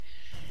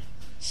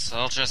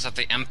Soldiers of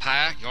the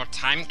Empire, your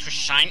time to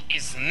shine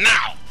is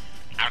now!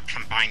 Our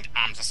combined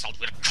arms assault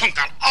will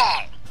conquer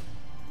all!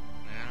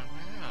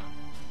 Well,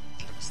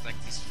 looks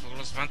like these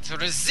fools want to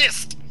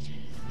resist.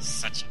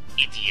 Such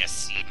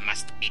idiocy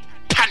must be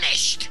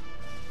punished!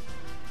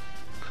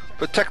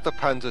 Protect the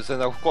panzers and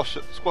they'll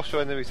squash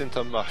your enemies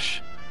into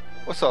mush.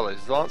 What's all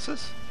those,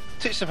 lancers?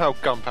 Teach them how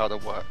gunpowder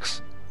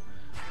works.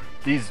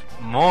 These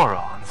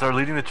morons are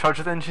leading the charge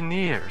with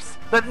engineers.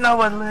 Let no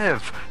one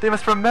live! They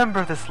must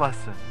remember this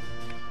lesson.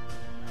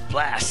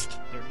 Blast!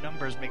 Their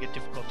numbers make it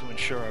difficult to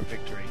ensure our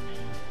victory.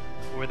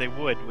 Or they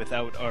would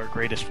without our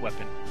greatest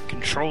weapon,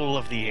 control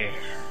of the air.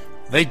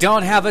 They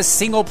don't have a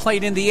single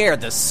plane in the air,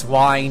 the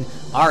swine.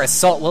 Our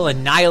assault will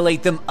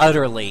annihilate them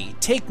utterly.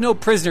 Take no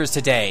prisoners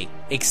today,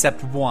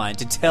 except one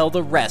to tell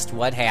the rest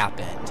what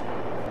happened.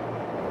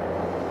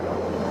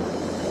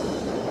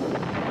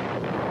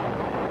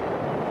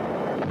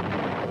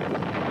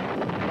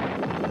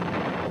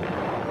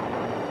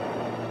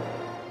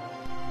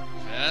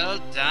 Well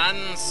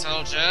done,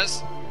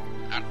 soldiers.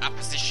 Our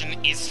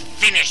opposition is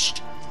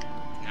finished.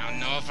 Now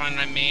no one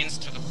remains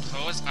to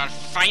oppose our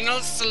final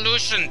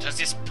solution to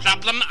this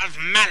problem of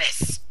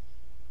malice.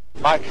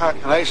 My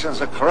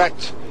calculations are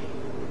correct.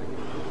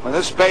 When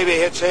this baby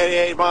hits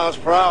 88 miles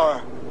per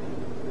hour,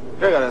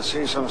 you're gonna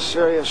see some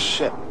serious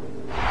shit. 3,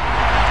 2, 1,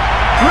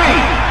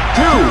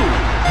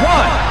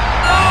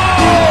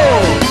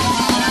 go!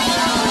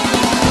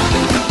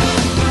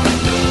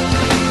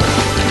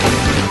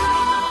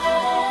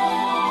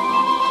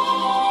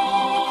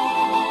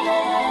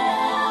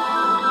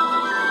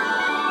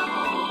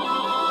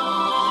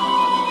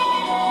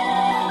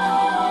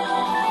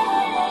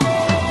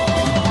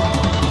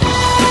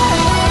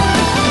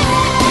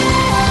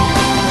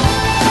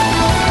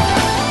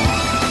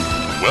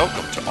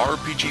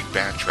 RPG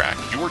Backtrack,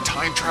 your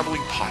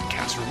time-traveling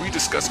podcast where we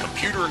discuss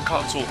computer and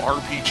console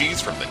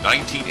RPGs from the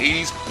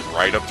 1980s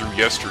right up through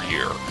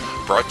yesteryear.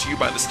 Brought to you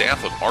by the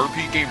staff of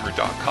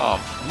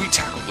RPGamer.com, we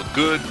tackle the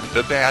good,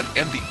 the bad,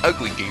 and the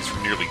ugly games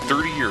from nearly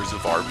 30 years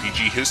of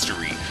RPG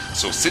history.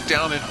 So sit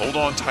down and hold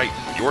on tight,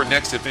 your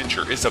next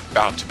adventure is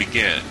about to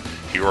begin.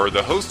 Here are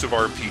the hosts of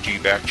RPG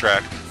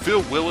Backtrack,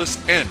 Phil Willis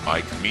and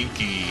Mike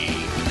Minky.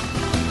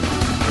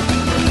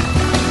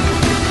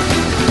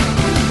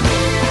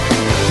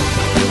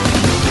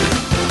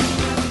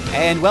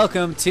 And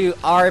welcome to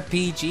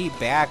RPG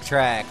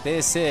Backtrack.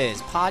 This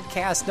is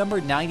podcast number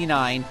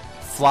 99,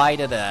 Flight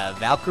of the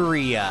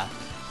Valkyria.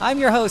 I'm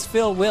your host,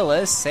 Phil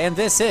Willis, and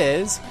this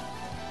is...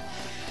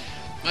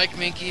 Mike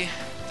Minky,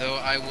 though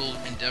I will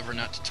endeavor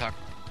not to talk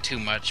too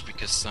much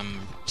because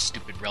some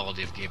stupid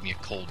relative gave me a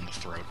cold in the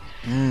throat.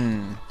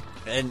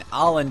 And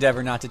I'll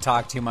endeavor not to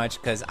talk too much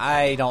because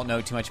I don't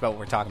know too much about what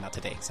we're talking about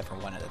today, except for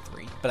one of the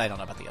three, but I don't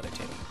know about the other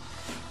two.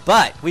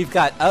 But we've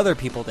got other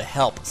people to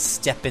help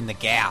step in the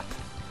gap.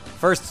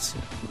 First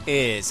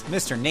is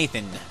Mr.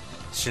 Nathan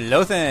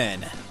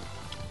Schlothen.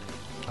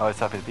 Always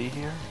happy to be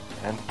here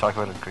and talk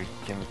about a great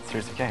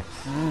series of games.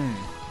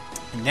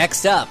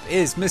 Next up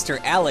is Mr.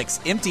 Alex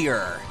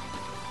Emptier.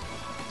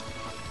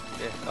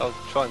 Yeah, I'll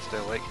try and stay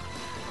awake.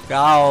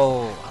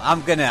 Oh, I'm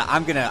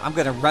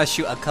gonna rush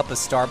you a cup of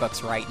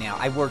Starbucks right now.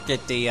 I work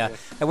at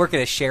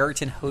a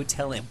Sheraton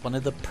hotel, and one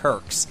of the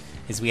perks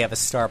is we have a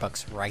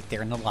Starbucks right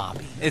there in the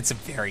lobby. It's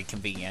very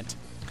convenient.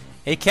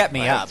 It kept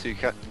me up.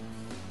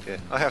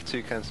 I have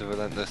 2 cans of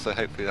Relentless, so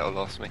hopefully that'll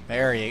last me.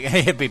 There you go.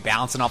 It'd be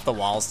bouncing off the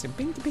walls.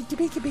 Bing, bing,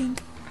 bing, bing.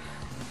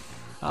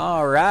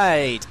 All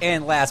right.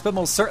 And last but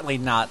most certainly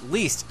not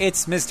least,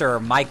 it's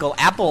Mr. Michael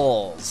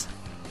Apples.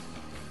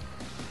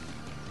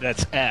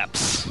 That's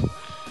apps.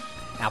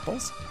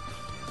 Apples?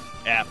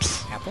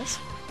 Apps. Apples?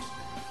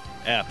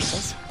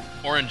 Apps.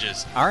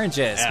 Oranges.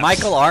 Oranges. Apps.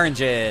 Michael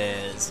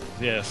Oranges.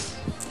 Yes.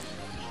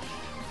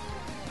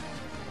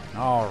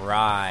 All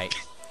right.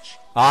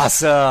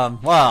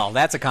 Awesome. Well,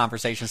 that's a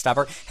conversation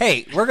stopper.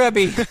 Hey, we're gonna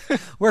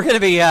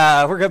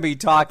be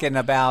talking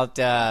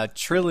about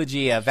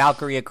trilogy of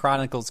Valkyria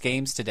Chronicles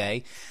games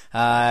today.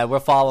 We'll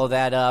follow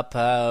that up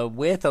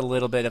with a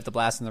little bit of the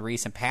blast in the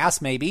recent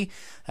past, maybe.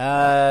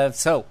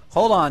 So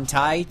hold on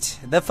tight.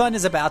 The fun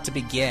is about to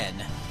begin.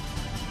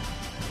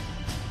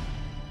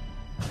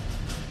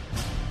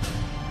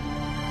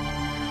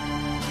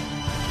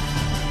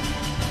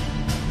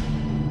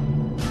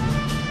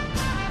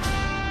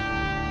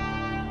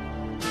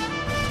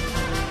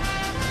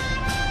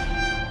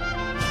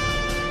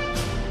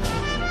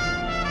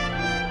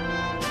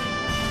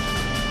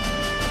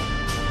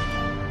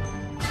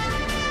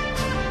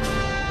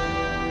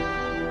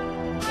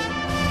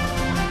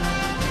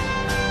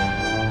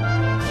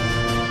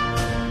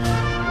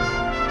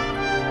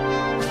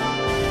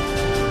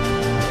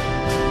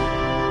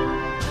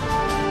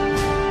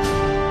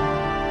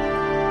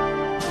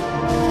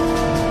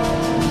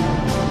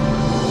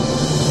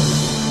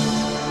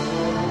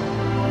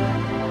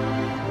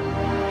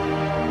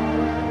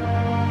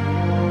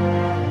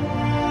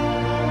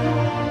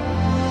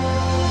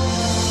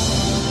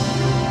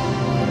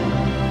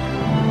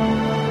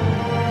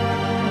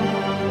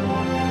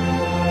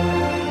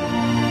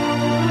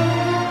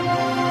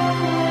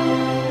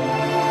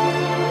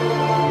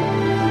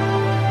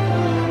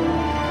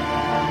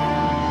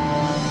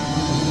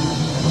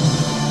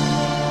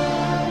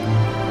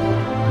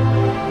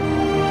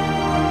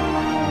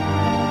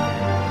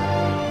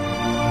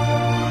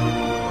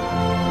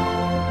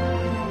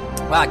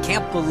 Wow, I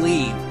can't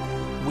believe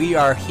we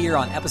are here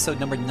on episode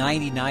number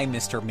 99,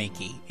 Mr.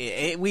 Minky.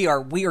 We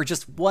are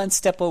just one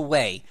step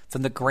away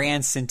from the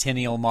grand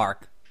centennial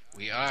mark.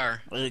 We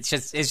are.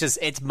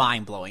 It's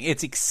mind-blowing.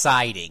 It's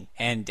exciting.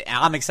 And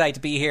I'm excited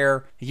to be here.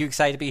 Are you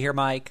excited to be here,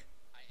 Mike?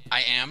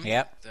 I am.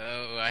 Yep.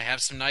 Though I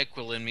have some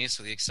NyQuil in me,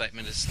 so the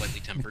excitement is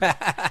slightly tempered.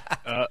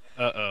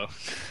 Uh-oh.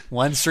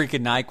 One's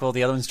drinking NyQuil,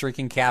 the other one's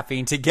drinking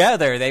caffeine.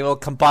 Together, they will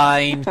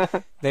combine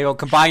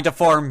to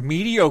form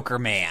Mediocre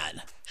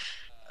Man.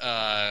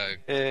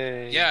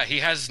 Yeah, he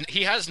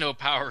has no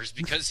powers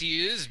because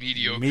he is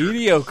mediocre.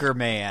 Mediocre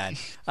Man.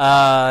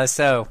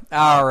 So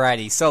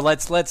alrighty. So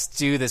let's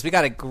do this. We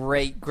got a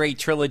great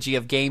trilogy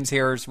of games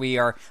here. As we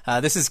are,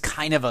 this is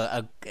kind of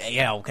a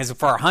because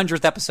for our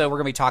 100th episode, we're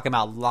gonna be talking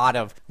about a lot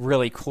of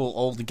really cool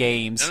old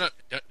games. No,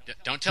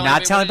 don't tell.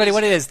 Not telling anybody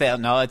what it is. Though.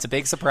 No, it's a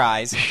big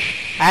surprise.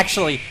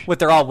 Actually, what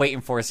they're all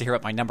waiting for is to hear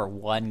what my number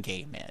one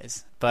game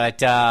is.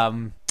 But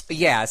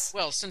yes.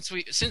 Well, since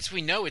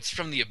we know it's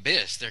from the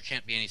Abyss, there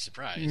can't be any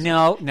surprise.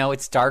 No,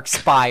 it's Dark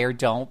Spire.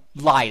 Don't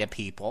lie to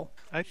people.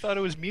 I thought it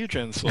was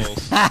Mugen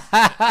Souls.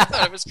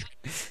 I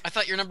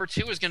thought your number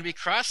 2 was going to be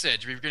Cross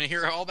Edge. We were going to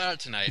hear all about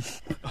it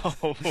tonight.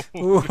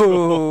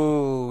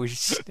 Ooh,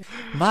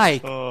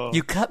 Mike,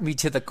 you cut me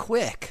to the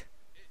quick.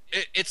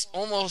 It's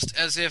almost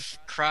as if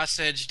Cross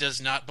Edge does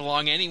not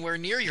belong anywhere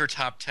near your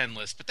top 10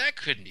 list, but that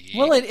couldn't be.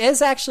 Well, it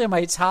is actually on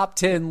my top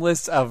 10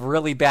 list of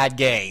really bad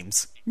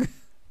games.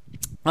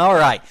 All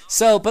right,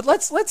 but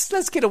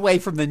let's get away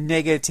from the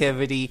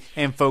negativity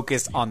and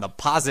focus on the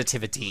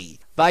positivity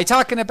by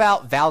talking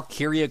about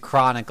Valkyria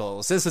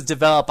Chronicles. This was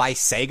developed by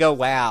Sega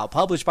WoW,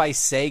 published by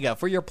Sega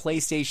for your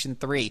PlayStation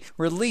 3,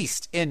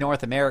 released in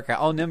North America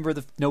on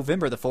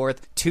November the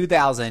 4th,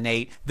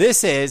 2008.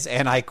 This is,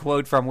 and I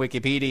quote from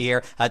Wikipedia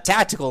here, a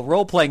tactical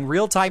role-playing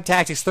real-time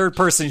tactics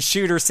third-person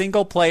shooter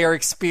single-player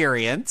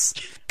experience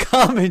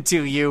coming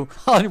to you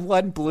on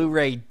one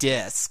Blu-ray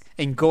disc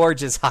in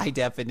gorgeous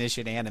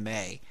high-definition anime.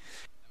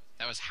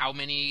 That was how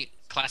many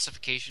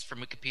classifications from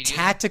Wikipedia?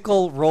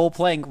 Tactical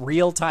role-playing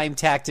real-time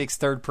tactics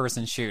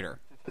third-person shooter.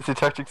 Is it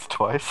tactics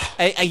twice?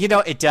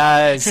 It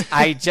does.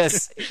 I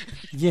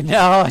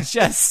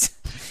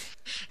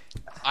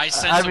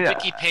sense a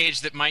wiki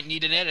page that might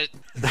need an edit.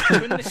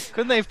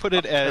 Couldn't they have put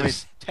it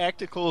as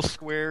tactical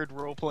squared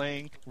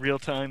role-playing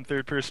real-time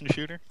third-person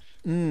shooter?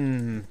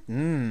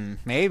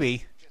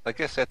 Maybe. I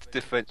guess they had to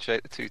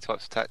differentiate the two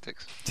types of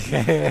tactics.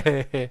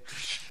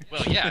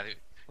 Well, yeah.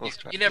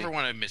 You never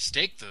want to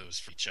mistake those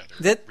for each other.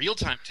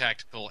 Real-time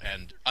tactical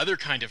and other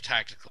kind of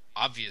tactical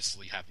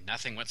obviously have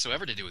nothing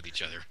whatsoever to do with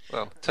each other.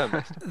 Well,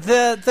 turn-based.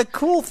 The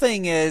cool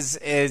thing is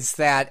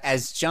that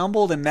as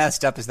jumbled and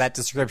messed up as that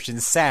description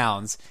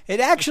sounds, it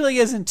actually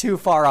isn't too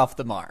far off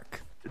the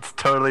mark. It's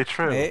totally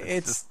true.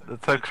 That's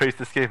how crazy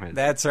this game is.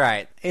 That's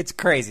right. It's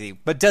crazy.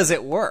 But does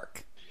it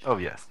work? Oh,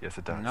 yes,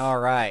 it does. All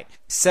right.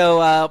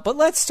 So, but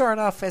let's start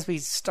off, as we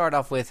start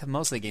off with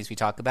most of the games we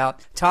talk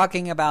about,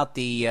 talking about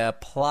the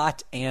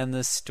plot and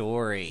the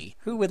story.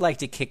 Who would like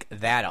to kick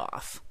that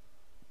off?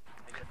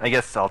 I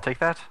guess I'll take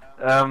that.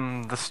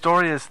 The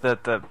story is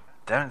that damn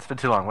it, it's been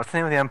too long. What's the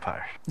name of the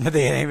empire? Let's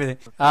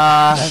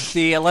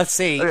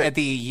see. Okay.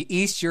 The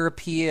East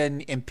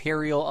European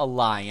Imperial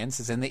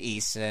Alliance is in the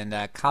east,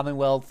 and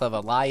Commonwealth of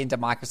Allied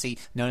Democracy,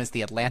 known as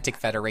the Atlantic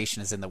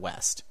Federation, is in the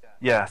west.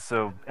 Yeah,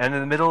 and in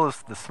the middle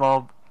is the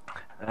small,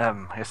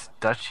 I guess,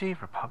 Duchy?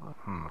 Republic?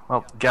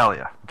 Well,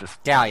 Gallia.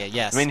 Gallia,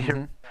 yes. I mean,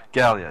 here,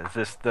 Gallia is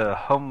just the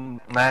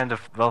homeland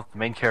of, the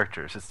main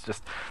characters. It's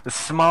just the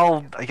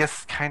small, I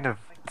guess, kind of,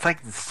 it's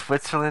like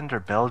Switzerland or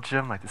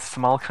Belgium, like this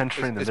small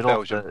country in the middle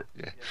Belgium. of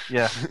the...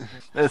 Yeah.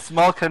 A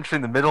small country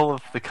in the middle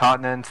of the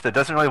continent that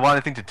doesn't really want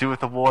anything to do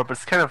with the war, but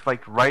it's kind of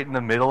like right in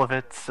the middle of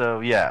it, so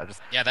yeah.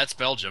 Yeah, that's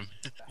Belgium.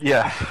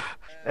 Yeah.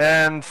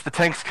 And the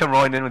tanks come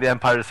rolling in when the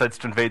Empire decides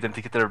to invade them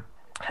to get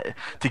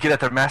at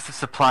their massive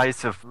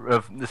supplies of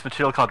this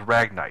material called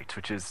Ragnite,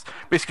 which is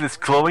basically this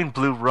glowing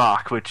blue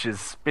rock, which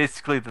is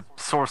basically the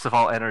source of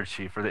all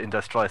energy for the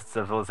industrialized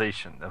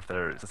civilization of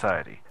their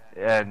society.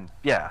 And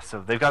yeah,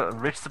 so they've got a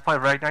rich supply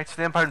of Ragnite, so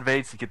the Empire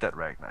invades to get that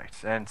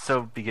Ragnite, and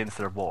so begins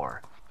their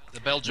war. The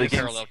Belgian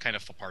parallel kind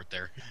of fell apart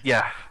there.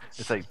 Yeah,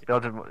 it's like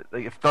Belgium.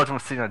 Like if Belgium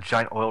was sitting on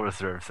giant oil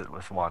reserves, it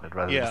was wanted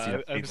rather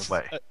than being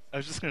away. I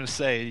was just going to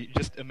say,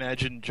 just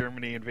imagine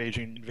Germany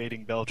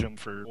invading Belgium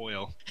for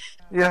oil.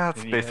 Yeah,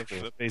 that's and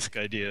basically the basic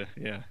idea.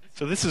 Yeah.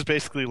 So this is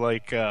basically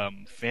like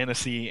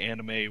fantasy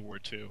anime War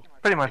II.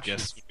 Pretty much. I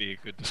guess would be a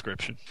good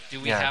description. Do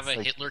we have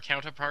a Hitler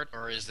counterpart,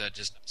 or is that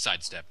just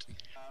sidestepped?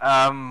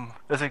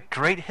 There's a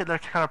great Hitler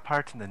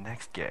counterpart in the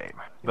next game,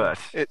 but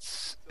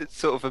it's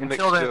sort of a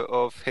mixture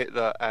of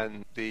Hitler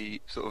and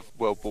the sort of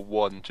World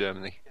War I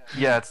Germany.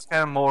 Yeah, it's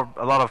kind of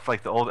a lot of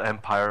like the old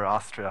Empire,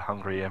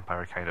 Austria-Hungary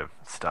Empire kind of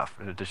stuff,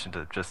 in addition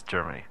to just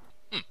Germany.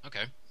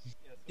 Okay.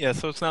 Yeah,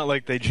 so it's not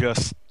like they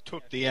just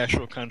took the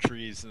actual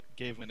countries and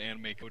gave them an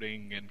anime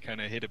coding and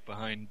kind of hid it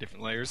behind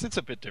different layers. It's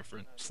a bit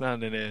different. It's not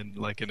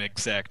like an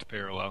exact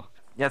parallel.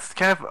 Yeah, it's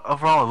kind of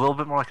overall a little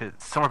bit more like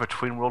somewhere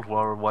between World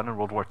War I and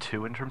World War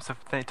II in terms of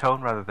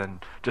tone, rather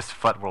than just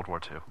flat World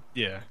War II.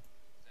 Yeah.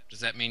 Does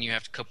that mean you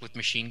have to cope with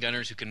machine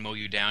gunners who can mow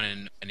you down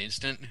in an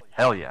instant?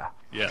 Hell yeah.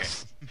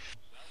 Yes. Okay.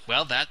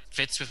 Well, that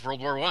fits with World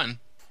War I.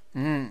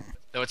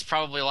 Though it's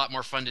probably a lot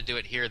more fun to do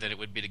it here than it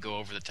would be to go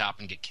over the top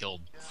and get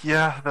killed.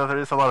 Yeah, though there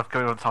is a lot of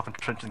going over the top in the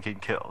trench and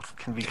getting killed. It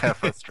can be kind of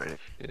frustrating.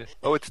 Yeah.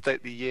 I would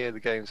state the year the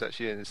game's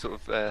actually in is sort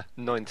of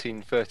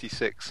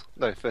 1936.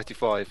 No,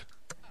 35.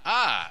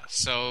 Ah,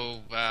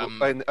 so...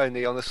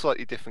 only on a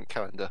slightly different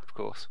calendar, of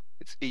course.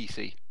 It's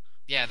EC.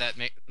 Yeah,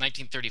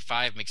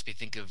 1935 makes me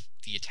think of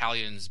the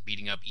Italians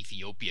beating up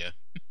Ethiopia.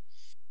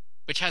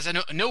 Which has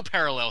no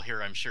parallel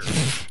here, I'm sure.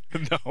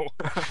 No.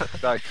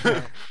 No.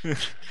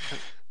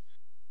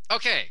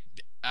 Okay,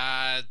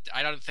 I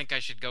don't think I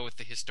should go with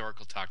the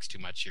historical talks too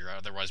much here,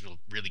 otherwise we'll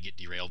really get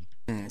derailed.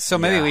 So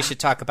maybe we should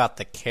talk about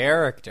the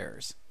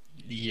characters.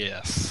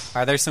 Yes.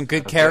 Are there some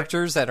good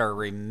characters that are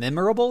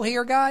memorable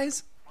here,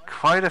 guys?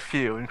 Quite a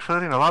few,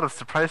 including a lot of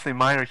surprisingly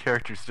minor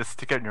characters just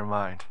stick out in your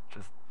mind.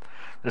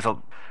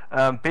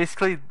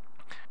 Basically,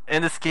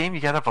 in this game, you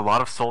get up a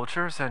lot of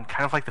soldiers, and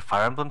kind of like the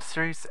Fire Emblem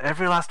series,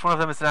 every last one of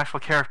them is an actual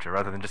character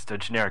rather than just a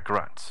generic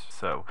grunt.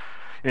 So,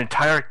 your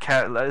entire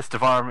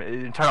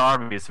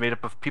army is made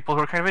up of people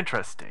who are kind of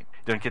interesting.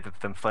 You don't get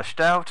them fleshed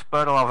out,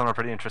 but a lot of them are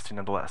pretty interesting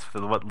nonetheless,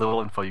 with what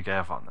little info you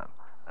have on them.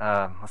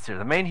 Let's see.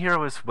 The main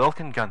hero is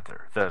Welkin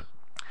Gunther.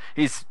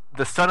 He's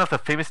the son of the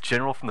famous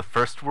general from the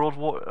First World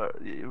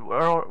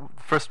War,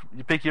 first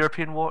big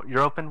European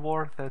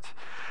war that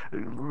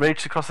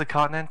raged across the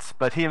continent.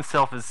 But he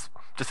himself is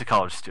just a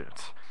college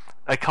student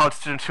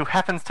who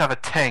happens to have a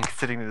tank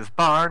sitting in his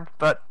barn,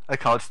 but a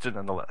college student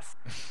nonetheless.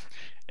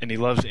 And he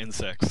loves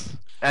insects.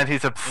 And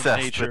he's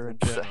obsessed nature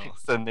with in general.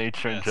 insects and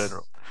nature in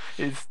general.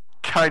 He's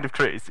kind of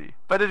crazy,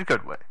 but in a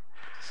good way.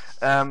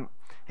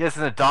 He has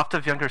an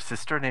adoptive younger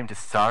sister named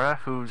Isara,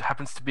 who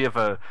happens to be of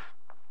a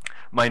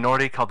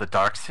minority called the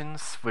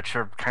Darksons, which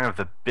are kind of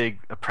the big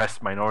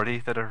oppressed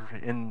minority that are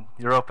in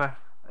Europa.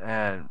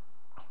 And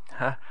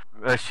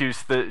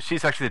she's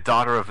actually the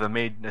daughter of the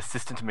maid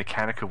assistant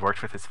mechanic who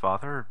worked with his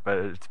father, but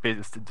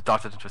it's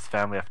adopted into his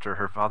family after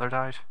her father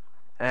died.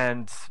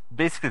 And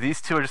basically,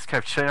 these two are just kind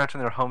of chilling out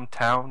in their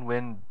hometown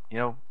when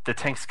the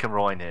tanks come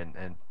rolling in,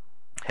 and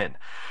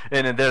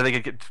there they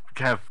get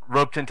kind of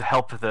roped in to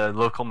help the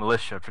local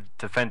militia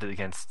defend it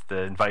against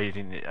the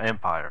invading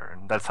empire,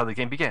 and that's how the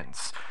game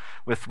begins,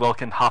 with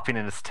Welkin hopping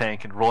in his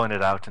tank and rolling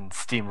it out and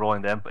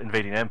steamrolling the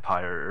invading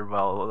empire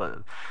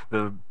while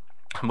the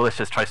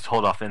militia tries to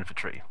hold off the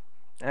infantry.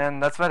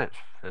 And that's about it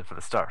for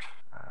the start.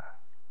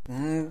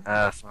 Someone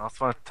else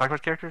want to talk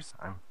about characters?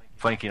 I'm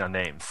blanking on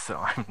names, so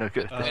I'm no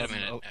good at Wait this. a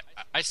minute.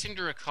 I seem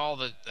to recall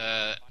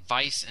that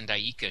Vice and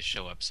Aika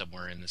show up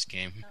somewhere in this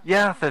game.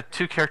 Yeah, the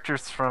two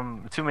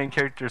main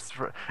characters,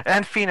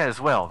 and Fina as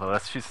well, though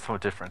she's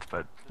somewhat different.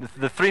 But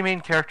the three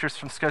main characters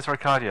from Skies of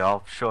Arcadia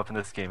all show up in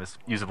this game as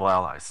usable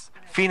allies.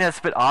 Fina is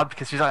a bit odd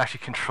because she's not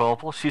actually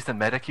controllable. She's the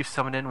medic you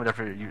summon in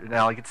whenever an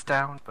ally gets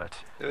down, but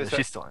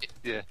she's still in.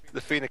 Yeah,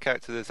 the Fina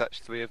character, there's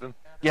actually 3 of them.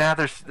 Yeah,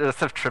 there's a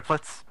set of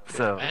triplets,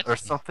 or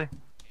something.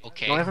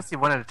 Okay. You only have to see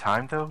one at a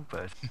time, though,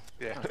 but...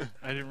 Yeah.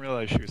 I didn't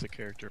realize she was a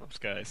character from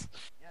Skies.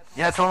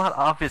 Yeah, it's a lot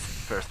obvious at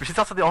first, but she's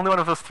also the only one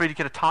of those 3 to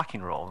get a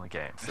talking role in the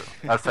game, so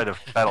outside of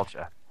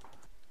Battlejet.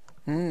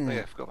 Oh yeah,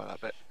 I forgot about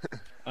that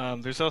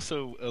bit. There's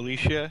also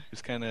Alicia,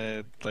 who's kind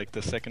of like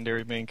the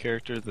secondary main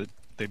character that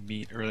they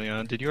meet early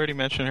on. Did you already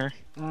mention her?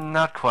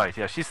 Not quite.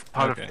 Yeah, she's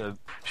part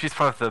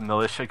of the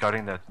militia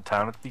guarding the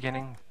town at the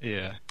beginning.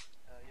 Yeah.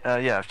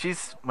 Yeah,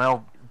 she's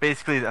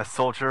basically a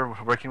soldier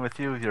working with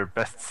you, your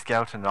best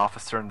scout and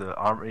officer in the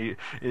army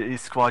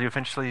squad you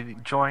eventually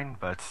join.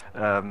 But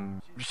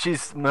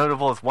she's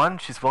notable as one.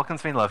 She's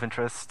Welkin's main love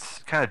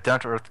interest, kind of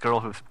down-to-earth girl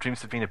who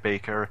dreams of being a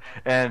baker.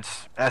 And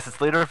as it's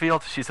later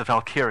revealed, she's a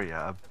Valkyria,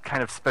 a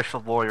kind of special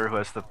warrior who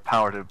has the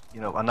power to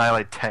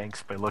annihilate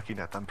tanks by looking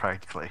at them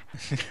practically.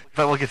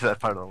 But we'll get to that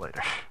part a little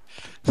later.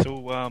 So,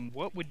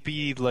 what would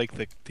be like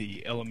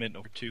the element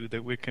or two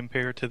that would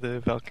compare to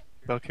the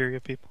Valkyria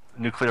people?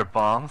 Nuclear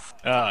bombs.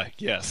 Ah,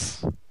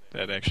 yes.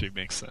 That actually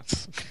makes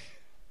sense.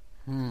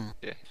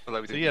 Yeah.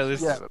 Although we So, didn't yeah, use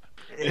this- it.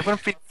 It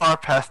wouldn't be far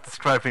past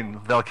describing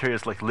Valkyria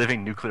as like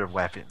living nuclear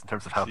weapons in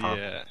terms of how powerful.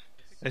 Yeah.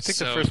 I think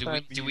So the first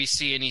time do we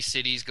see any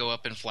cities go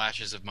up in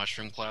flashes of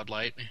mushroom cloud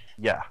light?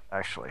 Yeah,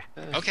 actually.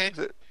 Okay.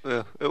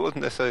 Well, it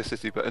wasn't necessarily a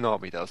city, but an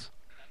army does.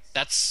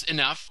 That's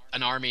enough.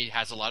 An army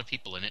has a lot of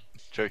people in it.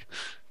 True.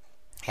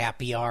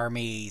 Happy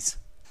armies.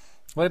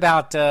 What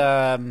about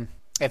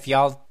if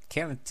y'all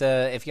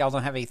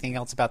don't have anything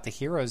else about the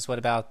heroes? What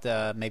about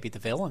maybe the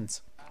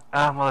villains?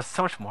 Well, there's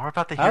so much more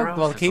about the heroes.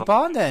 Oh, well, keep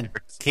on then.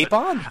 Keep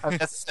on.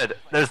 As I said,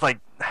 there's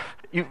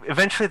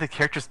eventually the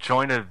characters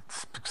join a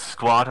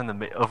squad in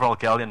the overall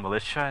Gallian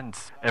militia, and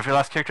every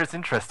last character is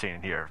interesting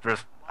in here.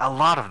 There's a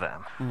lot of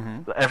them.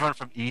 Mm-hmm. Everyone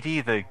from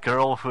Edie, the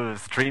girl who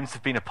dreams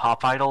of being a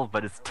pop idol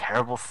but is a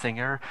terrible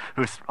singer,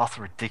 who's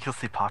also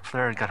ridiculously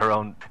popular and got her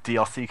own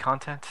DLC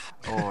content,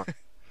 or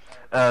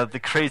the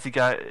crazy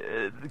guy,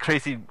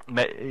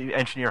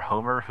 engineer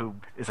Homer, who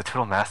is a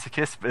total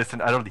masochist, but is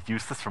utterly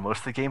useless for most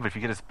of the game. But if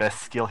you get his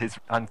best skill, he's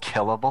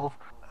unkillable.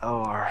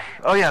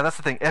 Oh yeah, that's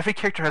the thing. Every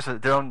character has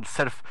their own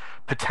set of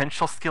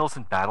potential skills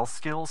and battle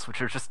skills,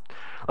 which are just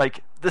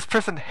like this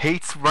person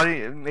hates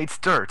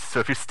dirt. So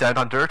if you stand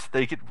on dirt,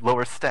 they get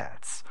lower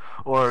stats,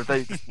 or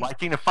they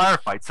liking a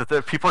firefight, so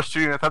that people are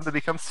shooting at them to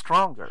become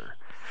stronger,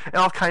 and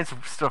all kinds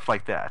of stuff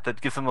like that.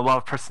 That gives them a lot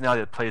of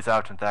personality that plays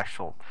out in the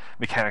actual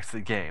mechanics of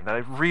the game. And I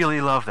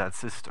really love that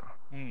system.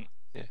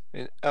 Yeah, I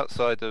mean,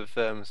 outside of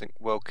I think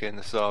Welkin,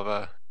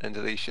 Asara, and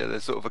Alicia,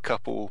 there's sort of a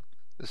couple.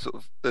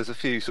 There's a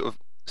few sort of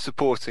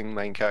supporting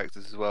main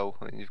characters as well.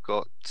 I mean, you've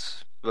got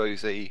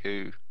Rosie,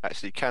 who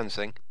actually can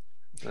sing,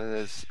 and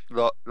there's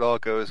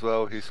Largo as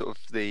well, who's sort of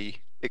the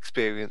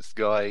experienced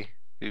guy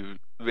who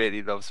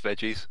really loves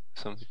veggies.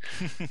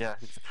 Yeah,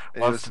 he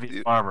wants to be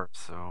a farmer.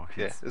 So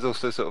yeah, there's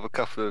also sort of a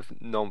couple of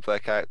non-player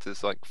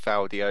characters like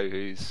Faudio,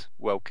 who's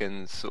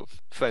Welkin's sort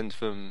of friend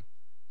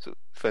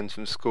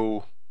from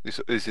school,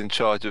 who's in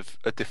charge of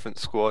a different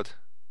squad.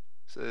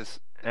 So there's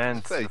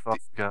we've also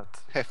got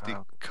hefty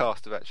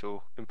cast of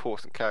actual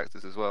important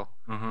characters as well.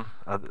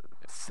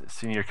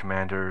 Senior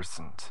commanders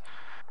and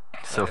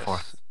so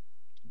forth.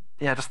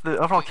 Yeah, just the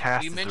overall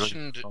cast. You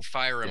mentioned really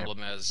Fire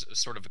Emblem as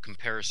sort of a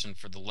comparison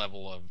for the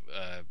level of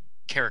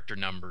character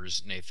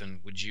numbers,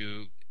 Nathan.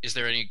 Is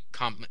there any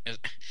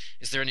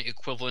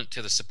equivalent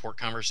to the support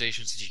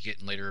conversations that you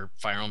get in later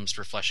Fire Emblems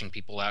for fleshing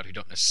people out who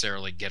don't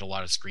necessarily get a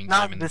lot of screen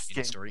time in the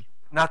story?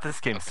 Not this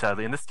game,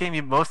 sadly. In this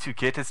game, most you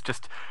get is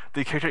just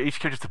each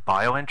character's a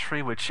bio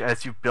entry, which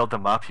as you build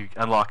them up, you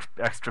unlock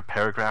extra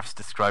paragraphs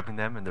describing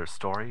them and their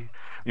story.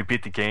 You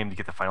beat the game to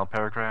get the final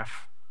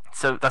paragraph.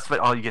 So that's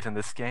about all you get in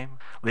this game.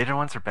 Later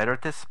ones are better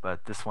at this,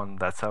 but this one,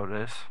 that's how it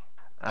is.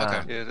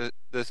 Yeah,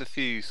 there's a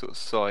few sort of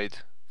side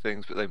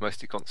things, but they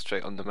mostly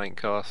concentrate on the main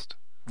cast.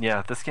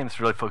 Yeah, this game is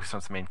really focused on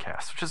its main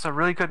cast, which is a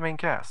really good main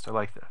cast. I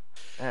like that.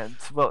 And,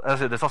 well, as I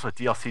said, there's also a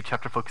DLC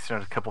chapter focusing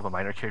on a couple of the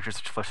minor characters,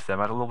 which fleshes them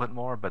out a little bit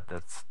more, but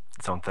that's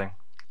its own thing.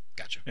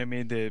 Gotcha. I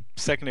mean, the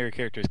secondary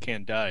characters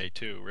can die,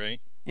 too, right?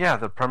 Yeah,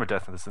 the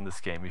permadeath is in this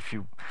game. If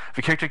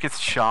a character gets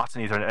shot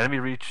and either an enemy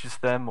reaches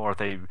them or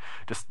they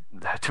just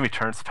too many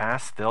turns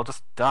pass, they'll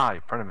just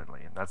die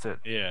permanently, and that's it.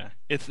 Yeah,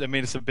 it's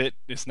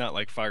not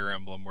like Fire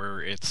Emblem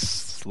where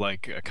it's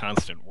like a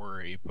constant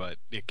worry, but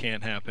it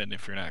can happen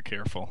if you're not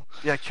careful.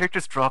 Yeah,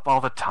 characters drop all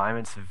the time.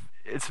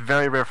 It's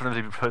very rare for them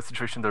to be put in a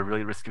situation they're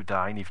really at risk of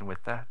dying, even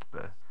with that.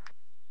 But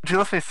would you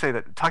let me say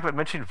that? Talk about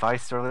mentioning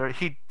Vice earlier.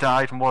 He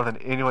died more than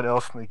anyone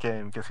else in the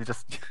game because he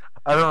just.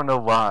 I don't know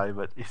why,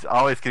 but he's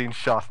always getting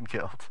shot and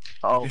killed.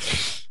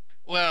 Always.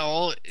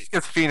 Well,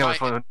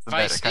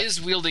 Vice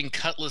is wielding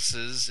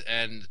cutlasses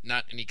and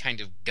not any kind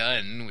of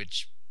gun,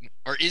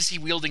 or is he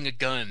wielding a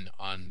gun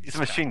on? He's a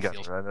machine gunner,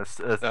 right?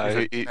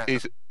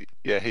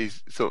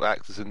 He's sort of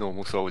acts as a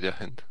normal soldier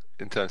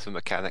in terms of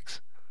mechanics.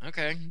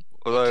 Okay.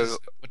 Although,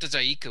 what does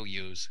Aiko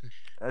use?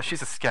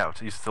 She's a scout.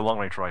 She uses a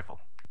long-range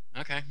rifle.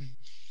 Okay.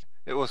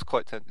 It was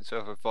quite tempting to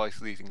have a Vice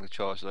leading the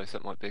charge, though, so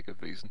that might be a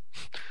good reason.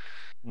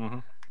 Mm-hmm.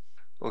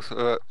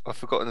 Also, I've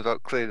forgotten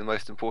about clearly the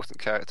most important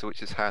character,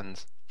 which is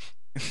Hans.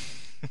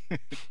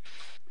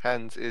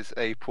 Hans is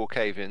a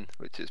Porkavian,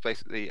 which is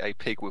basically a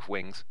pig with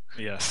wings.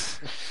 Yes.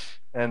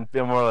 And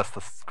more or less the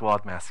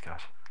squad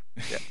mascot.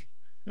 Yeah.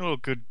 A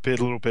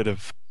little bit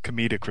of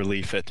comedic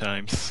relief at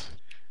times.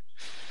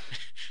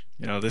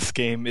 You know, this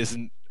game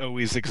isn't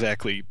always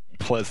exactly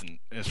pleasant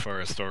as far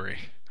as story.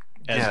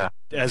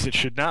 As it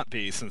should not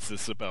be, since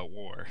this is about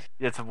war.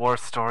 Yeah, it's a war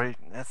story.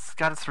 It's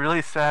got its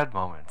really sad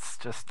moments.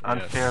 Just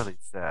unfairly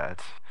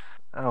sad.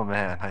 Oh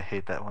man, I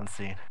hate that one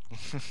scene.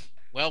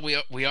 Well,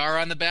 we are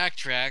on the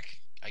backtrack.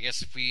 I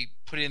guess if we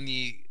put in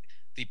the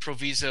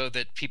proviso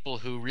that people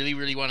who really,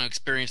 really want to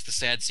experience the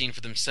sad scene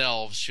for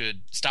themselves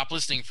should stop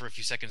listening for a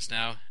few seconds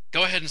now.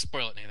 Go ahead and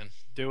spoil it, Nathan.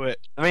 Do it.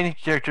 The main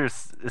character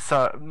is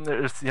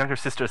there's younger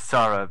sister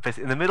Sarah.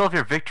 In the middle of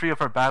your victory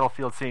over a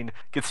battlefield scene,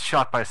 gets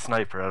shot by a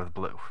sniper out of the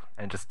blue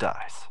and just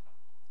dies.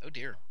 Oh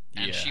dear.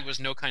 And she was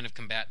no kind of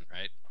combatant,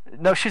 right?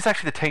 No, she's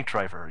actually the tank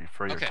driver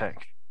for your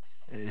tank.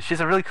 She's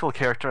a really cool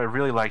character. I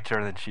really liked her,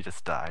 and then she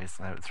just dies,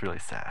 and it's really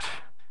sad.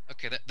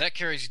 Okay, that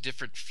carries a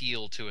different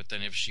feel to it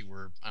than if she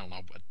were, I don't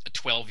know, a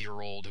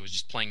 12-year-old who was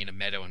just playing in a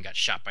meadow and got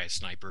shot by a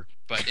sniper.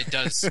 But it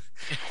does,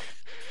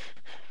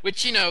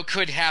 which,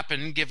 could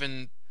happen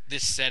given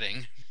this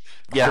setting.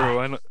 Yeah.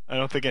 True. I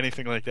don't think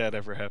anything like that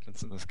ever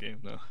happens in this game,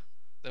 though.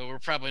 Though we're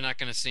probably not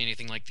going to see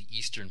anything like the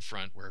Eastern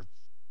Front where,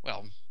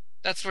 well,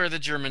 that's where the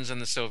Germans and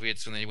the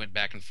Soviets, when they went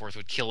back and forth,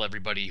 would kill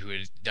everybody who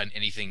had done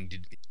anything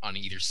on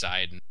either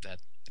side. And that,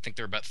 I think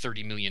there were about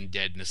 30 million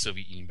dead in the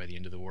Soviet Union by the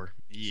end of the war.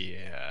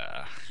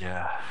 Yeah.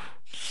 Yeah.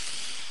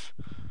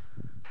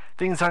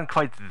 Things aren't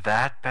quite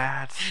that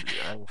bad.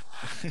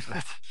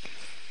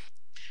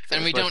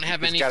 And we don't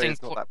have anything.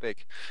 Not that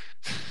big.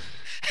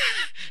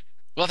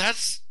 Well,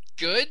 that's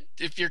good.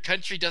 If your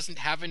country doesn't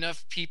have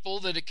enough people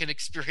that it can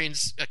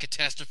experience a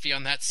catastrophe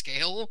on that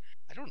scale,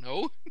 I don't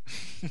know.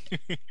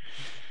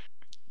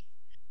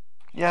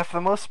 Yeah, for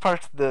the most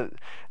part,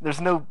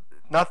 there's no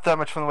not that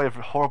much from the way of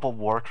horrible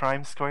war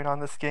crimes going on in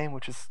this game,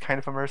 which is kind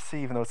of a mercy,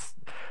 even though it's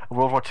a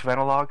World War II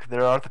analog.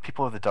 There are the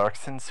people of the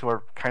Darksons who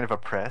are kind of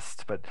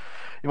oppressed, but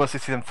you mostly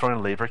see them thrown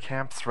in labor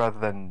camps rather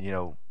than,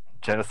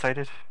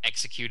 genocided.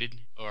 Executed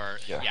or,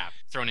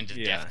 thrown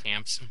into death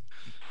camps.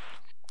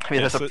 I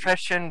mean, there's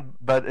oppression,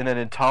 but in an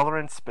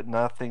intolerance, but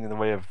nothing in the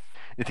way of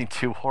anything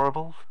too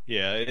horrible.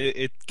 Yeah,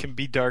 it can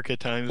be dark at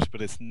times,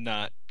 but it's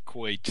not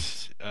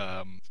quite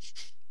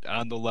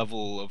on the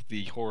level of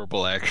the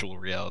horrible actual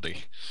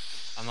reality.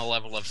 On the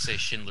level of, say,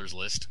 Schindler's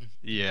List.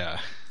 Yeah.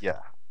 Yeah.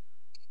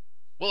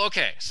 Well,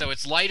 okay, so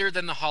it's lighter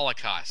than the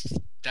Holocaust.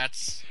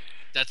 That's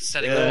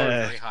setting the bar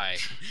very high.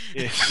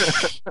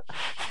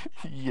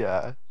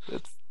 Yeah.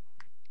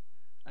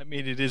 I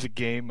mean, it is a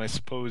game. I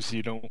suppose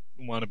you don't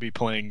want to be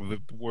playing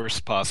the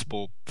worst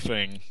possible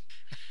thing.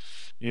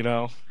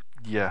 Yeah.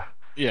 Yeah.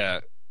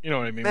 You know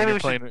what I mean? When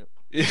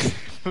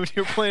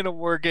you're playing a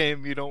war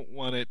game, you don't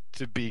want it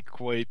to be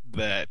quite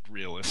that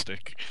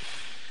realistic.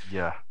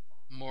 Yeah.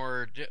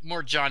 More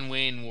John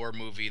Wayne war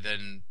movie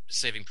than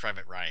Saving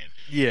Private Ryan.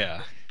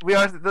 Yeah.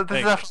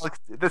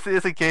 This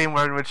is a game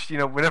in which,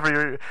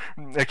 whenever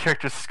a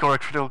character score a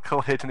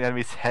critical hit in the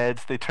enemy's head,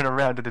 they turn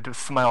around and they do a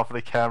smile for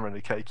the camera in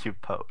a kind of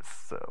cute pose.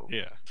 So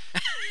yeah.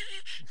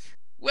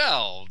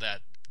 Well,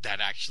 that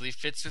actually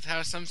fits with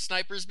how some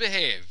snipers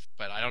behave,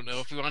 but I don't know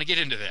if we want to get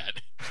into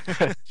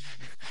that.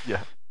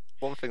 Yeah.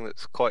 One thing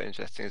that's quite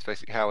interesting is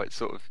basically how it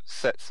sort of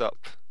sets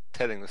up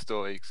telling the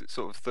story, because it's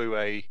sort of through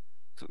a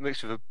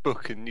mixture of a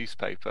book and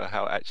newspaper,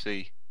 how it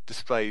actually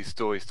displays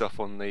story stuff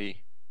on the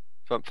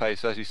front page.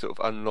 So as you sort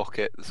of unlock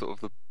it,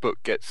 the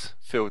book gets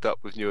filled up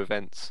with new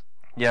events.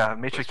 Yeah,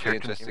 major really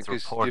character interesting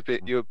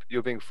because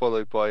you're being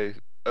followed by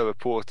a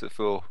reporter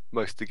for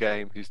most of the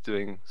game who's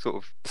doing sort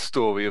of the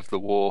story of the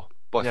war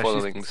by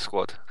following the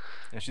squad.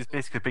 Yeah, she's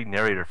basically a big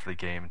narrator for the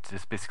game.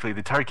 Just basically, the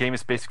entire game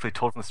is basically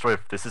told in the story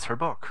of this is her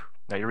book.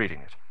 Now you're reading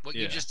it. What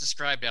you just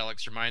described,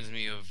 Alex, reminds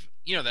me of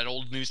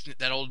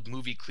that old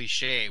movie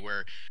cliche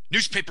where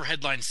newspaper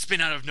headlines spin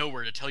out of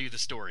nowhere to tell you the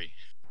story.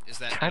 Is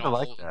that kind of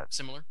like that?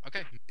 Similar?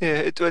 Okay. Yeah,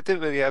 it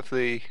didn't really have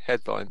the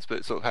headlines, but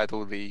it sort of had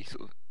all the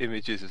sort of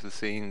images of the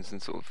scenes and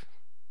sort of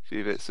a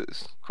few bits. So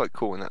it's quite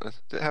cool in that.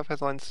 Did it have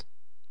headlines?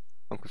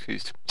 I'm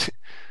confused.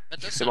 That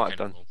does It sound might have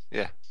kind of done. cool.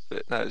 Yeah,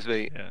 but that was a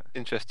very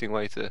interesting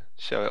way to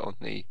show it on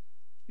the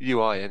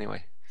UI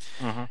anyway.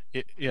 Mm-hmm.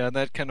 Yeah,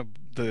 that kind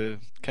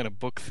of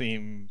book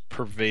theme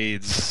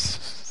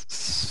pervades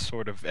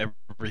sort of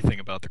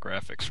everything about the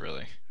graphics,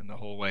 really, and the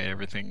whole way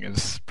everything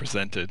is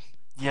presented.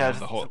 Yeah,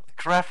 the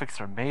graphics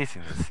are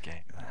amazing in this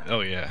game. Oh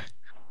yeah.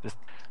 Just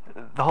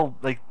the whole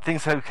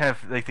things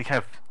have they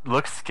kind of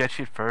look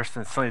sketchy at first,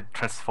 and it suddenly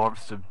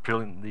transforms to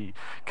brilliantly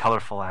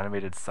colorful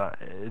animated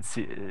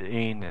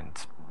scene,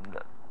 and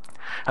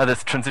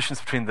there's transitions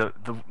between the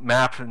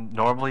map and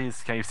normally is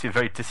kind of, you see a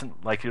very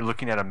distant, like you're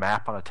looking at a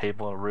map on a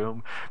table in a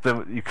room.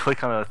 Then you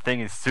click on a thing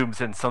and it zooms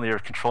in, and suddenly you're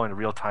controlling a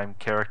real-time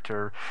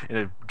character in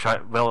a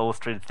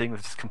well-illustrated thing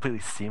that's just completely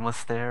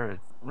seamless there. It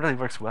really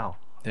works well.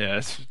 Yeah,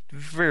 it's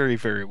very,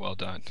 very well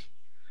done.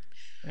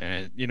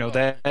 And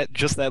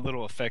that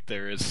little effect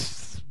there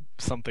is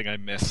something I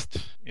missed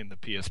in the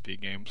PSP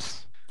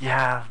games.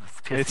 Yeah,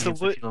 it's a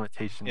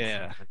limitations.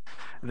 Yeah,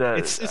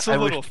 it's a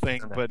little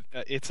thing, but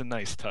it's a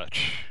nice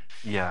touch.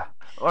 Yeah.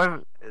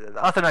 Or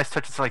other nice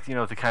touches like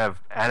the kind of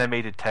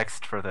animated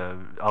text for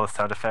all the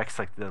sound effects,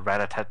 like the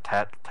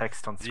rat-a-tat-tat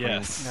text on screen.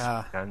 Yes.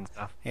 And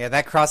stuff. Yeah,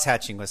 that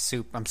cross-hatching was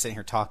soup. I'm sitting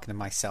here talking to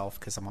myself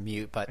because I'm on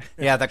mute, but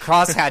yeah, the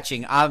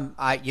cross-hatching.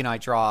 I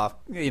draw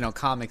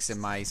comics in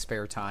my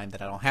spare time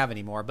that I don't have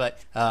anymore, but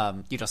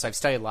so I've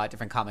studied a lot of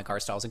different comic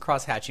art styles, and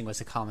cross-hatching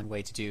was a common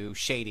way to do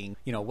shading.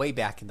 Way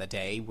back in the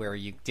day where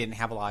you didn't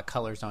have a lot of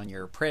colors on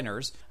your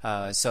printers,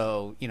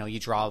 so you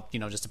draw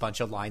just a bunch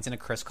of lines in a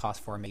crisscross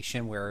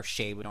formation where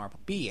shade would normally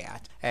be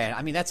at. And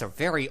I mean, that's a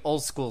very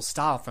old school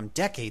style from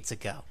decades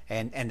ago.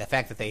 And the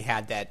fact that they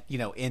had that,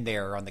 in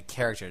there on the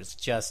characters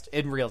just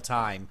in real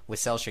time with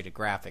cel shaded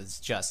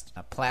graphics, just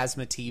a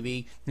plasma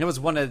TV. And it was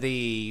one of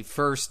the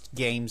first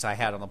games I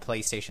had on the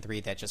PlayStation 3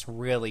 that just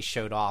really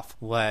showed off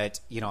what,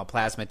 a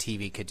plasma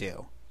TV could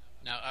do.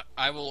 Now,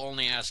 I will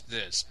only ask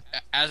this.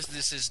 As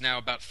this is now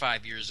about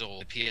 5 years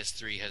old, the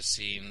PS3 has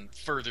seen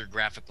further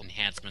graphical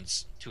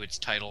enhancements to its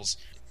titles.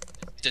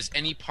 Does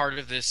any part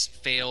of this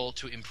fail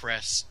to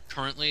impress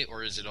currently,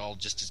 or is it all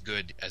just as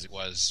good as it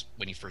was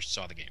when you first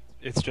saw the game?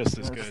 It's just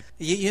as good.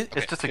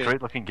 It's just a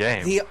great-looking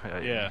game.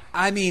 Yeah.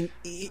 I mean,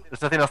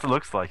 there's nothing else that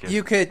looks like it.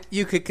 You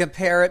could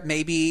compare it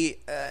maybe,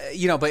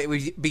 but it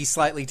would be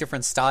slightly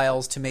different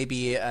styles to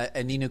maybe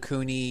a Ni no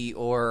Kuni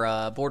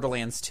or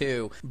Borderlands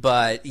 2.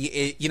 But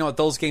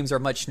those games are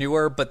much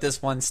newer, but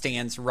this one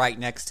stands right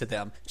next to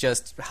them.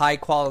 Just high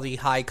quality,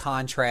 high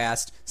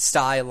contrast,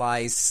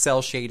 stylized,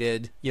 cel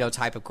shaded,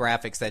 type of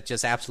graphics that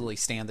just absolutely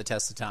stand the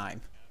test of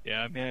time.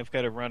 Yeah, I mean, I've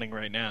got it running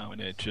right now, and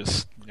it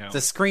just, The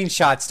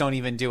screenshots don't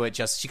even do it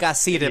justice. You got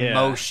to see it in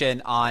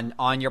motion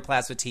on your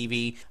plasma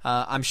TV.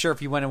 I'm sure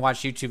if you went and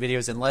watched YouTube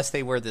videos, unless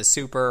they were the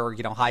super or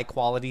high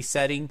quality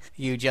setting,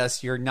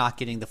 you're not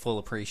getting the full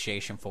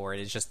appreciation for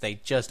it. It's just they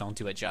just don't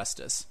do it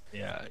justice.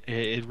 Yeah,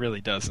 it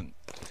really doesn't.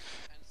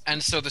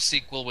 And so the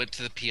sequel went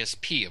to the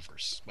PSP, of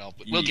course. Well,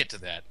 we'll get to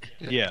that.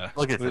 Yeah,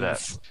 we'll get to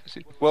that.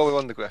 While we're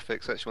on the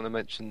graphics, I actually want to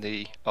mention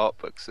the art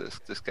books of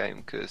this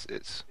game because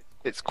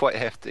it's quite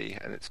hefty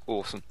and it's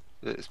awesome.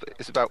 It's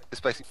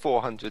basically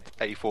 400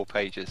 A4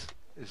 pages.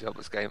 Is the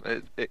Obelisk game.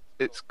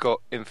 It's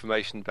got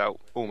information about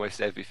almost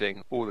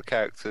everything. All the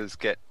characters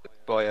get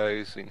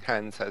bios. I mean,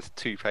 Hans has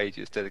 2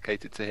 pages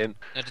dedicated to him.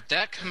 Now, did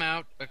that come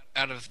out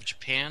of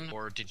Japan,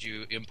 or did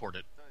you import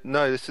it?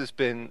 No, this has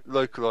been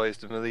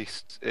localized and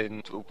released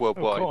in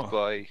worldwide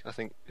by, I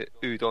think,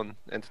 Udon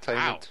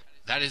Entertainment. Wow,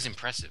 that is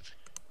impressive.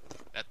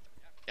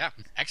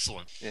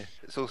 Excellent. Yeah,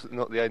 it's also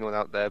not the only one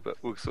out there, but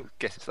we'll sort of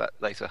get into that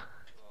later.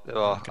 There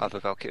are other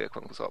Valkyria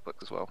Chronicles art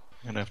books as well.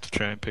 I'm going to have to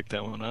try and pick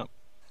that one up.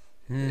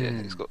 Yeah,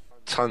 it's got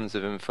tons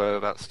of info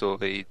about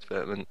story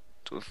development,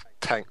 sort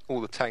of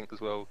all the tank as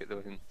well. Get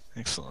them in.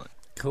 Excellent.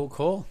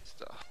 Cool.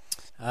 Stuff.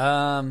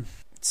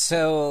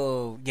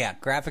 So yeah,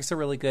 graphics are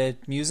really good.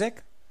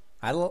 Music,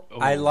 I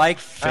like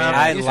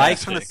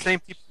music's from the same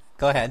people.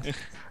 Go ahead.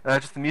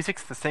 Just the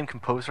music's the same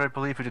composer, I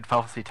believe, who did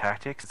Final Fantasy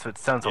Tactics, so it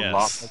sounds a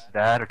lot like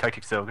that, or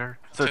Tactics Ogre.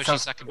 So it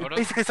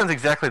basically sounds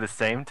exactly the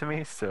same to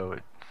me. So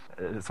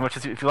as much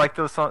as if you like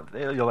those songs,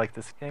 you'll like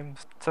this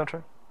game's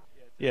soundtrack.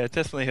 Yeah, it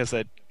definitely has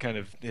that kind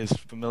of his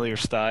familiar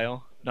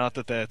style. Not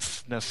that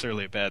that's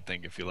necessarily a bad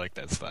thing if you like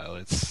that style.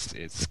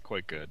 It's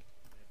quite good.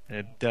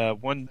 And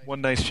one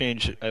nice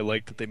change I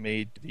like that they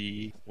made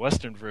the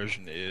Western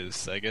version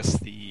is, I guess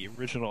the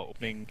original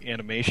opening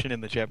animation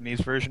in the Japanese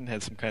version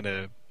had some kind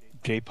of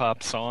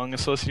J-pop song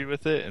associated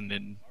with it, and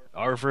in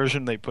our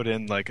version they put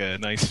in like a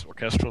nice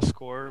orchestral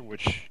score,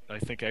 which I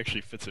think actually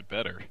fits it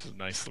better. It's a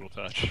nice little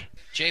touch.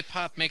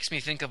 J-pop makes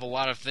me think of a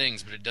lot of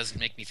things, but it doesn't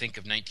make me think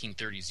of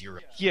 1930s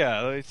Europe.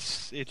 Yeah,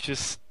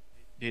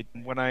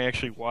 when I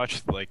actually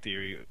watched like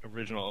the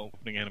original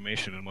opening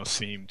animation, it almost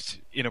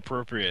seemed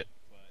inappropriate,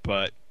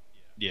 but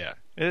yeah,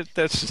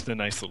 that's just a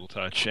nice little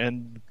touch,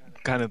 and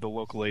kind of the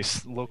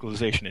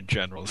localization in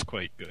general is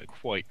quite good.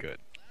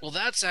 Well,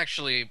 that's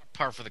actually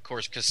par for the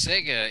course, because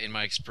Sega, in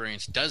my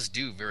experience, does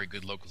do very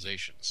good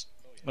localizations.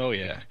 Oh,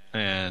 yeah.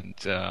 And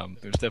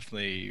there's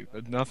definitely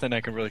nothing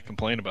I can really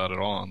complain about at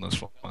all on this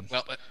one.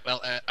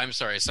 Well, I'm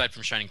sorry, aside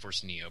from Shining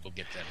Force Neo, we'll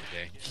get to that in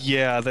a day.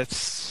 Yeah,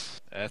 that's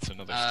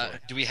another story.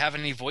 Do we have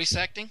any voice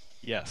acting?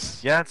 Yes.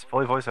 Yeah, it's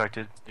fully voice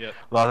acted. Yep.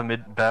 A lot of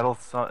mid-battle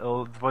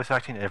voice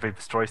acting, every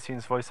story scene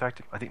is voice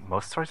acted. I think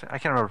most stories, I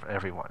can't remember if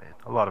everyone is.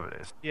 A lot of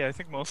it is. Yeah, I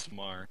think most of them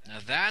are. Now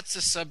that's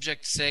a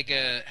subject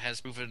Sega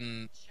has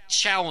proven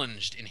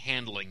challenged in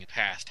handling in the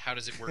past. How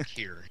does it work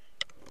here?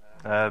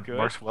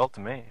 Works well to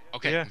me.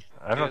 Okay. Yeah.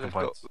 I have no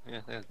complaints. They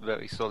have a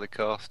very solid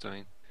cast. I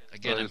mean,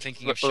 again, I'm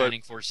thinking of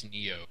Shining Force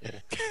Neo.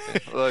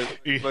 Although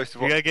you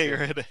gotta get your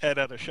head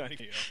out of Shining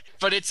Neo.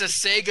 But it's a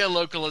Sega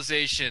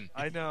localization.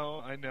 I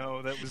know.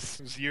 That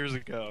was years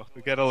ago.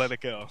 We gotta let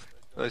it go.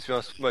 To be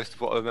honest, most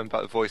of what I remember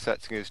about the voice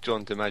acting is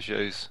John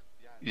DiMaggio's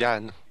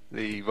Jan,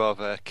 the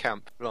rather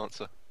camp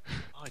Lancer.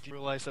 Oh, I didn't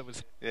realize that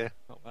was... Yeah.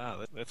 Oh,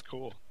 wow, that's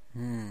cool.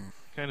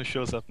 Kind of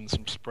shows up in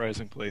some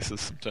surprising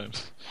places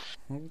sometimes.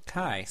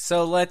 Okay,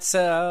 so let's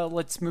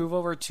move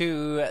over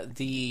to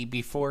the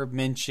before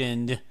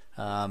mentioned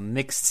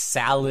mixed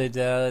salad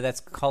that's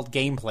called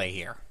gameplay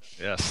here.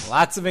 Yes.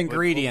 Lots of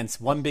ingredients,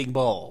 one big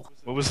bowl.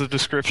 What was the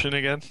description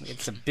again?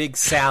 It's a big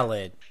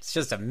salad. It's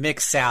just a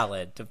mixed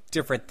salad of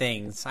different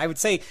things. I would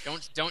say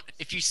don't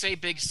if you say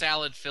big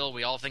salad, Phil,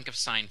 we all think of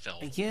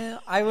Seinfeld. Yeah,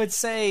 I would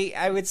say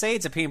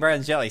it's a peanut butter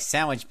and jelly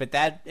sandwich, but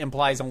that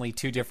implies only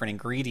 2 different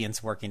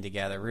ingredients working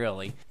together,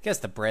 really. I guess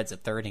the bread's a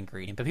third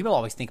ingredient, but people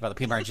always think about the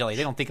peanut butter and jelly.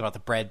 They don't think about the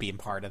bread being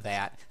part of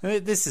that.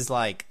 This is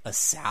like a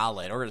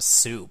salad or a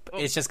soup.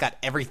 It's just got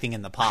everything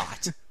in the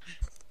pot.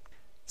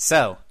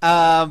 So,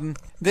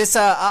 this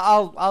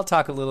I'll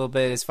talk a little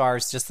bit as far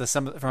as just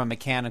from a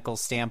mechanical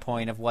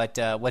standpoint of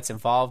what's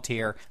involved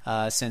here,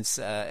 since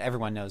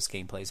everyone knows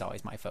gameplay is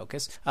always my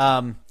focus.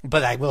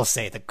 But I will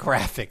say the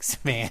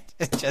graphics, man.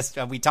 Just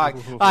we talk.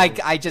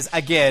 I'm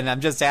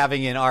just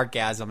having an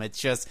orgasm.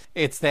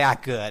 It's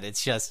that good.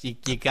 It's just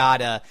you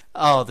gotta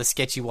the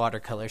sketchy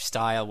watercolor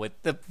style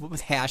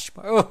with hash.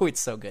 Oh, it's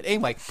so good.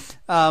 Anyway,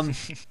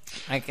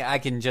 I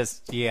can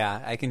just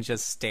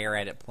stare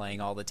at it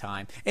playing all the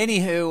time.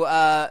 Anywho.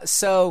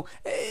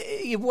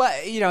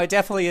 It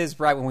definitely is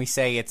right when we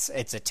say it's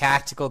a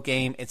tactical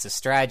game, it's a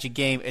strategy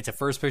game, it's a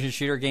first-person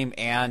shooter game,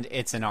 and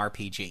it's an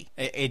RPG.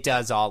 It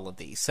does all of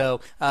these.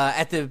 So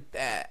at the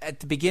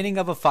beginning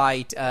of a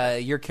fight,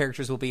 your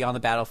characters will be on the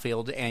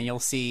battlefield, and you'll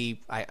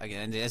see.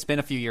 Again, it's been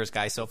a few years,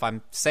 guys. So if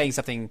I'm saying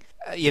something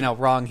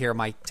wrong here,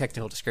 my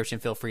technical description,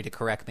 feel free to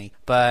correct me.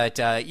 But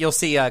you'll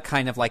see a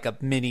kind of like a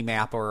mini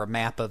map or a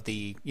map of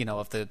the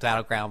of the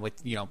battleground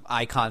with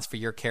icons for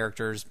your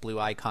characters, blue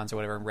icons or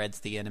whatever. And red's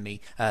the enemy,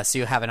 so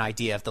you have an idea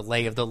idea of the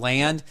lay of the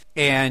land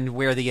and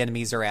where the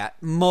enemies are at.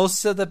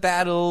 Most of the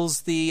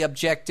battles, the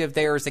objective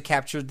there is to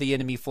capture the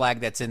enemy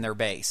flag that's in their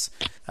base,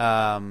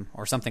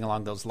 or something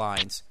along those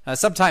lines.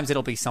 Sometimes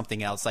it'll be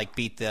something else, like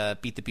beat the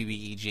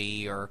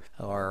BBEG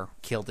or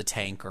kill the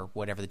tank or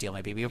whatever the deal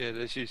may be. Yeah,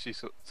 there's usually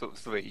sort of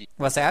three.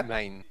 What's that?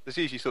 There's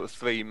usually sort of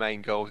three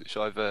main goals, which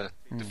either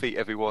defeat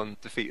everyone,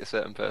 defeat a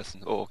certain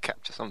person, or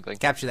capture something.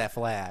 Capture that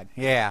flag.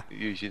 Yeah.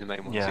 Usually the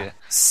main ones. Yeah. Yeah.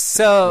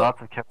 So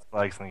Lots of capture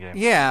flags in the game.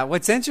 yeah,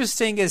 what's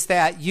interesting is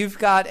that you've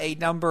got a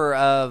number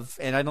of,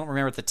 and I don't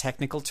remember what the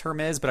technical term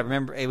is, but I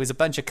remember it was a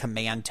bunch of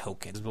command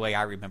tokens, the way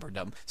I remembered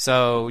them.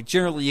 So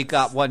generally you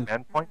got one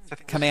Command points, I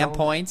think command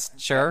points,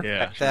 sure,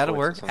 Yeah. that'll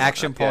work. Action points or something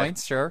Action like that, yeah.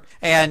 points, sure,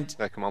 and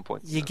They're command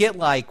points. you get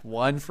like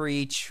one for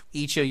each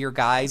of your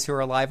guys who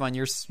are alive on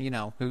your,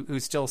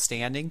 who's still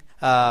standing.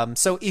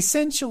 So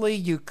essentially,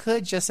 you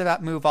could just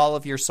about move all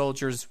of your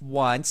soldiers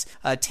once.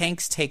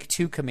 Tanks take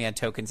 2 command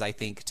tokens, I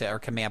think, or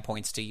command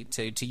points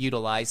to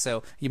utilize.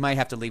 So you might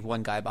have to leave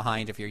one guy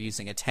behind if you're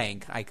using a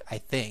tank, I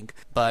think.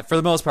 But for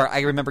the most part,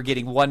 I remember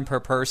getting 1 per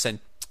person.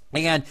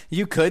 And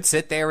you could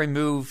sit there and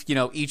move,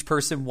 each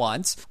person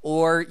once,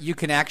 or you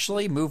can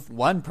actually move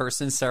one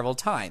person several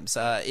times.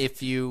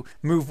 If you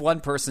move one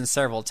person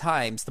several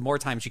times, the more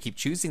times you keep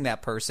choosing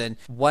that person,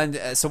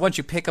 so once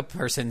you pick a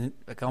person,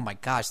 like, oh my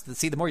gosh,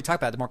 see, the more you talk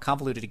about it, the more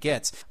convoluted it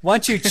gets.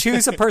 Once you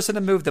choose a person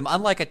to move them,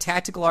 unlike a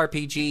tactical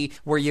RPG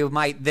where you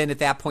might then at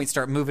that point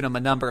start moving them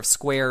a number of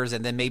squares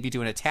and then maybe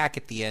do an attack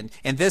at the end.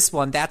 In this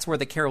one, that's where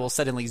the camera will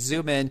suddenly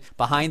zoom in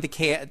behind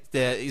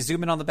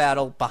zoom in on the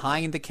battle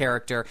behind the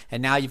character,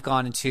 and now you've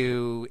gone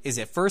into, is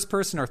it first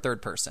person or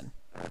third person?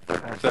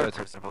 Third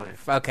person, I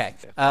believe. Okay.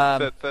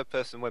 Third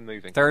person when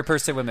moving. Third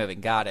person when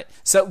moving. Got it.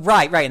 So,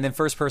 right. And then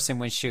first person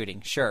when shooting.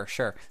 Sure.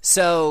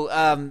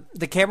 So,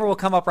 the camera will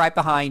come up right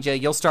behind you.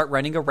 You'll start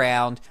running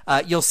around.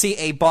 You'll see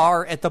a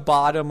bar at the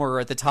bottom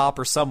or at the top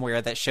or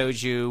somewhere that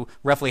shows you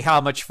roughly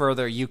how much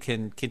further you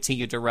can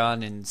continue to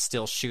run and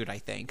still shoot, I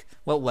think.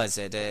 What was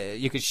it?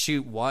 You could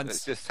shoot once.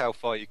 It's just how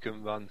far you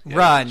can run. Yeah,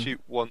 Run. You can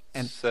shoot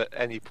once at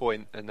any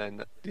point, and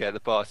then,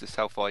 the bar is just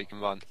how far you can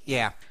run.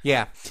 Yeah.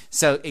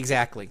 So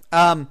exactly.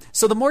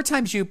 So the more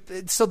times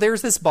so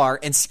there's this bar,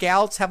 and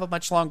scouts have a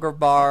much longer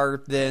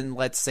bar than,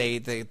 let's say,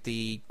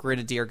 the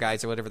grenadier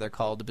guys or whatever they're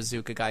called, the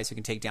bazooka guys who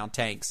can take down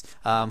tanks,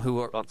 who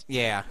are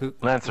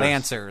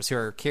Lancers who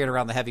are carrying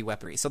around the heavy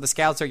weaponry. So the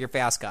scouts are your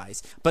fast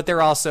guys, but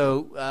they're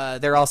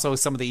also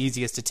some of the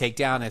easiest to take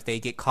down if they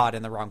get caught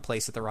in the wrong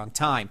place at the wrong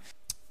time.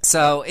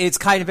 So it's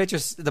kind of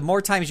interesting. The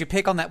more times you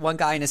pick on that one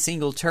guy in a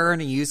single turn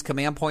and you use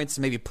command points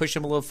to maybe push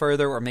him a little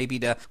further, or maybe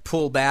to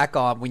pull back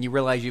on when you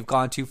realize you've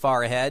gone too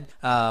far ahead,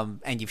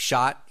 and you've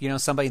shot,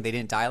 somebody and they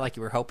didn't die like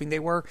you were hoping they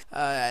were,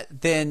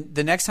 then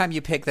the next time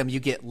you pick them,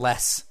 you get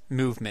less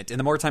movement. And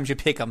the more times you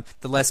pick them,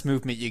 the less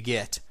movement you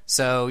get.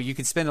 So you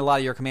can spend a lot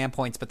of your command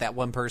points, but that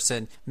one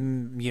person,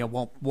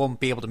 won't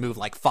be able to move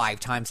like 5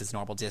 times his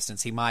normal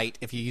distance. He might,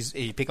 if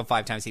you pick him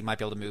 5 times, he might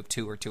be able to move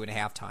 2 or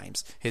 2.5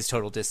 times his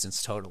total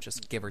distance total,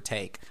 just give or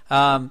take.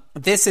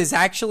 This is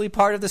actually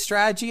part of the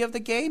strategy of the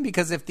game,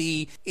 because if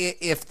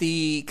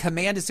the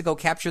command is to go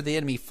capture the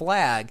enemy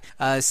flag,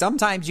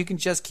 sometimes you can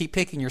just keep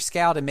picking your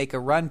scout and make a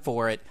run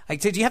for it.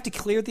 Like, do you have to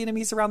clear the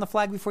enemies around the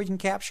flag before you can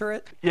capture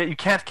it? Yeah, you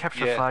can't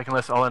capture a flag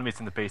unless all enemies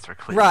in the base are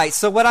clear. Right.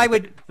 So what I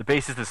would the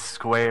base is the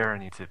square,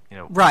 and you need to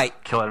right.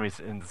 kill enemies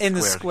in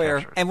the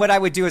square. And what I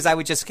would do is I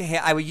would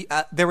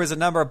there was a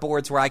number of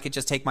boards where I could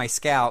just take my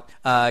scout,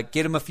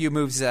 get him a few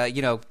moves,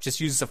 just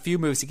use a few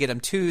moves to get him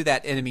to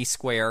that enemy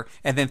square,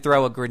 and then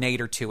throw a grenade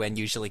or two, and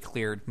usually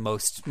cleared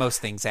most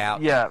things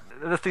out. Yeah,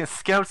 the thing is,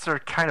 scouts are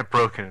kind of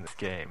broken in this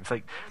game. It's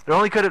like they're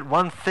only good at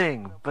one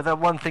thing, but that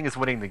one thing is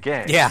winning the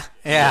game.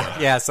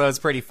 Yeah. So it's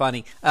pretty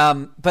funny.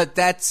 But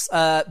that's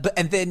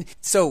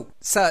so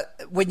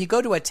when you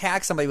go to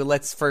attack somebody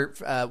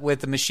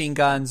with the machine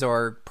guns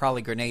or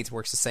probably grenades,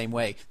 works the same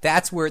way.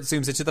 That's where it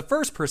zooms into the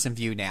first person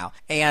view now,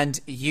 and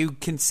you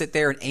can sit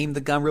there and aim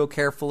the gun real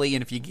carefully,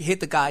 and if you hit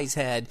the guy's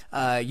head,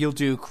 you'll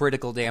do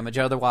critical damage.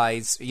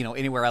 Otherwise,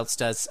 anywhere else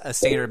does a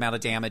standard amount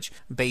of damage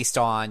based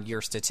on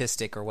your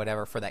statistic or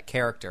whatever for that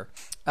character.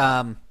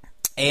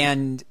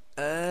 And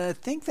I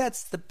think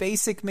that's the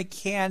basic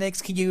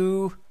mechanics.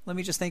 Let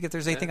me just think if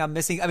there's anything I'm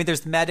missing. I mean,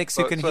 there's medics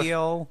who can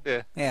heal.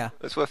 Yeah.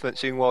 It's worth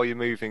mentioning, while you're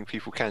moving,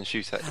 people can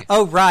shoot at you.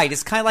 Oh, right.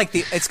 It's kind of like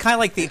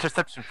the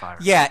interception fire.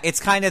 Yeah, it's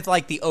kind of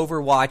like the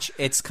Overwatch.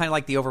 It's kind of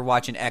like the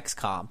Overwatch in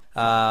XCOM.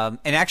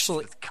 And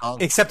actually,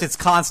 except it's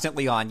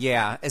constantly on.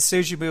 Yeah, as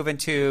soon as you move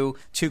into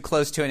too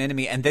close to an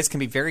enemy, and this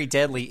can be very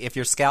deadly if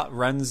your scout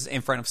runs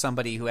in front of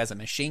somebody who has a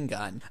machine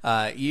gun.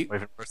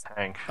 Even first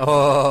tank.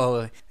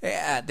 Oh,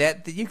 yeah.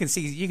 That you can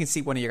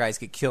see one of your guys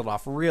get killed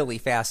off really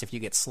fast if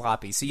you get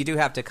sloppy. So you do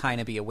have to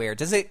kind of be aware.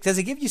 Does it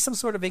give you some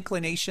sort of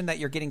inclination that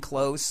you're getting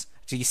close?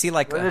 Do you see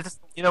like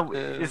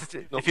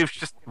if you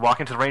just walk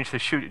into the range, they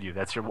shoot at you.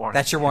 That's your warning.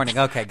 That's your warning.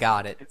 Okay,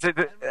 got it.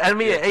 The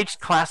enemy each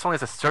class only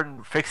has a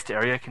certain fixed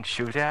area it can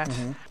shoot at.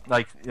 Mm-hmm.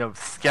 Like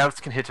scouts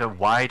can hit a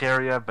wide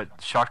area,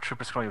 but shock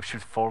troopers can only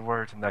shoot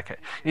forward, and that you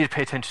need to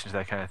pay attention to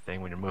that kind of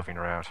thing when you're moving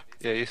around.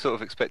 Yeah, you're sort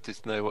of expected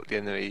to know what the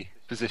enemy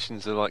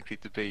positions are likely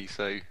to be,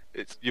 so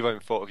it's your own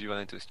fault if you run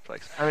into this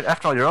place. I mean,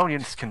 after all, your own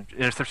units can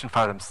interception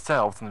fire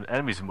themselves, and the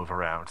enemies will move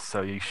around,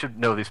 so you should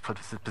know these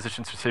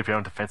positions to save your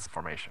own defensive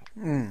formation.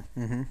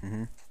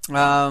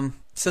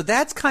 So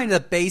that's kind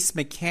of the base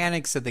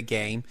mechanics of the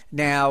game.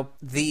 Now,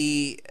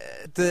 the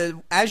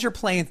as you're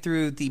playing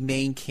through the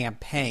main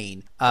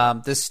campaign,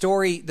 the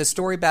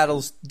story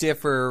battles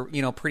differ,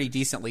 pretty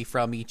decently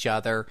from each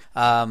other.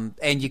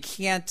 And you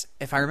can't,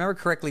 if I remember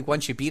correctly,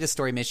 once you beat a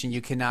story mission,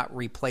 you cannot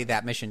replay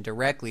that mission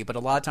directly. But a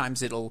lot of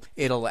times it'll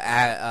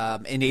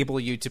enable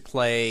you to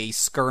play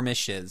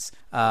skirmishes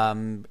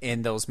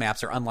in those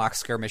maps, or unlock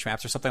skirmish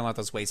maps, or something like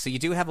those ways. So you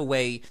do have a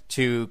way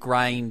to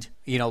grind,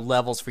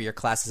 levels for your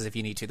classes if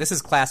you need to. This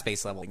is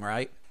class-based leveling,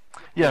 right?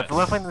 Yeah, the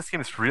leveling in this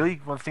game is really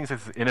one of the things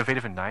that's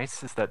innovative and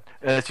nice, is that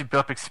as you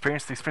build up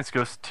experience, the experience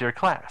goes to your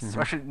class. Mm-hmm.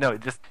 Actually, no, you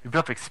build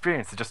up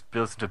experience, it just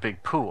builds into a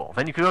big pool.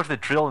 Then you can go to the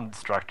drill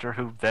instructor,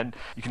 who then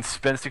you can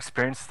spend this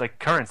experience like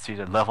currency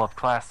to level up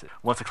classes.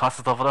 Once a class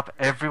is leveled up,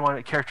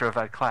 a character of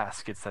that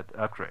class gets that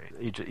upgrade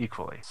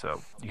equally.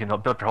 So you can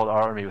build up your whole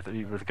army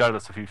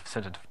regardless of who you've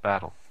sent into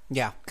battle.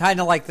 Yeah, kind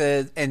of like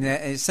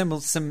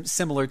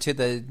similar to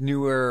the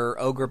newer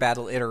Ogre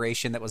Battle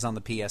iteration that was on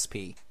the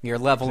PSP. You're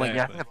leveling.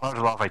 Yeah, I think I borrowed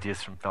a lot of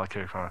ideas from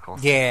Valkyria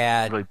Chronicles.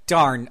 Yeah, really...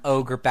 darn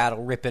Ogre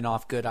Battle ripping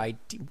off good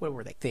ideas. What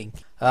were they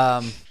thinking?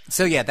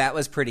 So yeah, that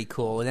was pretty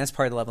cool, and that's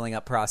part of the leveling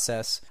up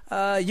process.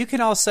 You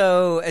can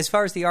also, as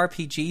far as the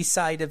RPG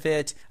side of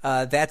it,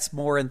 that's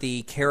more in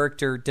the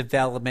character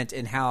development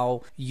and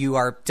how you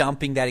are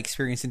dumping that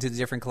experience into the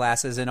different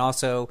classes, and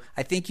also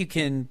I think you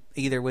can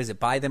either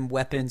buy them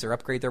weapons or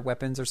upgrade their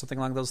weapons or something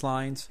along those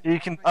lines. You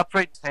can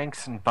upgrade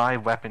tanks and buy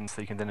weapons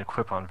that you can then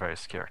equip on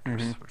various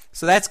characters. Mm-hmm.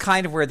 So that's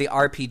kind of where the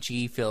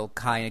RPG feel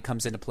kind of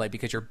comes into play,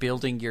 because you're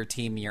building your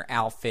team, you're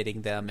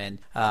outfitting them, and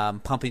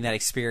pumping that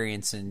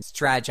experience and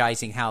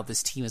strategizing how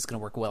this team is going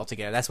to work well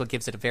together. That's what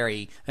gives it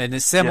in a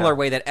similar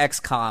way that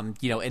XCOM,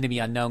 Enemy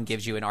Unknown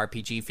gives you an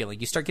RPG feeling.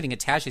 You start getting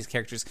attached to these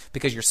characters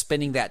because you're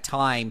spending that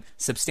time,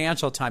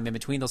 substantial time in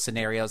between those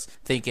scenarios,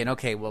 thinking,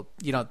 okay, well,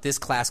 this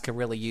class could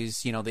really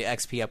use, the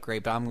XP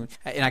upgrade,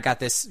 and I got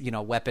this,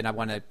 weapon, I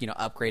want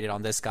to, upgrade it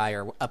on this guy,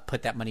 or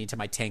put that money into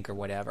my tank or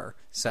whatever.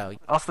 So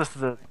also, this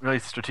is a really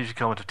strategic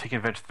element of taking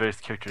advantage of various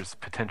characters'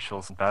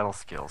 potentials and battle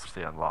skills which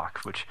they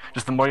unlock. Which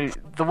just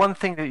the one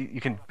thing that you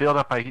can build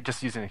up by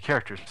just using the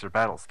characters is their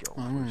battle skills.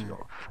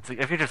 It's like,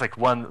 I think there's like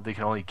one they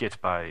can only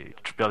get by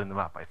building them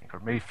up, I think,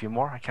 or maybe a few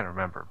more. I can't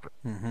remember, but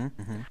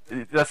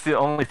that's the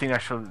only thing that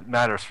actually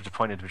matters for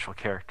deploying individual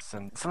characters.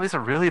 And some of these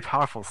are really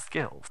powerful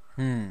skills.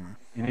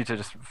 You need to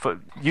just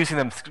using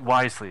them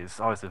wisely is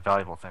always a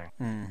valuable thing.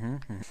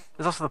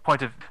 There's also the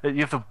point of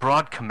you have the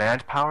broad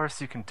command powers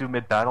you can do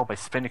mid-battle by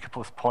spending a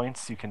couple of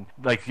points. You can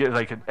like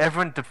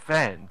everyone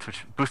defend,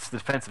 which boosts the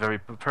defense of every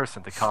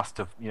person at the cost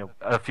of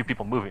a few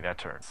people moving that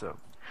turn. So.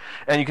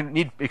 And you can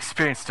need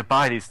experience to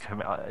buy these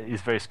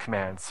various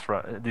commands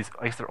from these.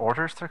 I guess they're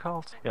orders. They're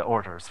called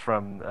orders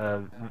from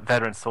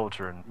veteran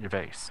soldier in your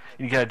base.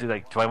 You gotta do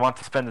do I want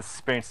to spend this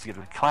experience to get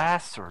a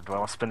class, or do I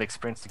want to spend the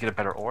experience to get a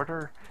better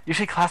order?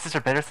 Usually classes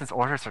are better since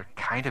orders are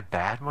kind of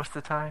bad most of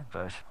the time.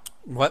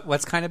 But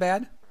what's kind of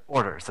bad?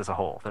 Orders as a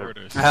whole.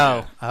 Orders.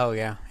 Oh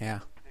yeah.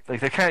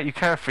 Like you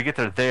kind of forget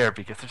they're there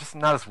because they're just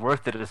not as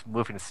worth it as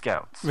moving to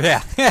scouts. Yeah.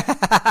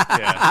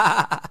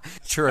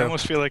 True. I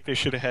almost feel like they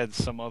should have had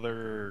some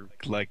other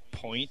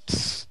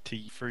points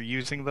for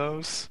using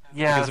those.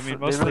 Yeah, because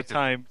most of the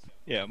time.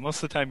 Yeah,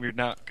 most of the time you're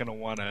not going to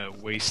want to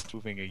waste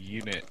moving a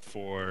unit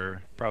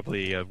for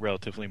probably a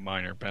relatively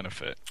minor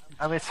benefit.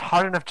 I mean, it's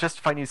hard enough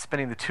justifying you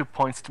spending the 2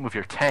 points to move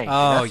your tank.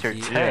 Oh, that's your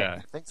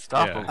yeah. tank.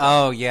 Stop them.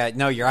 Oh, yeah.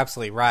 No, you're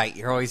absolutely right.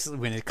 You're always,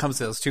 when it comes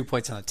to those 2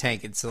 points on the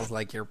tank, it's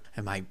like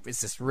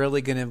is this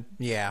really going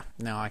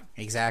to,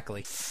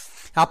 exactly.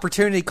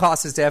 Opportunity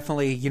cost is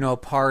definitely,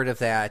 part of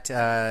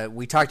that.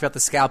 We talked about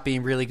the scout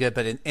being really good,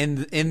 but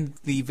in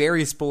the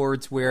various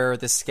boards where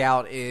the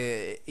scout,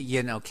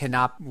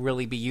 cannot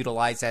really be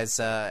utilized as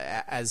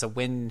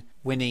a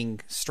winning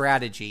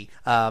strategy,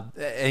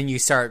 and you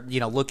start,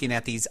 looking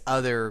at these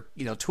other,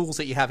 tools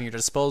that you have in your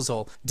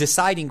disposal,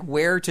 deciding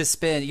where to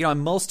spend. In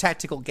most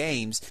tactical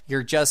games,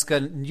 you're just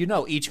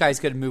gonna, each guy's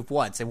gonna move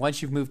once, and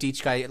once you've moved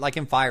each guy, like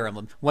in Fire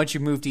Emblem, once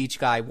you've moved each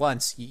guy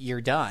once,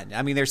 you're done.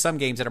 I mean, there's some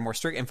games that are more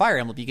strict. In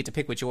Fire Emblem, you get to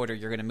pick which order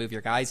you're gonna move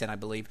your guys in, I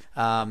believe.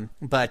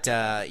 But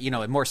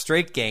in more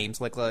strict games,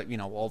 like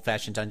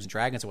old-fashioned Dungeons and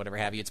Dragons or whatever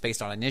have you, it's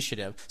based on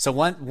initiative. So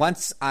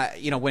once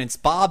when it's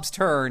Bob's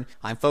turn,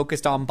 I'm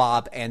focused on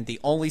Bob, and the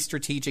only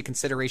strategic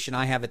consideration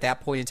I have at that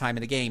point in time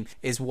in the game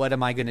is what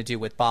am I going to do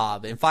with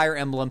Bob. In Fire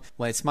Emblem,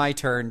 when it's my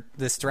turn,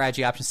 the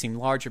strategy options seem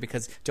larger,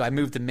 because do I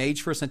move the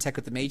mage first and attack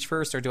with the mage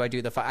first, or do I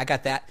do I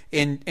got that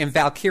in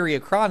Valkyria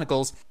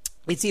Chronicles.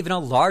 it's even a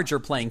larger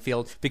playing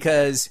field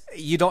because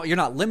you're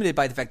not limited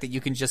by the fact that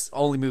you can just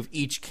only move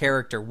each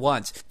character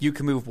once. You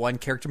can move one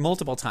character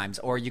multiple times,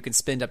 or you can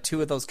spend up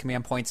 2 of those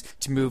command points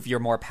to move your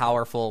more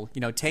powerful,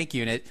 tank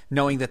unit,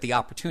 knowing that the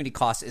opportunity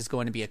cost is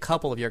going to be a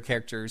couple of your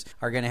characters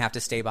are going to have to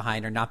stay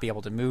behind or not be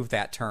able to move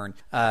that turn.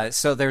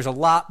 So there's a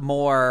lot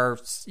more,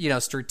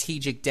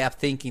 strategic depth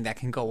thinking that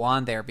can go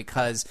on there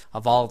because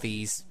of all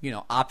these,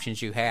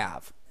 options you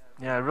have.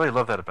 Yeah, I really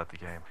love that about the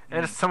game.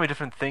 And it's so many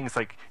different things.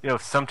 Like,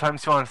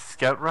 sometimes you want to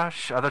scout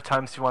rush. Other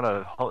times you want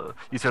to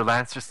use your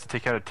lancers to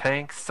take out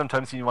tanks.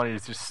 Sometimes you want to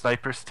use your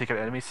snipers to take out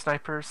enemy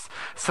snipers.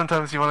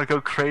 Sometimes you want to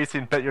go crazy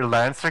and bet your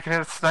lancer can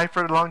hit a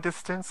sniper at long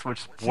distance,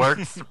 which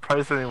works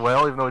surprisingly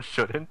well, even though it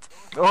shouldn't.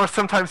 Or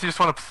sometimes you just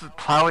want to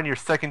plow in your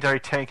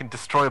secondary tank and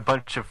destroy a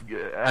bunch of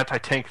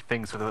anti-tank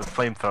things with a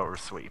flamethrower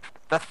sweep.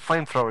 That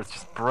flamethrower is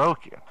just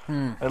broken.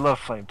 I love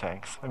flame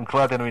tanks. I'm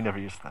glad that we never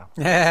used them.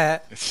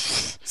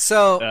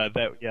 So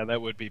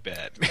that would be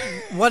bad.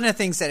 One of the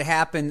things that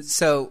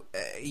happens,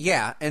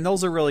 and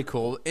those are really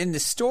cool. In the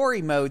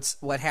story modes,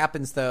 what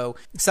happens though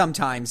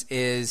sometimes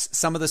is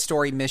some of the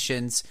story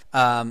missions.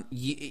 In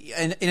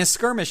a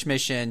skirmish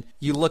mission,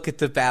 you look at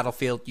the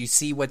battlefield, you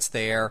see what's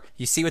there,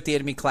 you see what the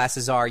enemy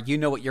classes are, you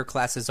know what your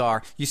classes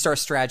are. You start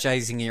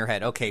strategizing in your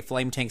head. Okay,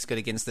 flame tank's good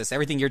against this.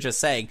 Everything you're just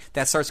saying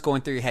that starts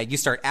going through your head. You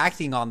start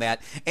acting on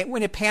that, and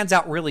when it pans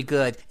out really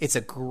good, it's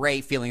a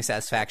great feeling of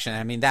satisfaction.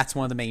 I mean, that's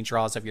one of the main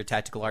draws of your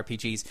tactical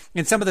RPGs.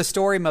 In some of the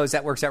story modes,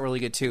 that works out really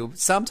good too.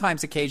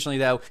 Sometimes, occasionally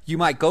though, you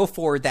might go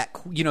for that,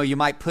 you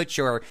might put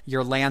your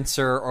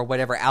lancer or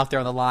whatever out there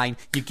on the line.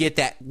 You get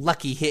that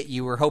lucky hit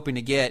you were hoping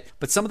to get,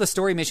 but some of the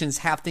story missions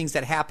have things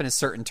that happen at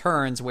certain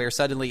turns where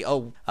suddenly,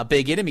 a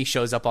big enemy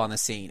shows up on the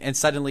scene, and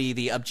suddenly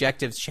the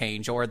objectives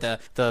change, or the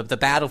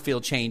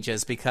battlefield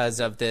changes because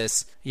of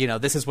this,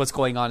 this is what's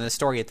going on in the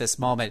story at this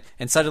moment,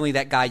 and suddenly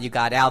that guy you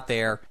got out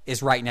there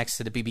is right next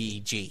to the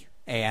BBEG,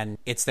 and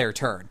it's their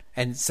turn.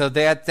 And so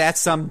that's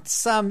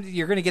some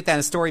you're going to get that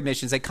in story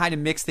missions. They kind of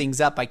mix things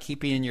up by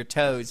keeping you in your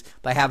toes,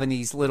 by having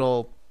these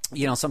little,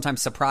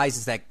 sometimes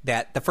surprises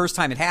that the first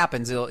time it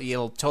happens,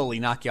 it'll totally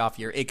knock you off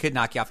it could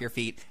knock you off your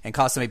feet and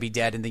cause somebody to be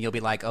dead, and then you'll be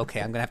like, okay,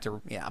 I'm going to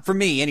have to, for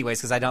me anyways,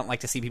 because I don't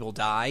like to see people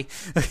die,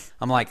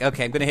 I'm like,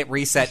 okay, I'm going to hit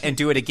reset and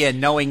do it again,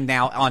 knowing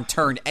now on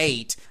turn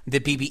 8, the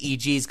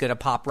BBEG is going to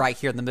pop right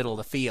here in the middle of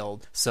the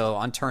field. So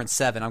on turn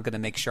 7, I'm going to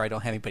make sure I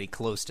don't have anybody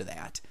close to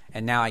that.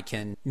 And now I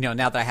can, now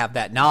that I have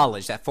that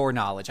knowledge, that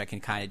foreknowledge, I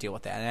can kind of deal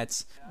with that. And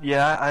that's...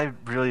 Yeah, I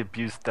really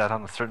abused that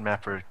on a certain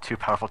map where 2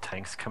 powerful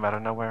tanks come out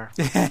of nowhere.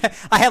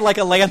 I had like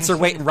a lancer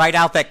waiting right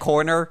out that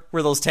corner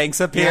where those tanks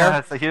appear. Yeah,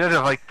 it's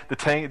like, the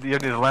tank,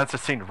 the lancer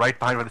seen right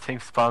behind where the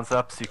tank spawns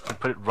up, so you can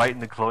put it right in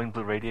the glowing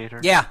blue radiator.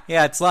 Yeah,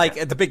 it's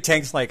like the big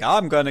tank's like,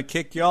 I'm going to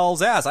kick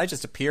y'all's ass. I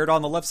just appeared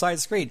on the left side of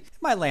the screen.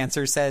 My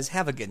lancer says,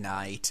 have a good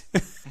night.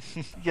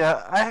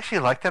 Yeah, I actually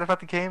like that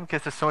about the game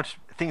because there's so much...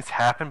 Things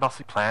happen, but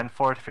also plan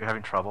for it if you're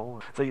having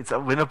trouble. It's like it's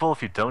winnable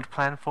if you don't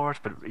plan for it,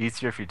 but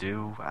easier if you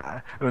do.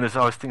 There's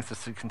always things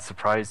that can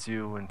surprise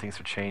you and things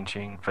are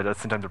changing, but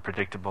sometimes they're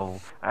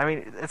predictable. I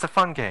mean, it's a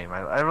fun game.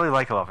 I really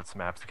like a lot of its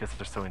maps because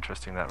they're so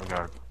interesting in that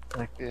regard.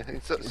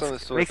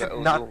 It makes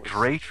it not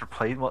great for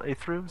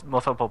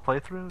multiple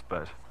playthroughs,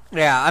 but...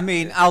 Yeah, I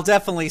mean, I'll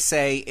definitely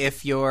say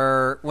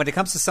when it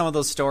comes to some of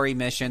those story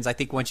missions, I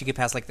think once you get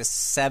past like the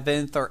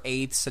 7th or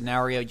 8th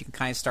scenario, you can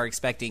kind of start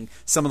expecting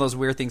some of those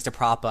weird things to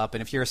prop up.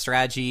 And if you're a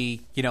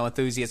strategy,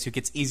 enthusiast who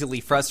gets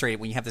easily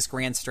frustrated when you have this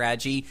grand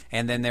strategy,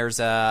 and then there's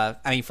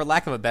for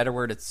lack of a better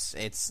word,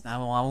 I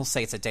won't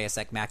say it's a Deus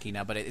Ex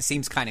Machina, but it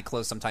seems kind of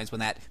close sometimes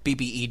when that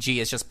BBEG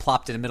is just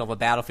plopped in the middle of a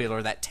battlefield,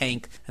 or that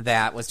tank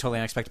that was totally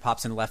unexpected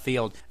pops in left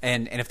field.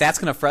 And if that's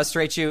going to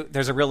frustrate you,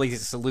 there's a really easy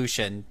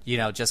solution,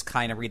 just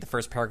kind of read the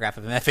first paragraph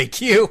of an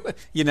FAQ,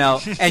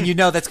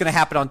 and that's going to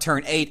happen on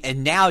turn 8,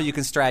 and now you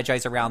can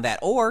strategize around that.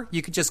 Or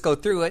you could just go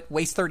through it,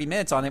 waste 30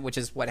 minutes on it, which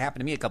is what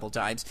happened to me a couple of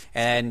times,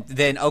 and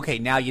then, okay,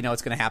 now you know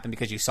it's going to happen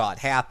because you saw it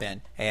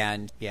happen,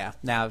 and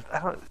now...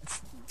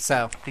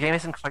 So the game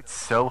isn't quite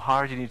so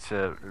hard. You need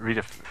to read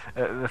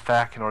the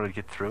FAQ in order to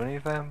get through any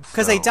of them.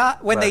 Because they die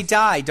they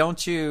die,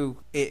 don't you?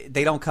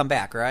 They don't come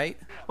back, right?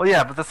 Well,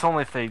 yeah, but that's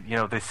only if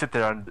they sit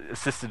there and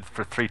assisted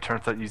for 3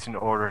 turns without using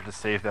order to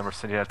save them or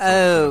send you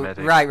out.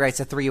 Right. It's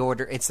a 3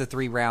 order. It's a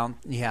 3 round.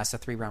 Yeah, it's a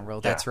 3 round roll.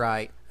 Yeah. That's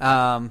right.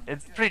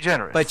 It's pretty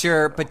generous.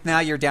 But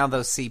now you're down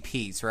those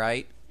CPs,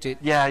 right?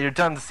 Yeah, you're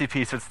down the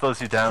CP, so it slows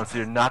you down. So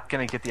you're not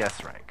going to get the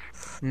S rank.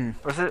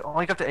 Or is it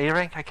only up to A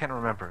rank? I can't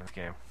remember in this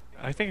game.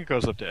 I think it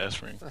goes up to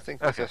S rank. I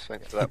think it's S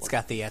rank for that one. It's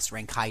got the S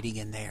rank hiding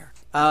in there.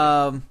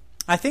 I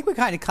think we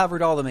kind of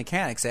covered all the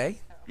mechanics, eh?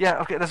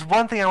 Yeah, okay, there's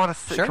one thing I want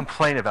to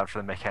complain about for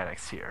the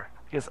mechanics here.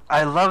 Because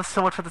I love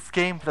so much of this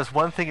game, but there's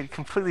one thing it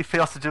completely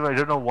fails to do, and I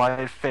don't know why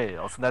it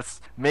fails, and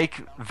that's make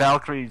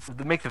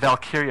the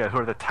Valkyria, who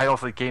are the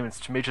titles of the game, and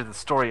to major the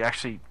story,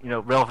 actually,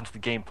 relevant to the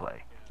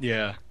gameplay.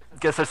 Yeah.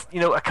 Because there's,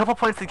 a couple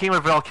points in the game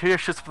where Valkyria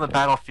shoots up on the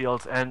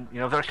battlefield, and,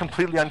 they're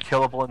completely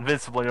unkillable,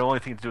 invincible, and the only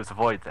thing to do is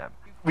avoid them.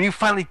 when you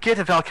finally get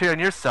a Valkyrie on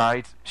your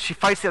side, she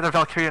fights the other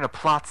Valkyrie in a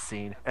plot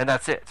scene, and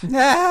that's it.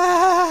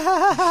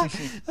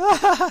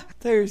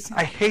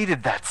 I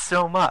hated that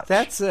so much.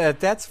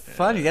 That's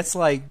funny. That's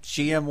like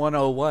GM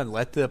 101.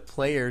 Let the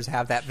players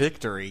have that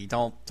victory.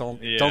 Don't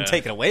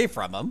take it away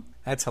from them.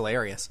 That's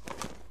hilarious.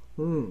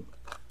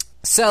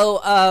 So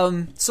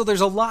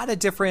there's a lot of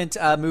different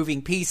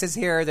moving pieces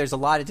here. There's a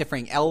lot of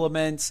different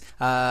elements.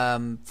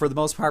 For the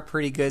most part,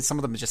 pretty good. Some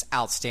of them are just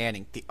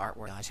outstanding. The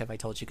artwork. Gosh, have I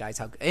told you guys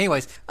how?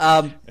 Anyways,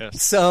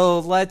 Yes. so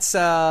let's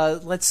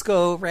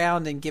go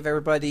around and give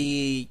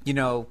everybody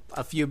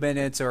a few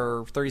minutes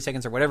or 30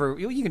 seconds or whatever.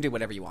 You can do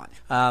whatever you want,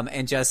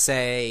 and just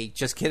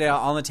get it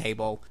out on the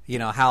table.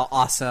 How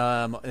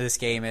awesome this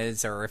game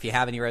is, or if you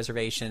have any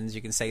reservations,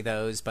 you can say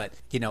those. But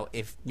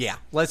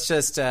let's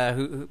just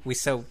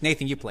so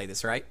Nathan, you play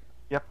this, right?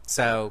 Yep.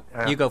 So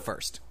you go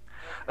first.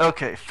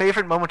 Okay,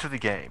 favorite moment of the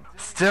game.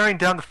 Staring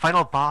down the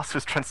final boss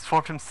who's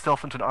transformed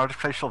himself into an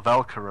artificial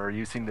Valkyrie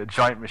using the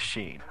giant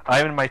machine.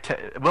 I'm in my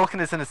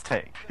Wilken is in his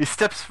tank. He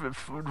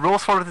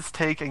rolls forward with his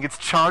tank and gets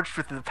charged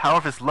with the power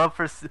of his love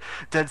for his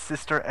dead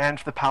sister and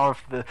the power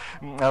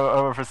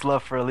of his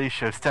love for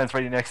Alicia, who stands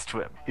right next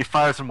to him. He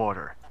fires a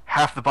mortar.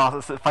 Half the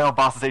final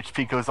boss's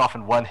HP goes off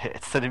in one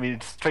hit, sending me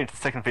straight to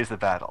the second phase of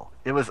the battle.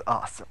 It was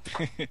awesome.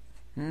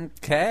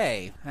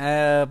 Okay.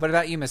 What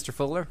about you, Mr.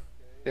 Fuller?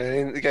 Yeah, I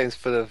mean, the game's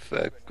full of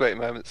great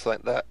moments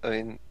like that. I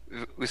mean,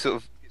 we sort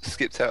of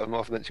skipped out on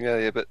what I mentioned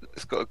earlier, but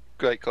it's got a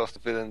great cast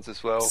of villains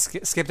as well.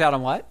 Skipped out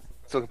on what?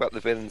 Talk about the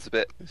villains a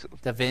bit.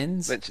 The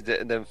villains? Mentioned it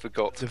and then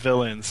forgot. The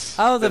villains.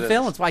 Oh, the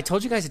villains. Well, I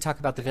told you guys to talk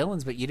about the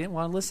villains, but you didn't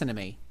want to listen to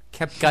me.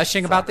 Kept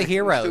gushing about the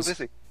heroes.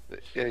 Still busy.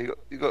 Yeah,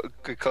 you got a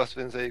good cast of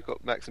villains there. You've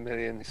got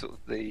Maximilian, he's sort of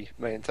the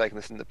main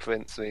antagonist, and the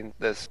Prince. I mean,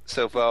 there's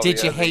Selvaria.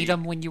 Did you hate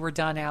him when you were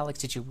done, Alex?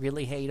 Did you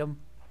really hate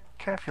him?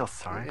 Can't feel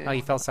sorry. Yeah. Oh,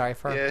 you felt sorry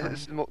for him? Yeah,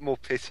 it's more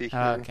pity.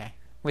 Oh, okay.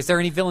 Was there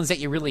any villains that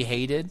you really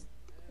hated?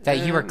 That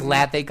you were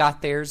glad they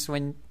got theirs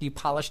when you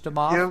polished them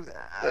off?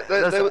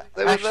 They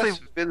were less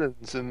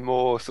villains and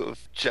more sort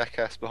of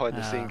jackass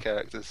behind-the-scene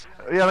characters.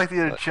 Yeah, like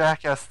the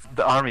jackass,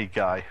 the army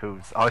guy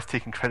who's always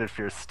taking credit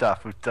for your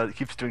stuff, who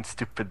keeps doing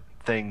stupid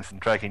things and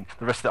dragging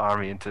the rest of the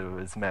army into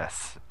his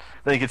mess.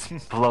 Then he gets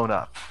blown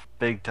up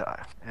big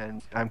time,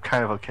 and I'm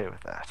kind of okay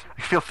with that.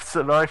 I feel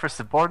sorry for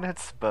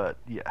subordinates, but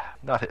yeah,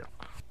 not him.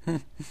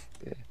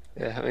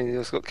 Yeah, I mean, you've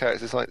also got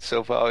characters like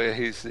Selvaria,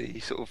 who's the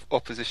sort of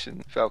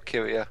opposition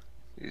Valkyria,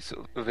 who's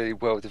sort of a really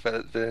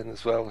well-developed villain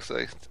as well.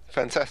 So,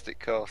 fantastic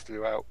cast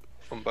throughout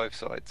on both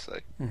sides. So,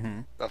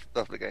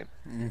 love the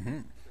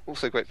game.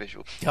 Also, great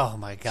visuals. Oh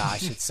my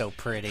gosh, it's so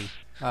pretty.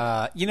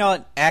 You know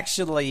what?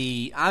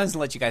 Actually, I'm just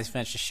gonna let you guys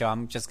finish the show.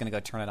 I'm just gonna go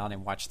turn it on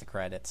and watch the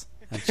credits.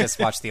 And just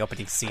watch the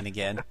opening scene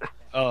again.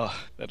 Oh,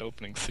 that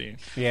opening scene.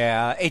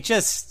 Yeah,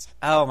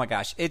 oh my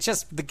gosh. The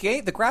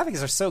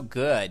graphics are so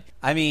good.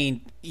 I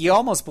mean, you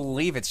almost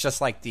believe it's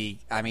just like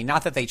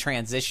not that they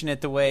transition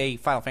it the way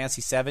Final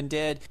Fantasy VII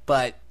did,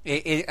 but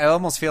it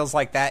almost feels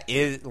like that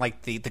is,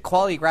 like the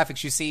quality of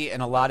graphics you see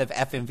in a lot of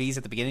FMVs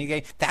at the beginning of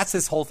the game, that's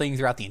this whole thing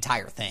throughout the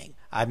entire thing.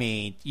 I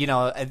mean,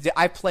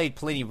 I played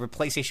plenty of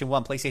PlayStation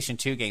 1, PlayStation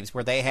 2 games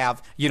where they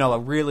have, a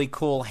really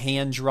cool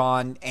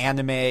hand-drawn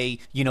anime,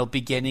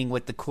 beginning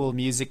with the cool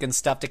music and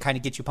stuff to kind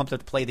of get you pumped up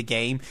to play the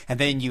game. And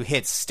then you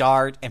hit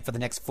start, and for the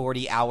next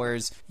 40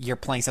 hours, you're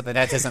playing something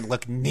that doesn't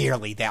look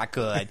nearly that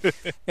good.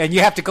 And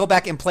you have to go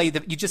back and play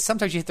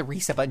sometimes you hit the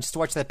reset button just to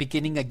watch that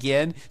beginning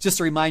again, just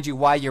to remind you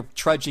why you're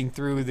trudging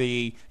through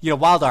the,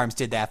 Wild Arms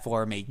did that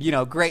for me.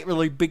 Great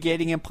really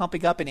beginning and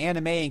pumping up an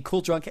anime and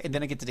cool drunk, and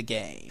then I get to the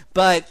game.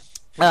 But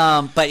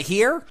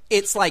here,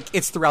 it's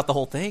throughout the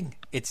whole thing.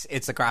 It's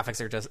the graphics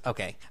are just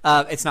okay.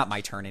 It's not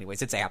my turn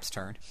anyways. It's App's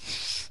turn.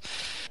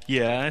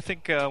 Yeah, I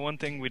think one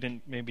thing we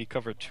didn't maybe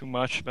cover too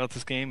much about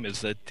this game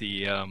is that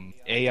the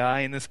AI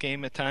in this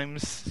game at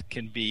times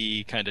can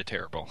be kind of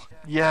terrible.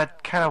 Yeah,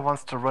 it kind of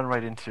wants to run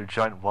right into your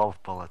giant wall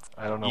of bullets.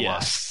 I don't know why.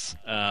 Yes.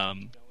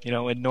 And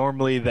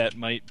normally that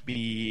might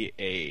be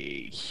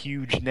a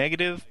huge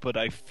negative, but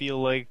I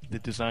feel like the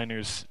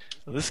designers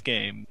of this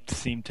game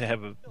seem to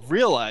have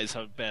realized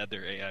how bad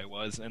their AI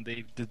was, and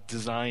they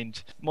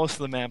designed most of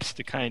the maps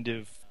to kind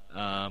of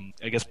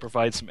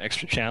provide some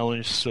extra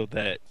challenge so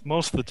that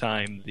most of the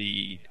time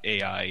the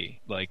AI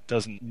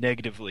doesn't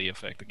negatively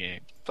affect the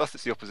game. Plus,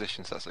 it's the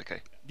opposition, so that's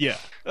okay. Yeah,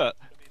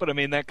 but I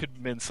mean that could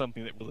have been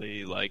something that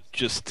really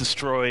just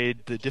destroyed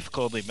the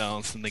difficulty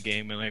balance in the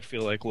game. And I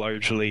feel like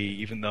largely,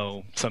 even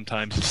though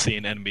sometimes you see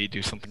an enemy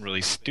do something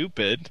really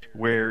stupid,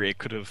 where it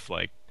could have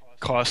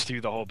cost you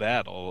the whole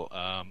battle,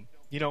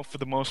 for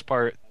the most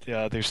part,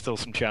 there's still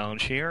some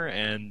challenge here,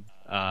 and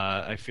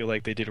I feel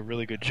like they did a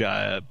really good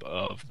job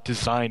of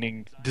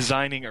designing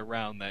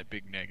around that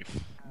big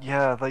negative.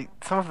 Yeah,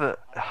 some of the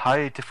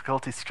high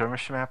difficulty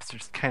skirmish maps are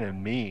just kind of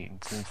mean.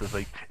 In terms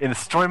of in the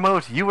story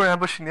mode, you were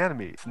ambushing the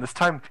enemies, and this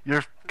time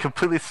you're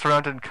completely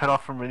surrounded and cut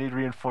off from any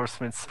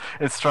reinforcements,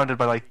 and surrounded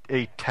by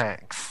 8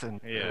 tanks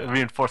and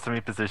reinforced enemy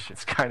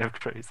positions. It's kind of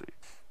crazy.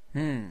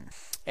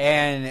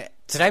 And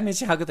did I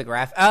mention how good the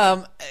graph?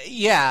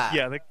 Yeah.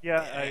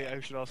 I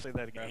should also say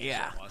that again.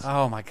 Yeah.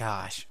 Oh my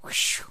gosh.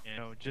 You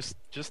know, just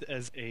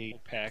as a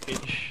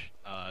package,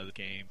 the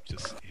game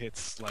just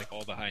hits like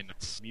all the high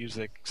notes: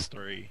 music,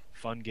 story,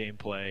 fun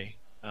gameplay.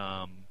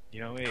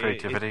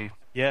 Creativity.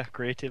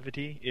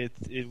 Creativity.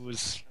 It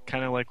was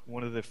kind of like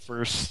one of the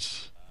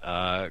first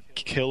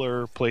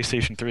killer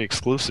PlayStation 3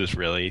 exclusives,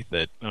 really,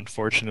 that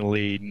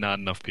unfortunately not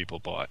enough people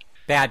bought.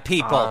 Bad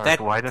people.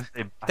 Why didn't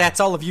they? That's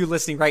all of you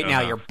listening right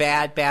now. You're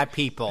bad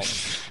people.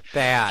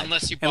 Bad.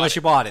 Unless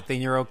you bought it,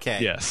 then you're okay.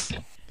 Yes.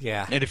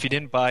 Yeah. And if you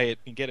didn't buy it,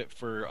 you can get it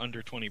for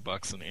under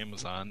 $20 on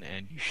Amazon,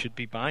 and you should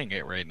be buying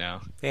it right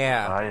now.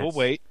 Yeah. We'll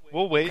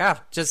wait. Yeah,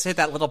 just hit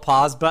that little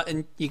pause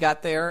button you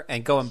got there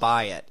and go and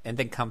buy it, and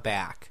then come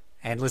back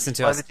and listen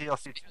to us.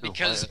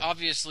 Because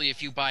obviously,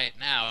 if you buy it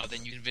now,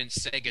 then you convince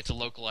Sega to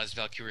localize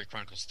Valkyria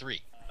Chronicles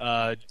 3.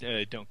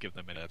 Don't give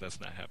them a that's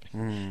not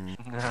happening.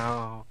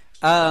 No.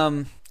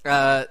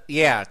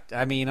 Yeah,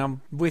 I mean,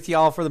 I'm with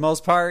y'all for the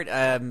most part.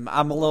 I'm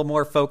a little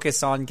more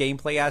focused on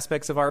gameplay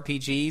aspects of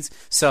RPGs,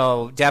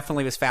 so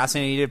definitely was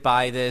fascinated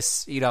by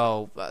this,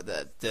 the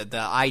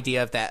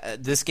idea of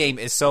that this game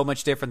is so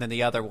much different than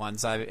the other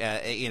ones.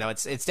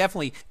 It's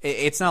definitely,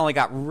 it's not only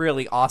got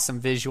really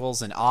awesome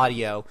visuals and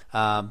audio,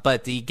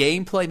 but the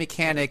gameplay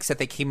mechanics that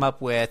they came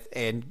up with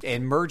and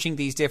merging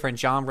these different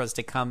genres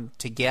to come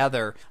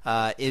together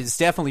is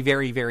definitely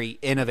very, very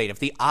innovative.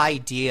 The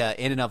idea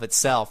in and of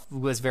itself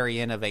was very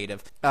innovative.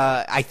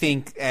 I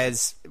think,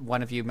 as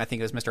one of you, I think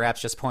it was Mr. Apps,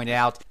 just pointed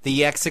out,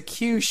 the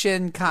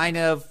execution kind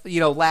of,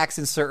 lacks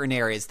in certain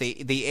areas.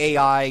 The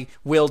AI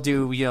will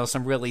do,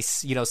 some really,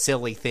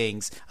 silly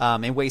things,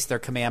 and waste their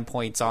command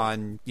points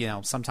on,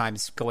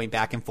 sometimes going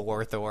back and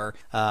forth or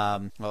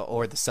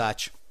the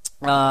such.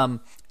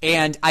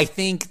 And I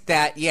think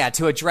that,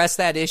 to address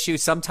that issue,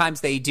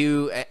 sometimes they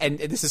do, and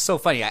this is so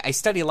funny, I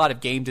study a lot of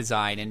game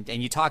design, and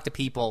you talk to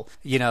people,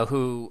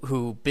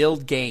 who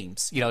build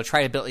games,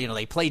 try to build,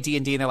 they play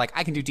D&D, and they're like,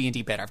 I can do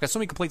D&D better. I've got so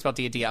many complaints about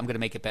D&D, I'm going to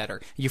make it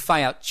better. You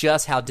find out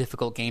just how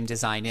difficult game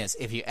design is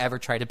if you ever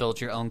try to build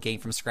your own game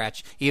from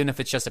scratch, even if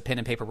it's just a pen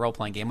and paper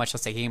role-playing game, much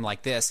less a game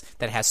like this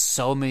that has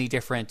so many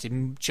different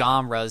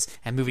genres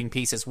and moving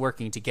pieces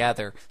working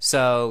together.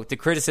 So the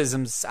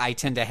criticisms I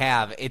tend to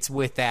have, it's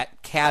with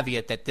that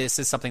caveat that this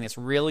is something that's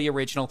really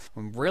original,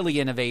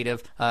 really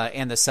innovative,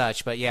 and the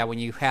such. But yeah, when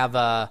you have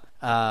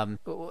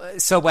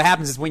so what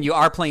happens is when you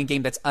are playing a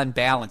game that's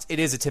unbalanced, it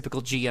is a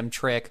typical GM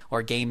trick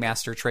or game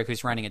master trick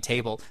who's running a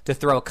table to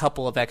throw a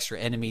couple of extra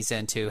enemies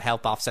in to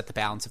help offset the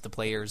balance if the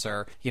players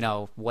are,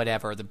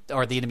 whatever,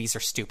 or the enemies are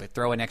stupid.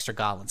 Throw in extra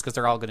goblins because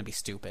they're all going to be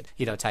stupid,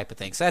 type of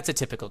thing. So that's a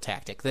typical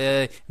tactic.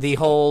 The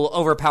whole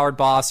overpowered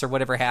boss or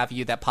whatever have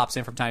you that pops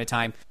in from time to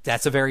time,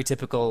 that's a very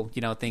typical,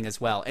 thing as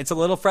well. It's a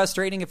little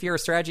frustrating if you're a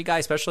strategy guy,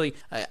 especially.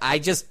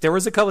 There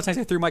was a couple of times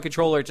I threw my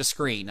controller at the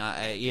screen.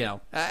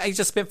 I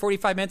just spent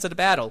 45 minutes at a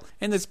battle,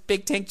 and this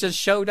big tank just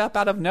showed up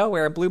out of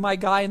nowhere and blew my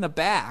guy in the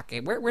back.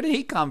 And where did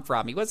he come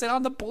from? He wasn't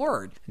on the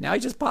board. Now he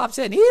just pops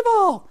in,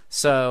 evil!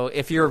 So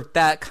if you're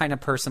that kind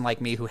of person like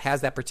me who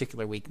has that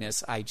particular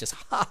weakness, I just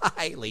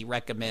highly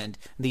recommend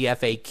the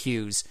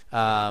FAQs.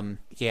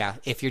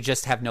 If you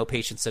just have no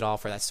patience at all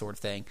for that sort of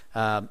thing.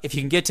 If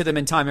you can get to them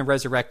in time and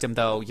resurrect them,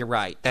 though, you're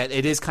right. That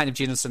it is kind of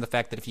generous in the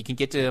fact that if you can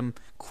get to them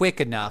quick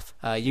enough,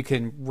 you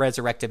can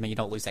resurrect him and you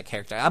don't lose that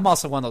character. I'm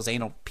also one of those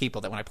anal people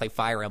that when I play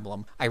Fire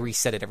Emblem, I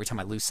reset it every time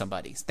I lose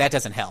somebody. That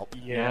doesn't help.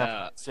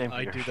 Yeah,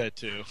 I do that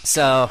too.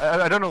 So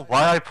I don't know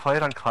why I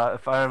played on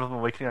Fire Emblem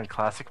Awakening on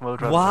classic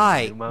mode.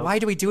 Why? Than new mode. Why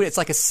do we do it? It's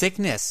like a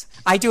sickness.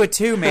 I do it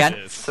too, man.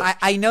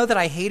 I know that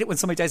I hate it when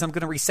somebody dies. I'm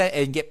going to reset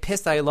and get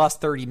pissed that I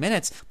lost 30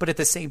 minutes, but at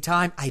the same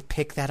time, I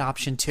pick that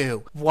option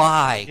too.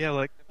 Why? Yeah,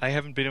 like I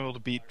haven't been able to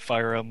beat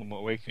Fire Emblem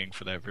Awakening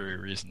for that very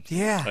reason.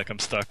 Yeah. Like I'm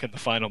stuck in the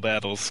final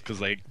battles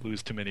because I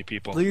lose too many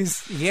people. And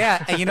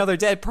they're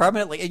dead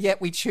permanently, and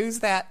yet we choose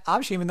that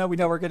option even though we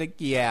know we're going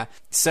to,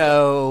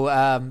 So,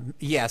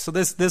 so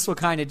this will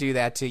kind of do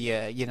that to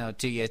you,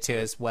 too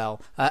as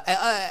well.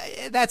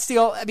 That's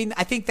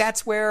I think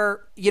that's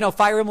where,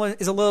 Fire Emblem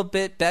is a little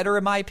bit better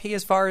in my opinion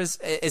as far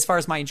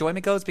as my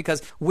enjoyment goes,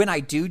 because when I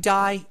do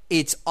die,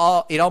 it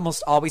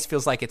almost always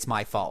feels like it's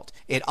my fault.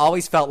 It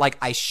always felt like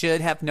I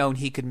should have known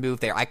he could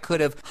move there. I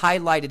could have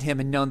highlighted him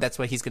and known that's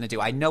what he's going to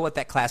do. I know what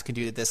that class can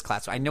do to this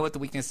class. I know what the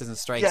weaknesses and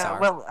strengths are. Yeah,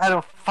 well, I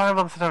don't. Fire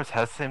Emblem sometimes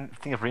has the same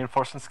thing of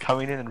reinforcements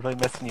coming in and really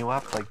messing you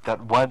up. Like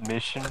that one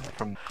mission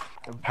from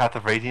Path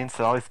of Radiance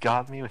that always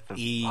got me with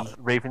the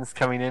ravens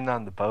coming in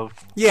on the boat.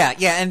 Yeah,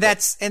 and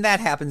that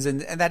happens,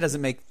 and that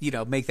doesn't make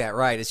that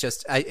right. It's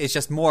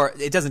just more.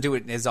 It doesn't do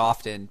it as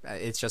often.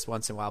 It's just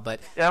once in a while. But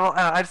yeah, well,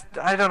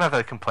 I don't have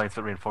the complaints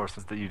with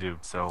reinforcements that you do.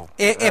 So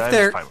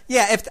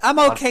if I'm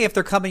okay if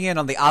they're coming in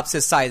on the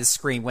opposite side of the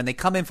screen when they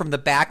come in from the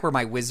back where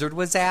my wizard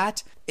was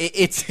at.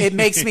 it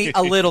makes me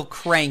a little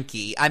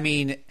cranky. I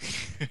mean,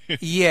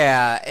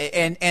 yeah,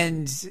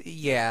 and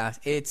yeah,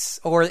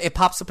 or it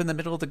pops up in the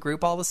middle of the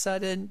group all of a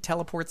sudden,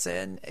 teleports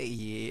in,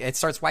 it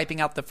starts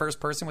wiping out the first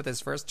person with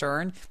his first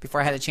turn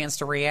before I had a chance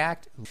to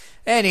react.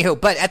 Anywho,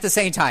 but at the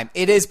same time,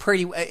 it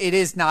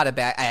is not a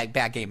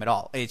bad game at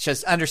all. It's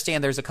just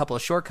understand there's a couple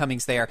of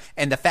shortcomings there,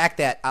 and the fact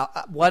that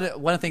one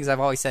of the things I've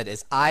always said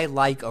is I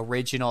like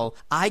original.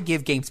 I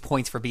give games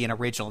points for being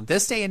original. In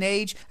this day and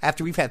age,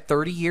 after we've had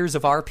 30 years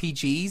of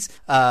RPGs,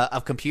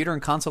 of computer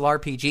and console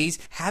RPGs,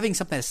 having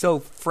something that's so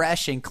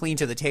fresh and clean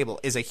to the table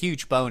is a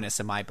huge bonus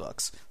in my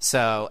books.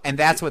 So, and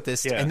that's what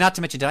this, and not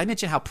to mention, did I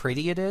mention how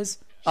pretty it is?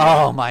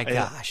 Oh my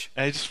gosh!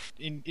 I just,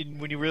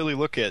 when you really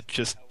look at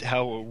just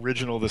how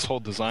original this whole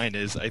design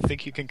is, I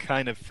think you can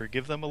kind of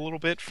forgive them a little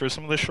bit for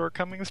some of the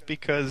shortcomings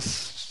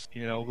because,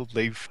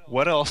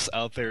 what else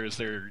out there is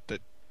there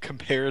that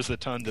compares a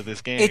ton to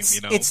this game?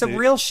 It's a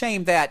real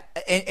shame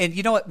that, and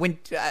you know what, when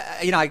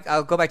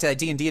I'll go back to that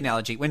D&D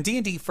analogy. When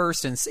D&D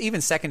first and even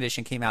second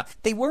edition came out,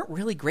 they weren't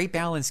really great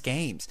balanced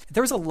games.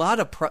 There was a lot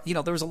of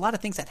there was a lot of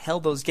things that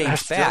held those games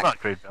back. Still not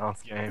great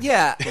balanced games.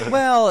 Yeah,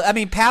 well, I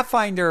mean,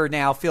 Pathfinder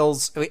now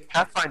feels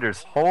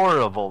Pathfinder's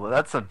horrible.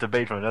 That's a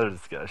debate for another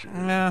discussion.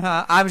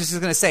 I was just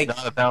going to say,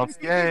 not a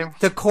balanced game.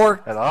 The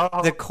core at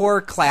all. The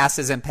core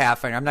classes in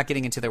Pathfinder. I'm not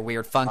getting into their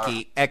weird,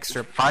 funky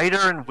extra.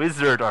 Fighter and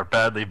wizard are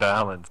badly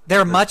balanced.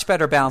 They're much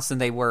better balanced than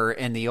they were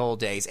in the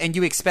old days. And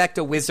you expect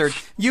a wizard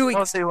you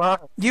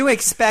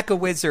expect a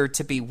wizard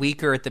to be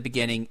weaker at the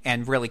beginning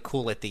and really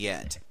cool at the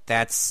end.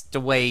 That's the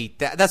way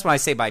that's what I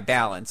say by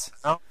balance.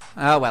 Oh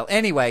well,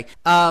 anyway,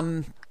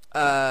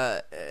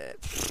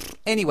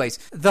 anyways,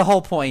 the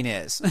whole point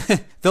is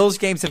those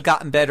games have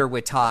gotten better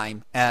with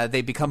time.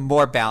 They've become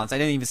more balanced. I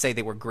didn't even say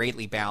they were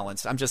greatly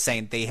balanced. I'm just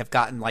saying they have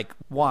gotten like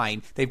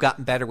wine. They've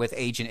gotten better with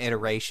age and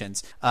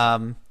iterations.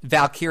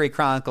 Valkyria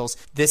Chronicles,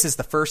 this is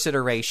the first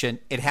iteration.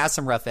 It has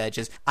some rough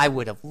edges. I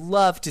would have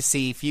loved to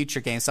see future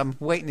games. So I'm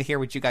waiting to hear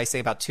what you guys say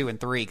about 2 and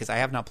 3 because I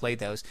have not played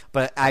those.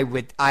 But I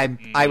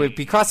would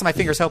be crossing my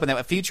fingers hoping that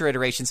with future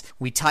iterations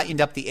we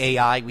tightened up the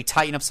AI, we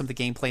tightened up some of the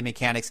gameplay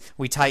mechanics,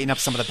 we tightened up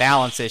some of the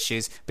balance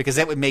issues, because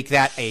that would make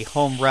that a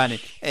home run.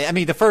 I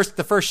mean, the first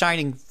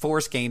Shining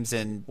Force games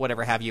and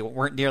whatever have you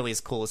weren't nearly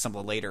as cool as some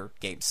of the later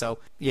games. So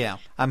yeah,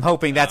 I'm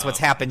hoping that's what's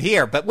happened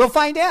here, but we'll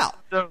find out.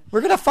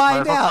 We're gonna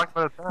find out.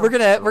 We're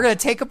gonna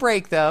take a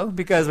break though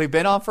because we've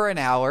been on for an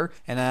hour,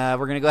 and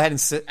we're gonna go ahead and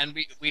sit. And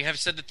we have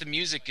said that the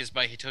music is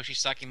by Hitoshi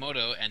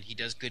Sakimoto, and he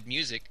does good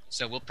music,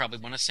 so we'll probably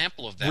want a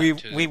sample of that.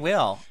 We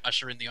will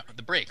usher in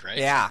the break, right?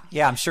 Yeah.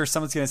 I'm sure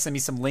someone's gonna send me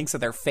some links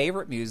of their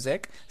favorite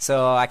music,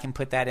 so I can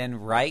put that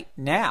in right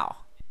now.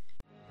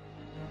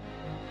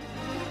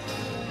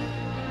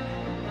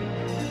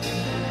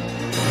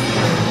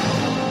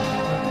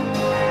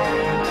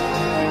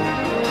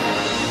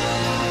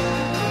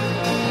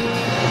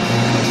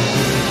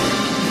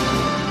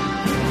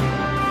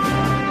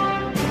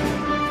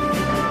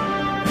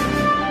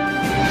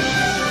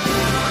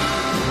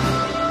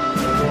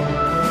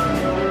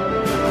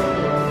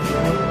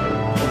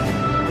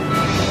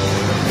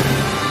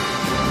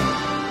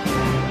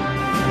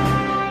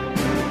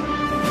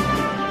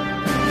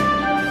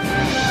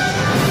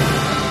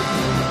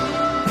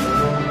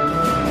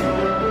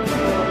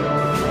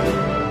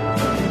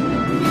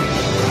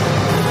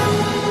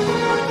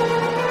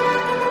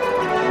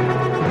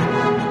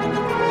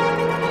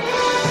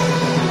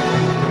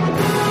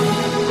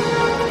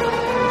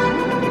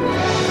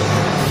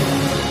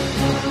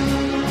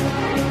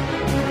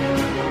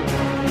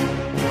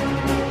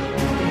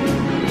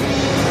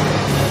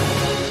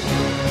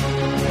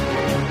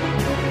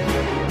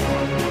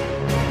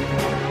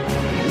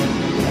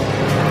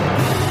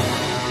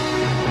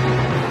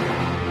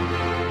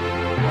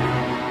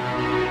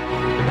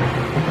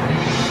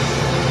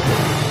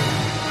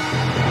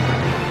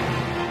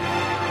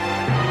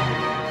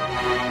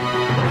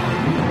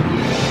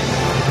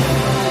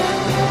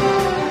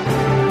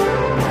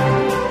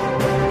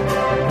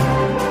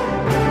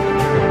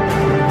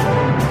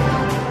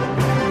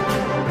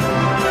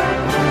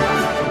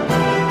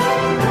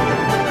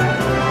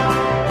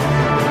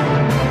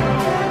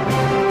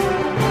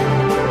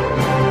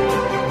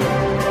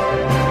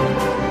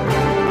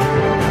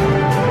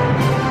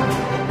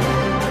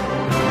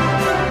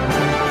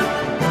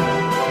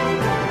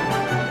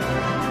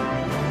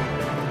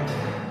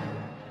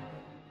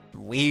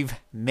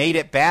 Made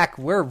it back.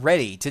 We're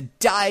ready to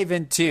dive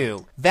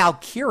into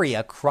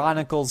Valkyria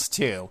Chronicles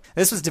 2.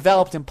 This was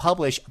developed and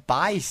published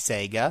by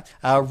Sega.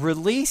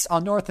 Released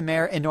on North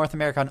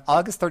America on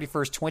August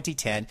 31st,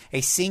 2010.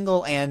 A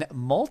single and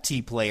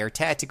multiplayer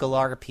tactical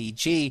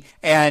RPG.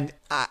 And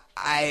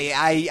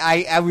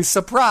I was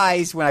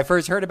surprised when I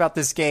first heard about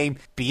this game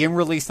being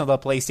released on the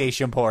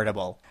PlayStation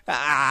Portable.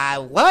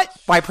 What?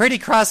 By Pretty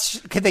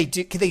Cross, can they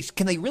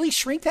really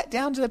shrink that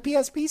down to the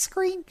PSP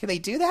screen? Can they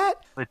do that?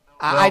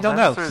 I don't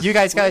know. You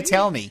guys gotta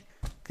tell me.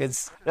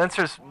 Because The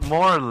answer is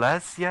more or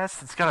less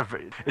yes.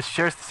 It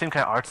shares the same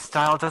kind of art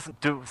style. It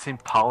doesn't do the same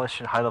polish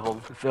and high level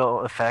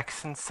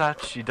effects and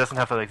such. It doesn't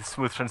have the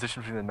smooth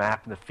transition between the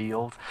map and the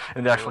field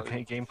and the actual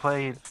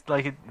gameplay. It's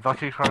like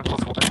Valkyrie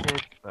Chronicles 1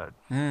 did, but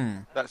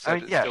That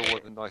said, it's still one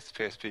of the nice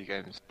PSP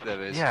games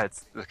there is. yeah,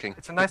 it's looking.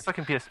 a nice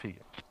looking PSP game.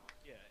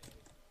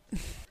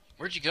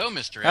 Where'd you go,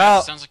 Mr. Oh,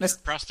 Abs? Sounds like you're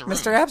across the room.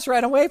 Mr. Abs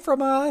ran away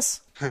from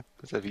us. As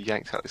if he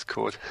yanked out his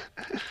cord.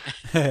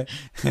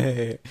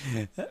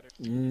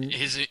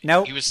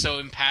 Nope. He was so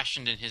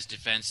impassioned in his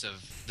defense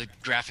of the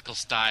graphical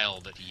style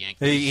that he yanked.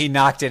 He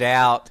knocked it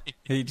out.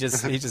 He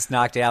just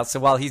knocked it out. So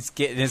while he's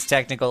getting his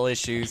technical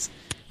issues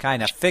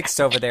kind of fixed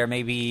over there,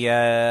 maybe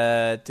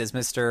does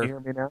Mr.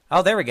 Hear me now?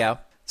 Oh, there we go.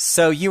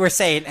 So you were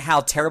saying how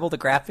terrible the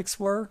graphics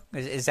were?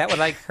 Is that what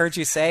I heard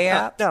you say,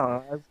 App?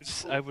 No,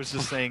 I was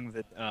just saying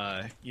that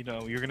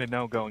you're going to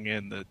know going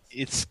in that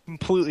it's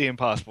completely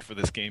impossible for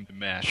this game to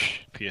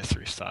match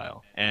PS3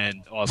 style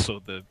and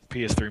also the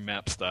PS3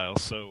 map style.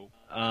 So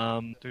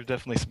there's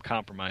definitely some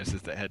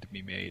compromises that had to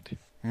be made.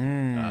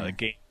 The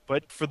game,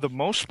 but for the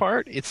most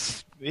part,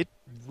 it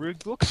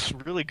looks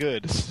really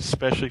good,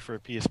 especially for a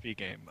PSP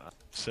game.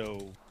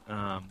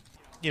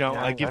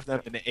 I give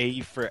them an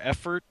A for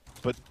effort.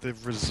 But the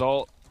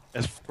result,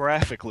 as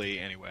graphically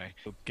anyway,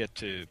 we'll get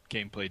to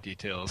gameplay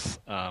details,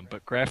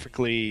 but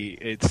graphically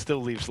it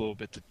still leaves a little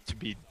bit to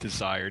be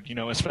desired,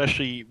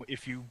 especially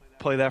if you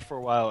play that for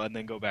a while and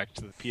then go back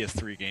to the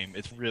PS3 game,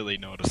 it's really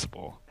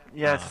noticeable.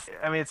 Yes,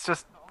 it's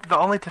just the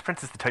only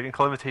difference is the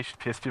technical limitation.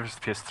 PSP versus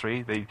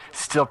PS3, they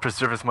still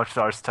preserve as much of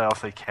the art style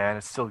as they can.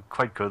 It's still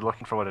quite good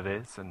looking for what it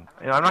is, and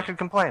I'm not going to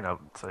complain.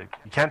 It's like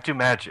you can't do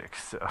magic,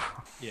 so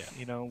yeah,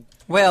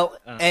 Well,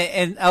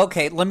 and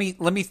okay, let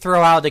me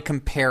throw out a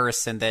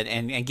comparison then,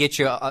 and get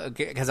you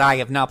because I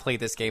have not played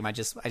this game. I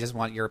just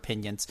want your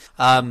opinions.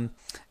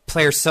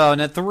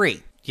 Persona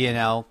 3.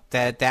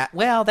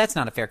 That's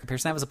not a fair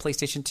comparison. That was a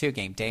PlayStation 2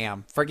 game.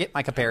 Damn. Forget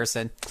my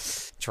comparison.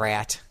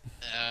 Drat.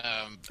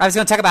 I was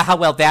going to talk about how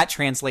well that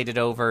translated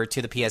over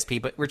to the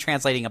PSP, but we're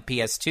translating a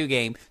PS2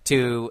 game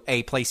to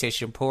a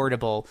PlayStation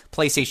Portable.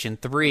 PlayStation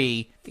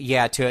 3,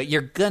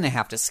 you're going to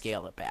have to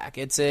scale it back.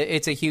 It's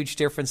a huge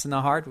difference in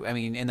the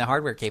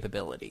hardware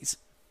capabilities.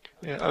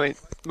 Yeah,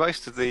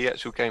 most of the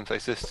actual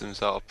gameplay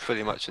systems are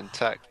pretty much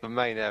intact. The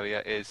main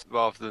area is,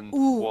 rather than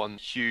one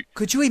huge...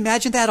 Could you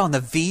imagine that on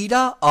the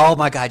Vita? Oh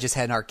my god, I just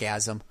had an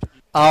orgasm.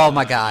 Oh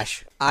my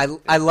gosh, I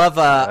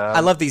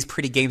love these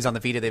pretty games on the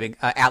Vita. They've been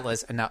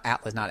not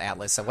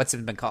Atlas. So what's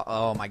it been called?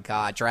 Oh my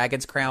god,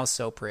 Dragon's Crown,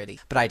 so pretty.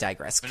 But I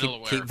digress.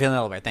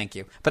 Vanillaware, thank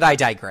you. But I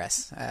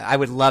digress. I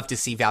would love to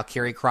see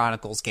Valkyrie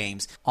Chronicles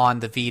games on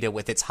the Vita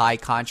with its high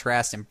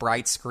contrast and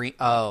bright screen.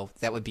 Oh,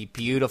 that would be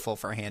beautiful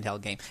for a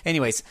handheld game.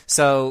 Anyways,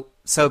 so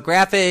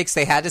graphics,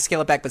 they had to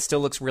scale it back, but still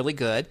looks really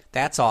good.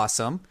 That's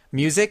awesome.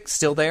 Music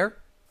still there.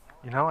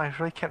 I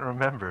really can't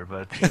remember,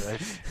 but I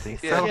think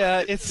so.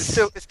 Yeah, it's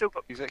still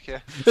got music, yeah.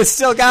 It's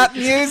still got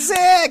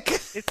music!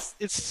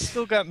 It's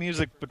still got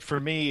music, but for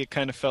me, it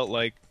kind of felt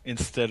like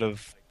instead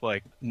of,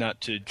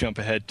 not to jump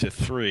ahead to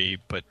 3,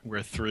 but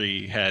where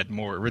 3 had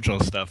more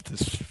original stuff,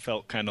 this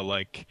felt kind of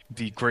like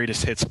the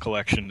greatest hits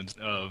collection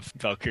of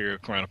Valkyria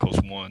Chronicles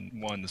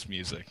 1's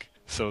music.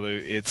 So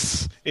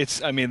it's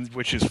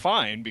which is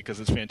fine because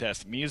it's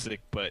fantastic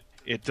music, but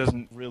it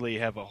doesn't really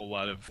have a whole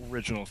lot of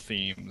original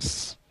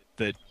themes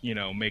that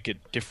make it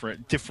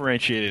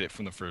differentiated it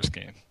from the first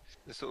game.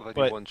 There's sort of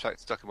only one track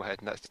stuck in my head,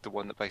 and that's the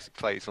one that basically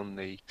plays on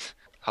the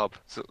hub,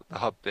 the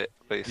hub bit,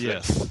 basically.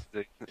 Yes,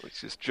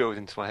 which is drilled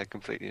into my head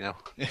completely now.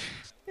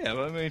 Yeah,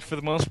 but for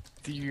the most,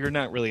 you're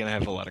not really gonna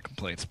have a lot of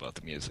complaints about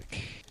the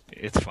music.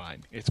 It's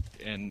fine.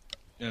 And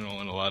a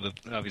lot of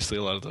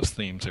those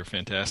themes are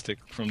fantastic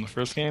from the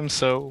first game,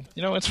 so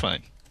it's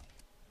fine.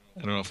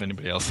 I don't know if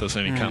anybody else has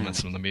any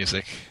comments on the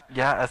music.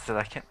 Yeah, as I said,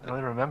 I can't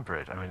really remember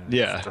it. I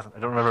don't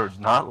remember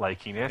not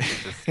liking it.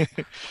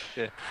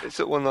 Yeah, it's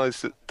one of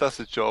those that does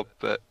the job,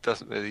 but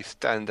doesn't really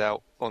stand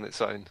out on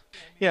its own.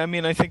 Yeah,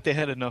 I think they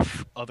had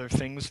enough other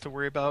things to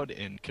worry about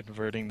in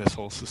converting this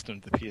whole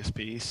system to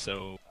PSP,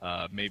 so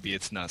maybe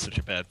it's not such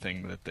a bad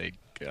thing that they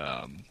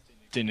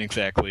didn't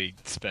exactly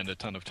spend a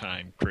ton of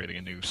time creating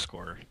a new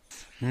score.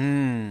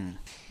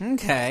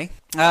 Okay.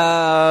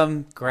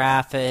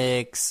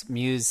 Graphics,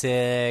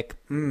 music.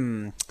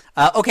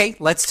 Okay,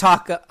 let's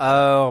talk.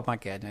 Oh my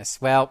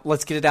goodness. Well,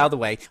 let's get it out of the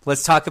way.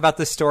 Let's talk about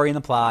the story and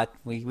the plot.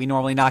 We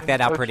normally knock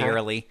that out pretty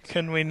early.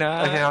 Can we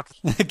not?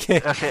 Okay,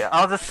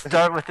 I'll just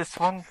start with this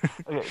one.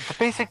 Okay, the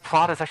basic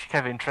plot is actually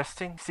kind of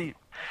interesting. See,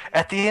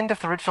 at the end of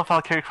the original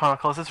Valkyrie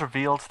Chronicles, it's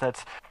revealed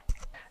that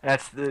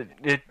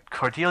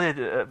Cordelia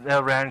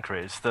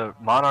Rangris, the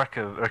monarch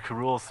who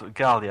rules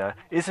Gallia,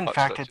 is in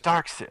fact a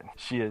Darkson.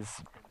 She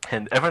is,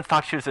 and everyone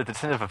thought she was a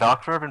descendant of a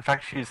Valkyrie, but in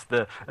fact she's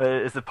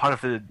is the part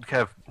of the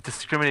kind of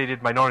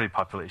discriminated minority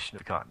population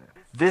of the continent.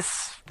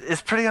 This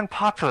is pretty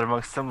unpopular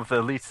amongst some of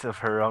the elites of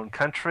her own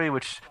country,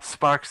 which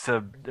sparks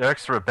a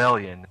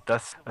rebellion.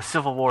 Thus, a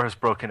civil war has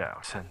broken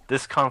out, and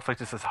this conflict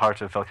is at the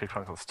heart of Valkyrie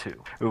Chronicles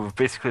 2.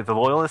 Basically, the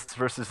loyalists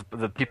versus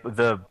the people,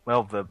 the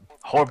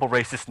horrible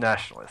racist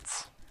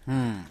nationalists.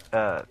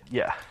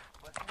 Yeah.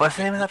 What's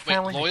the name of that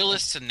family? Wait,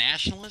 loyalists and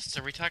nationalists?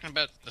 Are we talking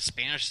about the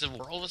Spanish Civil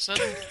War all of a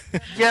sudden?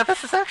 Yeah,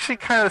 this is actually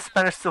kind of the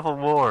Spanish Civil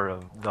War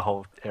of the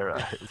whole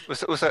era. Was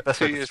that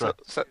 2 years?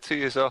 Was that 2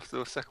 years after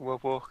the Second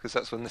World War? Because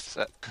that's when this is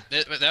set.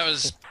 That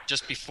was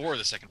just before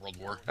the Second World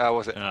War. Oh,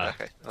 was it?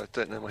 Okay, I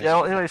don't know. Yeah.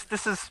 Well, anyways,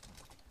 this is.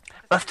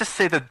 Let's just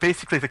say that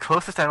basically the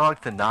closest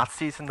analog to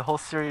Nazis in the whole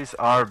series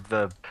are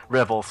the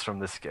rebels from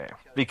this game,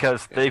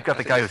 because they've got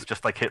the guy who's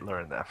just like Hitler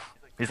in them.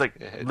 He's like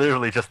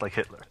literally just like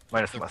Hitler,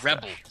 minus the mustache.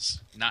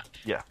 Rebels,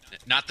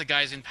 not the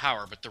guys in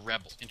power, but the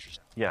rebels.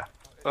 Interesting. Yeah.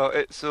 Well,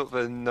 it's sort of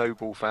a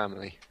noble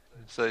family,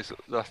 so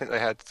I think they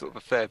had sort of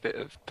a fair bit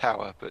of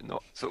power, but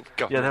not sort of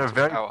government. Yeah, they're a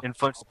very power.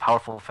 influential,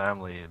 powerful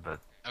family, but.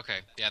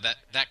 Okay, yeah,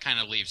 that kind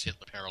of leaves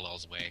Hitler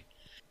parallels away.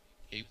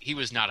 He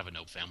was not of a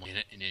noble family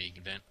in any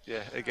event.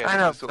 Yeah, again, I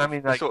know. Sort I of,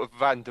 mean, like, sort of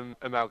random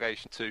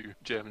amalgamation to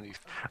Germany.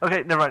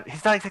 Okay, never mind.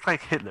 He's not exactly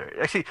like Hitler.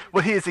 Actually,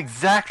 what he is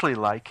exactly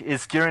like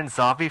is Giran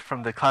Zavi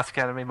from the classic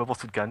anime Mobile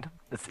Suit Gundam.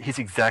 He's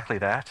exactly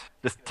that,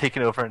 just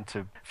taken over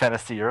into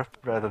fantasy Europe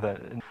rather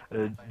than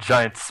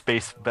giant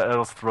space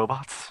battles with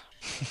robots.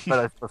 But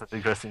I suppose that's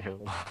digressing here a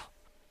little.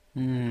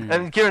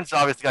 And Giran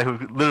Zavi is the guy who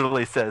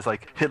literally says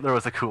like Hitler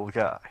was a cool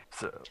guy.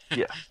 So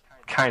yeah,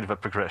 kind of a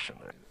progression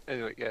there.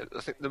 Anyway, yeah,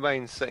 I think the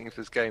main setting for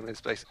this game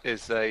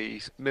is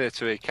a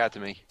military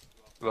academy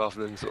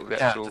rather than sort of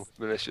the actual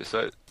militia.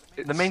 So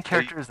the main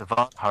character is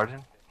Yvonne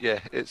Harden. Yeah,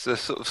 it's a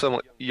sort of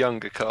somewhat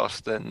younger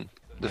cast than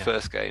the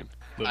first game.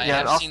 I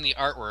have seen the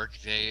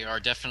artwork. They are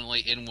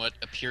definitely in what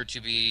appear to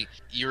be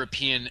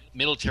European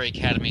military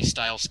academy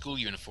style school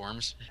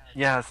uniforms.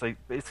 Yeah, it's like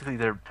basically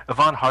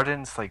Yvonne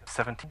Harden's like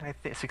 17, I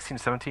think, 16,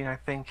 17, I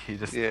think. He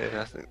just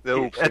I think they're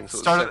all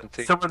started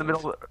 17. somewhere in the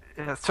middle.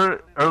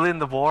 Started early in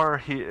the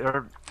war.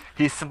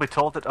 He's simply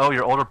told that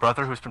your older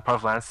brother, who's been part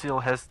of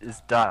Landsteel,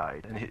 is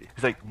died, and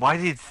he's like, why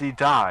did he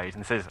die? And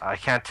he says, I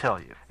can't tell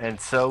you.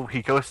 And so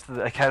he goes to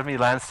the Academy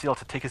Landsteel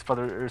to take his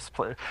brother's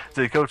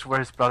to go to where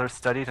his brother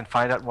studied and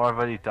find out more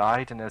about he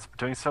died. And as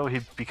doing so,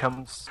 he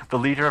becomes the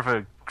leader of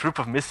a group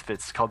of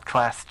misfits called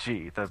Class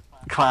G, the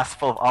class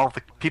full of all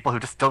the people who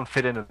just don't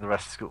fit in the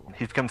rest of school.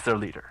 He becomes their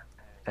leader.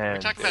 And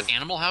we're talking about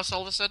Animal House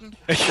all of a sudden?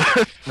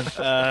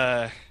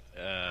 Yeah,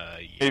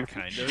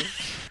 kind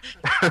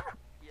of.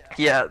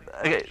 Yeah,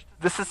 okay.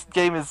 This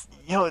game is,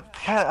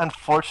 kind of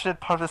unfortunate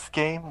part of this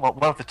game. Well,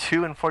 one of the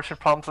two unfortunate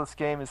problems of this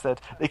game is that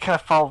they kind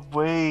of fall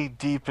way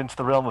deep into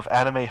the realm of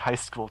anime high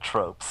school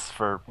tropes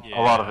for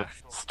a lot of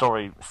its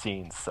story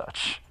scenes,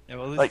 such. Yeah,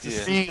 well,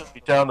 really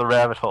down the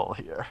rabbit hole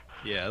here.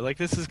 Yeah, like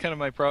this is kind of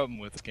my problem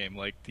with this game.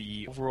 Like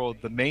the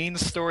main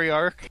story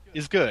arc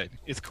is good.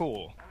 It's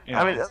cool.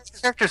 I mean, the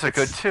characters are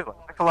good too.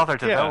 I like a lot of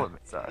their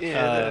development.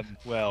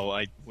 Well,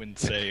 I wouldn't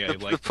say I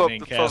like the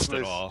main cast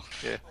at all.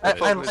 Yeah,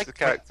 I like the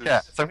characters.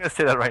 Yeah, so I'm going to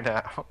say that right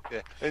now.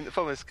 Yeah, and the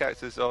problem is the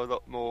characters are a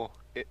lot more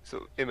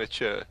sort of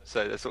immature,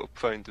 so they're sort of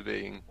prone to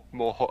being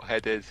more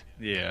hot-headed.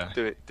 Yeah.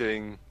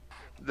 Doing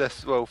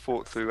less well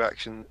thought through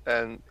action,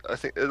 and I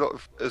think a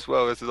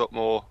lot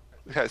more.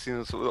 The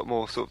characters are a lot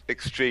more sort of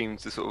extreme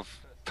to sort of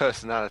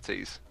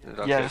personalities.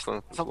 There's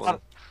a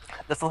lot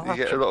you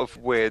get a lot of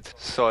weird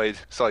side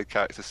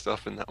character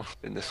stuff in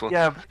this one.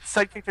 Yeah, but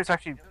side characters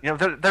actually,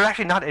 they're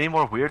actually not any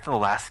more weird than the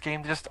last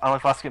game. Just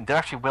unlike the last game, they're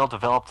actually well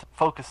developed,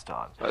 focused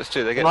on. That's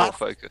true. They get more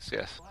focus.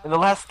 Yes. In the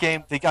last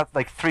game, they got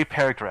like 3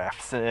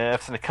 paragraphs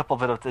and a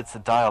couple of it's a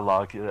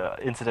dialogue,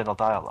 incidental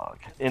dialogue.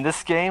 In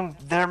this game,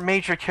 they're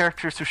major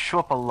characters who show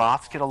up a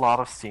lot, get a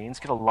lot of scenes,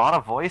 get a lot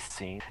of voice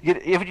scenes.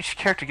 Each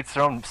character gets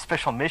their own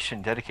special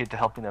mission dedicated to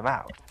helping them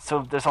out.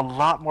 So there's a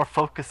lot more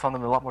focus on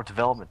them, and a lot more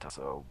development.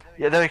 So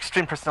yeah, their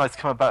extreme personalities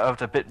come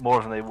about a bit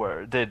more than they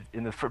did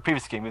in the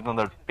previous game, even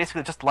though they're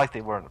basically just like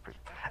they were in the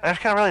previous. And I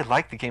just kind of really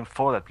like the game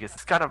for that, because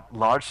it's got a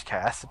large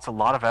cast. It's a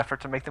lot of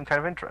effort to make them kind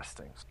of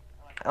interesting.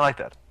 I like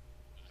that.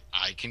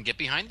 I can get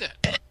behind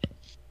that.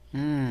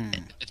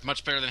 It's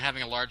much better than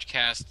having a large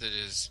cast that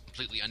is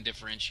completely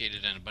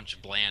undifferentiated and a bunch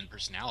of bland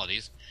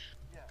personalities.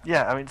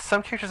 Yeah, I mean,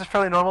 some characters are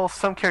fairly normal.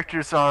 Some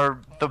characters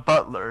are the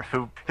butler,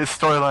 who his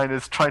storyline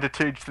is trying to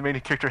teach the main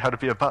character how to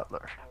be a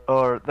butler.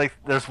 Or, like,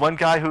 there's one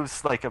guy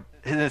who's, like, in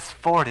his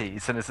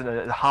 40s and is in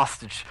a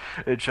hostage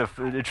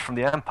from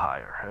the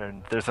Empire.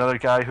 And there's another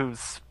guy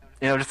who's,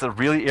 just a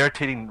really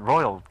irritating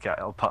royal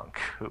punk.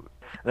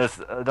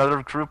 There's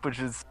another group which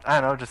is, I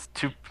don't know, just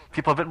 2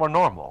 people a bit more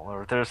normal.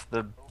 Or there's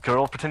the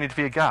girl pretending to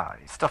be a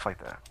guy. Stuff like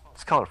that.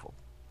 It's colorful.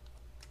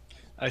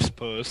 I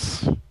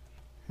suppose.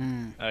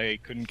 I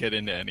couldn't get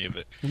into any of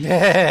it.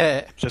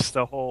 Just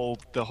the whole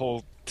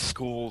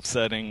school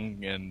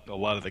setting and a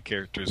lot of the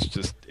characters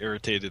just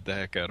irritated the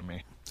heck out of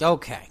me.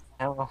 Okay.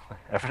 Well,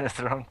 everyone has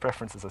their own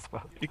preferences, I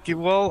suppose.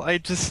 Well, I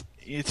just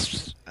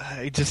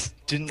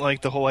didn't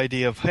like the whole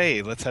idea of,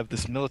 hey, let's have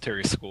this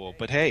military school,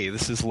 but hey,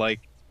 this is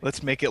like,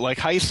 let's make it like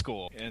high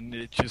school, and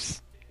it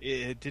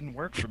didn't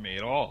work for me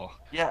at all.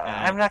 Yeah,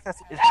 I'm not gonna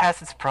say it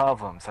has its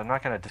problems. I'm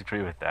not gonna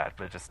disagree with that,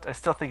 but I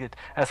still think it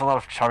has a lot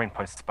of charming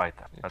points despite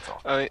that. That's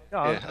all.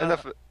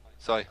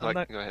 Sorry,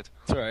 Mike, go ahead.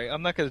 Sorry,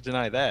 I'm not gonna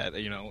deny that.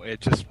 I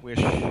just wish.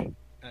 I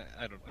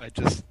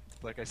just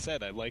like I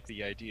said, I like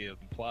the idea of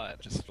the plot.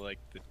 Just like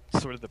the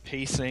sort of the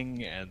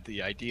pacing and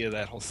the idea of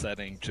that whole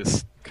setting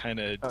just kind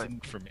of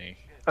didn't for me.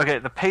 Okay,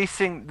 the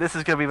pacing, this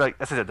is going to be like,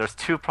 as I said, there's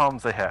two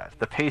problems I had.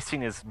 The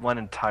pacing is one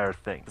entire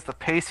thing. The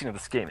pacing of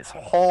this game is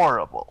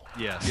horrible.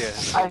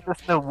 Yes. I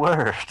have no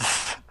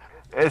words.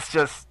 It's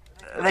just,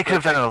 they could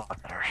have done it a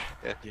lot better.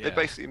 Yeah. They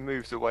basically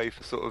moved away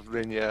from sort of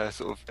linear,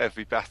 sort of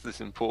every battle is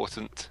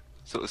important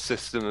sort of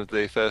system of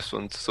the first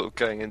one to sort of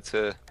going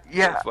into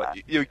sort of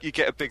like you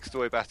get a big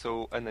story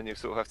battle and then you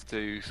sort of have to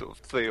do sort of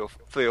three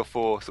or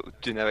four sort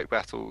of generic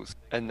battles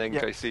and then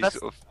go see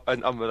sort of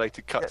an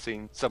unrelated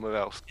cutscene somewhere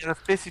else. Yeah,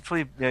 that's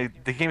basically the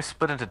game's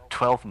split into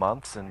 12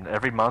 months, and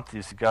every month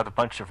you've got a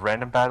bunch of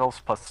random battles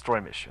plus a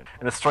story mission,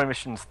 and the story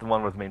mission is the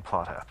one where the main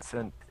plot happens.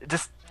 And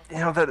just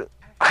that.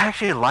 I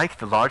actually like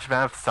the large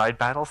amount of side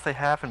battles they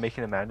have and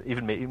making them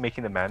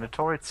making them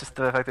mandatory. It's just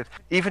the fact that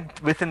even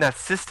within that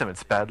system,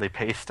 it's badly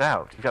paced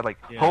out. You've got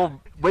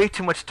way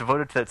too much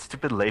devoted to that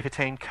stupid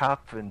Levitain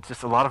Cup, and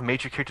just a lot of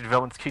major character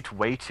developments kept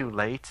way too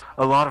late.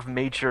 A lot of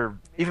major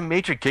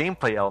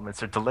gameplay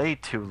elements are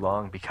delayed too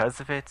long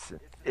because of it.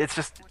 It's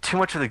just too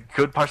much of the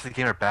good parts of the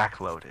game are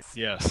backloaded.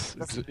 Yes,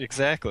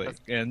 exactly.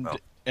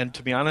 And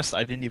to be honest,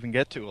 I didn't even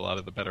get to a lot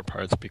of the better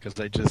parts because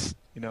I just,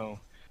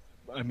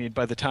 I mean,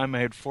 by the time I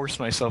had forced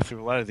myself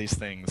through a lot of these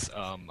things,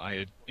 I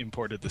had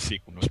imported the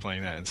sequel and was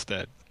playing that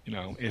instead.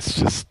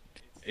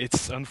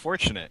 It's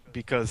unfortunate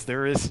because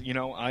there is,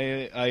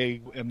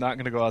 I am not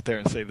going to go out there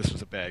and say this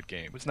was a bad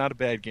game. It's not a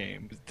bad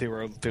game.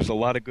 There's a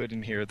lot of good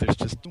in here. There's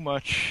just too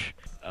much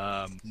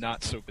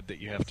not so good that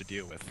you have to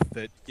deal with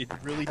that it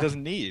really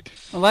doesn't need.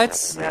 Well,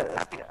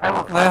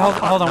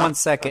 hold on one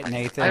second,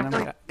 Nathan.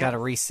 I've got to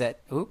reset.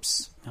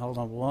 Oops. Hold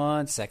on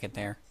one second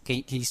there.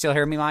 Can you still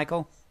hear me,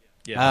 Michael?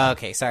 Yeah.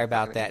 Okay, sorry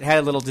about that. Had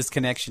a little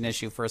disconnection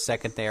issue for a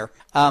second there.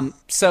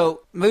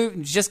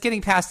 Just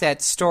getting past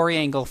that story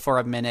angle for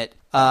a minute.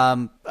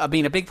 I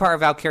mean, a big part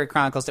of Valkyria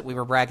Chronicles that we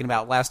were bragging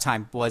about last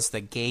time was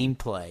the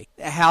gameplay.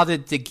 How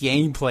did the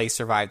gameplay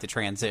survive the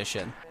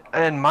transition?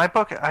 In my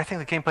book, I think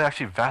the gameplay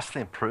actually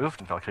vastly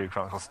improved in Valkyria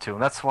Chronicles 2,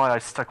 and that's why I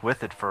stuck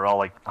with it for all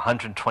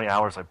 120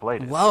 hours I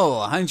played it. Whoa,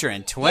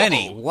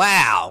 120! Whoa.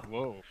 Wow!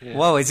 Whoa! Yeah.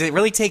 Whoa! Does it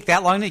really take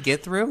that long to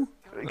get through?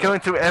 Going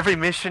through every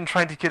mission,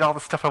 trying to get all the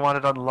stuff I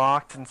wanted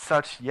unlocked and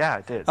such. Yeah,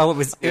 it did. Oh, it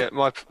was. Yeah,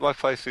 my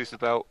playthrough's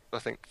about, I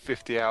think,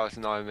 50 hours,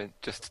 and I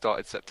just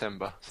started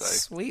September. So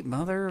sweet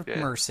mother of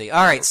mercy!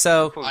 All right,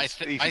 so I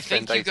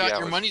think you got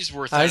your money's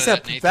worth. I was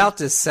about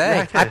to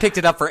say I picked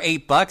it up for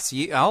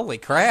 $8. Holy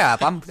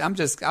crap! I'm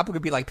gonna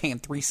be paying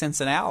 3 cents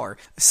an hour.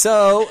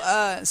 So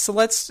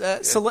let's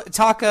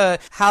talk.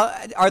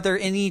 How are there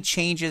any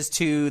changes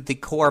to the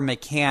core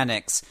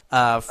mechanics?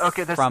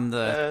 From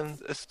the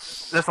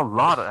there's a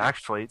lot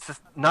actually. It's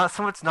just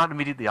it's not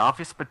immediately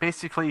obvious, but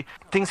basically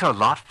things are a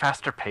lot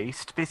faster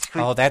paced.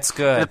 Basically, oh, that's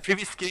good. In the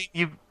previous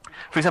game,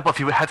 for example, if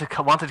you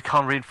wanted to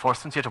call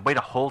reinforcements, you had to wait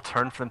a whole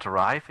turn for them to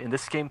arrive. In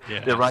this game,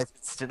 they arrive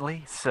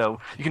instantly, so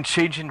you can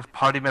change in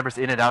party members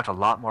in and out a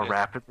lot more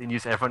rapidly and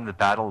use everyone in the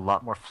battle a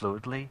lot more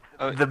fluidly.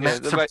 The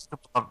maps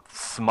are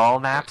small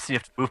maps, so you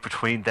have to move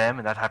between them,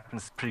 and that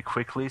happens pretty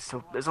quickly.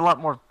 So there's a lot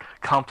more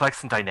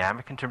complex and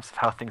dynamic in terms of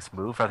how things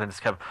move, rather than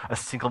just have a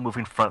single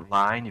moving front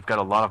line. You've got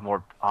a lot of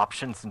more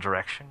options and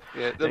direction.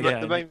 Yeah, the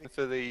main thing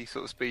for the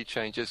sort of speed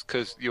changes,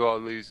 because you are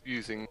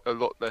using a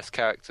lot less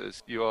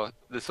characters.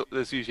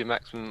 There's usually a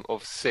maximum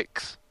of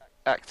 6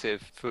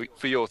 active for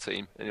your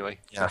team anyway.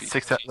 Yeah,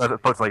 6 as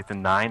opposed to the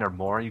 9 or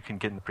more you can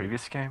get in the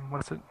previous game.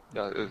 What is it?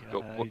 Yeah, it's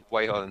got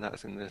way higher than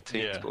that in the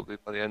teams probably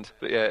by the end.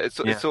 But yeah,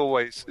 it's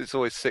always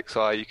 6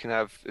 high. You can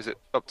have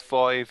up to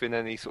 5 in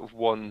any sort of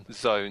one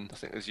zone. I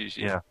think there's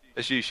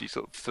usually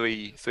sort of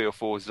 3 or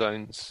 4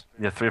 zones.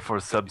 Yeah, 3 or 4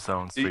 sub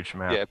zones for each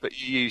map. Yeah, but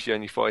you're usually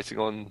only fighting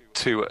on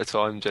 2 at a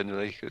time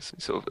generally because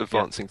you're sort of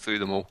advancing through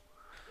them all.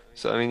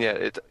 So I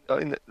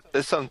mean,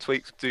 there's some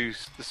tweaks to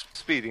the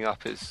speeding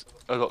up is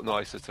a lot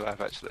nicer to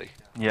have actually.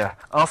 Yeah.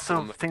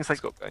 Also, things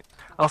like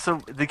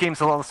the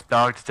game's a lot less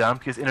bogged down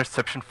because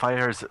interception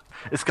fire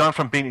it's gone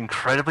from being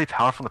incredibly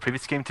powerful in the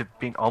previous game to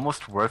being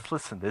almost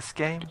worthless in this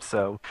game.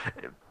 So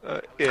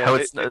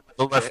it's the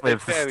less way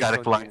of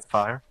static line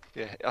fire.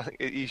 Yeah, I think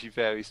it usually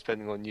varies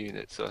depending on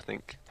units. So I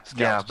think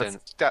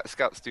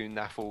scouts do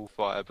naffle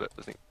fire, but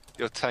I think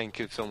your tank,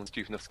 if someone's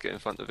stupid enough to get in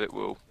front of it,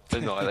 will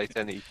annihilate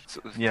any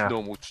sort of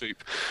normal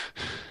troop.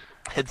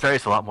 It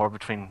varies a lot more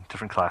between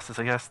different classes,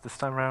 I guess, this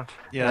time around.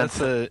 Yeah,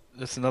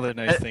 that's another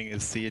nice thing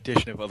is the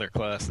addition of other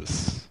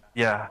classes.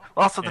 Yeah.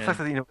 Also, the fact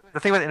that the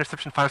thing about the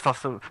interception fire is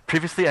also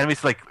previously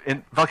enemies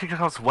in Valkyria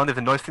Chronicles 1, they have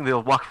the noise thing.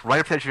 They'll walk right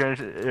up to the edge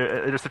of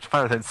your interception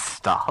fire and then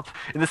stop.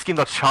 In this game,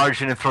 they'll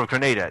charge in and throw a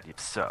grenade at you.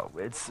 So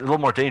it's a little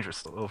more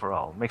dangerous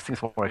overall. It makes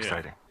things more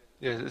exciting.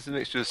 Yeah, there's a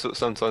mixture of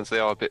sometimes they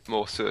are a bit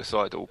more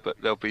suicidal, but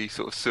they'll be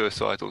sort of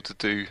suicidal to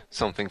do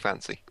something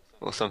fancy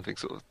or something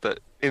sort of that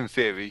in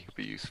theory would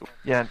be useful.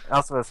 Yeah, and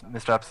also as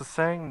Mr. Apps was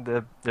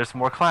saying, there's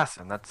more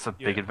classes, and that's a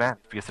big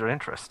advantage because they're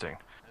interesting.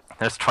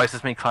 There's twice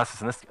as many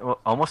classes in this,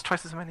 almost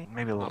twice as many,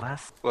 maybe a little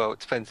less. Well,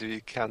 it depends if you're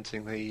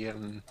counting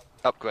the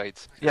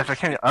upgrades. Yeah, if they're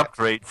counting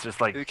upgrades,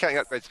 there's like... You're counting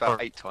upgrades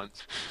about 8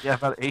 times. Yeah,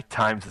 about 8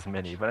 times as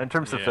many. But in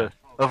terms of the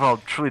overall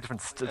truly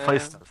different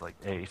playstyles, like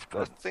 8.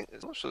 But I'm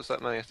not sure it's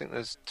that many. I think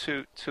there's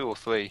two or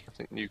three. I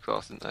think new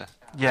class in there.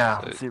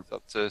 Yeah, so it's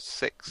up to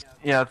 6.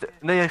 Yeah,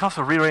 they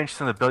also rearranged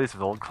some of the abilities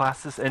of the old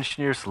classes.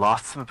 Engineers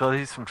lost some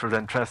abilities, which were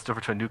then transferred over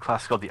to a new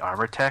class called the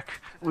Armor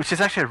Tech, which is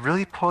actually a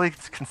really poorly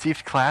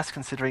conceived class,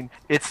 considering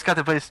it's got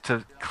the abilities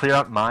to clear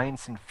out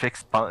mines and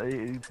fix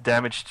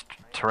damaged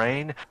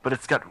terrain, but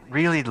it's got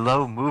really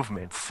low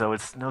movement, so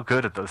it's no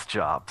good at those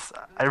jobs.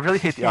 I really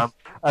hate the armor.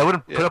 I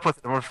wouldn't put up with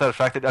it more for the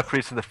fact that it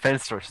upgrades from the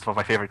Fencer, which is one of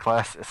my favorite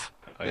classes.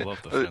 I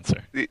love the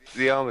Fencer.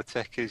 The armor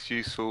tech is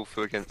useful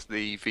for against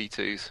the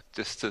V2s,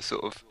 just to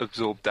sort of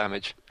absorb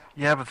damage.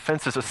 Yeah, but the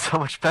Fencers are so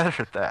much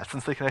better at that,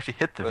 since they can actually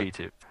hit the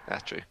V2.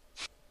 That's true.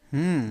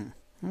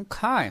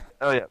 Okay.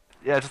 Oh, yeah.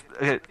 Yeah,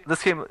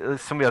 this game,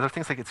 some of the other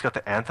things, like it's got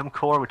the Anthem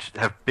core, which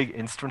have big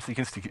instruments that you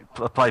can use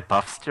to apply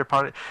buffs to your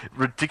party,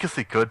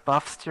 ridiculously good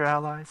buffs to your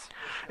allies.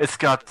 It's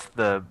got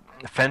the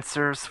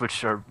Fencers,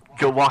 which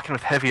go walking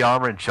with heavy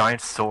armor and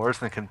giant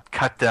swords, and can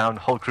cut down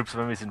whole groups of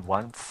enemies in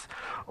once.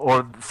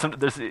 Or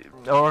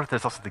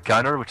there's also the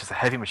Gunner, which is a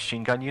heavy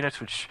machine gun unit,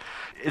 which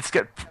it's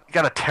got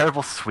a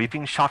terrible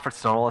sweeping shot for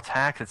its normal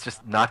attack. It's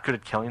just not good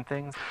at killing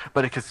things,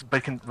 but it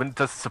can when it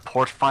does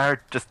support fire, it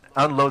just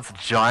unloads a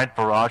giant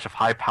barrage of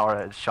high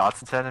power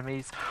shots into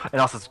enemies,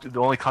 and also it's the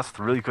only class with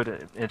really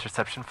good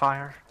interception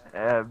fire.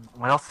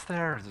 What else is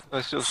there?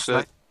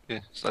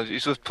 So you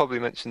should probably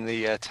mention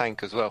the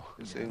tank as well.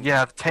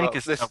 The tank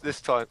is... This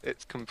time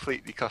it's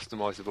completely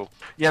customizable.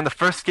 Yeah, in the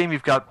first game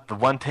you've got the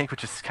one tank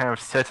which is kind of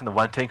set in the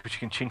one tank which you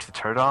can change the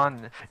turret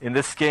on. In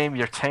this game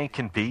your tank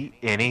can be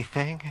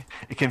anything.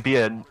 It can be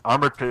an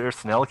armored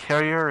personnel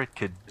carrier, it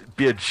could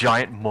be a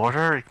giant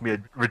mortar, it can be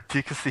a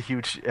ridiculously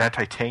huge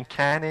anti-tank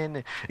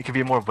cannon, it can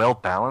be a more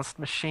well-balanced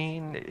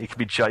machine, it can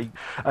be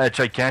a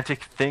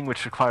gigantic thing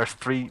which requires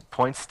 3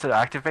 points to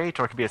activate,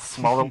 or it can be a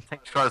smaller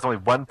tank which requires only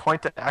 1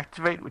 point to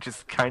activate, which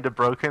is kind of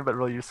broken but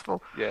really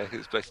useful. Yeah,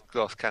 it's basically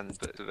glass cannon,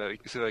 but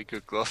it's a very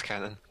good glass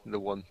cannon. The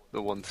one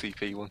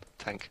CP one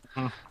tank.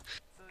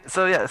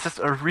 So yeah, it's just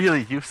a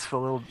really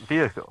useful little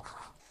vehicle.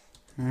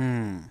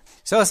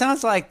 So it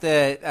sounds like do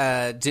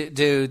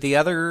the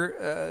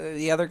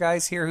other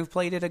guys here who've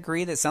played it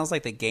agree that it sounds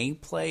like the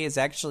gameplay is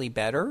actually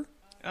better?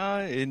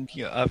 In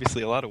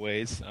obviously a lot of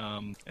ways.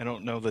 I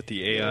don't know that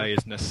the AI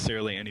is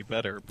necessarily any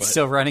better, but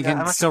still running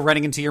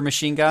into your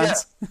machine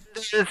guns. Yeah.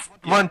 There's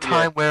one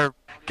time where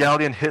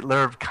Gallion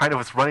Hitler kind of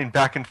was running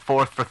back and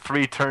forth for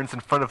 3 turns in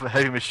front of a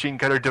heavy machine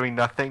gunner doing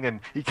nothing, and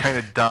he kind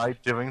of died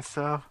doing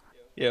so.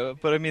 Yeah,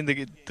 but I mean,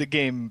 the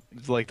game,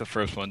 like the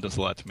first one, does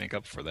a lot to make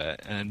up for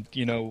that. And,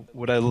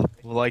 what I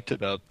liked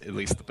about at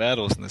least the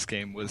battles in this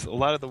game was a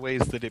lot of the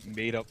ways that it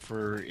made up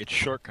for its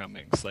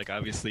shortcomings. Like,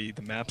 obviously,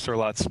 the maps are a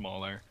lot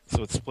smaller,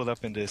 so it's split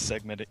up into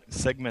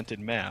segmented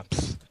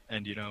maps.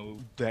 And,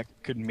 that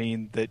could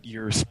mean that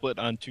you're split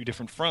on 2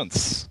 different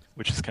fronts,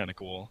 which is kind of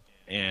cool.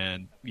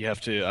 And you have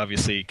to,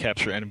 obviously,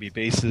 capture enemy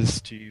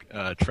bases to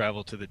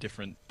travel to the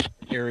different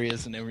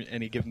areas in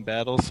any given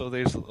battle, so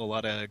there's a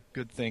lot of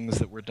good things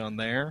that were done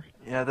there.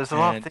 Yeah, there's a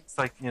lot of things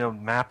like,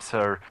 maps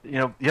are,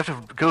 you have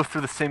to go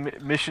through the same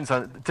missions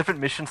on different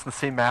missions on the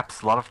same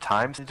maps a lot of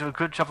times. They do a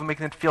good job of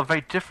making it feel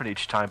very different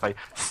each time by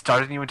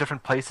starting you in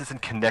different places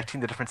and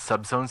connecting the different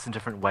subzones in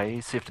different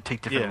ways, so you have to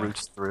take different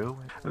routes through.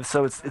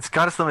 So it's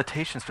got its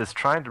limitations, but it's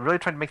trying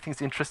to make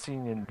things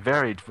interesting and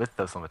varied with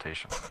those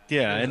limitations.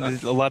 Yeah,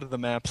 and a lot of the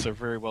maps are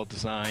very well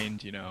designed,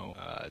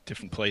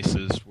 different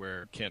places where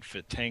you can't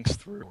fit tanks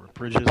through, or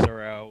bridges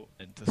are out,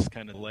 and this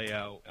kind of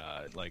layout,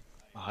 like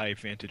high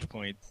vantage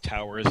point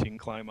towers you can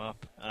climb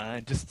up.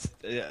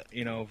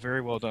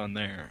 Very well done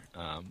there.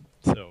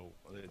 So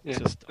it's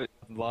just a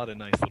lot of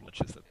nice little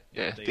touches.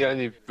 The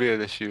only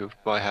real issue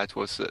I had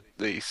was that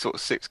the sort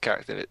of 6th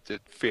character in it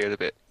did feel a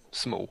bit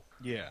small.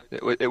 Yeah.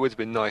 It would have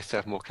been nice to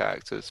have more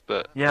characters,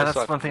 but... Yeah,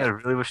 that's one thing I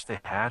really wish they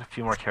had, a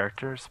few more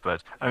characters,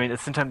 but, I mean,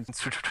 sometimes you can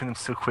switch between them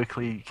so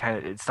quickly,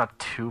 it's not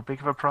too big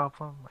of a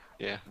problem.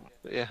 Yeah.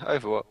 But yeah,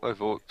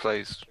 overall it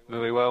plays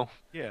really well.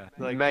 Yeah.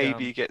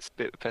 Maybe it gets a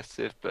bit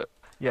repetitive, but...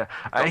 Yeah,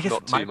 I guess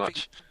not too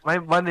much. My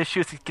one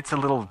issue is it gets a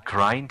little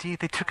grindy.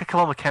 They took a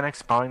couple of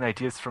mechanics borrowing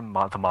ideas from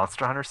the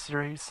Monster Hunter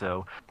series,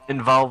 so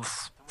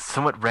involves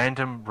somewhat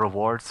random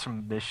rewards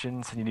from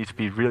missions, and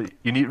you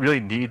really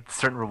need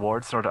certain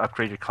rewards in order to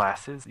upgrade your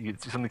classes. You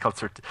do something called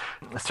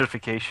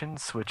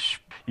certifications,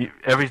 which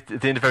at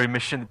the end of every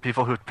mission, the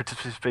people who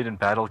participate in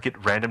battle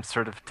get random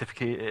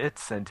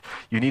certificates, and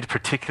you need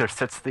particular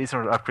sets of these in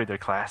order to upgrade their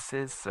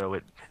classes. So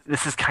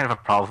this is kind of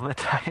a problem at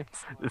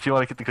times if you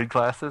want to get the good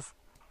classes.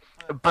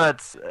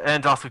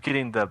 And also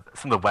getting some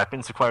of the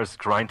weapons requires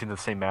grinding the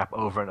same map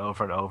over and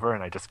over and over,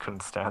 and I just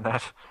couldn't stand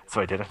that,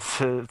 so I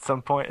didn't at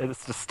some point. It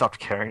just stopped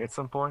caring at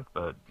some point,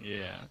 but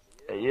yeah,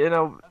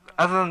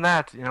 other than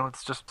that,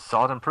 it's just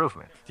solid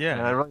improvement. Yeah,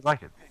 and I really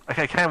like it. I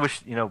kind of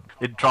wish,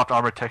 it dropped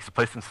armor text to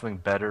place them something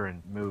better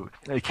and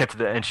it kept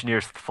the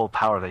engineers the full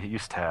power they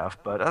used to have.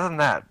 But other than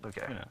that,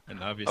 okay. Yeah,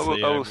 and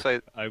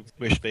obviously, I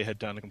wish they had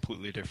done a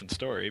completely different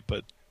story,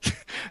 but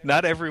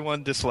not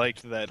everyone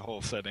disliked that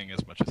whole setting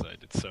as much as I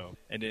did. So,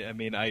 and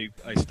I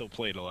still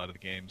played a lot of the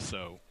games.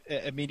 So,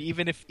 I mean,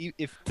 even if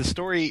the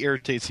story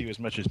irritates you as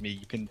much as me,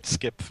 you can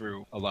skip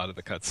through a lot of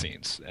the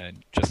cutscenes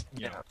and just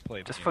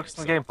play. Just focus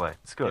on the gameplay.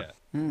 It's good.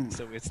 Yeah.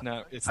 So it's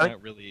not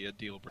really a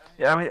deal breaker.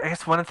 Yeah, I mean, I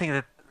guess one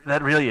thing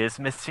that really is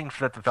missing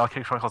that the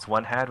Valkyria Chronicles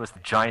 1 had was the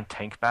giant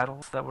tank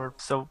battles that were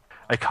so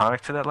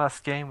iconic to that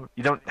last game.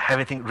 You don't have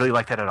anything really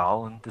like that at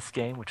all in this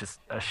game, which is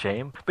a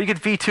shame. But you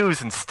get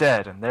V2s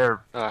instead, and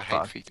they're I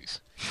hate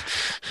V2s.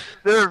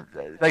 They're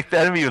like the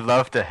enemy you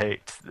love to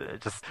hate.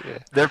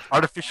 They're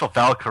artificial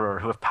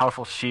Valkyrie who have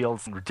powerful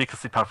shields and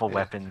ridiculously powerful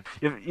weapons.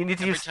 You need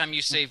to Every time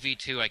you say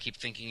V2, I keep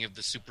thinking of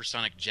the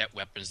supersonic jet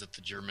weapons that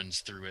the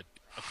Germans threw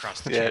across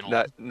the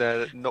channel.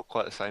 No, not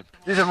quite the same.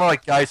 These are more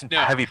like guys in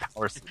heavy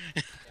powers.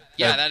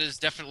 Yeah, that is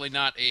definitely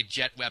not a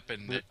jet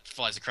weapon that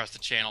flies across the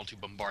channel to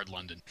bombard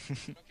London.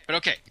 But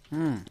okay.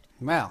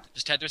 Well,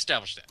 just had to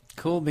establish that.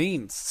 Cool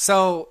beans.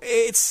 So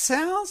it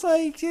sounds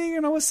like,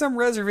 with some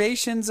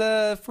reservations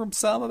from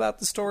some about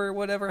the story or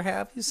whatever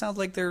have you. Sounds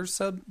like there's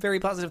some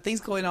very positive things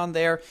going on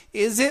there.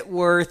 Is it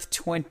worth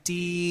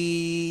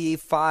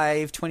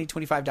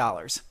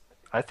 $25?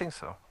 I think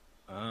so.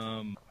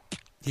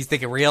 He's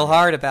thinking real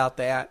hard about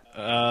that.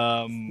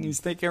 He's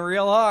thinking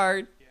real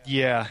hard.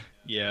 Yeah,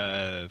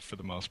 for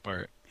the most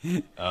part.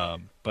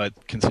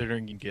 But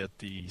considering you get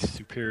the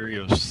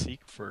Superior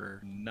Seek for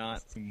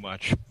not too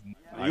much,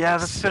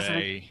 that's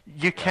because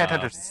you can't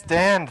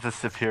understand the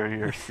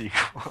Superior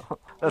sequel.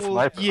 That's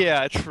my problem.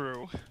 Yeah,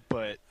 true.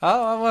 But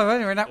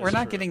we're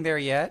not getting there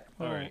yet.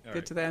 We'll all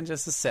get to that in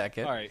just a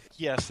second. All right.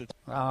 Yes.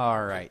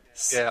 All right.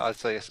 Yeah, I'd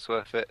say yes, it's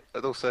worth it.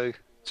 And also,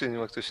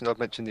 Junior Acquisition, I've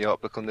mentioned the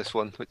art book on this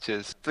one, which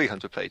is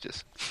 300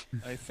 pages.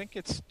 I think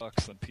it's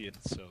bucks on PS,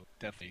 so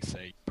definitely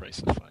say price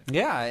is fine.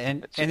 Yeah,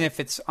 and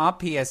if it's on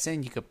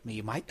PSN,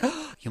 you might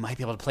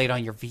be able to play it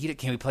on your Vita.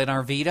 Can we play it on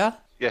our Vita?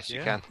 Yes,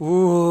 you can.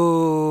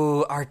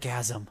 Ooh,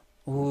 Argasm.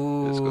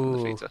 Ooh. It's good on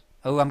the Vita.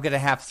 Oh, I'm gonna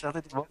have. So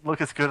it won't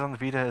look as good on the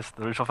Vita as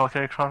the original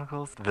Valkyria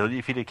Chronicles.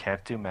 The Vita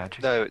can't do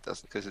magic. No, it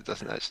doesn't, because it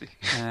doesn't actually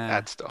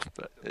add stuff,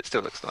 but it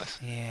still looks nice.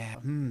 Yeah,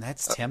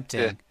 that's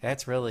tempting. Yeah.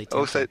 That's really tempting.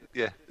 Also,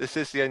 this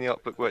is the only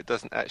art book where it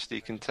doesn't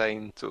actually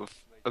contain sort of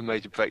a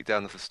major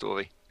breakdown of the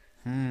story.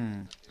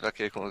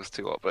 Valkyria Chronicles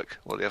 2 art book,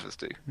 while the others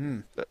do.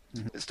 But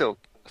it's still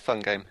a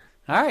fun game.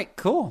 All right,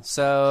 cool.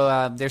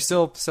 So there's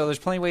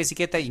plenty of ways to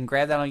get that. You can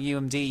grab that on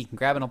UMD. You can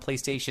grab it on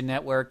PlayStation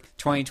Network.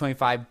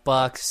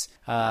 $25.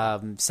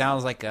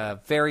 Sounds like a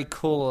very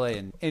cool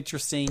and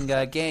interesting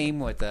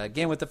game with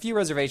a few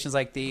reservations,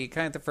 like the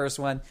first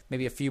one.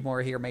 Maybe a few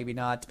more here, maybe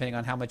not, depending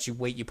on how much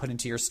weight you put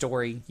into your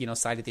story,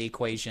 side of the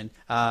equation.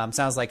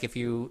 Sounds like if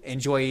you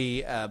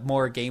enjoy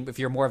if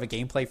you're more of a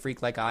gameplay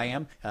freak like I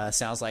am,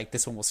 sounds like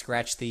this one will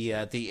scratch the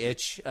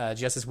itch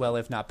just as well,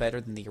 if not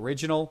better, than the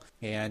original.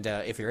 And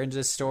if you're into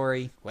this story,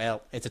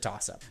 well, it's a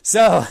toss-up.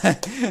 So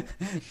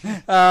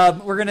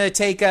we're gonna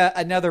take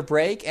another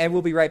break, and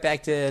we'll be right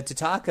back to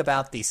talk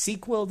about the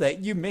sequel that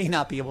you may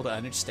not be able to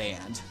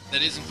understand.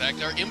 That is, in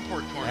fact, our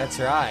import corner. That's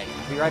right.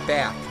 Be right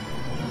back.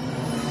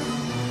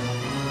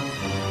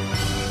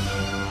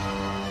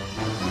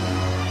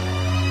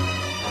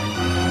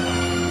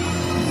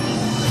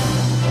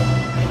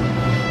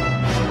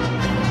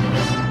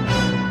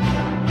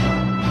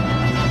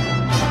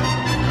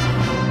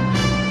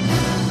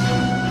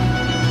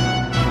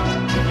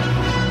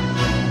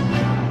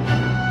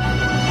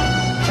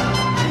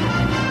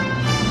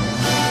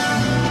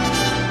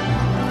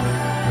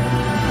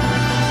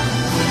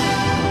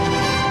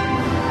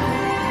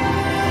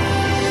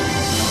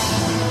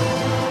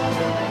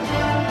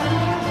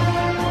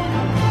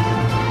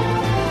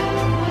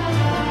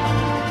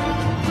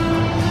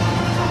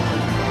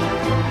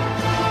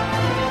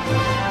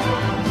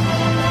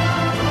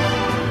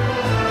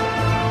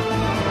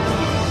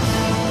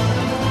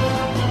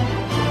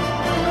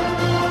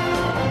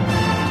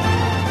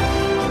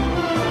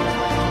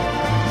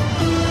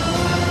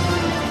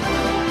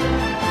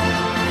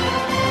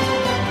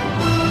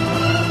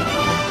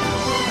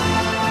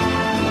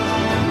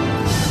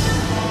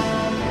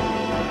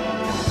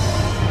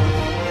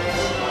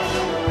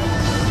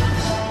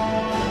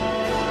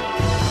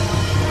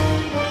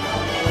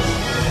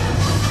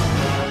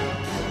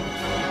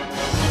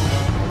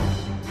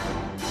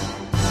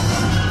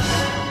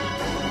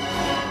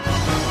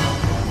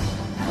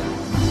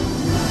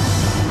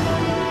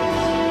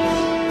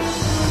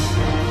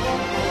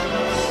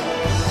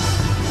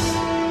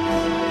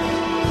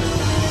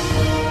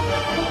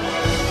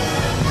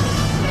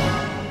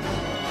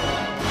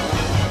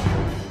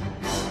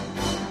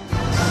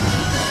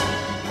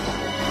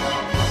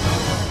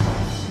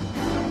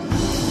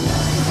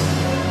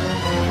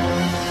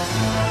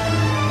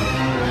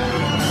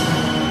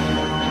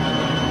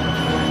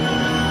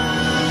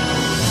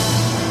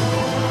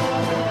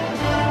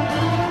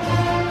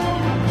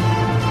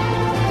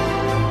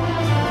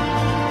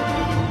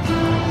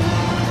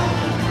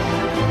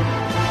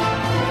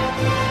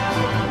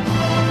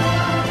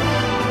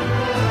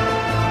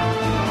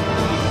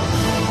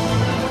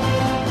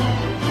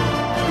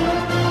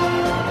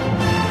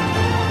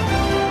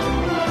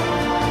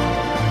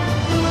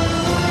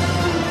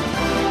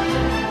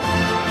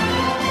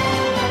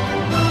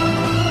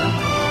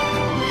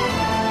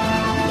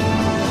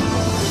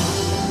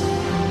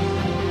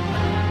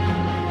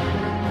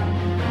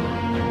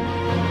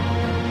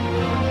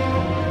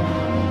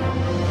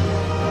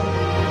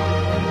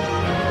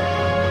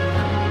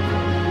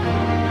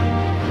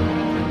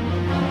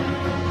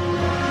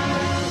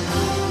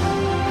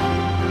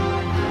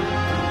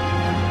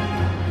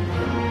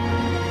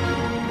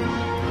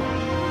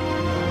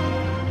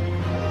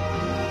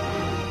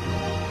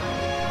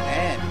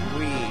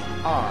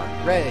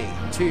 ready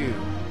to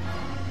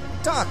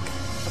talk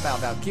about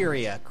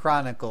Valkyria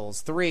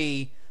Chronicles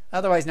 3,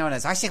 otherwise known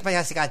as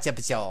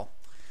Ashikabayashika.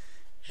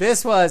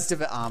 This was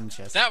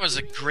that was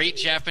a great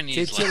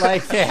Japanese. Did you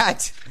like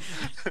that?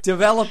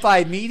 Developed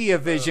by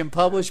Mediavision,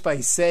 published by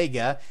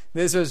Sega.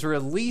 This was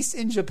released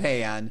in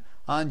Japan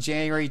on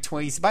January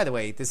 20. By the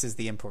way, this is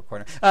the import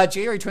corner.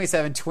 January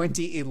 27,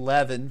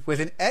 2011, with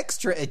an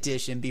extra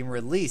edition being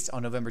released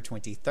on November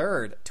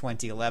 23rd,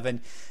 2011.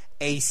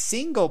 A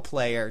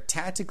single-player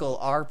tactical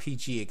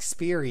RPG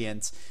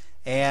experience.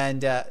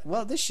 And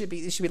this should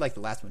be like the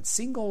last one.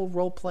 Single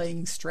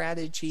role-playing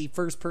strategy,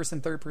 first person,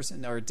 third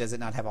person, or does it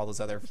not have all those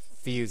other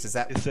views? Is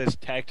that it says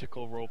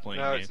tactical role-playing?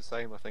 No, it's the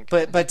same, I think.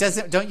 But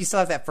don't you still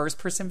have that first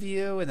person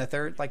view and the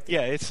third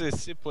Yeah, it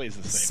plays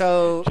the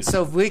same.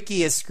 So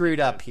Wiki is screwed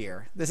up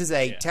here. This is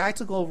a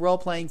tactical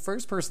role-playing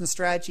first person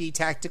strategy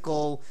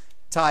tactical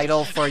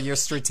title for your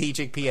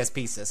strategic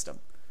PSP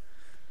system.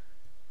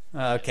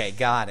 Okay,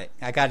 got it.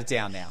 I got it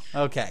down now.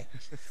 Okay.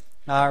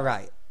 All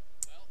right.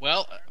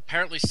 Well,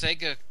 apparently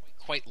Sega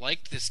quite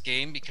liked this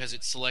game because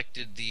it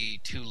selected the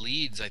 2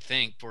 leads, I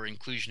think, for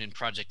inclusion in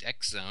Project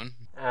X Zone.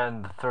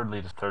 And the third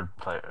lead is third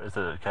player. Is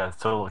a kind of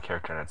solo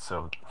character in it,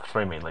 so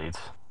 3 main leads.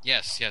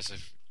 Yes.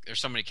 There's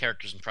so many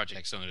characters in Project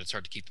X Zone that it's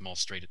hard to keep them all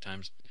straight at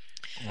times.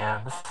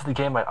 Yeah, this is the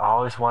game I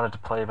always wanted to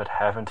play but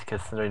haven't,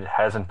 considering it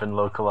hasn't been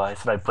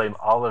localized, and I blame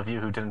all of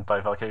you who didn't buy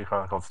Valkyria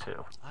Chronicles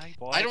 2.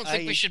 I don't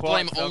think we should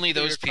blame only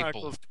those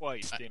people.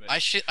 Twice, damn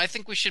it. I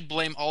think we should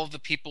blame all of the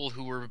people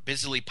who were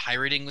busily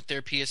pirating with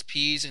their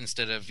PSPs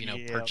instead of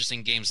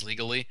purchasing games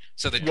legally.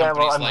 So that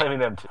companies I'm blaming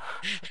them too.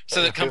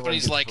 So that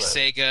companies like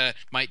Sega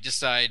might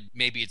decide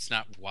maybe it's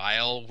not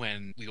worthwhile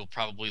when we will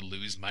probably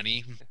lose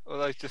money.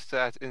 Although, just to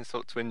add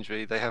insult to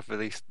injury, they have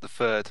released the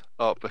 3rd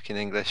art book in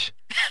English.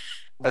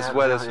 As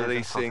well as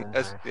releasing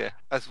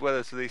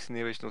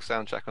the original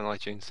soundtrack on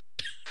iTunes.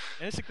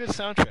 And it's a good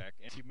soundtrack.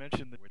 And you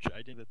mentioned which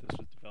I did that this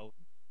was developed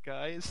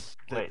guys.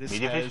 Wait,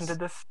 Mediavision did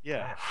this?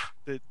 Yeah.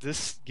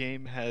 This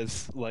game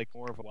has like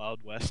more of a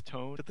Wild West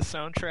tone to the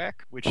soundtrack,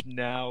 which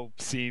now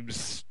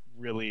seems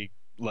really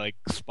like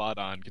spot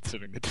on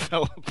considering the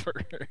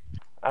developer.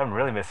 I'm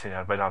really missing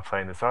out by not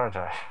playing this, aren't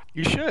I?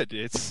 You should.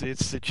 It's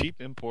a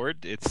cheap import.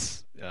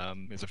 It's a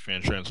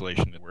fan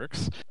translation that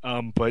works.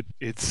 But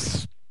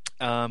it's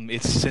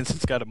since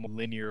it's got a more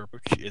linear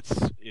approach, it's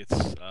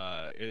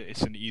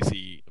an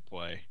easy to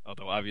play.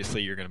 Although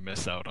obviously you're going to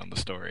miss out on the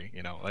story.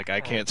 I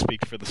can't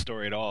speak for the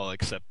story at all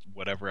except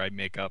whatever I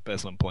make up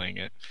as I'm playing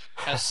it.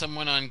 Has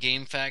someone on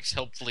GameFAQs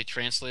helpfully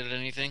translated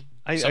anything?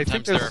 I Sometimes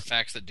think there are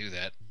facts that do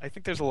that. I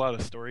think there's a lot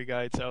of story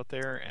guides out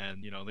there,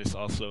 and there's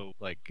also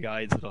like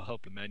guides that'll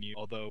help the menu.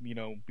 Although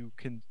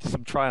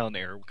some trial and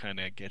error will kind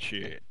of get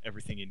you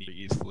everything you need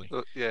easily.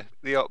 Well, yeah,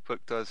 the art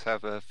book does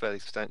have a fairly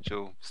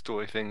substantial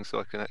story thing, so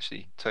I can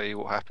actually tell you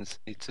what happens.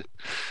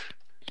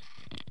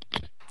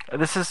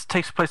 This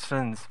takes place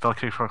in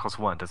Valkyria Chronicles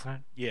 1, doesn't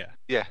it? Yeah.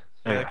 Yeah.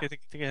 I think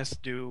it has to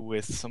do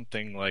with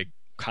something like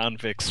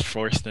convicts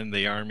forced in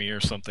the army or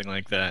something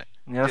like that.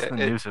 Yeah, that's the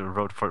news that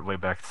wrote for it way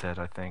back said,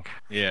 I think.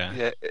 Yeah.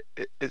 Yeah,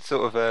 it's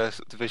sort of a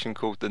division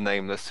called the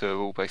Nameless, who are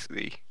all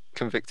basically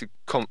convicted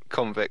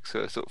convicts who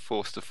are sort of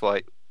forced to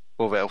fight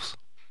or else.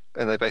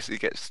 And they basically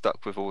get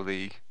stuck with all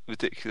the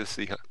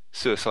ridiculously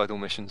suicidal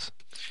missions.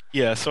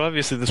 Yeah, so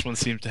obviously this one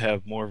seems to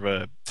have more of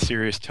a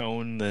serious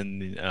tone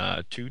than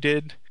 2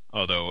 did.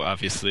 Although,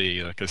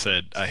 obviously, like I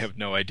said, I have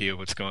no idea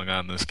what's going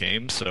on in this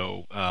game,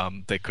 so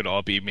they could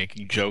all be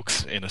making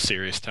jokes in a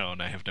serious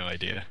tone. I have no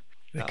idea.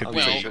 It could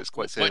it's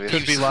quite serious.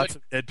 Could be lots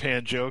of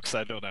deadpan jokes.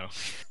 I don't know.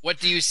 What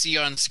do you see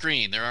on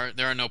screen? There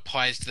are no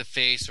pies to the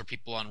face, or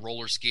people on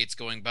roller skates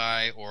going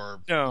by,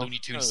 or Looney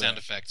Tunes sound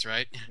effects,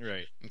 right?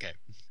 Right. Okay.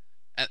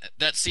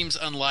 That seems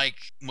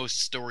unlike most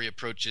story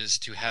approaches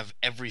to have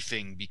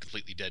everything be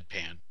completely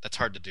deadpan. That's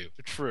hard to do.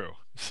 True.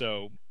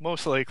 So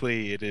most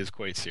likely it is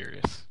quite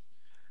serious.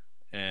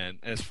 And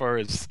as far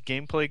as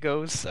gameplay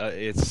goes,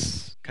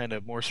 it's kind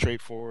of more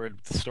straightforward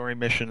with the story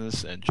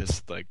missions and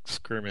just like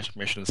skirmish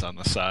missions on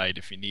the side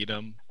if you need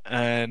them.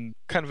 And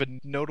kind of a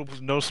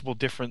noticeable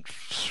difference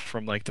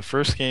from like the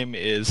first game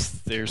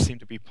is there seem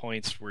to be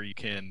points where you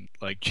can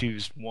like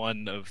choose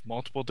one of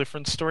multiple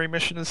different story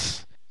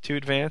missions to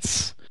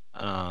advance,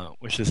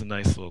 which is a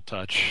nice little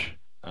touch.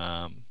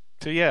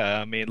 So yeah,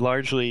 I mean,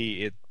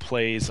 largely it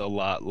plays a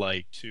lot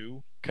like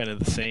 2. Kind of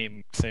the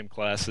same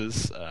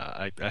classes.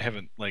 I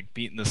haven't like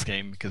beaten this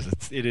game because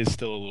it is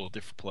still a little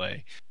different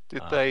play.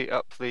 Did they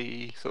up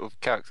the sort of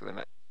character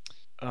limit?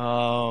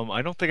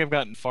 I don't think I've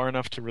gotten far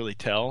enough to really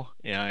tell.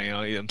 Yeah,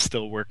 I'm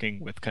still working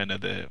with kind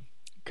of the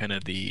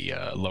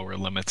lower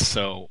limits,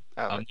 so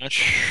I'm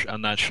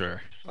not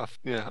sure. I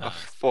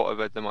thought I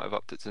read they might have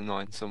upped it to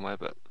 9 somewhere,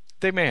 but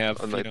they may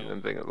have. I may be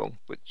being it wrong.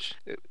 Which,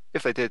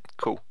 if they did,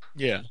 cool.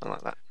 Yeah, I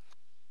like that.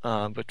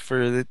 But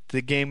for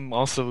the game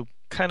also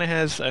kind of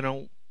has.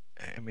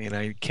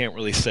 I can't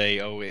really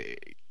say.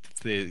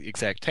 the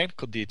exact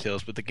technical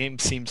details, but the game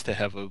seems to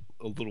have a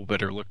little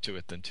better look to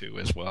it than 2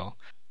 as well.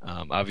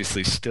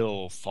 Obviously,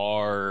 still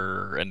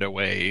far and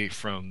away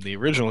from the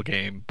original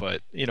game,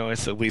 but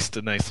it's at least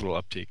a nice little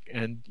uptick.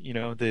 And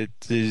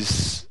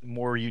this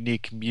more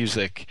unique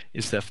music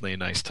is definitely a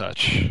nice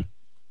touch.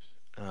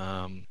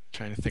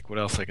 Trying to think what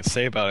else I can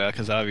say about it,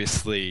 because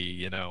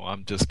obviously,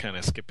 I'm just kind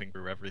of skipping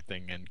through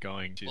everything and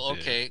going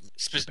to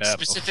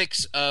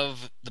specifics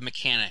of the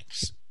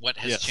mechanics. What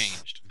has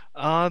changed?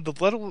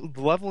 The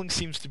leveling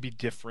seems to be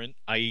different.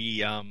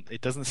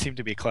 It doesn't seem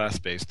to be class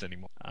based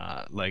anymore.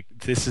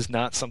 This is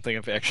not something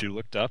I've actually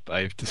looked up.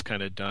 I've just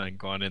kind of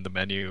gone in the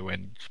menu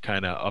and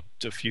kind of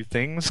upped a few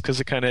things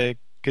because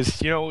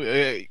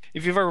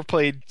if you've ever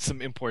played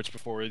some imports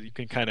before, you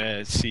can kind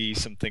of see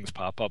some things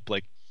pop up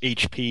like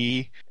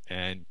HP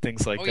and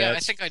things like that. Oh yeah, I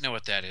think I know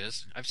what that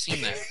is. I've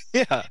seen that.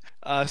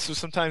 Yeah. So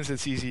sometimes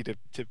it's easy to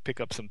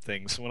pick up some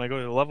things. So when I go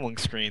to the leveling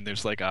screen,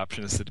 there's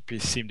options that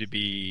seem to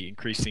be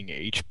increasing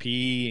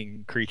HP,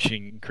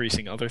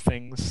 increasing other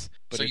things.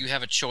 But so you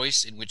have a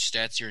choice in which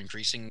stats you're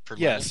increasing per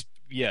level?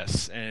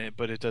 Yes,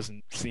 but it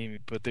doesn't seem.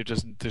 But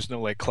there's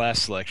no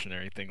class selection or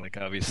anything.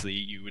 Obviously,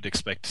 you would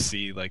expect to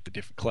see the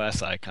different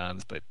class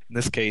icons, but in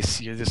this case,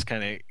 you're just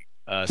kind of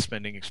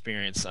spending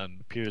experience on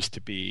appears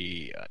to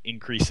be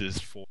increases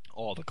for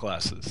all the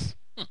classes.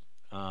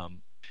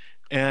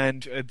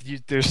 And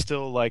there's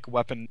still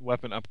weapon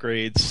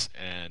upgrades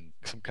and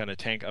some kind of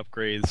tank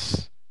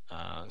upgrades.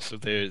 So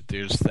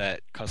there's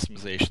that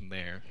customization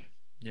there.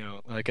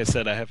 Like I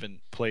said, I haven't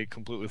played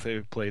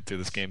through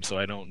this game, so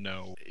I don't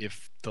know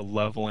if the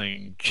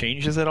leveling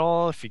changes at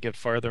all if you get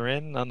farther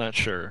in. I'm not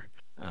sure.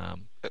 A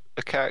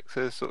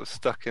character sort of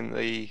stuck in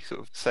the sort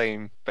of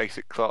same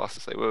basic class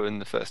as they were in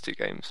the first 2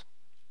 games.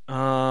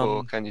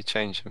 Or can you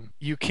change them?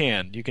 You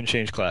can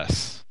change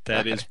class.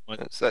 That is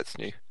that's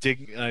new.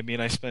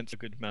 I spent a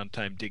good amount of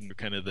time digging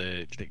kind of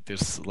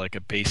there's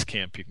a base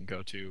camp you can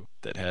go to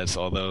that has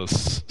all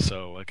those.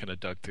 So I kind of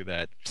dug through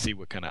that, see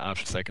what kind of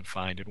options I can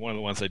find. And one of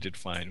the ones I did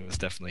find was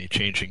definitely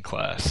changing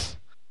class.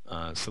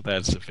 So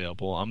that's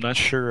available. I'm not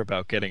sure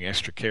about getting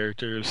extra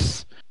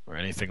characters or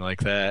anything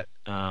like that.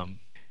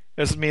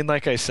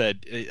 Like I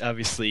said,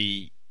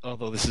 obviously,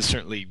 although this is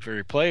certainly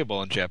very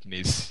playable in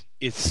Japanese,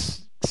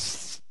 it's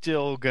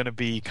still going to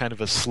be kind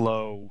of a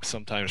slow,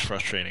 sometimes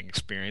frustrating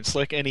experience,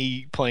 like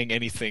playing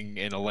anything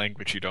in a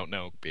language you don't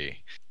know would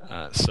be.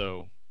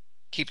 So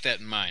keep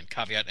that in mind.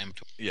 Caveat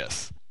emptor.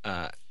 Yes.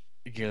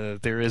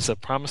 There is a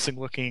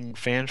promising-looking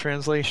fan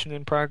translation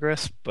in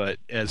progress, but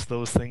as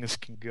those things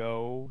can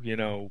go, you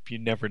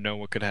never know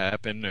what could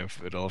happen,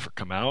 if it'll ever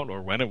come out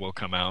or when it will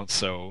come out.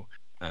 So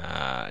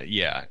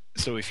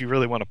so if you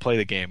really want to play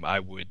the game, I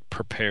would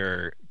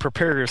prepare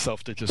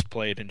yourself to just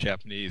play it in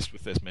Japanese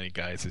with as many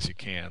guides as you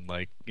can.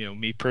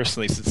 Me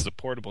personally, since it's a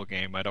portable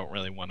game, I don't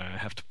really want to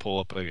have to pull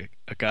up a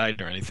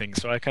guide or anything,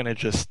 so I kind of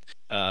just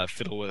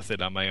fiddle with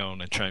it on my own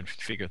and try and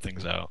figure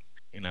things out.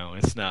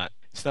 It's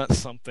not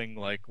something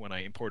like when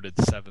I imported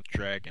the 7th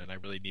Dragon and I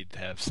really needed to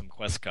have some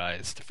quest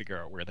guides to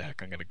figure out where the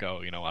heck I'm going to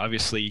go.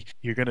 Obviously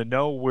you're going to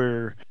know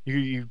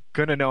you're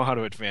going to know how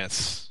to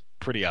advance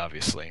pretty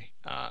obviously.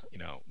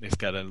 It's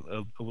got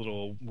a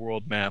little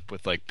world map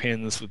with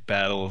pins with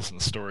battles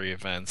and story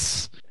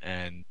events,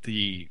 and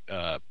the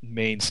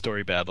main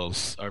story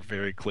battles are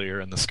very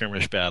clear, and the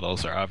skirmish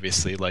battles are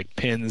obviously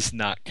pins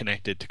not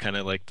connected to kind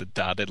of the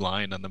dotted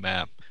line on the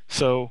map.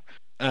 So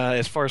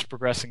as far as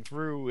progressing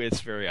through,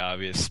 it's very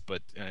obvious,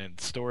 but in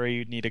story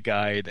you need a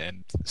guide,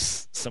 and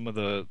some of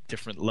the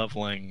different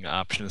leveling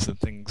options and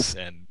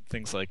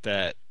things like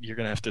that, you're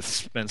going to have to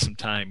spend some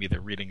time either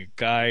reading a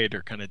guide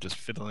or kind of just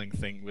fiddling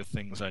with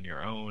things on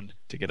your own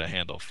to get a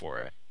handle for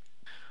it.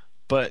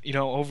 But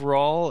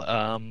overall,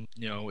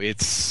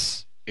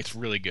 it's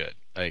really good.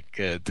 At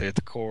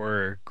the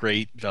core,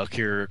 great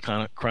Valkyria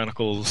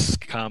Chronicles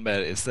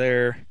combat is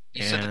there.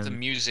 You said that the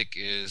music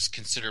is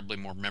considerably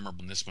more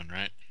memorable in this one,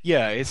 right?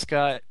 Yeah,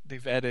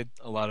 they've added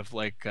a lot of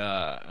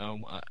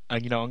I'm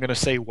going to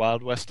say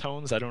Wild West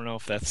tones. I don't know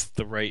if that's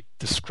the right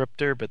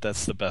descriptor, but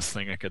that's the best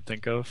thing I could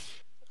think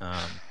of.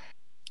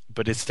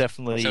 But it's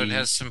definitely... So it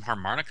has some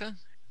harmonica?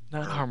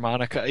 Not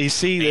harmonica. You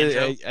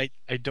see,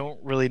 I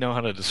don't really know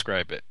how to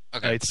describe it.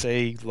 Okay. I'd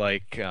say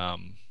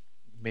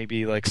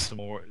maybe some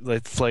more...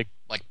 It's like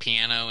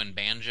piano and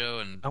banjo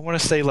and... I want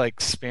to say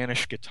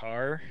Spanish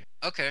guitar.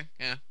 Okay,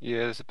 yeah. Yeah,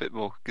 there's a bit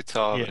more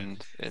guitar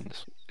and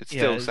it's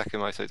still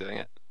Sekimoto doing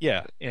it.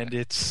 Yeah, and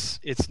it's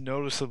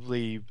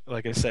noticeably,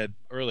 like I said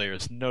earlier,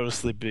 it's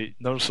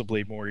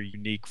noticeably more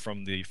unique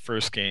from the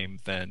first game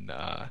than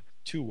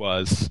 2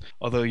 was.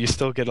 Although you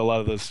still get a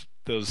lot of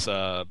those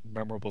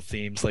memorable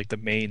themes, like the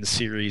main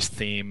series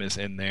theme is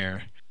in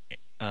there.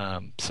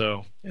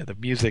 So the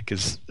music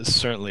is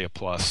certainly a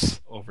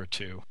plus over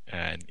 2,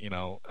 and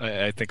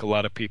I think a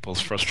lot of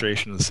people's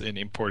frustrations in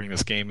importing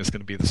this game is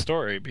going to be the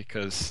story,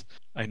 because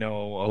I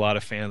know a lot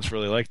of fans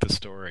really like the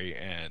story,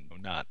 and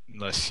not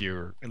unless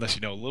you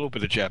know a little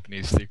bit of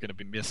Japanese, you're going to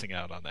be missing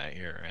out on that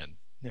here. And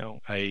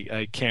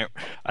I can't.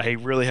 I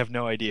really have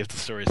no idea if the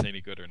story is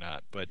any good or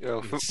not. But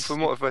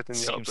from what I've read in the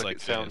art seems book, like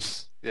it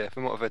sounds. Yeah,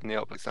 from what I've read in the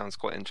art book, it sounds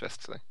quite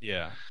interesting.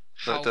 Yeah.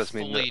 But How it does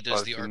mean fully that does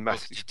I've the been art book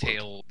massively spoiled.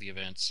 detail the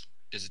events?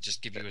 Does it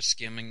just give you a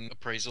skimming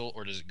appraisal,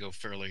 or does it go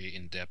fairly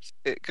in depth?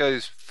 It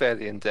goes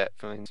fairly in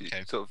depth. I mean,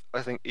 Okay. sort of.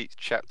 I think each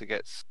chapter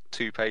gets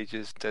 2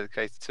 pages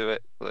dedicated to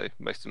it, although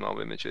most of them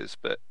are images.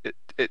 But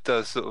it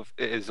does sort of.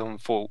 It is on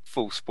full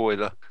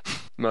spoiler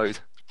mode.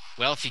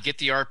 Well, if you get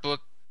the art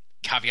book,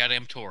 caveat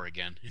emptor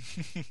again.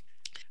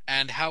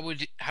 And how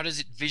does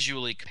it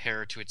visually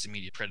compare to its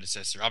immediate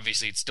predecessor?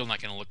 Obviously, it's still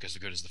not going to look as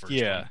good as the first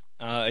one.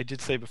 I did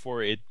say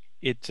before it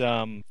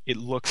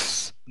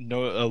looks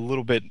a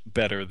little bit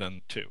better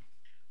than 2.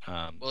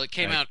 Well, it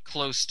came out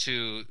close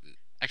to.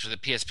 Actually,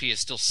 the PSP is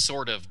still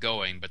sort of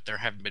going, but there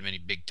haven't been many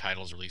big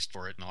titles released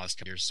for it in the last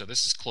couple years, so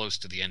this is close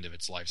to the end of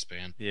its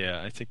lifespan.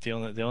 Yeah, I think the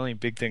only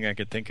big thing I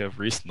could think of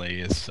recently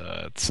is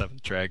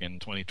Seventh Dragon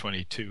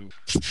 2022,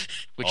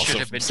 which also should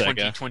have from been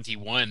Sega.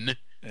 2021.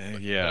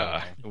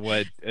 Yeah,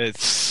 what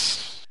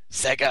it's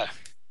Sega.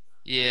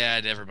 Yeah,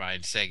 never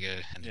mind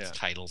Sega and its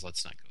titles.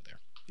 Let's not go there.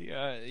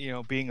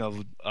 Yeah, being a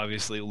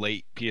obviously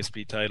late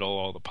PSP title,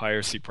 all the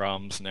piracy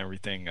problems and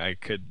everything,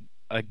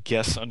 I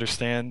guess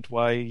understand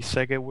why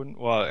Sega wouldn't.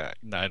 Well,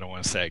 I don't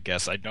want to say I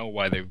guess. I know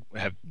why they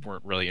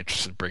weren't really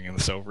interested in bringing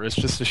this over. It's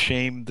just a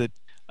shame that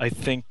I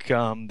think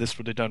this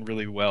would have done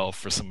really well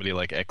for somebody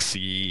like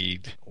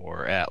Xseed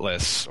or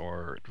Atlas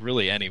or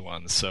really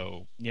anyone.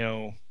 So,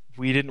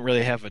 we didn't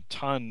really have a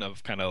ton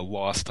of kind of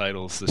lost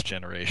titles this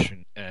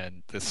generation,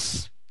 and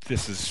this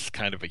is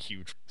kind of a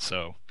huge.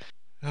 So.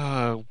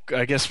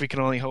 I guess we can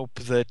only hope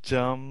that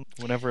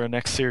whenever a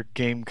next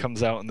game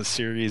comes out in the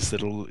series,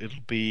 it'll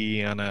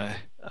be on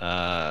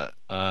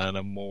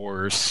a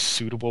more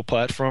suitable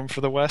platform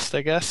for the West,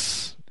 I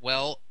guess.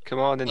 Well, come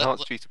on,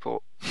 enhanced G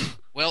support.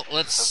 Well,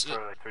 let's. For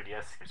like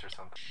 3DS or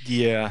something.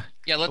 Yeah.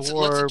 Yeah, let's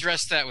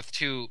address that with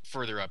 2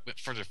 further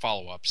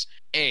follow-ups.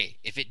 A,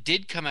 if it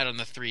did come out on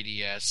the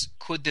 3DS,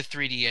 could the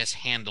 3DS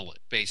handle it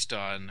based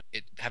on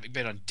it having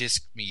been on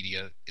disc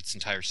media its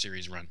entire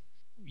series run?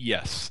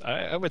 Yes,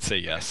 I would say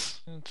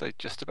yes. I'd say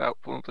just about,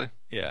 probably.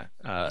 Yeah.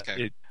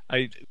 Okay.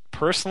 I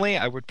personally,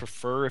 I would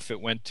prefer if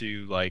it went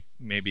to like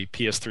maybe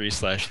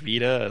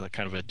PS3/Vita, like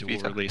kind of a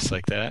dual release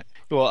like that.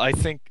 Well, I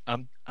think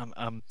I'm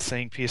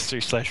saying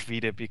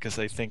PS3/Vita because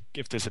I think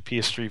if there's a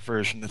PS3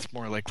 version, it's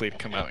more likely to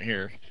come out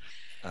here.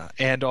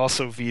 And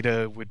also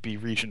Vita would be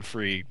region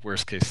free,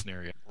 worst case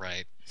scenario.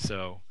 Right.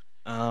 So.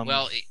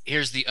 Well,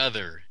 here's the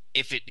other.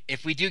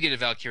 If we do get a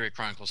Valkyria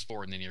Chronicles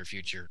 4 in the near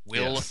future,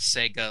 will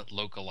Sega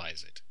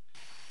localize it?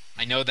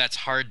 I know that's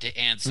hard to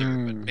answer,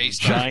 but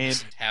based on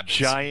recent habits,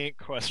 giant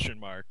question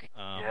mark.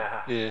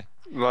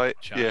 My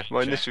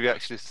initial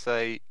reaction is to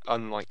say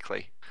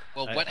unlikely.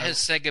 Well, what has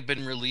Sega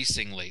been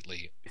releasing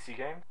lately? PC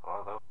game?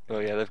 Oh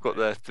yeah, they've got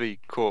their 3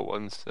 core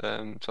ones. So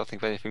I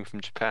think of anything from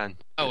Japan.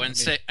 Oh, and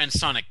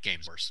Sonic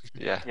games, of course.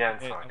 Yeah.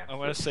 I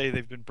want to say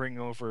they've been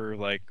bringing over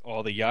like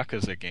all the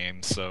Yakuza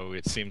games, so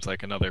it seems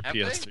like another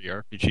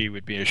PS3 RPG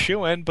would be a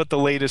shoo-in. But the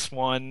latest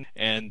one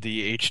and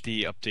the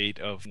HD update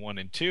of 1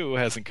 and 2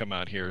 hasn't come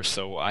out here,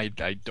 so I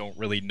don't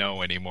really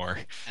know anymore.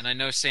 And I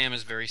know Sam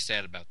is very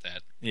sad about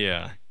that.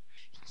 Yeah.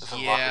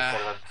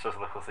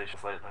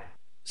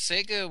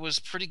 Sega was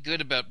pretty good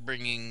about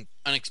bringing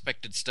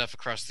unexpected stuff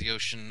across the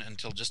ocean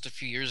until just a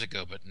few years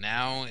ago, but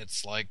now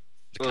it's like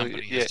the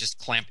company has just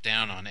clamped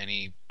down on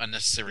any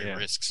unnecessary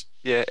risks.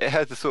 Yeah, it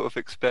had the sort of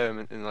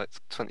experiment in like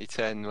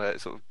 2010 where it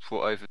sort of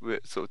brought over,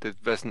 it sort of did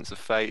Resonance of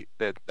Fate.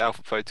 They had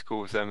Alpha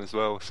Protocol with them as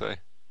well, so.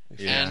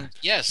 Yeah. And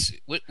yes,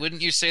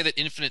 wouldn't you say that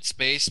Infinite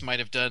Space might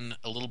have done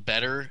a little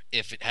better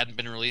if it hadn't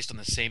been released on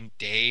the same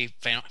day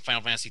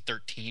Final Fantasy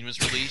 13 was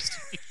released?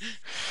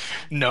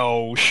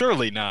 No,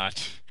 surely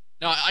not.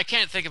 No, I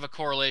can't think of a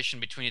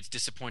correlation between its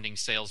disappointing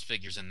sales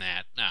figures and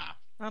that. Nah.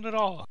 Not at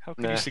all. How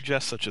can you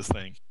suggest such a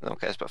thing? No one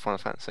cares about Final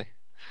Fantasy.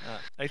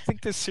 I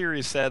think this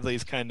series, sadly,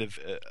 is kind of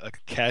a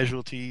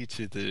casualty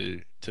to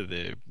the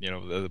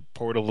the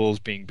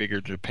portables being bigger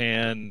in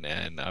Japan,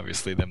 and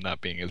obviously them not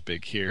being as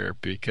big here.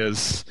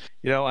 Because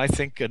I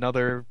think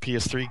another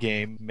PS3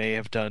 game may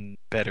have done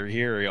better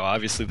here.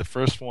 Obviously, the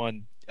first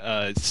one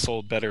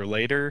sold better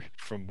later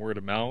from word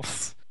of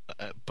mouth,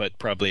 but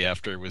probably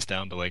after it was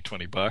down to like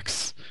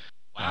 $20.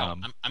 Wow,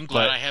 I'm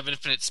glad I have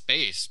Infinite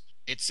Space.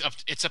 It's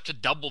up to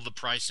double the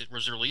price it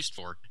was released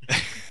for.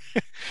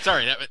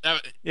 Sorry,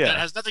 that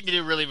has nothing to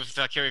do really with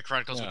Valkyria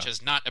Chronicles, which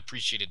has not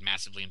appreciated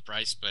massively in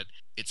price, but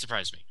it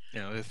surprised me.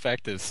 The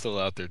fact that it's still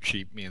out there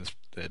cheap means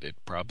that it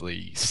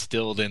probably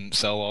still didn't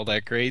sell all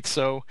that great.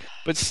 So,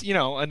 but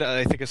and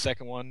I think a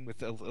second one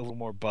with a little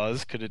more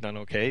buzz could have done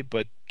okay.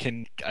 But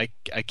I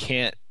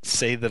can't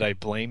say that I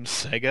blame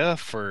Sega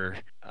for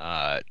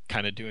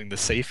kind of doing the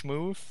safe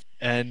move.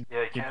 And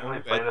you can't really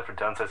blame them for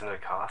downsizing their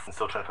costs and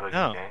still trying to put a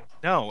good game.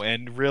 No,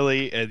 and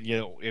really,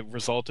 it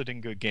resulted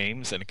in good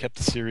games and it kept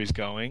the series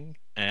going.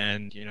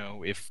 And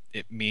if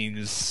it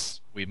means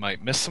we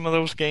might miss some of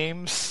those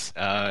games,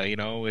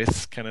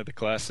 it's kind of the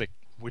classic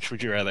which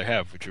would you rather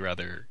have? Would you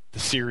rather the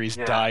series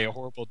die a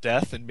horrible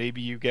death and maybe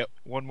you get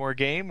one more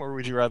game, or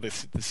would you rather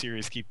the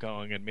series keep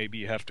going and maybe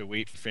you have to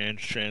wait for fan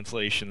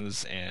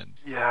translations and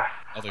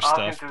other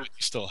stuff, but you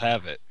still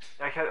have it?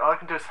 All I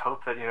can do is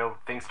hope that,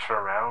 things turn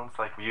around.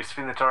 Like we used to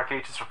be in the Dark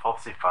Ages for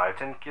Fantasy 5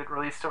 didn't get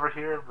released over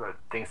here, but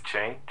things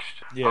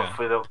changed. Yeah.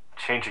 Hopefully they'll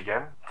change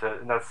again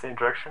in that same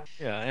direction.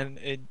 Yeah, and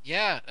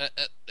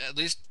at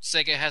least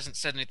Sega hasn't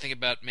said anything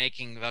about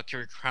making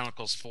Valkyria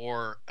Chronicles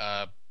 4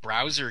 a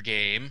browser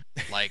game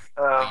like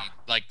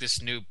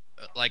this new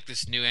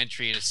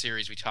entry in a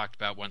series we talked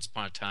about once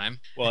upon a time.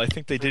 Well, I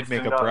think they did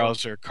make a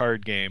browser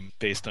card game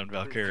based on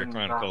Valkyria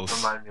Chronicles.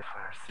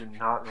 Do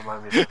not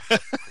remind me of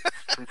Virus.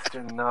 Please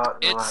do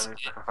not remind me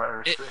of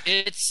Virus.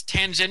 It's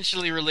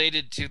tangentially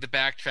related to the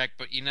backtrack,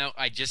 but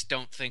I just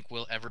don't think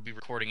we'll ever be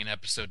recording an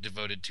episode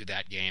devoted to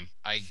that game.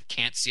 I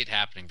can't see it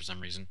happening for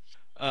some reason.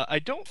 I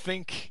don't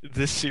think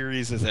this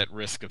series is at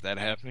risk of that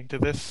happening to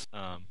this.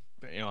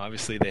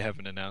 Obviously they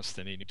haven't announced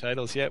any new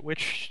titles yet,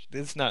 which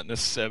is not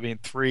necessarily. I mean,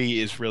 3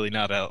 is really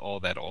not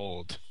all that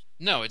old.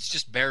 No, it's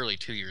just barely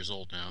 2 years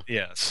old now.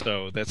 Yeah,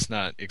 so that's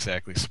not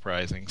exactly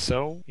surprising.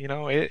 So,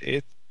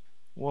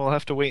 we'll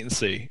have to wait and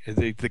see.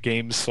 The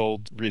game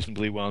sold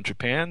reasonably well in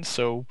Japan,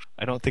 so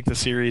I don't think the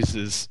series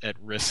is at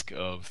risk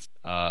of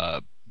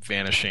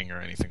vanishing or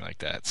anything like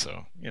that.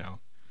 So,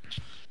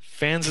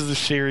 fans of the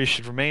series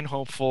should remain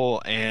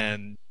hopeful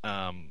and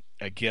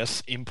I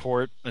guess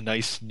import a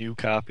nice new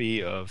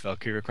copy of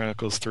Valkyria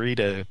Chronicles 3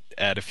 to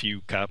add a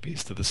few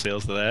copies to the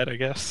sales of that, I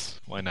guess.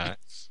 Why not?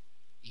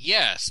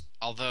 Yes,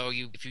 although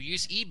if you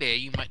use eBay,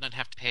 you might not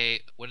have to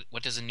pay.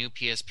 What does a new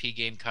PSP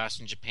game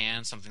cost in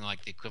Japan? Something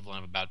like the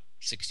equivalent of about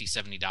 $60,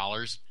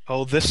 $70.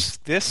 Oh,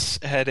 this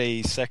had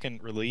a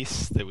second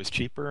release that was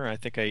cheaper. I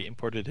think I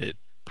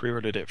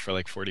pre-ordered it for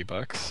like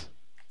 $40.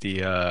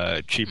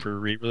 The cheaper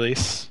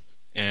re-release,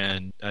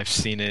 and I've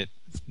seen it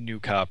new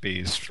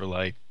copies for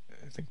like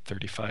I think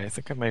 35. I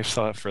think I may have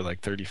saw it for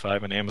like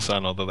 35 on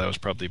Amazon, although that was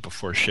probably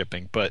before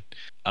shipping. But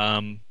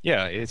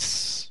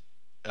it's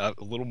a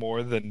little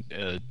more than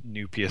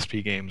new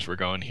PSP games were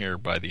going here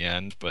by the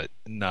end, but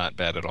not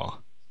bad at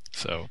all.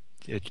 So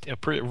a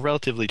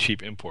relatively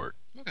cheap import.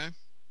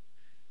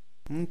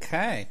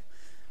 Okay.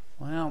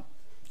 Well,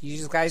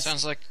 you guys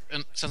sounds like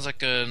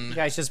you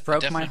guys just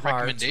broke my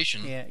heart.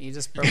 Yeah, you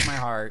just broke my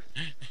heart.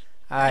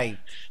 I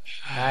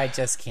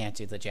just can't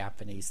do the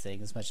Japanese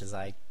thing as much as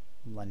I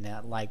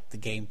like the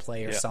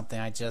gameplay or something.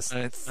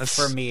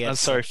 For me, I'm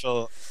sorry,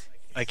 Phil.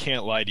 I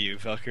can't lie to you.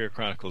 Valkyria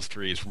Chronicles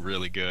 3 is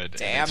really good.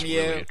 Damn and it's you!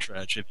 Really a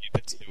tragedy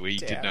that we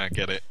did not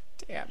get it.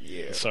 Damn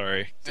you!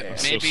 Sorry.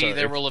 Maybe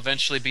there will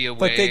eventually be a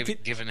way,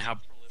 given how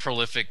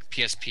prolific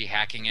PSP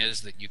hacking is,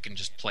 that you can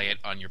just play it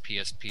on your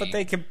PSP. But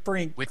they can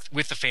bring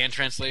with the fan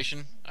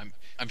translation.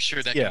 I'm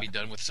sure that can be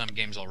done with some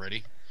games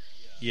already.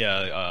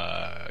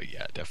 Yeah,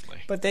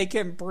 definitely. But they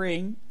can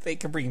bring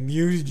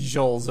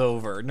musicals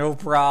over, no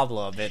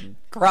problem, and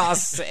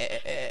cross.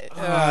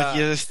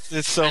 Yes,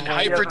 it's so. And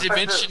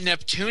Hyperdimension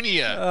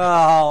Neptunia.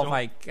 Oh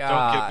my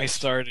god! Don't get me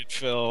started,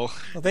 Phil.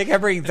 Well, they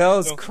can bring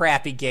those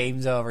crappy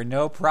games over,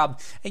 no problem.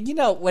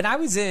 And when I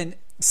was in.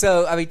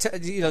 So, I mean,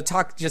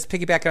 just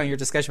piggyback on your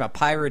discussion about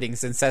pirating,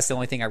 since that's the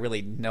only thing I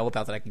really know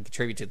about that I can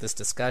contribute to this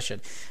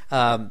discussion.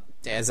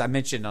 As I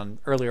mentioned on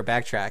earlier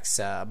backtracks,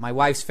 my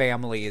wife's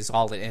family is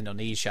all in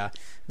Indonesia,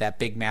 that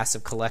big,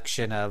 massive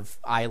collection of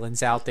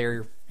islands out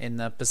there in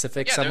the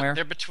Pacific somewhere.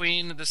 They're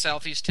between the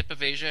southeast tip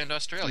of Asia and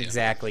Australia.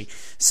 Exactly.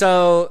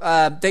 So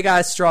they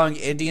got a strong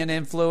Indian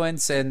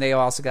influence, and they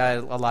also got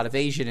a lot of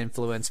Asian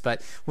influence.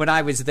 But when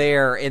I was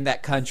there in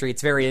that country,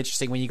 it's very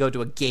interesting when you go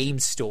to a game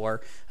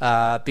store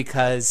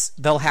because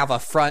they'll have a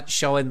front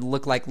showing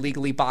look like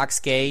legally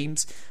boxed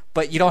games,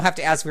 but you don't have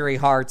to ask very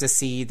hard to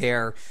see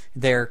their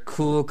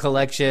cool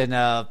collection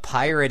of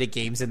pirated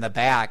games in the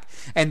back.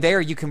 And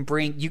there you can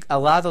a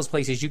lot of those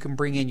places you can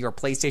bring in your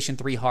PlayStation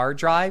 3 hard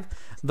drive.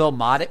 They'll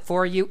mod it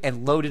for you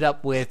and load it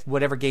up with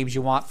whatever games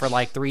you want for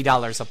like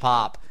 $3 a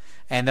pop.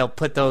 And they'll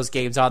put those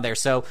games on there.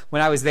 So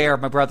when I was there,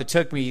 my brother-in-law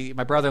took me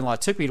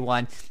to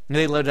one, and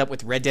they loaded up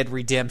with Red Dead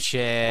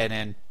Redemption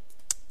and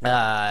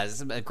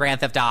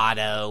Grand Theft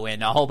Auto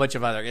and a whole bunch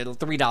of other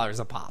 $3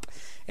 a pop,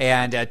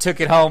 and took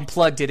it home,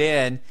 plugged it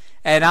in,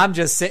 and I'm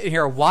just sitting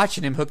here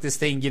watching him hook this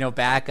thing,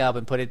 back up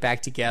and put it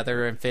back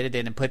together and fit it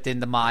in and put in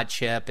the mod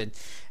chip,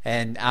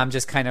 and I'm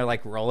just kind of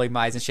like rolling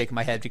my eyes and shaking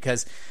my head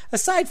because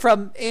aside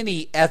from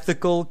any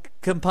ethical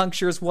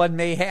compunctures one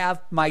may have,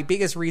 my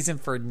biggest reason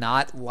for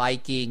not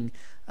liking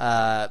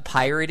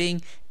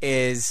pirating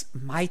is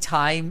my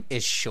time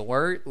is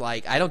short.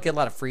 Like, I don't get a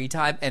lot of free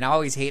time, and I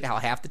always hate how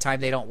half the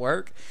time they don't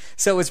work.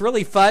 So it's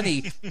really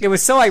funny. It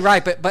was so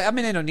ironic, but I'm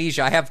in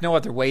Indonesia. I have no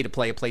other way to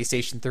play a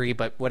PlayStation 3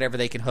 but whatever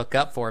they can hook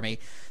up for me.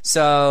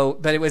 So,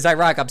 but it was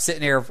ironic. I'm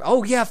sitting there,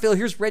 oh yeah, Phil,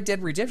 here's Red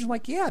Dead Redemption. I'm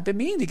like, yeah, I've been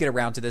meaning to get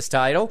around to this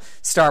title.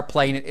 Start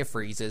playing it, it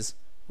freezes.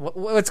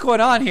 What's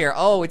going on here?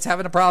 Oh, it's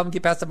having a problem.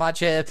 Get past the mod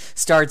chip.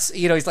 Starts,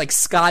 he's like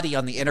Scotty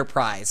on the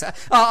Enterprise.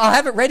 I'll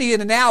have it ready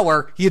in an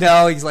hour.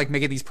 He's like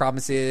making these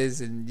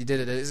promises and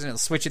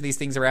switching these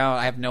things around.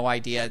 I have no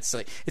idea. It's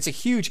a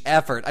huge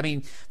effort. I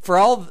mean, for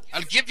all...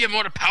 I'll give you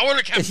more power,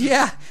 Captain.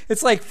 Yeah,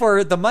 it's like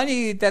for the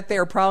money that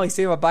they're probably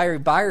saving by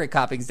buying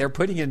copies, they're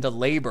putting it into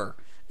labor.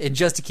 And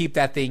just to keep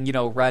that thing,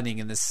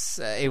 running. And this,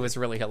 it was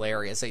really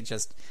hilarious. They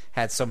just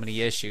had so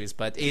many issues.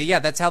 But yeah,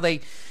 that's how they...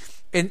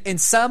 In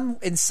some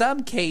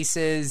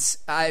cases,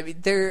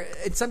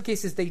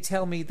 they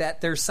tell me that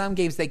there's some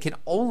games they can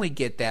only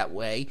get that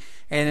way,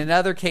 and in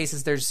other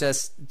cases, there's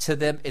just, to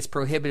them, it's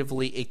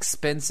prohibitively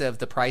expensive.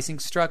 The pricing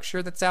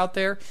structure that's out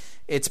there,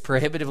 it's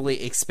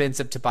prohibitively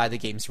expensive to buy the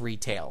games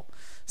retail.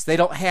 So they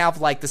don't have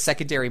like the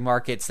secondary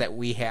markets that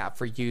we have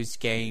for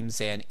used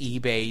games and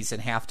eBays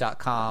and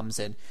half.coms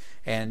and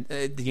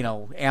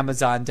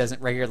Amazon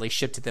doesn't regularly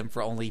ship to them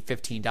for only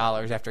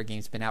 $15 after a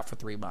game's been out for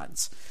 3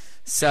 months.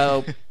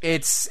 So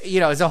it's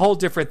a whole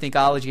different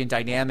thinkology and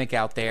dynamic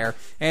out there,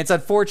 and it's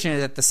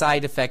unfortunate that the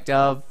side effect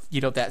of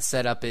that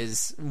setup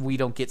is we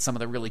don't get some of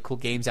the really cool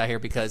games out here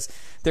because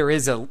there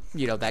is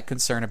that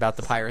concern about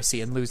the piracy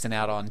and losing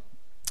out on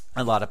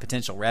a lot of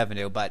potential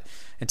revenue. But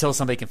until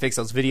somebody can fix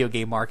those video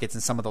game markets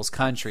in some of those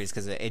countries,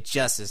 because it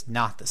just is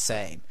not the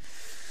same.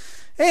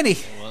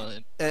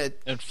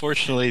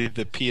 Unfortunately,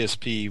 the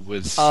PSP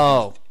was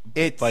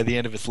by the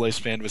end of its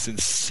lifespan was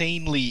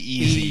insanely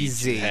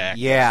easy to hack.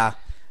 Yeah.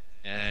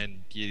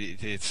 And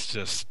it's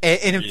just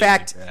in really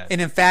fact, bad.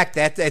 And in fact,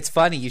 it's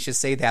funny you should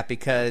say that,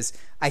 because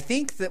I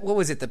think that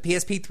the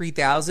PSP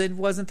 3000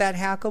 wasn't that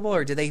hackable,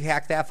 or did they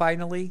hack that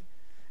finally?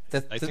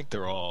 I think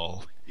they're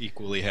all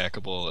equally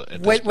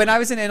hackable. When I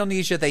was in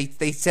Indonesia, they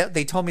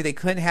told me they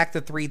couldn't hack the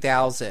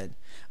 3000.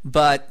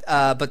 But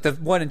the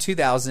 1 and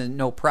 2000,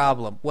 no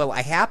problem. Well,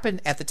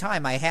 at the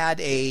time, I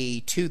had a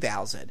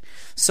 2000.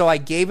 So I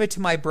gave it to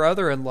my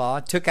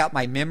brother-in-law, took out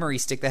my memory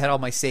stick that had all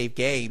my saved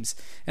games,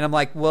 and I'm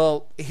like,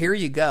 well, here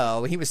you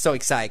go. He was so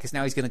excited because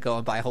now he's going to go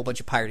and buy a whole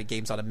bunch of pirated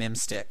games on a mem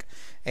stick.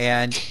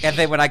 And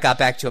then when I got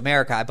back to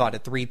America, I bought a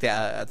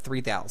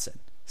 3000.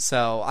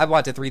 So I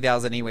bought the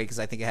 3000 anyway because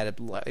I think it had a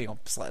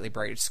slightly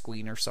brighter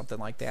screen or something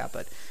like that.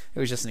 But it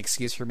was just an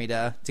excuse for me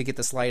to get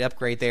the slight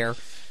upgrade there.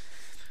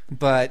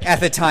 But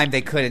at the time,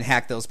 they couldn't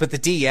hack those. But the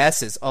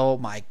DSs, oh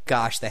my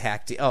gosh, the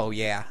hack. Oh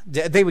yeah,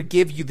 they would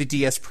give you the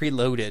DS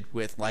preloaded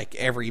with like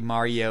every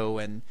Mario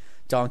and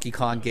Donkey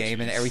Kong game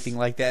and everything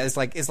like that.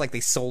 It's like they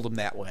sold them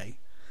that way.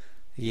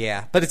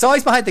 Yeah, but it's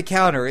always behind the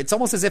counter. It's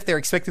almost as if they're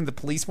expecting the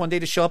police one day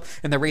to show up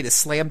and they're ready to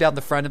slam down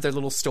the front of their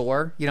little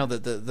store.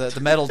 The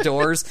metal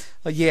doors.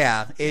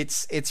 Yeah,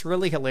 it's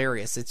really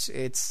hilarious.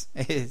 It's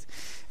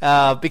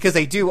because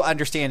they do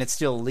understand it's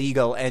still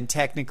illegal, and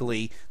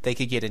technically they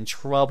could get in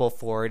trouble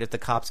for it if the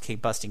cops came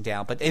busting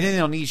down. But in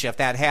Indonesia, if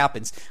that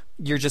happens,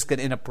 you're just going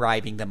to end up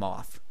bribing them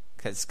off,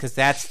 because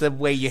that's the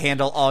way you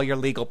handle all your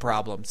legal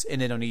problems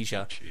in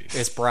Indonesia.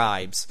 Is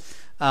bribes.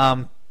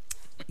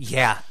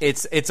 Yeah,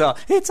 it's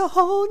a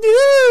whole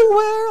new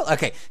world.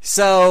 Okay,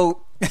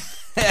 so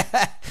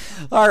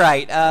all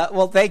right.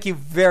 Well, thank you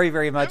very,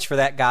 very much for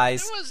that,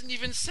 guys. It wasn't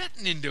even set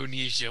in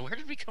Indonesia. Where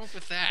did we come up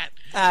with that?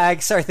 I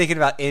started thinking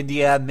about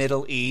India,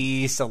 Middle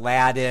East,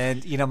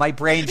 Aladdin. My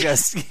brain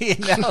just,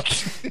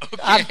 Okay.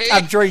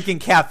 I'm drinking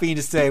caffeine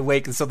to stay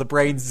awake, and so the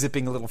brain's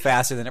zipping a little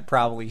faster than it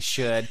probably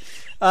should.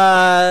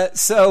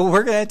 So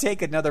we're gonna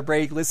take another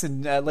break. Let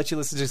you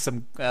listen to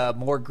some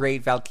more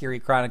great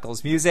Valkyria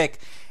Chronicles music.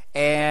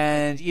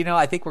 And,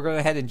 I think we're going to go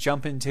ahead and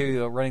jump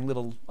into running a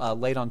little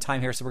late on time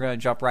here, so we're going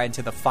to jump right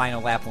into the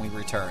final lap when we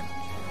return.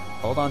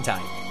 Hold on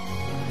tight.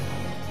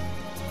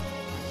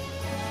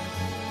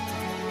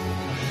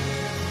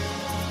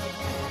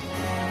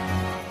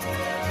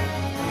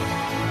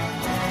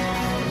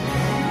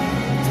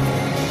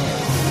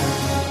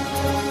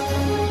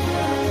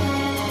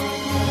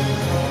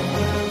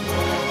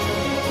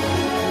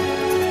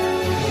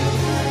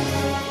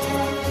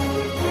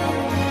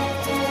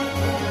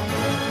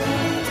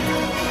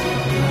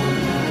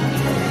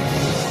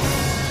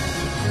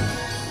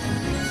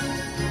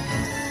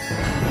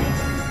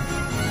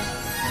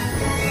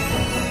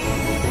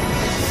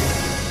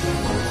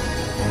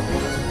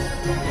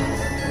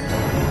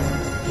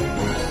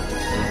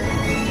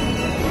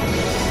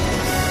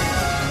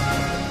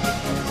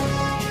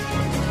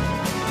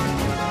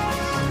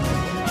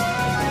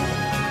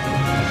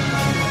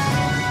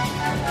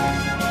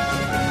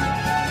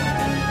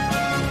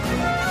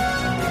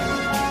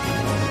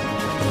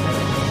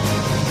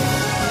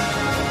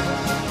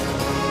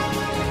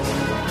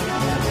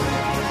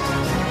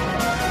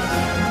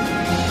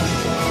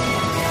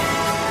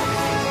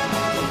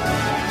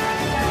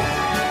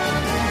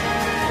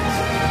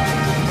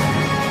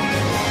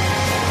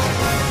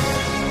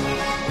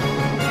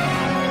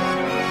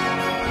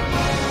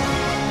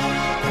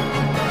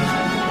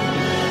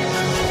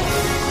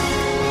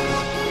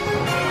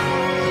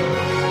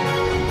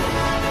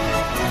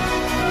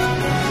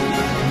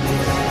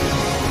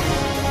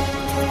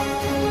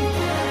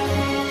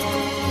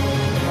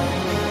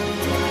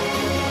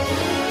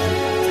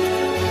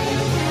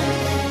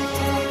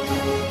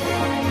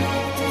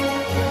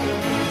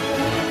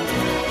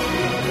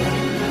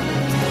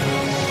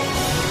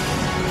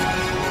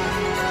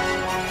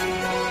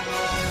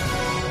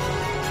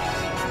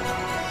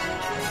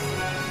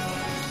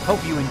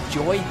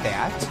 enjoyed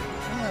that,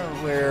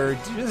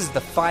 this is the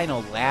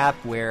final lap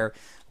where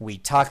we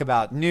talk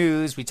about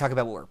news, we talk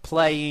about what we're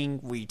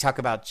playing, we talk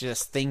about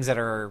just things that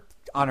are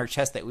on our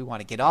chest that we want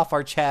to get off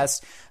our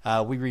chest.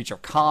 We read your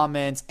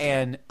comments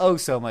and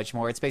so much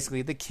more. It's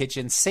basically the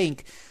kitchen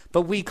sink,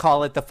 but we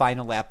call it the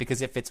final lap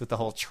because it fits with the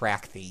whole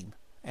track theme,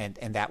 and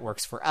that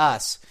works for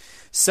us.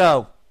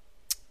 So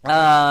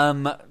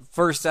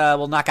first,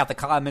 we'll knock out the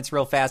comments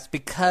real fast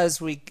because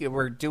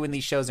we're doing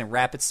these shows in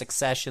rapid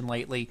succession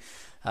lately.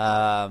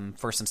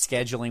 For some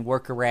scheduling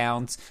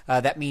workarounds.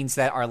 That means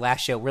that our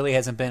last show really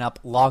hasn't been up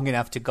long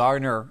enough to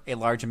garner a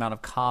large amount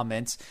of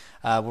comments,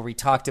 where we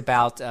talked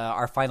about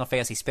our Final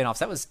Fantasy spinoffs.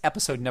 That was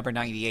episode number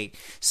 98.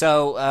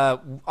 So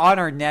on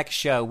our next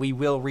show, we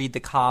will read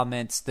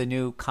the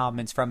new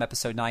comments from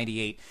episode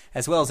 98,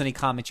 as well as any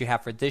comments you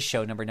have for this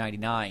show, number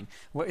 99.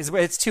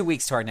 It's 2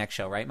 weeks to our next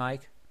show, right,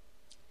 Mike?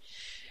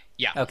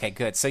 Yeah. Okay,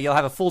 good. So you'll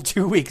have a full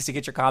 2 weeks to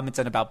get your comments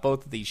in about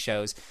both of these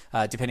shows,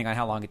 depending on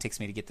how long it takes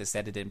me to get this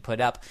edited and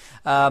put up.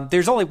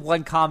 There's only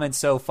one comment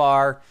so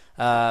far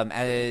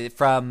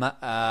from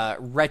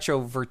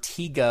Retro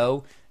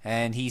Vertigo,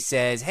 and he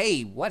says,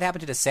 hey, what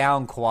happened to the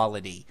sound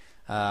quality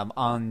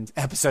on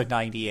episode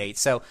 98?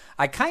 So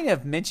I kind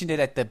of mentioned it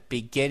at the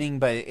beginning,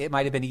 but it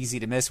might have been easy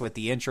to miss with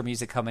the intro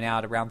music coming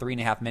out around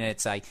 3.5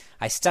 minutes. I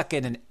stuck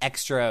in an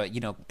extra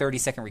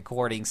 30-second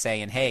recording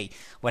saying, hey,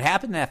 what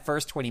happened in that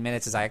first 20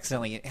 minutes is I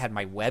accidentally had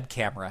my web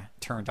camera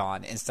turned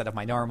on instead of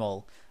my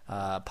normal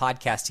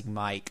podcasting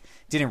mic.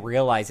 Didn't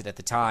realize it at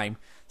the time.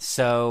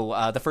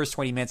 So the first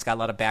 20 minutes got a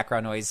lot of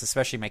background noise,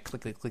 especially my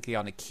clicky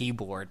on the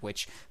keyboard,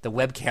 which the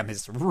webcam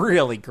is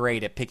really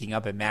great at picking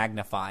up and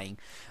magnifying.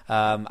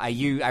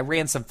 I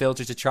ran some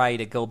filters to try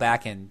to go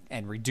back and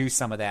reduce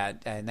some of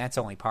that, and that's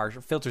only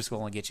partial. Filters will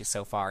only get you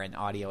so far in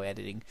audio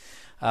editing.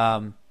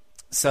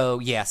 So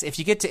yes,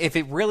 if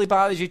it really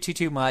bothers you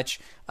too much,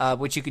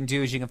 what you can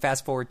do is you can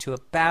fast forward to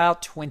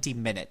about 20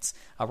 minutes.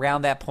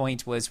 Around that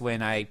point was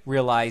when I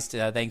realized,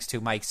 thanks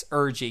to Mike's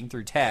urging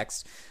through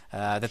text,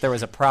 that there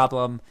was a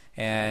problem,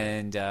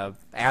 and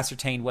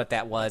ascertained what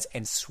that was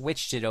and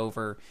switched it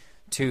over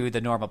to the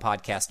normal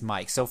podcast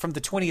mic. So from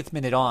the 20th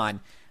minute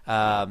on,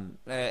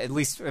 at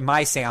least in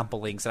my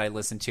samplings that I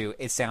listened to,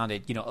 it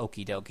sounded,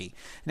 okie dokie.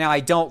 Now, I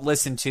don't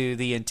listen to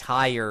the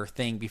entire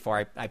thing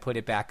before I put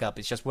it back up.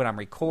 It's just when I'm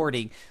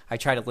recording, I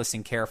try to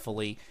listen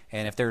carefully,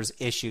 and if there's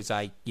issues,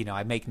 I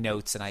make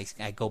notes and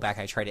I go back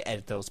and I try to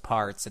edit those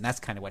parts, and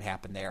that's kind of what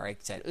happened there. I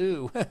said,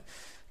 ooh,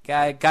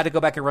 got to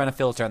go back and run a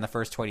filter on the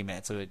first 20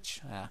 minutes,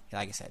 which,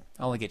 like I said,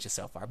 only gets you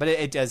so far. But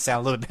it does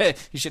sound a little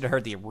bit, you should have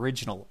heard the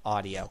original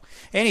audio.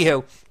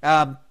 Anywho,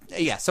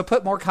 yeah, so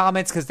put more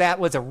comments, because that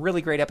was a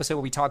really great episode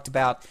where we talked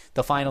about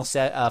the Final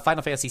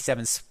Fantasy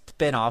VII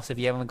spin-offs. If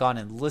you haven't gone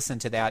and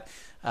listened to that,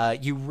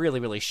 you really,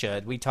 really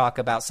should. We talk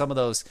about some of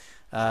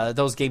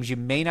those games you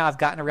may not have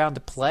gotten around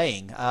to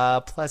playing,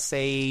 plus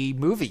a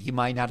movie you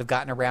might not have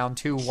gotten around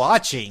to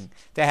watching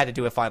that had to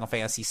do with Final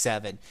Fantasy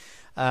VII.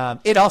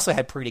 It also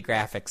had pretty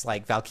graphics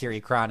like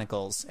Valkyria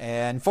Chronicles,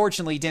 and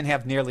fortunately didn't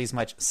have nearly as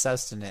much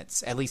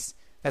sustenance. At least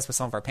that's what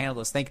some of our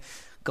panelists think.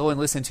 Go and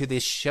listen to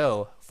this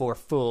show for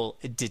full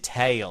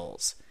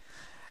details.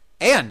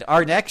 And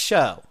our next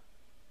show,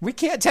 we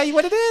can't tell you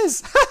what it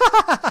is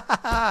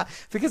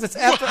because it's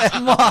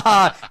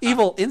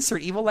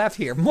evil laugh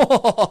here.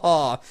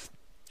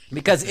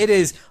 Because it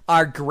is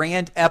our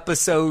grand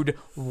episode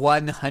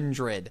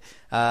 100,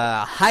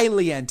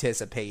 highly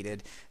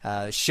anticipated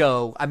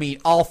show. I mean,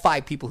 all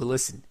 5 people who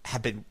listen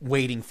have been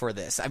waiting for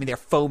this. I mean, they're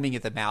foaming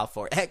at the mouth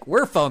for it. Heck,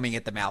 we're foaming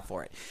at the mouth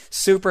for it.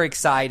 Super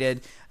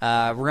excited.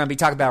 We're going to be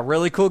talking about a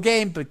really cool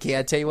game, but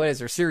can't tell you what it is.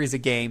 There's a series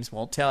of games,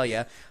 won't tell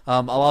you.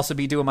 I'll also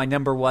be doing my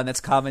number 1,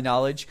 that's Common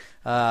Knowledge.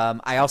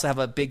 I also have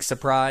a big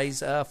surprise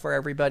for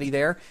everybody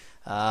there.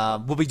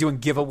 We'll be doing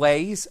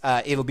giveaways.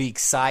 It'll be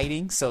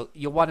exciting, so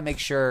you'll want to make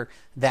sure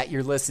that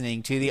you're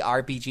listening to the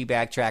RPG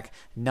Backtrack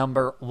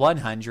number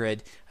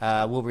 100.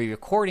 We'll be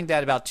recording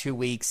that about 2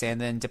 weeks, and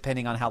then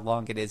depending on how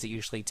long it is, it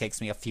usually takes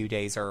me a few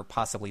days or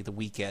possibly the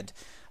weekend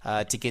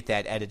to get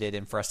that edited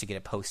and for us to get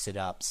it posted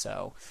up.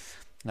 So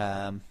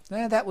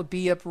that would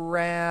be up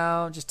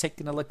around, just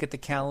taking a look at the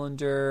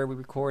calendar. We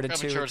recorded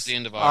probably towards the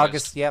end of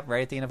August. Yep,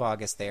 right at the end of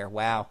August there.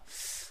 Wow.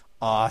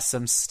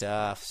 Awesome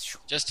stuff.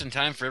 Just in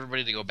time for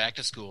everybody to go back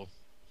to school.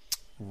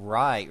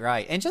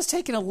 Right. And just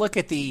taking a look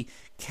at the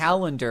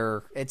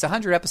calendar, it's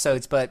 100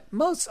 episodes, but a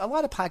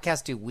lot of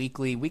podcasts do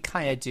weekly. We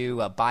kind of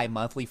do a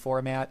bi-monthly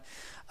format.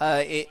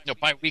 No,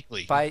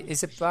 bi-weekly.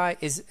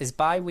 Is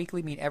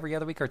bi-weekly mean every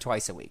other week or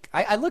twice a week?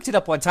 I looked it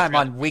up one time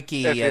on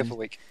Wiki. Every other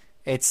week.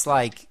 It's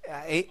like...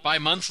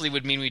 bi-monthly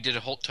would mean we did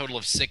a whole total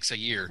of 6 a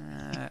year.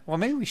 Well,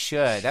 maybe we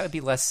should. That would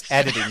be less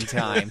editing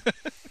time.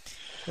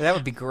 That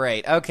would be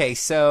great. Okay,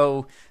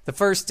 so the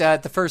first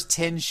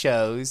 10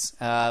 shows,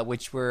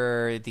 which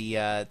were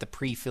the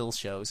pre-fill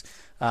shows,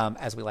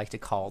 as we like to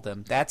call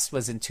them, that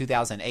was in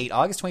 2008,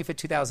 August 25th,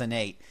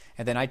 2008.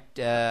 And then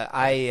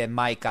I and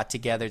Mike got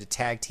together to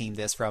tag team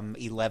this from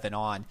 11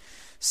 on.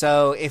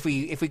 So if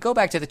we go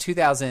back to the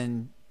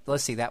 2000,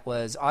 let's see, that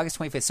was August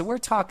 25th. So we're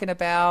talking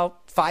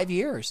about 5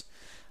 years.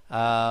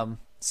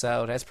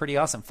 So that's pretty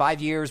awesome.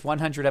 5 years,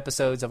 100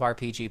 episodes of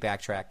RPG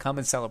Backtrack. Come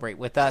and celebrate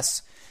with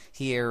us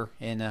here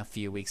in a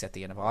few weeks at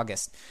the end of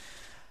August.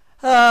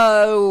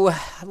 Oh,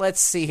 let's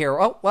see here.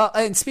 Oh, well,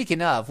 and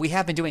speaking of, we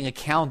have been doing a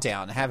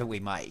countdown, haven't we,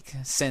 Mike?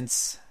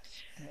 Since,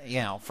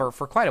 for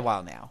quite a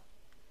while now.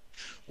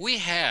 We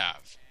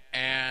have.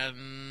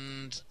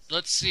 And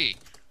let's see.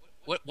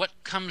 What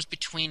comes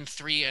between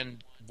 3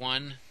 and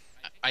 1?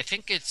 I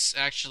think it's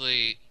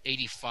actually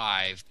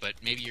 85, but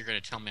maybe you're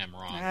going to tell me I'm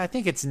wrong. I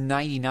think it's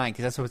 99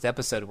 because that's what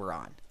episode we're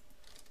on.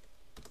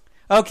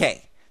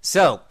 Okay,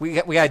 so we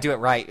got to do it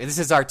right. This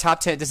is our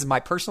top 10. This is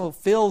my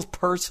Phil's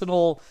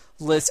personal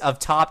list of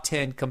top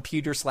 10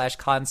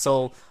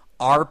 computer/console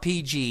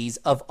RPGs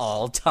of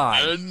all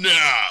time. And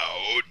now,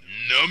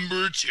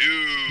 number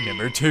 2.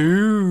 Number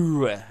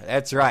 2.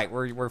 That's right.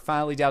 We're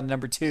finally down to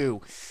number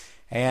 2,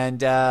 and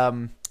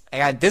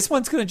this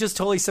one's going to just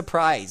totally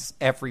surprise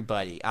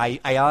everybody.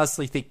 I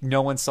honestly think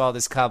no one saw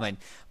this coming.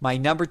 My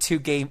number 2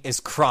 game is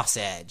Cross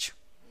Edge.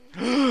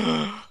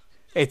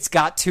 It's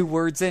got 2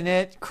 words in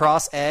it,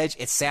 Cross Edge.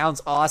 It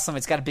sounds awesome.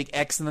 It's got a big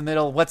X in the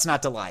middle. What's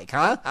not to like,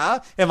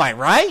 huh? Am I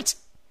right?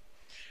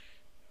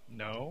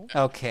 No.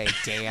 Okay,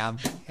 damn.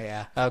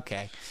 Yeah,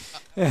 okay.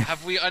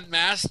 Have we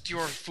unmasked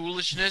your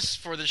foolishness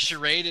for the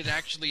charade it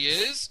actually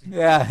is?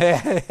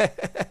 Yeah.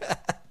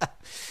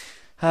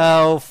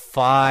 Oh,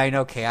 fine.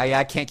 Okay,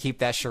 I can't keep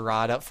that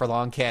charade up for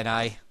long, can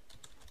I?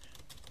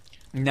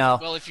 No.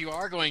 Well, if you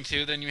are going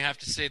to, then you have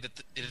to say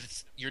that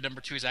your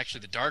number 2 is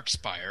actually the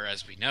Darkspire,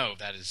 as we know.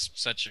 That is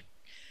such a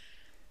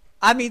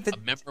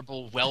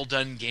memorable,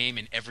 well-done game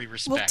in every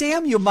respect. Well,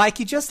 damn you, Mike.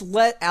 You just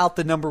let out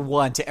the number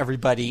 1 to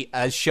everybody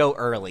show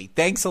early.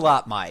 Thanks a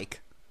lot,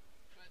 Mike.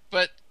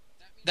 But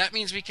that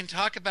means we can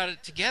talk about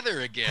it together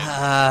again.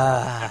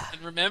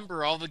 And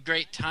remember all the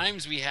great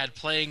times we had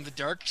playing the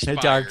Darkspire. The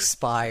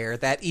Darkspire,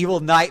 that evil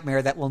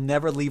nightmare that will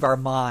never leave our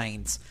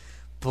minds.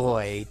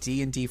 Boy,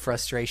 D&D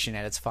frustration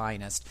at its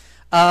finest.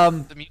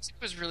 The music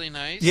was really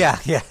nice. Yeah.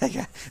 The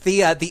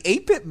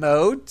 8-bit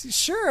mode,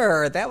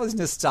 sure, that was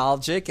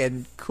nostalgic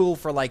and cool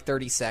for like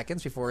 30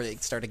 seconds before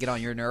it started to get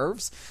on your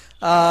nerves.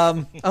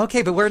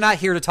 Okay, but we're not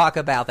here to talk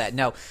about that.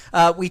 No,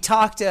 we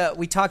talked about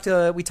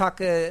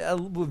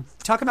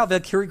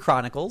Valkyrie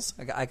Chronicles.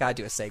 I gotta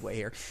do a segue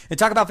here and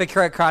talk about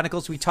Valkyrie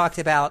Chronicles. We talked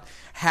about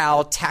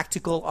how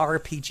tactical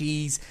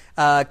RPGs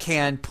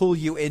can pull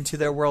you into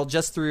their world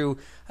just through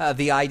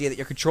the idea that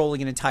you're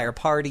controlling an entire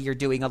party. You're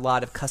doing a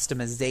lot of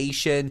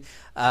customization.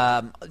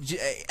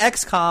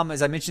 XCOM,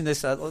 as I mentioned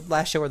this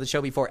last show or the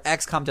show before,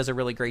 XCOM does a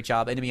really great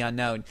job. Enemy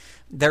Unknown.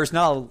 There's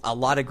not a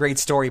lot of great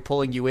story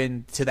pulling you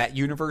into that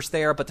universe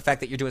there, but the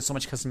fact that you're doing so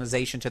much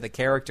customization to the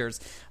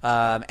characters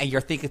and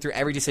you're thinking through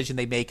every decision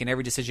they make, and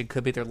every decision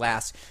could be their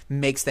last,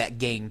 makes that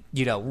game,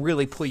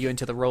 really pull you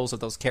into the roles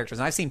of those characters.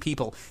 And I've seen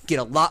people get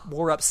a lot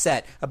more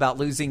upset about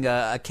losing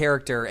a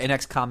character in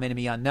XCOM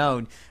Enemy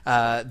Unknown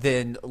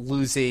than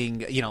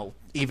losing,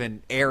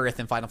 even Aerith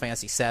in Final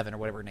Fantasy VII or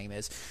whatever her name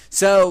is.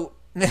 So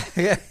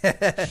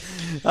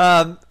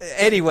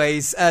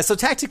anyways, so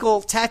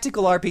tactical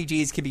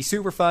RPGs can be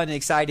super fun and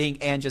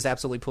exciting and just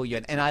absolutely pull you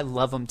in, and I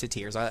love them to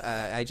tears.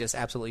 I just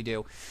absolutely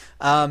do.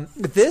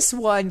 This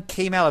one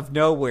came out of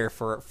nowhere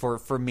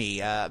for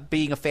me,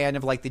 being a fan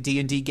of like the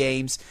D&D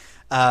games.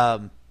 I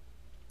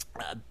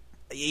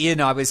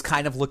was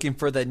kind of looking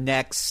for the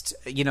next,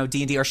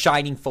 D&D or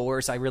Shining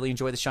Force. I really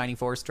enjoy the Shining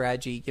Force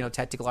strategy,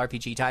 tactical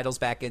RPG titles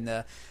back in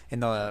the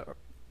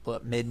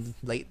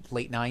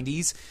late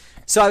 90s.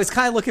 So I was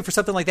kind of looking for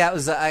something like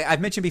that.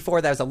 I've mentioned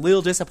before that I was a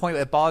little disappointed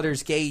with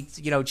Baldur's Gate,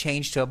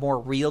 changed to a more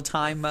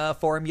real-time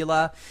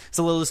formula. I was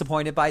a little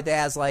disappointed by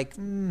that. I was like,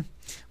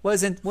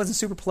 wasn't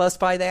super plussed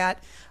by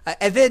that.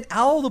 And then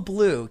out of the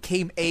blue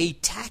came a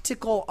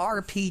tactical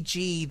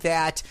RPG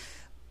that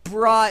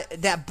brought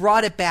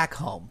it back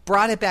home,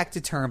 brought it back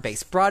to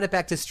turn-based, brought it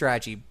back to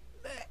strategy,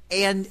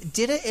 and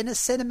did it in a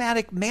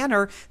cinematic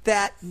manner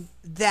that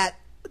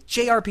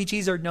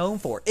JRPGs are known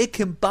for. It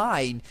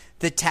combined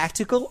the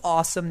tactical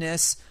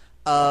awesomeness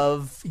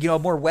of a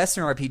more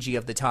Western RPG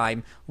of the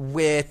time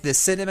with the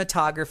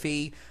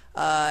cinematography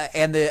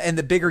and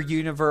the bigger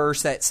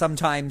universe that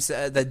sometimes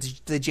the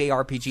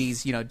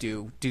JRPGs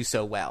do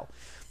so well.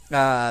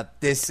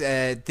 This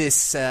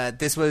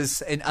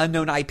was an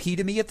unknown IP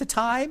to me at the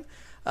time.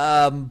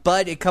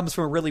 But it comes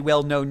from a really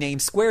well-known name,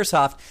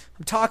 Squaresoft.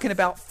 I'm talking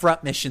about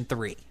Front Mission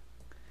 3.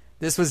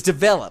 This was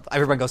developed.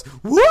 Everyone goes,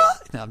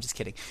 what? No, I'm just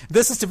kidding.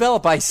 This was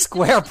developed by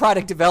Square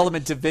Product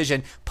Development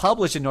Division,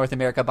 published in North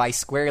America by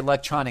Square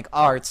Electronic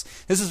Arts.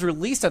 This was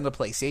released on the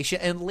PlayStation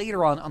and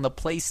later on the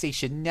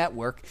PlayStation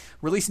Network.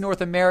 Released in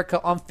North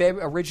America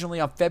originally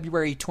on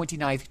February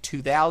 29th,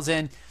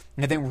 2000.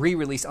 And then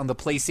re-released on the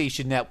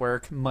PlayStation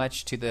Network,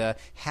 much to the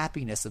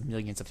happiness of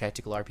millions of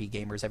tactical RPG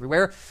gamers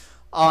everywhere,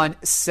 on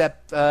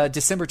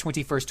December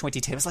 21st,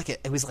 2010.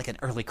 It was like an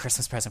early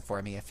Christmas present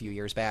for me a few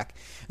years back.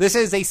 This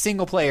is a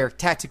single-player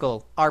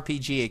tactical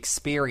RPG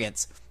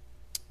experience.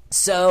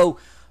 So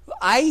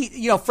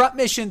Front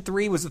Mission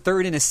 3 was the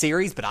third in a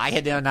series, but I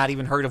had not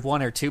even heard of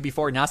 1 or 2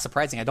 before. Not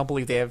surprising. I don't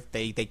believe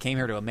they came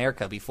here to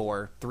America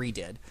before 3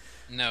 did.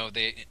 No,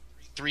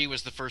 3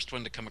 was the first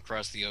one to come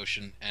across the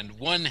ocean, and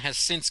 1 has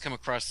since come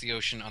across the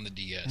ocean on the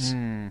DS.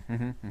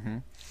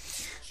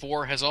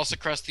 4 has also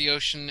crossed the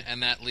ocean,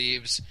 and that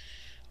leaves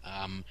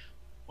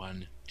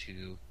 1,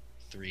 2,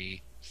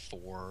 3,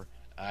 4.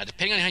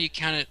 Depending on how you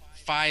count it,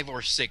 5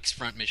 or 6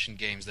 Front Mission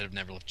games that have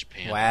never left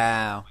Japan.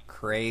 Wow,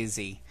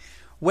 crazy.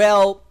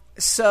 Well,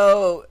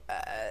 so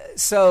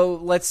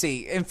let's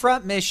see. In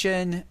Front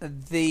Mission,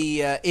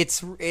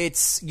 it's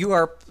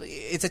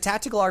a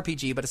tactical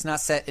RPG, but it's not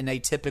set in a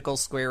typical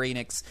Square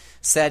Enix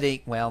setting.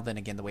 Well, then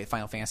again, the way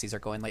Final Fantasies are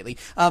going lately,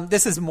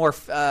 this is more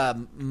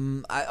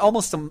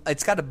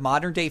it's got a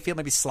modern day feel,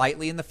 maybe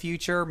slightly in the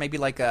future, maybe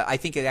like I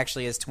think it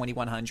actually is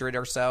 2100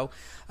 or so,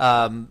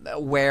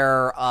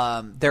 where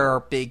there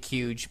are big,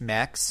 huge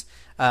mechs.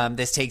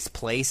 This takes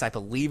place, I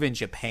believe, in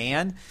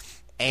Japan.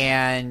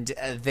 And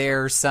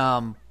there's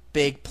some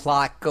big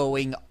plot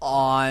going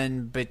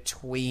on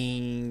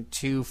between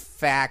two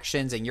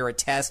factions, and you're a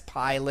test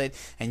pilot,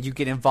 and you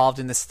get involved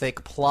in this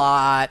thick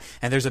plot,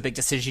 and there's a big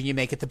decision you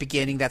make at the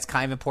beginning that's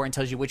kind of important,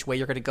 tells you which way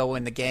you're going to go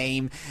in the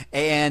game,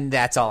 and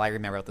that's all I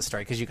remember about the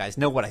story, because you guys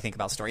know what I think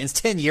about the story. It's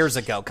 10 years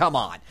ago. Come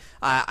on.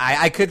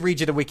 I could read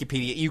you to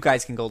Wikipedia. You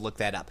guys can go look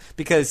that up,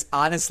 because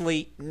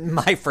honestly,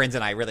 my friends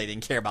and I really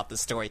didn't care about the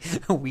story.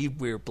 We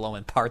were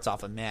blowing parts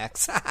off of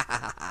mechs.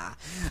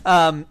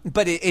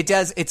 But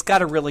it's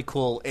got a really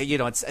cool,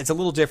 it's a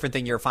little different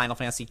than your Final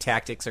Fantasy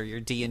Tactics or your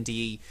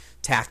D&D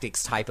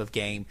Tactics type of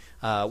game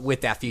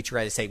with that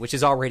futuristic state, which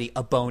is already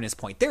a bonus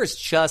point. There's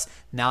just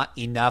not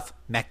enough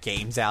mech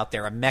games out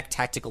there, mech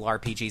tactical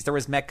RPGs. There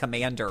was Mech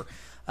Commander,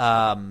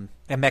 and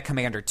Mech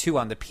Commander 2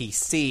 on the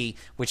PC,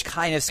 which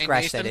kind of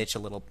scratched that itch a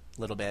little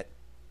bit.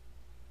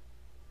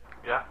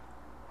 Yeah.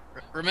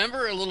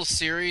 Remember a little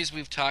series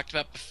we've talked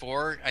about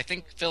before? I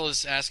think Phil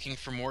is asking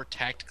for more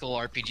tactical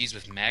RPGs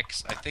with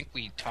mechs. I think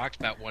we talked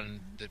about one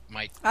that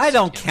might... I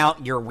don't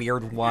count your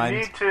weird one. You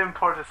need to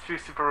import a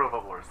Street Super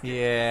Robot Wars game.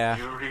 Yeah.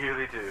 You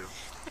really do.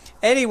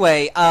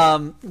 Anyway,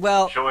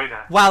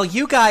 while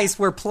you guys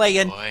were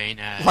playing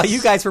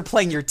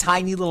your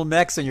tiny little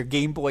mechs on your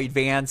Game Boy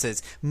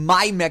Advances,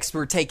 my mechs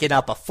were taking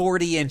up a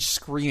 40-inch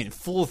screen,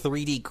 full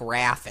 3D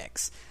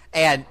graphics.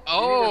 And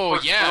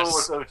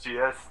yes. Star Wars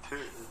OGS too.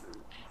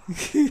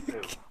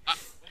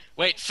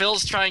 Wait,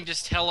 Phil's trying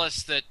to tell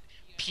us that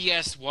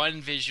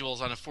PS1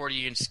 visuals on a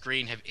 40-inch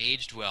screen have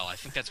aged well. I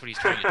think that's what he's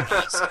trying to tell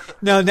us.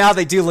 No, now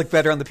they do look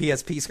better on the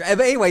PSP screen.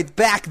 But anyway,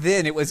 back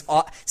then it was...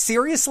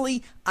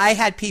 seriously, I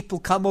had people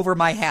come over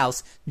my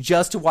house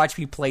just to watch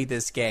me play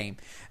this game.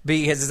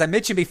 Because, as I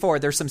mentioned before,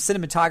 there's some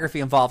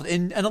cinematography involved.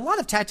 And a lot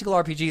of tactical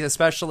RPGs,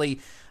 especially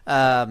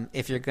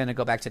if you're going to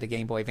go back to the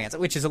Game Boy Advance,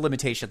 which is a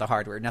limitation of the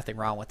hardware. Nothing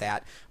wrong with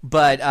that.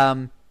 But...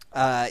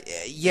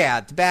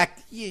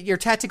 your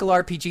tactical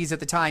RPGs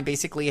at the time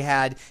basically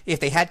had, if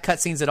they had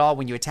cutscenes at all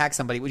when you attack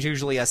somebody, it was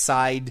usually a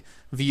side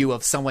view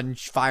of someone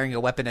firing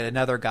a weapon at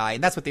another guy,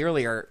 and that's what the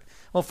earlier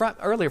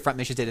Front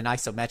Missions did in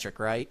isometric,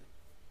 right?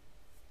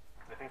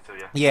 I think so,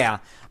 yeah. Yeah,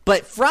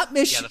 but Front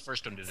Mission, the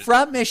first one did it.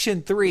 Front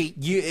Mission 3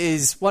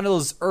 is one of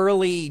those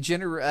early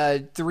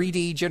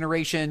 3D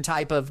generation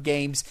type of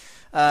games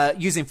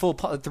using full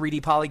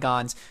 3D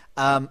polygons.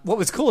 What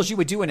was cool is you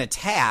would do an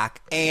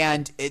attack,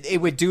 and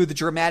it would do the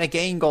dramatic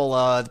angle,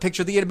 the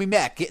picture of the enemy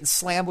mech getting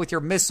slammed with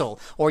your missile,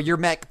 or your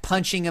mech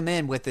punching him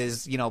in with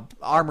his,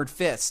 armored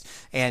fist,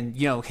 and,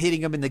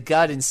 hitting him in the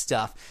gut and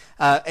stuff.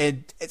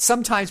 And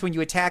sometimes when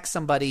you attack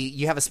somebody,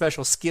 you have a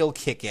special skill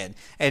kick in,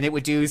 and it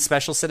would do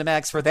special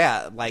cinematics for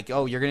that. Like,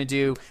 you're going to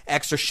do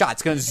extra shots.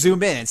 It's going to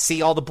zoom in and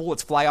see all the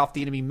bullets fly off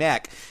the enemy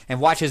mech, and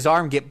watch his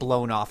arm get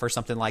blown off or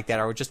something like that,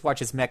 or just watch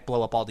his mech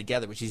blow up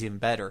altogether, which is even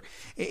better.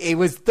 It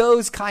was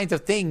those kinds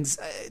of things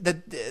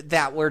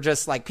that were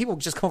just like, people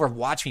just come over and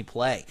watch me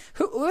play.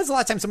 Who was the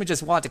last time someone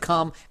just wanted to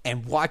come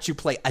and watch you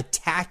play a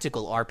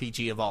tactical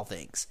RPG of all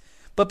things?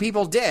 But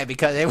people did,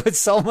 because it was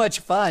so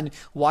much fun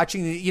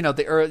watching the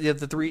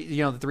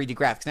 3D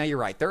graphics. Now you're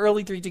right, the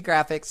early 3D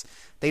graphics,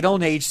 they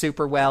don't age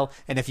super well,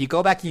 and if you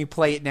go back and you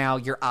play it now,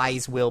 your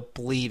eyes will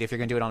bleed if you're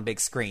going to do it on a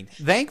big screen.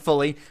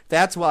 Thankfully,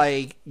 that's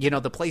why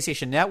the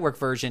PlayStation Network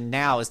version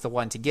now is the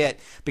one to get,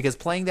 because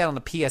playing that on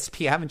the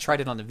PSP, I haven't tried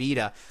it on the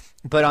Vita,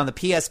 but on the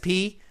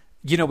PSP,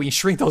 when you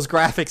shrink those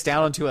graphics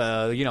down into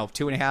a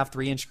 2.5,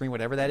 3-inch screen,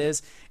 whatever that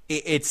is,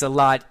 it's a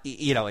lot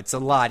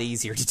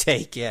easier to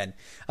take in.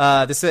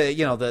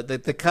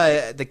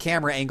 The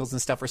camera angles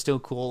and stuff are still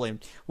cool,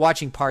 and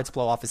watching parts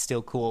blow off is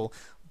still cool.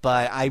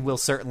 But I will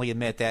certainly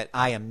admit that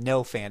I am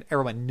no fan.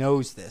 Everyone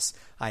knows this.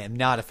 I am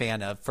not a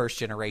fan of first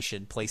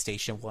generation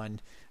PlayStation 1,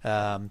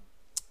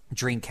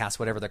 Dreamcast,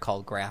 whatever they're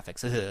called,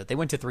 graphics. They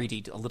went to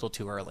 3D a little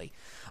too early.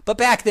 But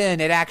back then,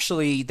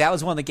 that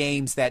was one of the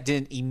games that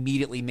didn't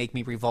immediately make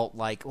me revolt,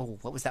 like,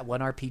 what was that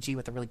one RPG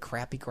with the really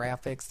crappy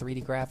graphics,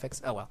 3D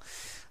graphics? Oh, well.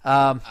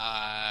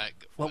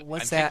 What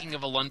was that? I'm thinking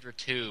of Alundra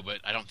 2, but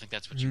I don't think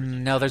that's what you were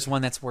thinking. No, there's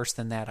one that's worse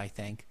than that, I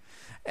think.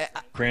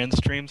 Grand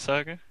Stream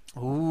Saga?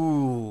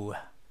 Ooh.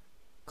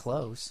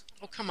 close.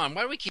 Oh, come on.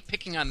 Why do we keep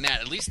picking on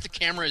that? At least the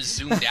camera is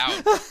zoomed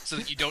out so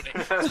that you don't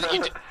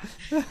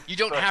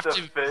have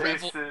to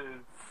revel.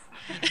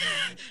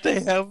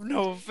 They have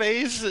no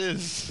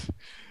faces.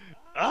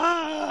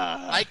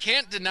 I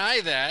can't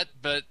deny that,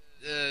 but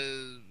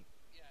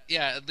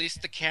yeah, at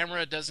least the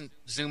camera doesn't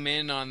zoom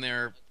in on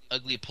their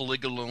ugly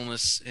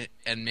polygonalness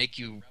and make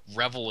you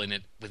revel in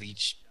it with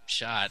each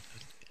shot.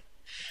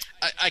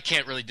 I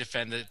can't really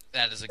defend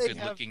that as a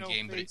good-looking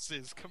game,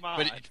 faces. Come on.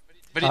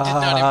 But it did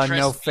not impress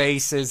no me.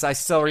 faces. I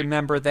still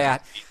remember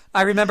that.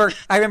 I remember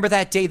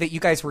that day that you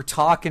guys were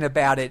talking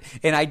about it,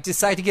 and I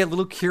decided to get a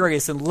little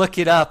curious and look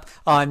it up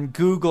on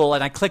Google,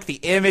 and I clicked the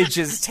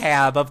images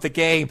tab of the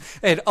game,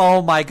 and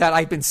oh my god,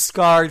 I've been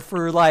scarred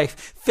for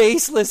life.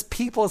 Faceless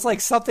people is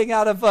like something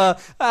out of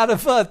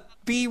a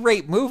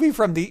B-rate movie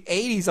from the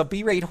 80s, a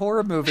B-rate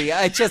horror movie.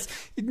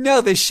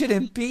 No, this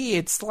shouldn't be.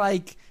 It's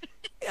like,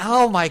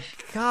 oh my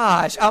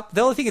gosh.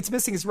 The only thing it's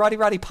missing is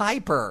Roddy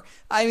Piper.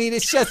 I mean,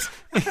 it's just,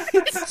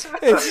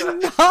 it's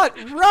not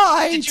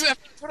right. Did you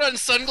have to put on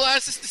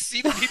sunglasses to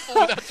see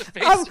people without the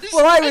faces?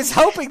 Well, I was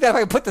hoping that if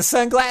I put the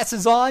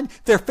sunglasses on,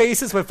 their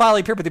faces would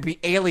finally appear, but they'd be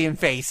alien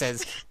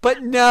faces.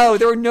 But no,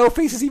 there were no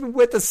faces even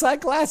with the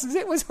sunglasses.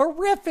 It was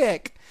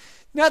horrific.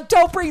 Now,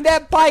 don't bring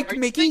that bike,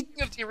 Mickey.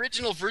 Thinking of the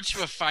original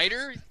Virtua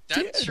Fighter?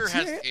 That sure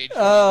has aged.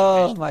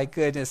 Oh, my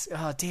goodness.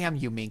 Oh, damn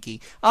you, Minky.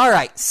 All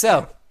right,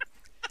 so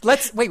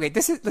let's wait.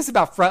 This is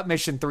about Front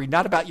Mission 3,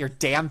 not about your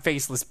damn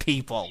faceless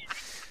people.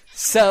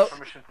 So,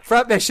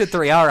 Front Mission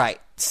 3. All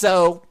right.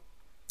 So,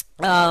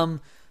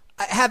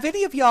 have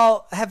any of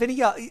y'all?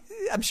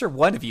 I'm sure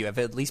one of you have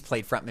at least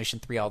played Front Mission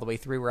 3 all the way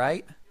through,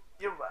 right?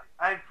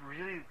 I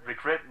really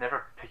regret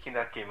never picking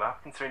that game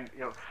up, considering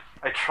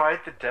I tried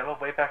the demo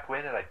way back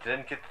when and I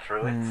didn't get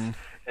through it, and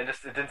it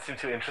didn't seem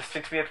too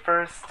interesting to me at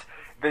first.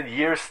 Then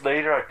years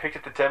later, I picked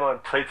up the demo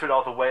and played through it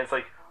all the way. It's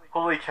like,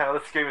 holy cow,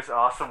 this game is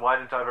awesome. Why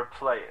didn't I ever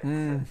play it?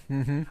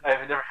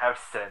 I never have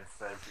since.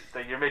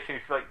 You're making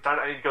me feel like, darn,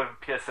 I need to go to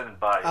PSN and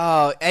buy it.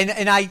 Oh,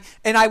 and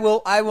I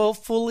will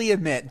fully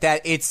admit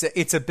that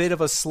it's a bit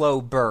of a slow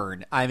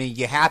burn. I mean,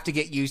 you have to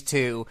get used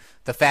to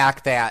the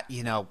fact that,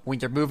 when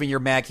you're moving your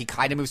mech, you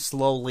kind of move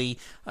slowly.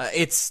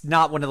 It's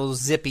not one of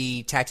those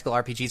zippy tactical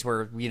RPGs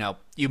where,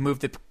 you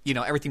move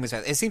everything moves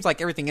fast. It seems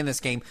like everything in this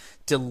game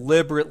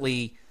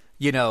deliberately,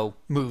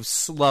 moves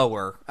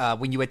slower.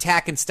 When you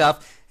attack and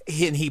stuff,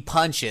 and he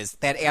punches,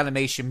 that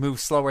animation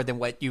moves slower than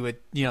what you would,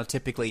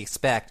 typically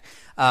expect.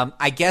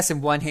 I guess in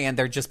one hand,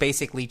 they're just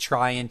basically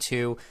trying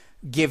to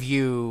give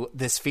you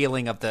this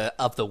feeling of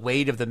the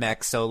weight of the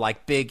mech. So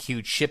like big,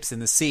 huge ships in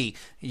the sea,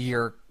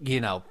 you're,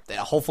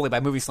 hopefully by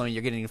moving slowly,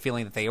 you're getting a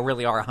feeling that they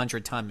really are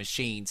 100-ton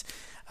machines.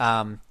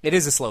 It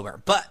is a slow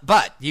burn,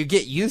 but you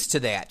get used to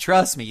that.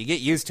 Trust me, you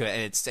get used to it,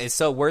 and it's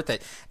so worth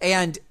it.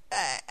 And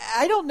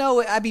I don't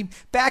know. I mean,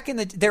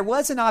 there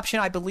was an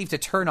option, I believe, to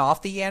turn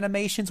off the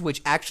animations,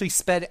 which actually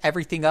sped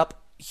everything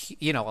up,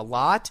 a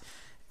lot,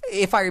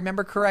 if I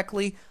remember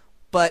correctly.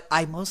 But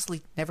I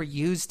mostly never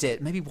used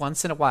it. Maybe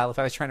once in a while if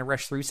I was trying to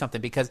rush through something,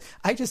 because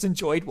I just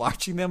enjoyed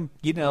watching them,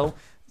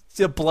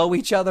 to blow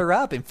each other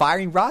up and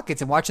firing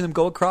rockets and watching them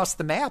go across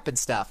the map and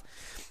stuff.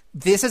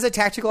 This is a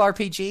tactical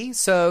RPG,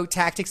 so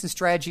tactics and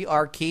strategy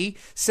are key.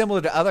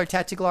 Similar to other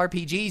tactical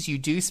RPGs, you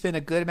do spend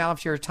a good amount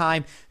of your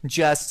time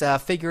just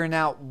figuring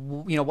out,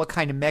 what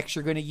kind of mechs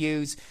you're going to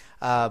use,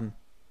 and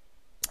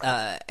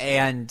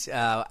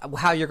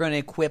how you're going to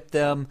equip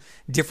them.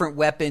 Different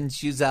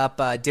weapons use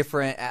up have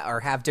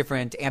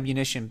different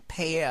ammunition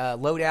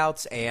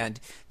loadouts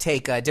and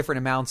take different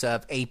amounts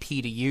of AP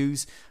to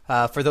use.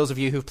 For those of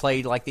you who've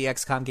played like the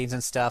XCOM games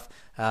and stuff,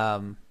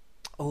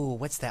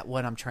 what's that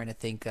one I'm trying to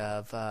think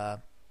of?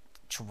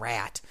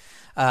 Drat.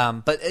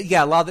 But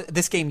yeah, a lot of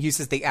this game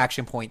uses the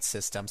action point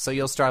system. So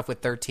you'll start off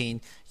with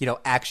 13,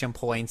 action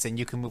points, and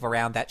you can move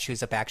around. That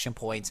chews up action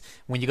points.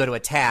 When you go to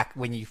attack,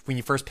 when you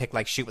first pick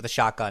like shoot with a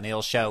shotgun,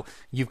 it'll show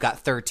you've got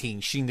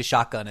 13. Shooting the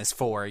shotgun is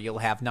 4. You'll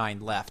have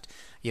 9 left.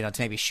 To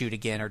maybe shoot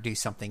again or do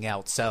something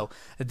else. So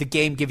the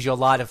game gives you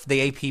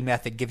the AP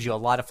method gives you a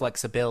lot of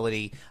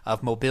flexibility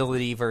of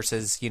mobility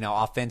versus,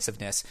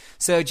 offensiveness.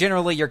 So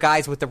generally your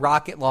guys with the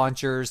rocket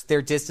launchers,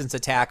 they're distance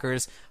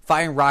attackers.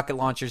 Firing rocket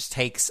launchers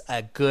takes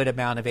a good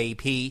amount of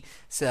AP.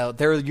 So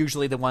they're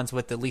usually the ones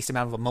with the least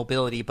amount of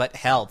mobility, but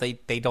hell,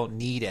 they don't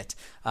need it.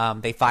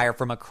 They fire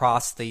from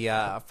across the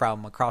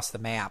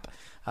map.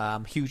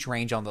 Huge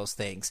range on those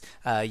things.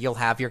 You'll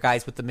have your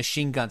guys with the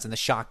machine guns and the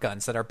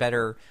shotguns that are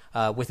better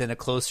within a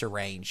closer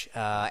range.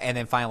 And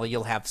then finally,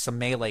 you'll have some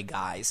melee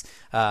guys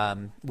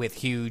with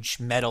huge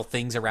metal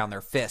things around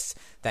their fists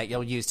that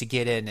you'll use to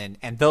get in.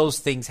 And those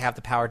things have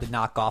the power to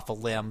knock off a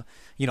limb,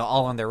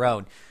 all on their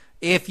own.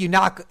 If you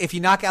knock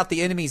out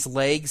the enemy's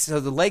legs, so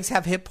the legs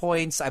have hit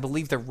points. I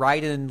believe the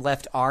right and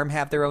left arm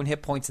have their own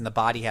hit points, and the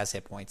body has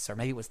hit points. Or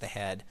maybe it was the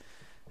head.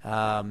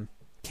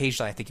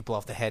 occasionally I think you blow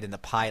off the head and the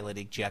pilot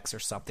ejects or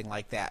something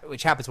like that,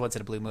 which happens once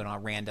in a blue moon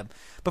on random.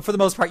 But for the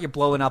most part, you're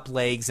blowing up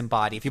legs and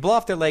body. If you blow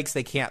off their legs,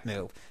 they can't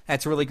move.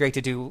 That's really great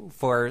to do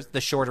for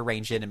the shorter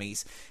range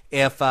enemies.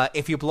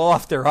 If you blow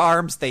off their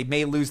arms, they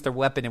may lose their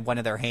weapon in one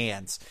of their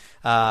hands.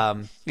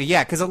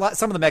 Because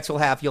some of the mechs you'll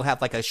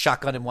have like a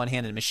shotgun in one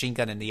hand and a machine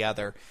gun in the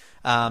other.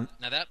 Now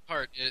that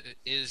part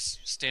is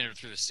standard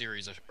through the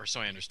series, or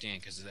so I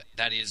understand, because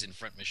that is in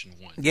Front Mission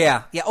 1.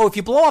 Yeah. Oh, if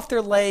you blow off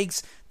their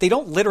legs, they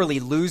don't literally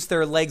lose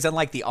their legs,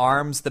 unlike the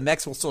arms. The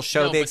mechs will still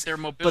show but their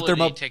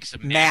mobility takes a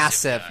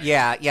massive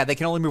dive. Yeah, they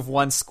can only move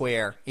one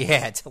square.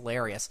 Yeah, it's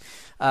hilarious.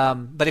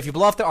 But if you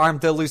blow off the arm,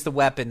 they'll lose the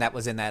weapon that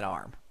was in that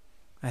arm.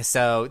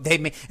 So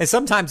and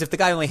sometimes if the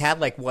guy only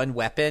had like one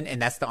weapon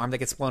and that's the arm that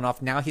gets blown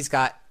off, now he's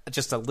got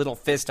just a little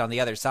fist on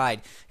the other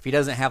side. If he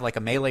doesn't have like a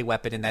melee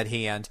weapon in that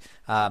hand,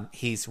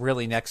 he's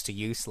really next to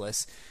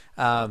useless.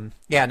 And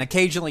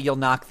occasionally you'll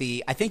knock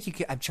I'm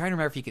trying to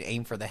remember if you can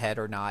aim for the head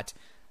or not.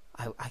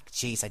 I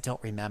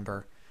don't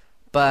remember.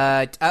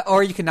 But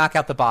or you can knock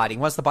out the body.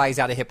 Once the body's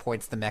out of hit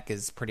points, the mech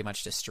is pretty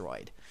much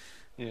destroyed.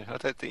 Yeah, I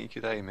don't think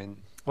you could aim in.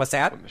 What's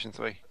that? Mission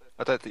 3.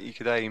 I don't think you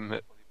could aim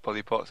at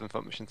body parts in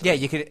Front Mission 3. Yeah,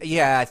 you could.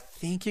 Yeah, I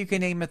think you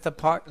can aim at the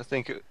part. I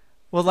think it.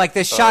 Well, like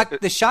the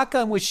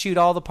shotgun would shoot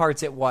all the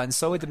parts at once.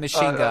 So would the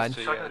machine gun.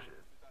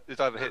 It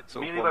either hits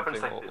sort of one weapons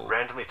thing or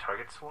randomly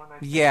targets one.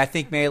 I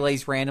think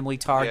melee's randomly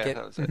target. Yeah,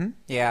 that was it.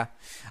 Yeah,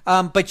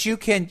 but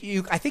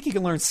I think you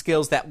can learn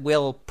skills that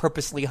will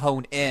purposely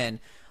hone in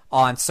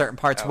on certain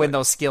parts when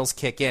those skills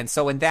kick in.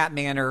 So in that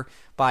manner,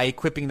 by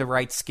equipping the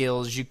right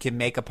skills, you can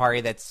make a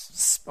party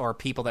or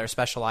people that are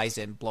specialized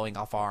in blowing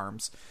off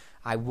arms.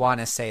 I want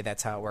to say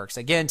that's how it works.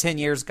 Again, 10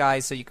 years,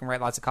 guys, so you can write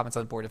lots of comments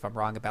on the board if I'm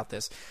wrong about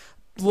this.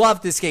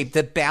 Love this game.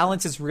 The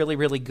balance is really,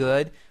 really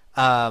good.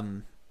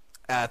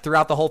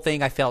 Throughout the whole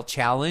thing, I felt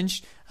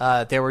challenged.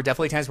 There were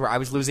definitely times where I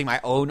was losing my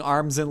own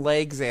arms and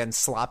legs, and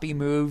sloppy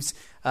moves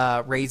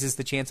raises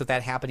the chance of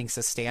that happening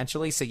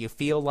substantially. So you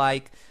feel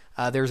like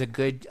there's a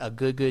good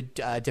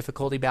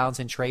difficulty balance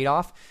and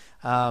trade-off.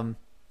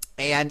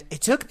 And it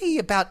took me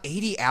about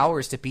 80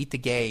 hours to beat the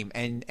game,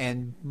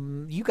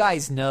 and you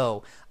guys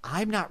know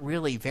I'm not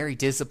really very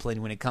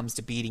disciplined when it comes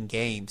to beating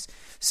games.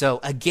 So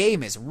a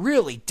game is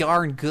really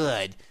darn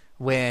good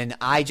when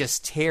I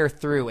just tear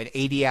through an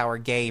 80-hour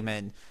game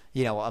in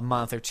a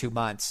month or 2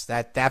 months.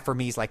 That for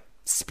me is like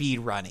speed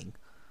running.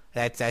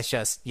 That's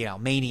just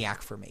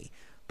maniac for me.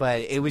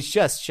 But it was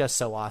just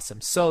so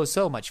awesome,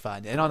 so much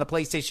fun. And on the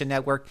PlayStation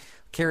Network,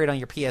 carry it on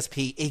your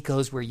PSP. It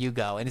goes where you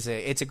go, and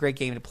it's a great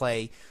game to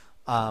play.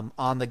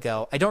 On the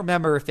go. I don't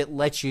remember if it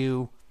lets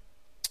you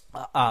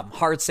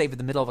hard save in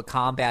the middle of a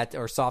combat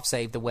or soft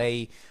save the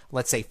way,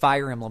 let's say,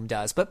 Fire Emblem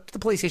does. But the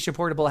PlayStation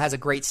Portable has a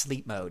great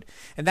sleep mode.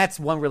 And that's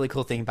one really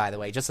cool thing, by the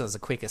way, just as a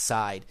quick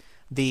aside.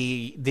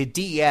 The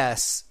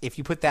DS, if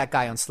you put that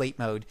guy on sleep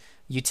mode,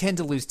 you tend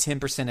to lose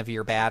 10% of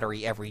your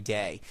battery every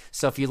day.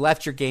 So if you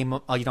left your game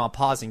on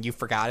pause and you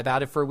forgot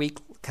about it for a week,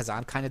 because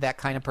I'm kind of that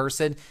kind of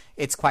person,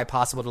 it's quite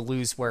possible to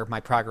lose my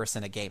progress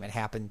in a game. It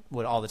happened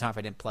all the time if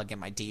I didn't plug in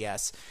my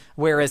DS.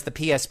 Whereas the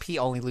PSP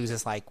only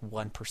loses like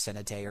 1%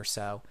 a day or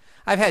so.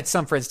 I've had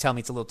some friends tell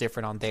me it's a little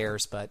different on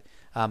theirs, but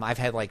I've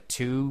had like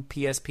 2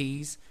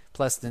 PSPs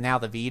plus now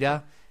the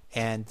Vita.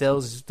 And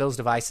those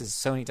devices,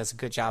 Sony does a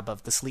good job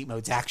of the sleep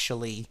modes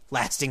actually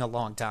lasting a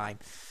long time.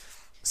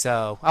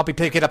 So I'll be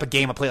picking up a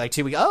game I play like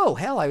 2 weeks. Oh,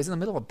 hell, I was in the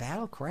middle of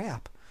battle.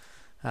 Crap.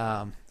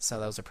 So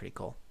those are pretty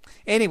cool.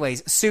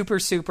 Anyways, super,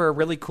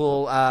 really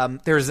cool.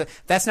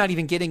 That's not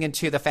even getting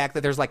into the fact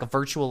that there's like a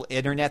virtual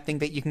internet thing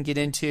that you can get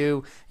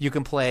into. You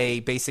can play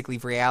basically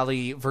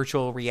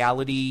virtual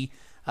reality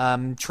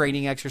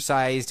training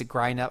exercise to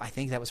grind up. I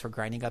think that was for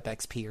grinding up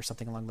XP or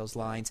something along those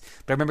lines.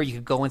 But I remember you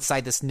could go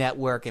inside this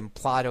network and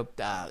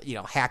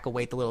hack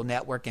away at the little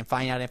network and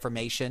find out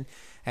information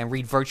and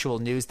read virtual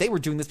news. They were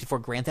doing this before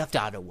Grand Theft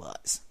Auto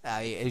was.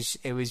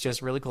 It was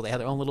just really cool. They had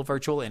their own little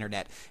virtual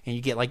internet, and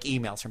you get like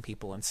emails from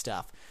people and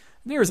stuff.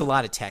 There was a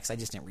lot of text. I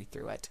just didn't read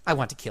through it. I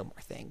want to kill more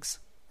things.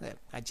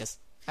 I just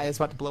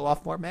want to blow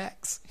off more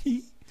mechs.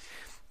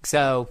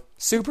 So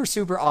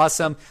super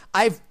awesome.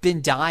 I've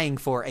been dying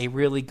for a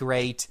really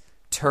great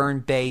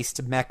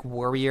turn-based Mech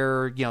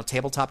Warrior,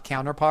 tabletop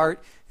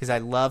counterpart, because I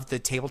loved the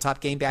tabletop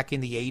game back in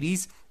the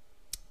 80s.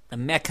 A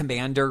Mech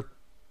Commander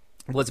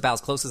was about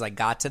as close as I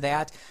got to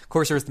that. Of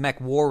course, there was the Mech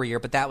Warrior,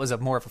 but that was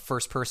more of a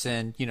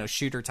first-person,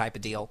 shooter type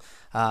of deal.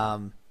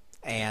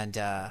 And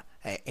the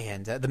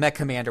Mech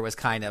Commander was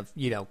kind of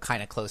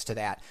close to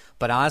that.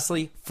 But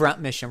honestly, Front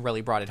Mission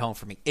really brought it home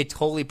for me. It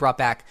totally brought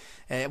back,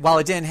 while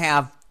it didn't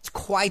have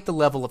quite the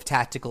level of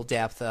tactical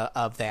depth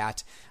of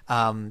that,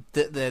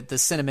 the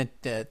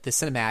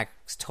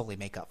cinematics totally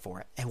make up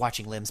for it. And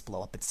watching limbs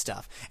blow up and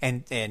stuff,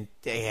 and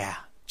yeah,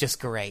 just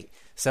great.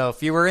 So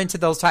if you were into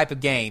those type of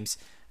games,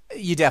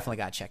 you definitely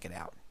got to check it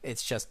out.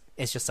 It's just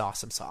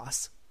awesome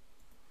sauce.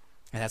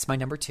 And that's my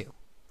number 2.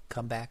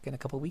 Come back in a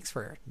couple weeks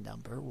for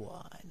number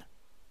 1.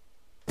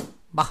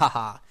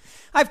 Mahaha.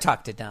 I've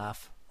talked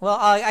enough. Well,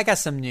 I got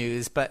some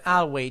news, but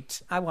I'll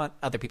wait. I want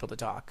other people to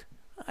talk.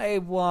 I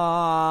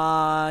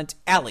want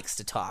Alex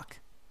to talk.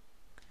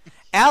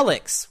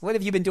 Alex, what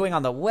have you been doing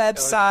on the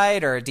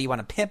website, or do you want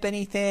to pimp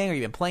anything, or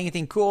you been playing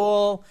anything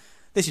cool?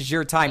 This is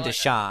your time to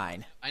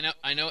shine.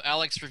 I know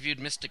Alex reviewed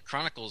Mystic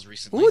Chronicles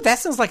recently. Ooh, that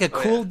sounds like a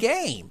cool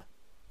game.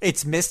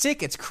 It's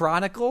Mystic, it's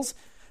Chronicles.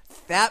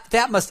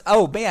 That must...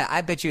 Oh, man,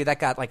 I bet you that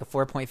got like a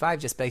 4.5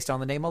 just based on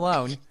the name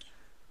alone.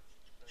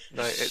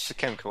 No, it's a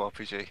Kemco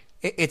RPG.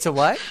 It's a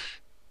what?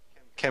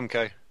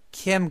 Kemco.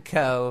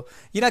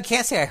 You know, I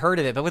can't say I heard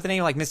of it, but with a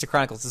name like Mystic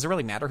Chronicles, does it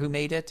really matter who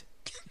made it?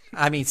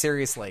 I mean,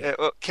 seriously. Yeah,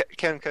 well,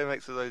 Kemco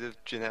makes a load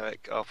of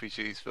generic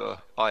RPGs for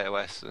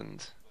iOS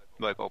and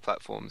mobile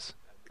platforms,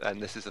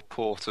 and this is a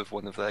port of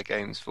one of their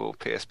games for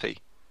PSP.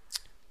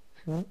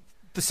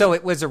 So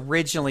it was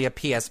originally a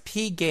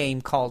PSP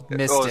game called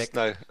Mystic.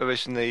 No,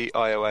 originally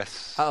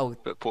iOS,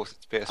 but ported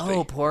to PSP.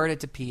 Oh, ported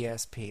to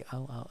PSP.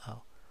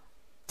 Oh.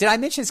 Did I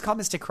mention it's called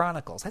Mystic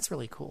Chronicles? That's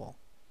really cool.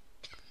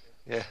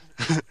 Yeah.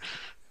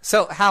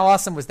 So how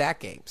awesome was that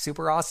game?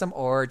 Super awesome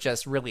or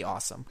just really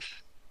awesome?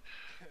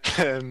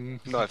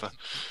 Neither.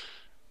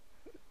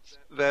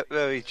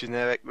 Very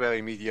generic,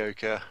 very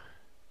mediocre.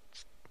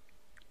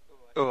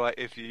 Alright,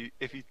 if you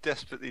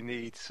desperately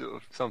need sort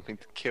of something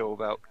to kill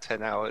about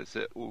 10 hours,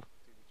 it will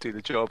do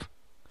the job.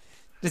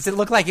 Does it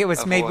look like it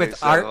was made with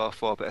there are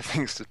far better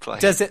things to play.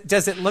 Does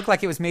it look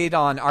like it was made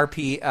on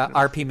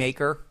RP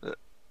Maker?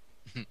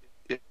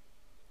 Yeah.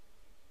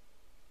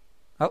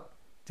 Oh,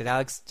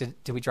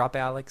 did we drop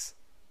Alex?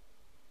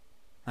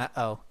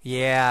 Uh-oh.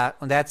 Yeah,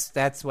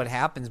 that's what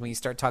happens when you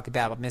start talking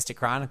about Mystic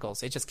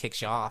Chronicles. It just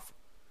kicks you off.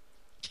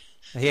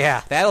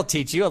 Yeah, that'll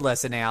teach you a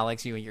lesson,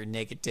 Alex, you and your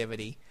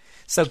negativity.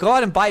 So go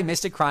out and buy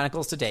Mystic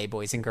Chronicles today,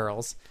 boys and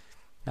girls.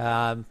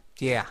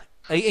 Yeah.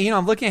 You know,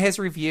 I'm looking at his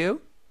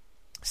review.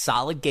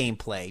 Solid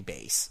gameplay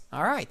base.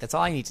 All right, that's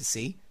all I need to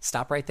see.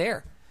 Stop right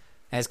there.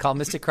 And it's called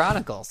Mystic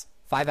Chronicles.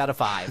 5 out of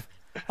 5.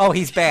 Oh,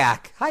 he's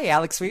back. Hi,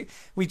 Alex.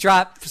 We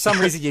dropped, for some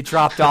reason you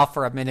dropped off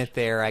for a minute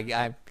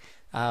there.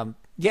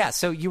 Yeah,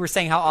 so you were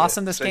saying how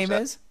awesome this game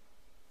is?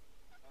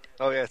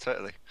 Oh, yeah,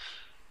 totally.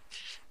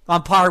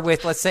 On par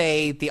with, let's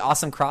say, the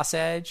awesome Cross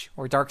Edge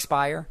or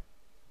Darkspire?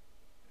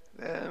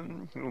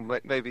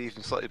 Maybe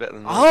even slightly better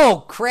than that.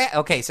 Oh, crap.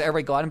 Okay, so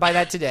everybody go out and buy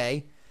that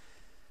today.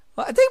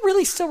 Well, are they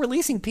really still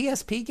releasing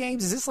PSP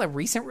games? Is this like a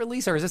recent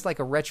release, or is this like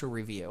a retro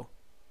review?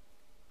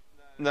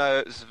 No,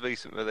 it's a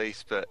recent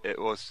release, but it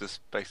was just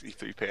basically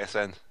through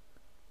PSN.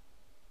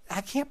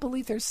 I can't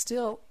believe they're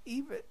still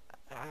even...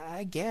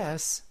 I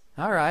guess.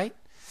 All right.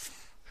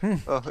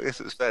 Well, I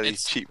guess it's a fairly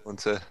cheap one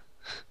to...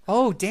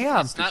 Oh,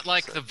 damn. It's not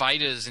like the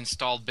Vita's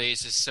installed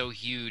base is so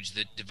huge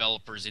that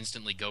developers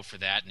instantly go for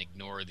that and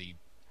ignore the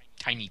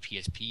tiny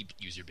PSP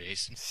user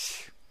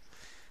base.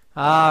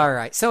 All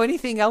right. So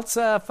anything else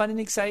fun and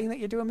exciting that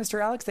you're doing,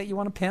 Mr. Alex, that you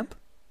want to pimp?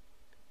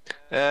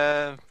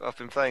 I've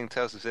been playing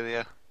Tales of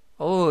Xillia.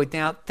 Oh,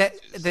 now that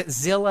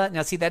Zilla...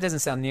 Now, see, that doesn't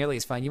sound nearly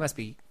as fun. You must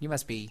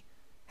be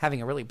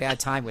having a really bad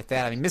time with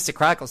that. I mean, Mystic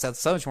Chronicles sounds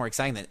so much more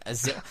exciting than a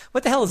Zilla.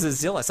 What the hell is a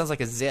Zilla? It sounds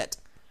like a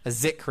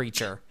zit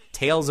creature.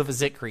 Tales of a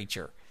zit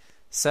creature.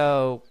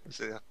 So...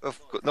 I've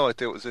got no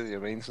idea what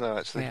Xillia means now,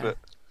 actually, yeah. but...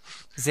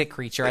 Zit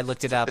creature, I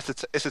looked it up.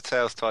 It's a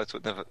Tales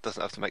title, it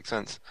doesn't have to make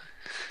sense.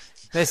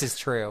 This is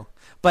true.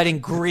 But in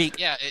Greek...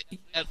 Yeah,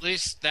 at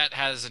least that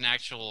has an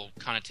actual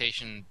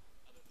connotation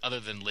other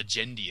than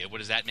Legendia. What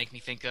does that make me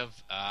think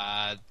of?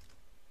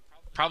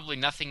 Probably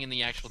nothing in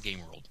the actual game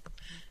world.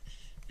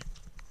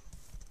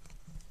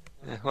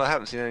 Yeah, well, I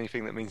haven't seen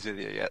anything that means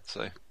Xillia yet,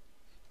 so...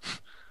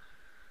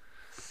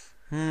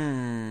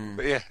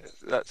 But yeah,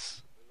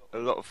 that's a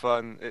lot of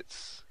fun.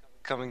 It's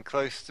coming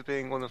close to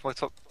being one of my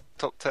top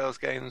Tales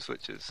games,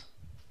 which is...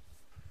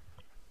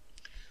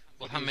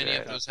 Well, how many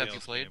of those have you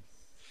played?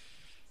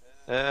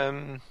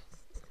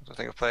 I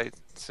think I played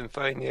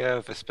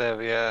Symphonia,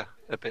 Vesperia,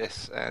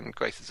 Abyss, and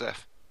Greater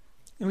Zeph.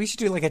 We should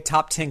do like a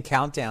top 10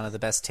 countdown of the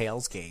best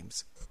Tales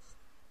games.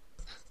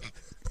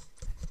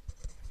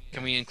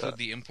 Can we include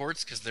the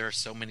imports? Because there are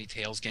so many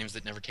Tales games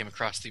that never came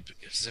across the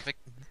Pacific.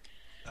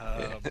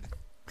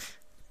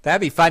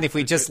 That'd be fun if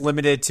we just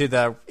limited to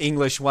the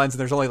English ones and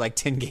there's only like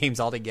 10 games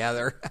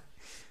altogether.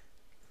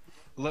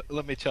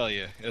 Let me tell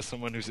you, as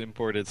someone who's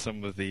imported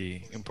some of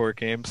the import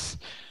games,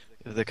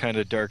 the kind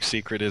of dark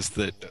secret is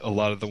that a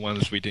lot of the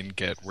ones we didn't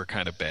get were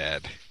kind of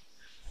bad.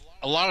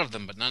 A lot of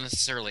them, but not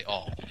necessarily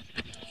all.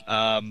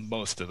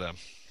 Most of them.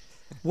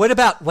 What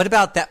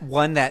about that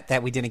one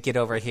that we didn't get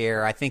over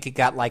here? I think it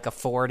got like a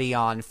 40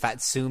 on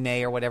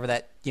Fatsume or whatever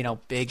that,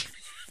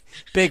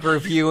 big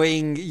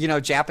reviewing,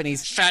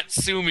 Japanese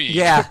Fatsumi.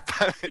 Yeah.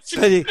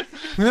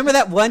 Remember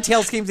that one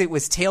Tales game that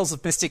was Tales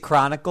of Mystic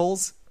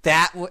Chronicles?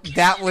 That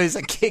was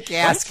a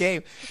kick-ass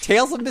game.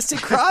 Tales of Mystic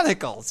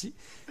Chronicles.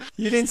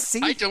 You didn't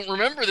see? I don't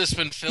remember this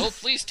one, Phil.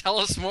 Please tell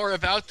us more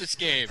about this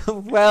game.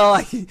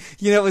 Well,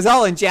 it was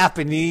all in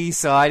Japanese,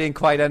 so I didn't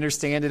quite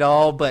understand it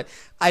all, but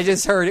I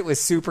just heard it was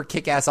super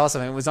kick-ass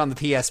awesome, and it was on the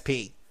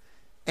PSP.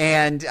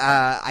 And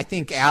I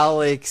think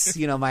Alex,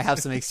 might have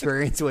some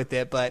experience with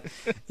it, but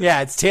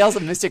yeah, it's Tales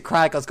of Mystic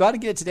Chronicles. Go out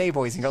and get it today,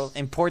 boys, and go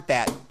import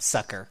that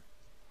sucker.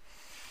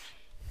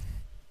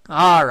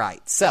 All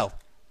right. So,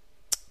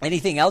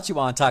 anything else you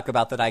want to talk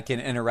about that I can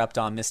interrupt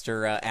on,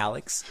 Mr.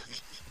 Alex?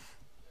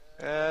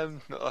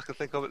 Not that I can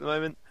think of at the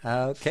moment.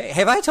 Okay.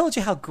 Have I told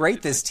you how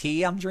great this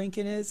tea I'm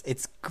drinking is?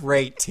 It's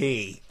great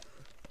tea.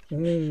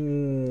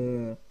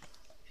 You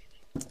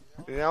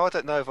know, I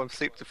don't know if I'm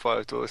sleep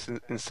deprived or this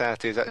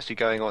insanity is actually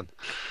going on.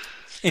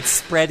 It's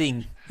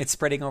spreading. It's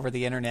spreading over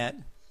the internet.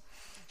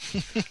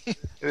 It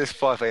is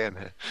 5 a.m.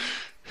 here.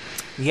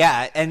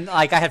 Yeah, and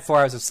like I had 4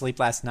 hours of sleep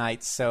last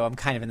night, so I'm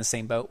kind of in the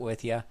same boat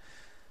with you.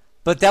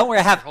 But don't worry,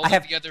 I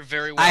have together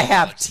very well. I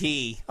have Alex.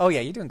 tea. Oh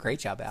yeah, you're doing a great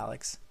job,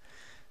 Alex.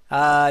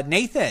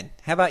 Nathan,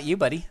 how about you,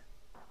 buddy?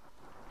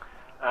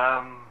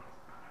 I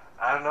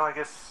don't know. I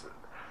guess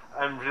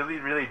I'm really,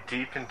 really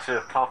deep into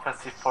Final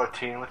Fantasy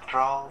 14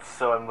 withdrawals,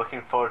 so I'm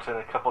looking forward to in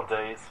a couple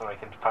days when I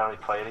can finally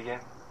play it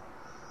again.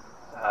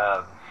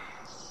 I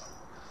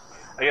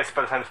guess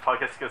by the time this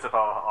podcast goes up,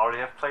 I'll already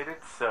have played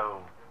it,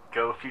 so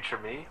go future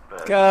me.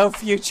 But, Go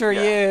future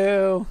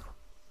you.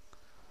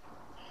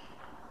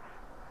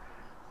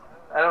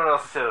 I don't know what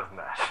else to say other than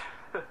that.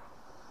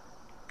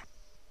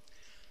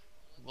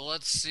 Well,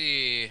 let's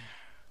see.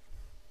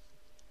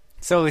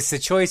 So it's the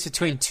choice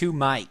between two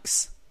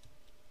mics.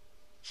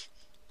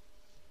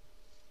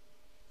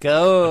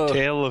 Go. A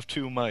tale of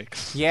two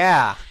mics.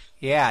 Yeah.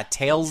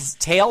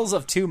 Tales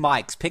of two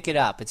mics. Pick it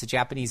up. It's a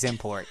Japanese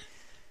import.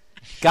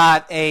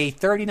 Got a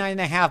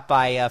 39.5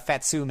 by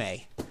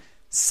Fatsume.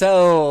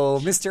 So,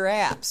 Mr.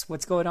 Apps,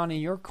 what's going on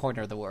in your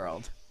corner of the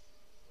world?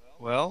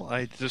 Well,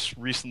 I just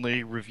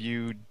recently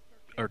reviewed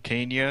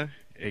Arcania,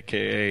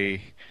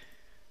 aka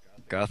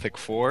Gothic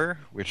 4,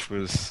 which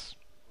was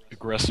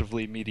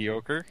aggressively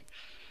mediocre.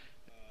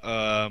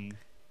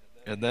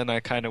 And then I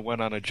kind of went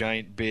on a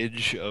giant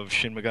binge of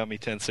Shin Megami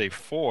Tensei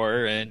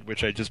 4,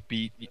 which I just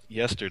beat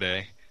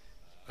yesterday,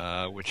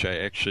 which I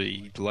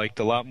actually liked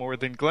a lot more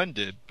than Glenn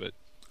did. But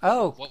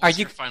Oh, What are was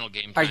you your final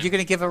game are time? you going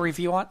to give a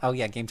review on? Oh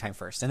yeah, game time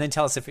first, and then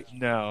tell us if.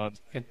 no,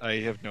 I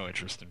have no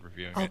interest in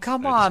reviewing Oh it.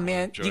 come I just on, wanna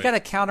man! enjoy You it. got to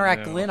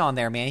counteract No. Glenn on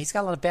there, man. He's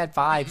got a lot of bad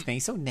vibes, man.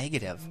 He's so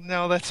negative.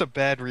 No, that's a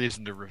bad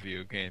reason to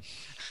review a game.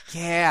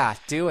 Yeah,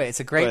 do it.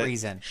 It's a great But-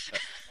 reason.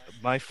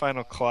 My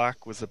final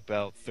clock was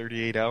about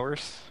 38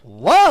 hours.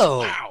 Whoa!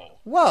 Wow.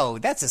 Whoa!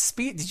 That's a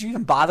speed. Did you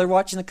even bother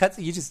watching the cuts?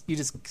 You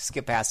just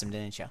skipped past him,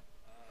 didn't you?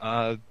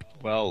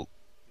 Well,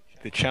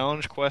 the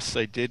challenge quests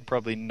I did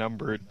probably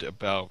numbered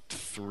about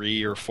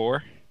 3 or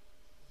 4.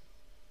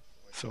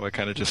 So I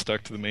kind of just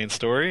stuck to the main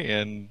story,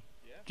 and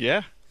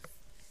yeah.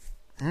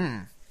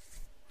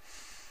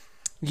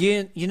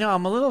 You know,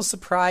 I'm a little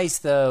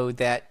surprised though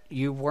that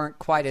you weren't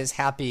quite as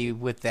happy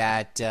with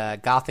that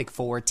Gothic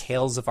 4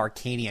 Tales of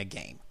Arcania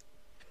game.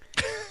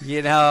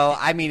 You know,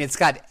 I mean, it's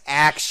got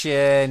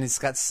action, it's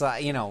got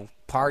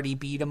party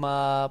beat 'em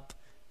up.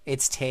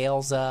 It's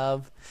Tales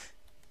of.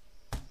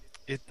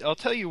 I'll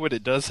tell you what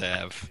it does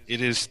have.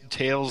 It is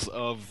tales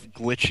of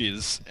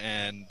glitches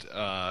and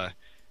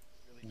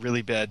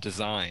really bad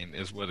design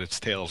is what it's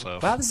tales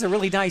of. Wow, this is a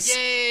really nice.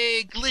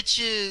 Yay,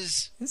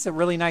 glitches! This is a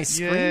really nice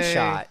Yay.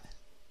 screenshot.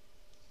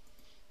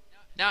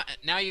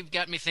 Now you've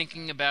got me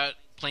thinking about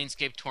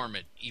Planescape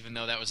Torment. Even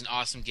though that was an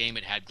awesome game,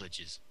 it had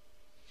glitches.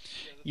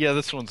 Yeah,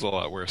 this one's a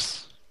lot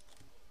worse.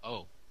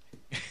 Oh,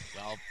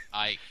 well,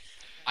 I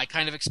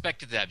kind of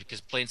expected that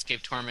because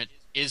Planescape Torment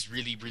is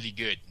really, really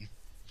good.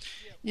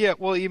 Yeah,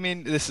 well, you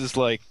mean this is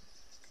like,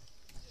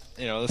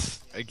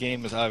 this a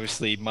game is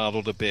obviously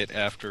modeled a bit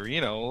after,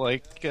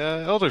 like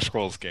Elder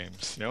Scrolls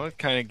games. It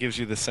kind of gives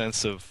you the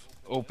sense of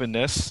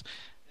openness,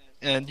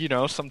 and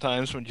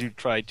sometimes when you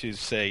try to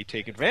say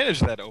take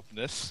advantage of that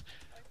openness,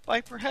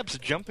 by perhaps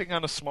jumping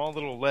on a small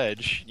little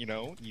ledge,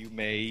 you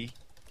may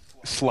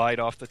slide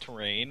off the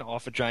terrain,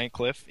 off a giant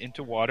cliff,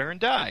 into water and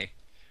die.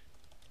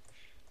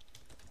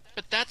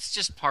 But that's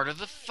just part of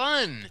the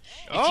fun.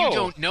 If Oh. you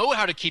don't know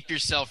how to keep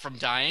yourself from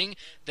dying,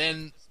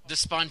 then the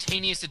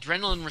spontaneous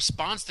adrenaline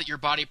response that your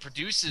body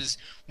produces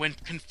when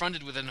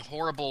confronted with a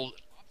horrible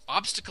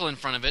obstacle in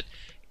front of it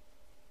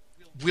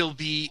will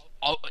be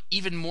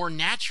even more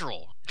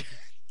natural.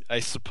 I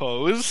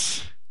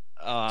suppose.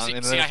 See,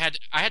 and see, then-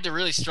 I had to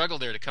really struggle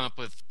there to come up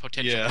with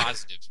potential Yeah.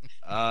 positives.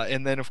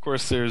 And then, of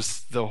course,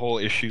 there's the whole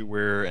issue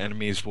where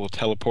enemies will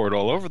teleport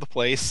all over the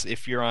place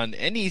if you're on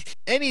any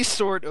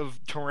sort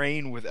of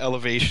terrain with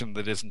elevation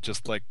that isn't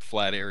just like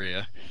flat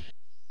area.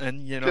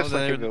 And Just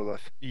like in real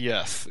life.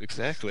 yes,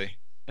 exactly.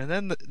 And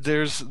then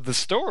there's the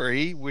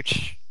story,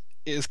 which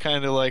is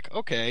kind of like,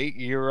 okay,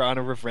 you're on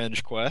a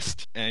revenge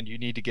quest and you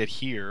need to get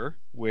here,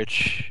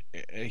 which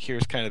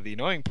here's kind of the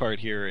annoying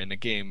part here in a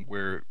game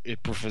where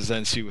it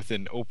presents you with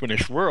an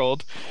openish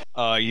world.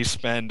 You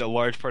spend a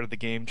large part of the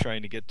game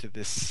trying to get to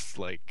this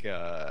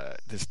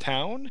this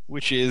town,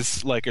 which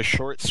is like a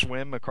short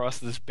swim across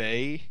this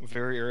bay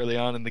very early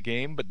on in the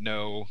game, but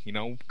no,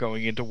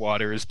 going into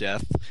water is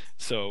death,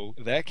 so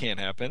that can't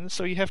happen.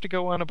 So you have to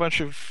go on a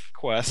bunch of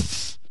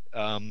quests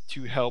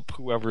to help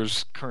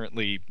whoever's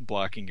currently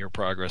blocking your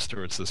progress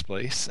towards this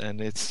place, and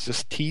it's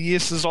just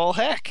tedious as all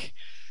heck.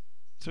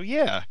 So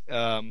yeah,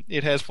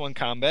 it has fun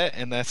combat,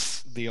 and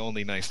that's the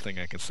only nice thing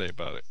I can say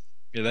about it.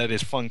 Yeah, that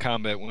is fun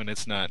combat when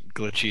it's not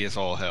glitchy as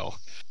all hell.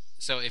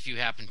 So if you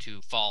happen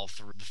to fall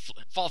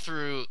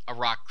through a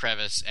rock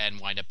crevice and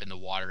wind up in the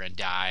water and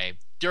die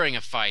during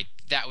a fight,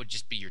 that would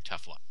just be your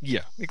tough luck.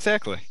 Yeah,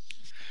 exactly.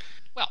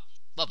 Well,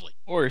 lovely.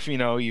 Or if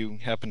you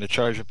happen to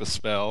charge up a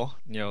spell,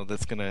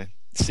 that's gonna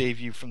save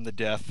you from the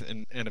death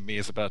an enemy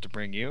is about to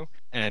bring you,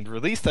 and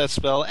release that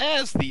spell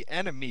as the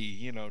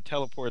enemy,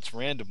 teleports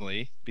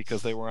randomly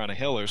because they were on a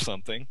hill or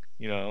something,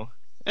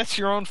 that's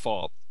your own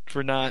fault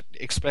for not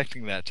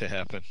expecting that to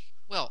happen.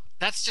 Well,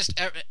 that's just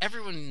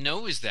everyone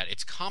knows that.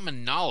 It's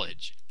common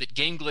knowledge that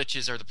game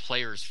glitches are the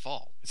player's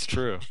fault. It's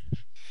true.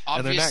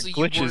 Obviously, and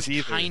they're not glitches you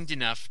weren't either. kind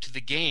enough to the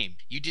game.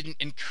 You didn't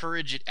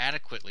encourage it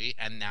adequately,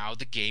 and now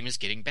the game is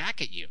getting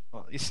back at you.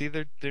 Well, you see,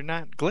 they're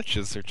not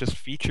glitches. They're just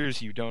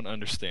features you don't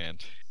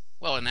understand.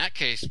 Well, in that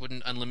case,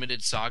 wouldn't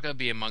Unlimited Saga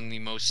be among the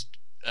most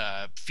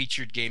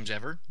featured games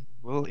ever?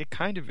 Well, it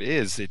kind of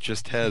is. It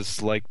just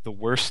has like the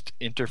worst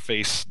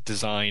interface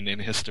design in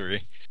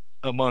history,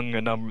 among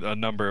a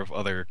number of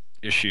other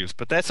issues.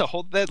 But that's a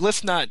whole.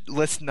 Let's not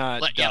go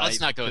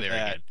there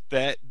again.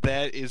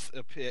 That is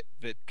a pit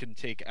that can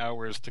take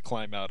hours to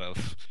climb out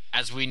of.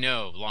 As we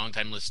know,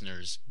 longtime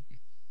listeners.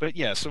 But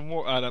yeah, so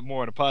more on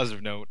a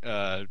positive note,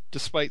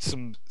 despite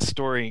some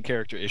story and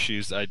character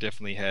issues, I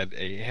definitely had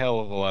a hell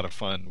of a lot of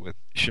fun with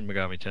Shin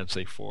Megami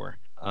Tensei 4.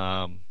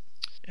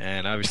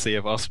 And obviously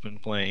I've also been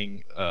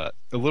playing a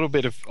little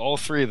bit of all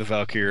three of the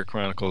Valkyria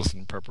Chronicles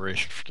in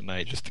preparation for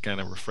tonight, just to kind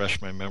of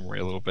refresh my memory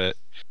a little bit.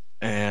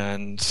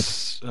 And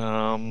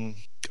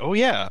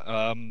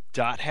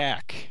Dot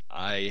Hack.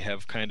 I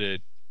have kind of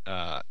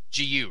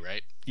GU,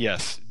 right?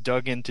 Yes,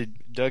 dug in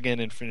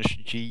and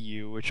finished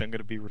GU, which I'm going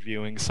to be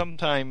reviewing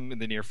sometime in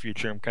the near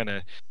future. I'm kind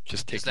of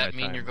just taking my time. Does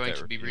that mean you're going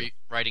to be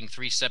writing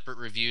 3 separate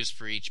reviews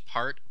for each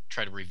part?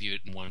 Try to review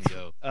it in one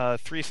go.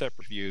 3 separate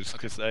reviews,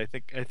 because I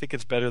think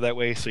it's better that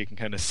way, so you can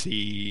kind of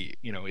see,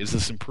 is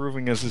this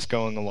improving as it's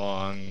going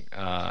along?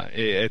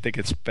 I think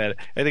it's better.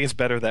 I think it's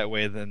better that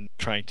way than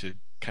trying to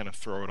kind of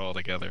throw it all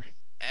together.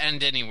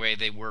 And anyway,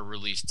 they were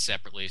released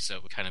separately, so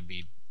it would kind of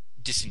be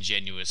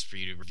disingenuous for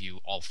you to review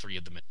all 3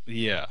 of them.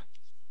 Yeah.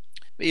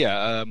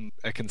 Yeah,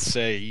 I can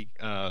say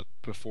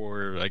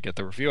before I get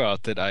the review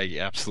out that I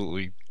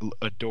absolutely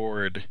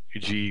adored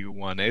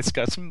GU1. It's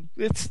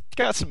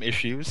got some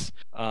issues,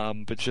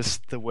 but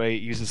just the way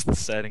it uses the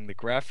setting, the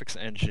graphics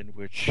engine,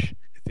 which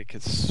I think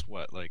it's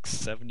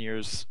 7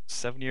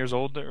 years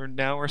old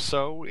now or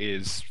so,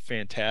 is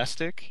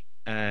fantastic,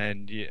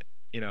 and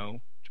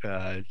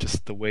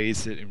just the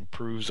ways it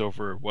improves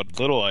over what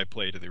little I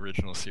played of the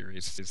original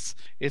series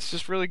it's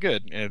just really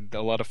good and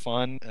a lot of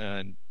fun,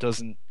 and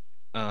doesn't.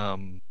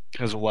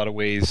 Has a lot of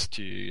ways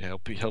to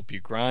help you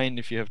grind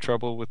if you have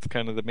trouble with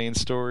kind of the main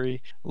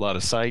story. A lot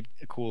of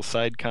cool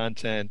side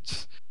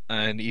content,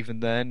 and even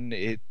then,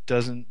 it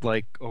doesn't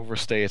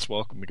overstay its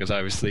welcome, because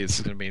obviously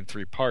it's going to be in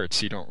 3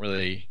 parts. You don't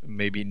really,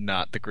 maybe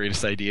not the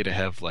greatest idea to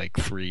have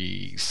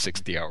 3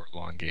 60-hour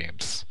long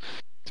games.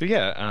 So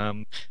yeah,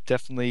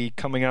 definitely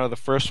coming out of the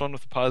first one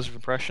with a positive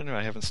impression.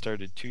 I haven't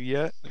started 2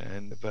 yet,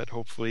 but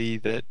hopefully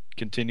that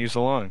continues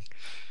along.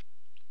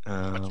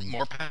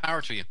 More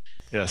power to you.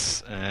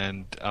 Yes,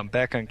 and I'm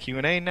back on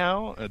Q&A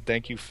now.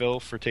 Thank you, Phil,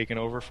 for taking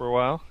over for a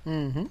while.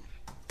 Mm-hmm.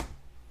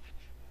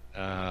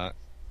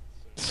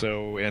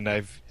 And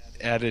I've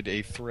added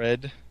a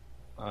thread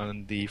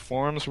on the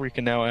forums where you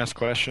can now ask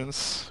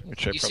questions,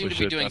 which I probably should. You seem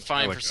to be doing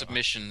fine for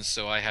submissions,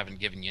 so I haven't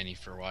given you any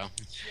for a while.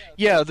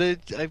 Yeah,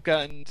 I've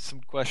gotten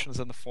some questions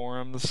on the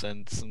forums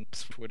and some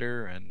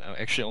Twitter, and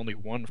actually only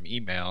one from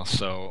email,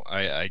 so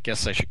I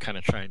guess I should kind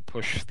of try and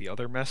push the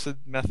other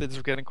methods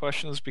of getting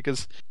questions,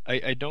 because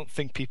I don't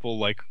think people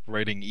like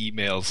writing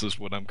emails, is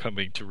what I'm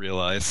coming to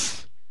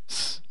realize.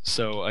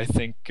 So I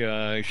think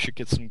I should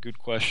get some good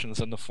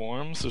questions on the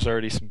forums. There's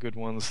already some good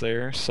ones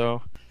there,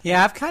 so...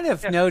 Yeah, I've kind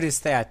of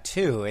noticed that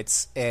too.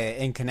 It's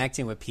in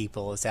connecting with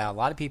people, is that a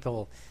lot of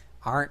people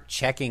aren't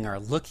checking or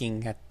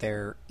looking at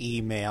their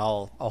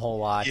email a whole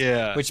lot,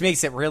 which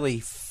makes it really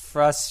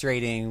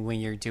frustrating when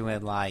you're doing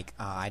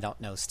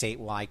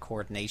statewide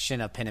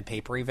coordination of pen and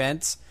paper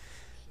events.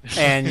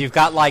 And you've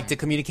got to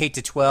communicate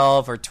to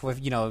 12 or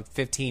 15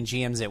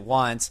 GMs at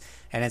once,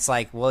 and it's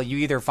you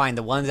either find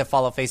the ones that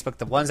follow Facebook,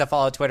 the ones that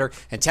follow Twitter,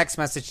 and text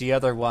message the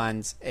other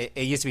ones.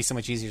 It used to be so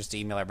much easier just to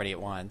email everybody at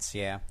once.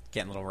 Yeah,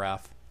 getting a little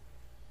rough.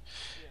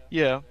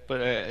 Yeah,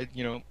 but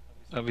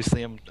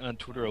obviously I'm on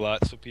Twitter a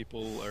lot, so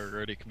people are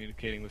already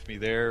communicating with me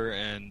there,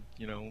 and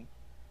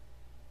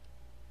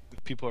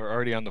if people are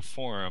already on the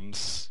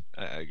forums,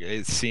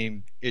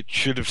 it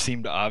should have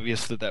seemed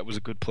obvious that was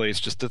a good place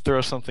just to throw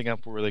something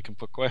up where they can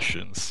put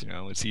questions.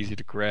 It's easy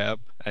to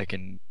grab. I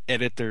can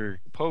edit their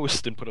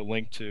post and put a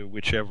link to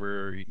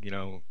whichever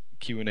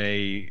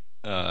Q&A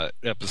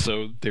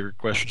episode their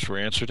questions were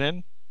answered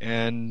in.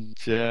 And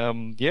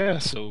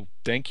so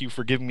thank you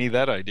for giving me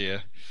that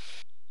idea.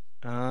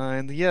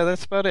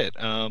 That's about it.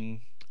 Trying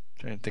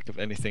to think of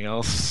anything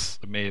else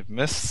I may have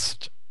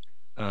missed.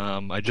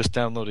 I just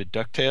downloaded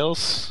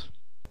DuckTales,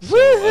 so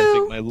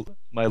I think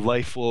my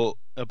life will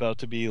about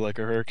to be like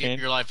a hurricane?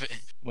 Your life.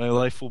 My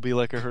life will be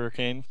like a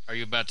hurricane. Are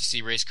you about to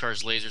see race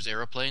cars, lasers,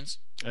 aeroplanes?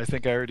 I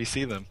think I already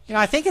see them.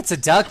 I think it's a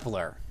duck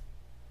blur.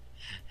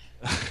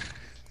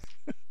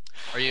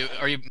 Are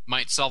you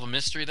might solve a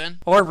mystery then?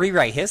 Or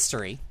rewrite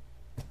history.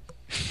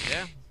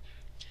 Yeah.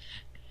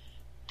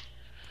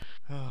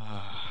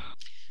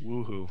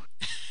 Woohoo.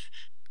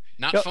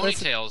 Not Yep, phony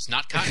tails,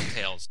 not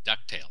cottontails,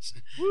 ducktails.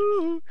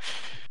 Woo!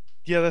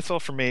 Yeah, that's all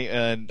for me,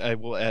 and I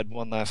will add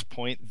one last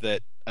point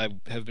that I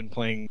have been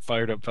playing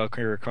Fired Up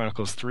Valkyria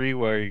Chronicles 3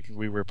 while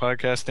we were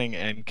podcasting,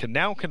 and can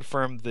now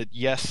confirm that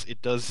yes,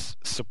 it does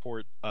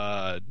support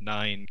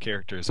 9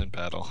 characters in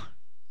battle.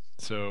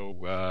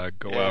 So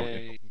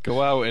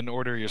go out and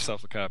order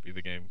yourself a copy of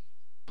the game.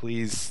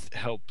 Please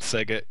help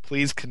Sega.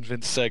 Please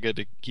convince Sega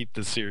to keep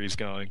the series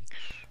going.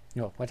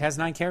 What has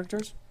 9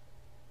 characters?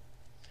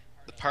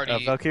 The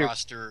party Valkyrie...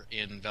 roster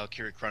in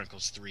Valkyria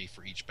Chronicles 3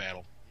 for each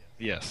battle.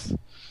 Yes.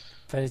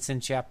 But it's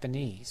in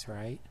Japanese,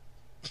 right?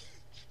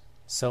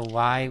 So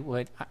why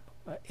would...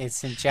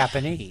 It's in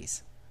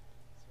Japanese.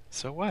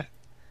 So what?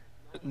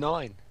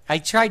 9. I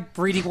tried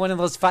reading one of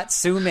those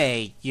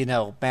Fatsume,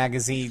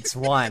 magazines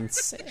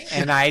once,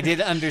 and I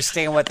didn't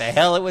understand what the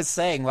hell it was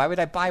saying. Why would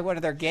I buy one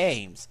of their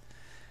games?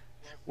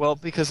 Well,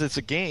 because it's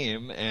a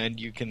game, and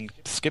you can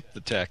skip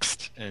the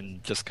text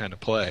and just kind of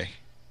play.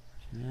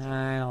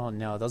 I don't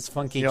know. Those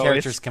funky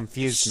characters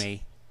confuse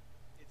me.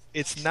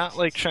 It's not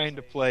like trying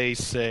to play,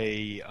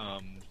 say,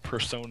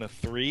 Persona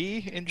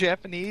 3 in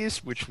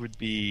Japanese, which would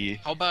be...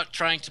 How about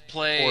trying to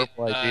play...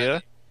 horrible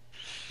idea.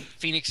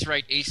 Phoenix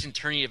Wright Ace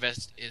Attorney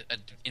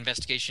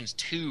Investigations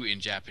 2 in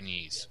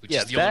Japanese, which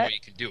Yeah, is the only way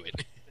you can do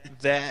it.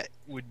 That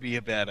would be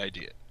a bad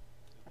idea.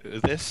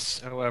 This,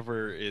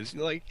 however, is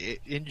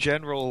in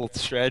general,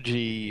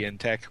 strategy and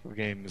tactical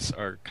games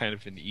are kind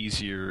of an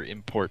easier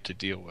import to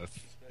deal with,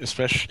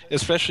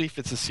 especially if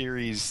it's a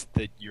series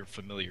that you're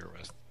familiar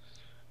with.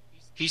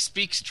 He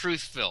speaks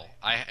truth, Phil.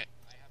 I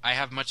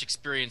have much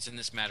experience in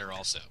this matter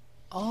also.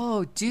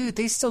 Oh, dude,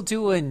 they still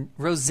doing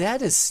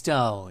Rosetta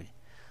Stone.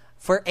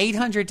 For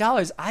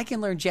 $800, I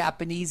can learn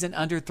Japanese in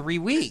under 3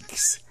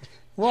 weeks.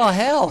 Well,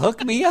 hell,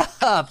 hook me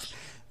up.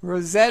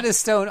 Rosetta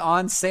Stone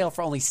on sale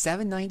for only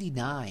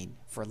 $7.99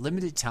 for a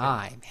limited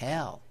time.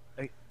 Hell.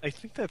 I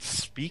think that's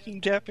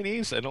speaking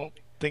Japanese. I don't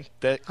think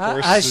that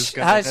course is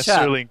going to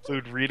necessarily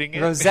include reading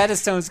it. Rosetta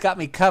Stone's got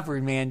me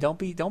covered, man. Don't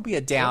be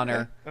a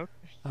downer.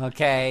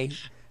 Okay.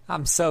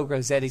 I'm so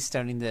Rosetta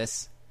Stoning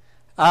this.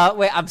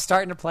 Wait, I'm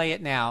starting to play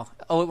it now.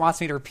 Oh, it wants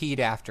me to repeat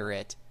after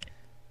it.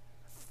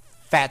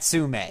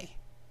 Fatsume.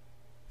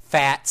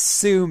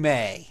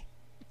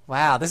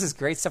 Wow, this is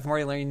great stuff. I'm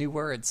already learning new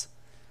words.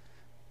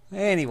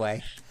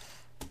 Anyway.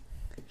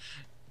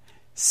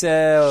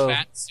 So,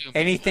 Fatsume.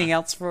 Anything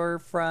else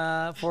for you,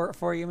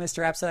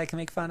 Mr. Apps, that I can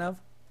make fun of?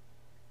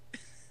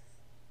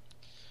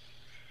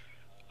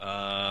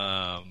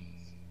 I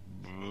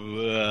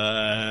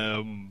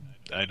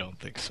don't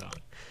think so.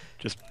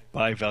 Just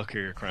buy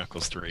Valkyria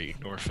Chronicles 3.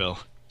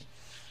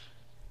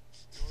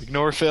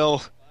 Ignore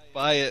Phil.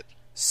 Buy it.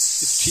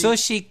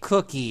 Sushi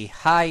Cookie.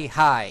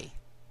 Hi.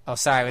 Oh,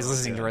 sorry. I was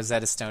listening to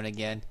Rosetta Stone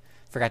again.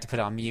 Forgot to put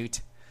it on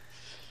mute.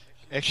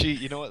 Actually,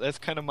 you know what? That's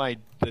kind of my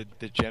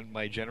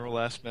general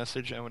last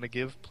message I want to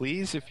give.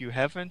 Please, if you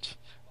haven't,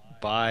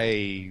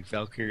 buy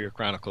Valkyria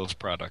Chronicles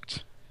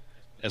product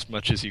as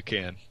much as you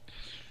can.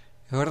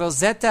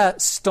 Rosetta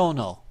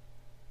Stone.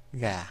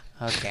 Yeah.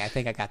 Okay, I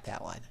think I got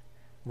that one.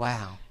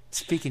 Wow.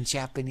 Speaking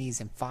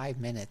Japanese in 5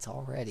 minutes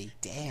already.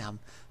 Damn.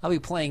 I'll be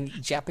playing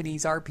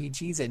Japanese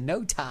RPGs in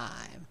no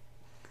time.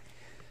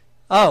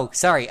 Oh,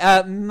 sorry.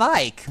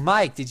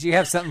 Mike, did you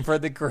have something for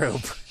the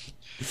group?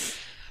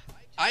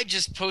 I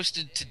just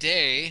posted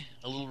today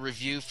a little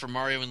review for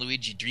Mario and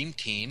Luigi Dream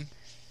Team.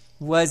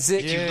 Was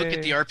it? If you look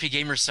at the RP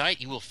Gamer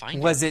site, you will find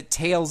it. Was it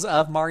Tales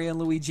of Mario and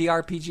Luigi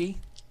RPG?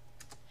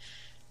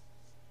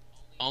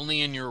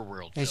 Only in your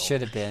world, Phil. It should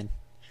have been.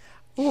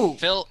 Ooh.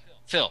 Phil,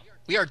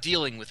 we are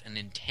dealing with a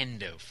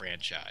Nintendo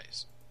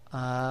franchise.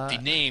 The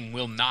name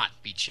will not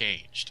be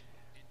changed.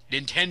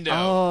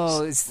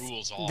 Nintendo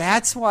rules all.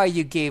 That's why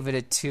you gave it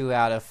a 2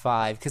 out of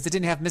 5, because it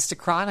didn't have Mystic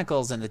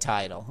Chronicles in the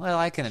title. Well,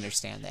 I can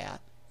understand that.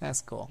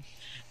 That's cool.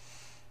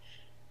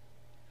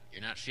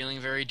 You're not feeling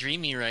very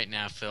dreamy right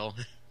now, Phil.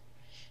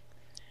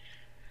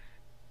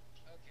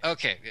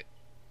 Okay.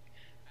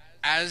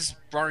 As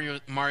Mario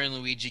and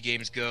Luigi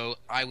games go,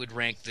 I would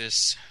rank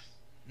this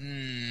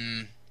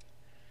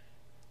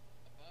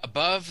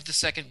above the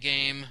second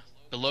game,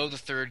 below the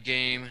third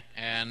game,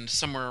 and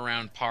somewhere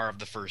around par of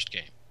the first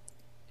game.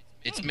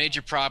 Its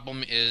major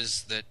problem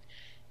is that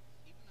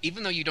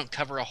even though you don't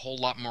cover a whole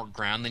lot more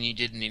ground than you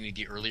did in any of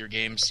the earlier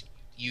games,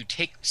 you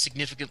take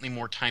significantly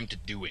more time to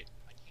do it.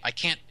 I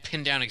can't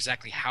pin down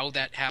exactly how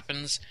that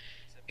happens,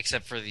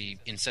 except for the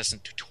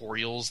incessant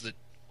tutorials that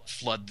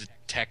flood the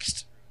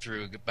text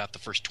through about the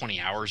first 20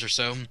 hours or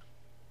so.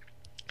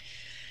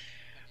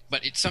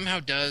 But it somehow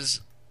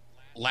does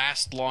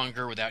last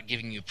longer without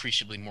giving you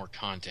appreciably more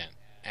content.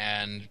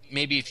 And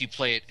maybe if you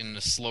play it in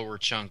a slower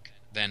chunk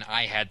than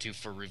I had to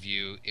for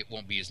review, it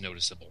won't be as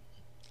noticeable.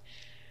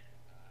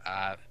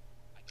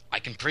 I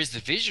can praise the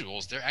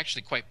visuals. They're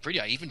actually quite pretty.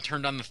 I even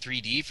turned on the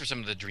 3D for some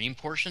of the dream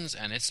portions,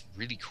 and it's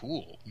really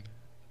cool.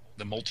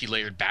 The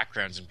multi-layered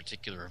backgrounds in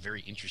particular are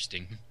very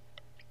interesting.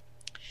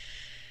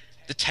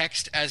 The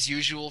text, as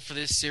usual for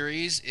this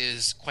series,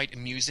 is quite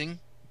amusing.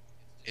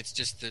 It's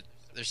just that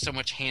there's so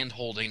much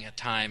hand-holding at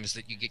times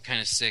that you get kind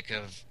of sick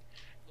of,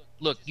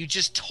 look, you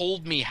just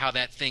told me how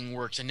that thing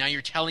works, and now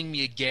you're telling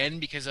me again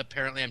because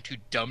apparently I'm too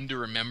dumb to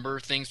remember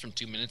things from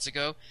 2 minutes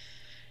ago.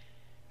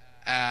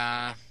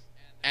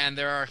 And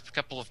there are a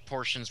couple of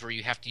portions where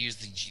you have to use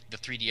the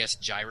 3DS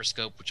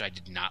gyroscope, which I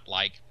did not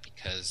like,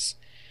 because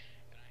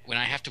when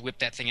I have to whip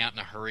that thing out in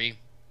a hurry,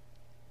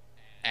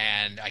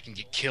 and I can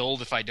get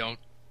killed if I don't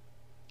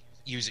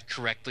use it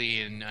correctly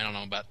in, I don't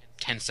know, about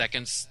 10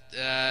 seconds,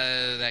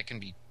 that can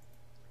be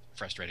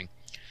frustrating.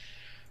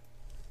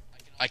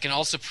 I can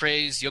also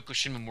praise Yoko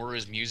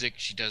Shimomura's music.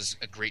 She does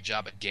a great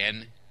job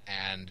again,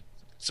 and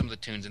some of the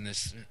tunes in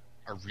this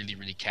are really,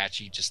 really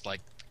catchy, just like...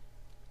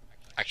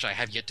 Actually, I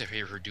have yet to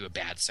hear her do a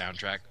bad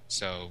soundtrack,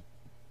 so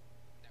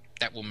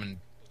that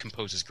woman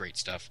composes great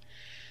stuff.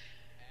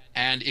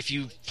 And if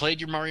you've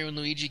played your Mario and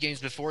Luigi games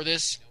before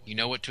this, you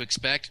know what to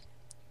expect.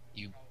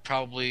 You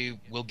probably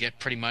will get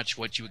pretty much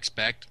what you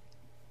expect.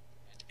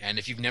 And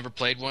if you've never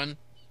played one,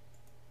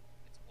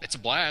 it's a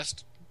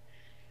blast.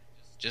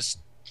 Just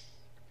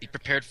be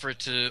prepared for it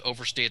to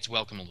overstay its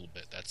welcome a little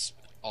bit. That's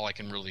all I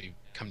can really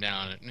come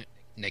down on it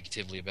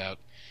negatively about.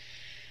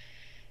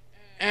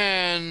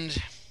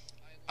 And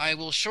I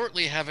will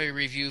shortly have a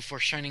review for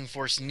Shining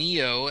Force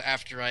Neo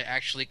after I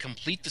actually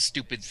complete the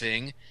stupid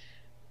thing.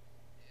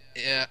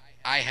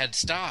 I had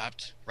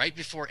stopped right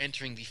before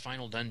entering the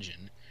final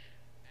dungeon,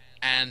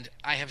 and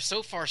I have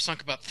so far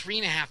sunk about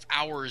 3.5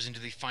 hours into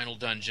the final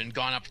dungeon,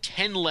 gone up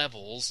 10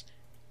 levels,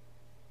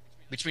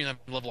 which means I'm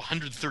level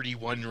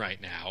 131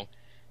 right now.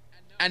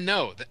 And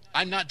no,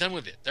 I'm not done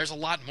with it. There's a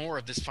lot more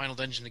of this final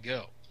dungeon to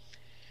go.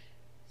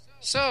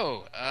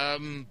 So,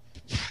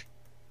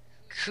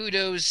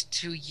 kudos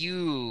to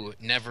you,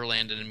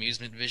 Neverland and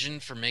Amusement Vision,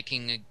 for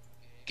making a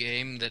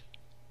game that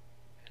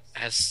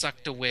has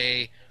sucked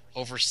away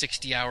over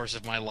 60 hours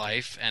of my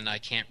life, and I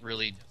can't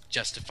really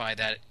justify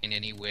that in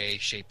any way,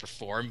 shape, or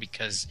form,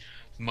 because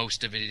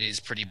most of it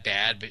is pretty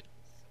bad, but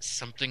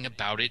something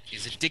about it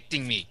is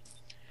addicting me.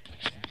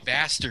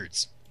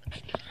 Bastards.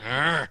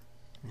 Arrgh.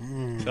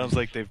 Sounds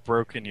like they've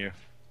broken you.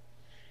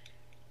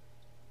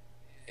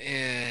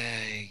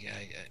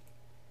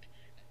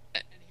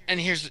 And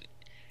here's...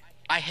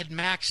 I had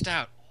maxed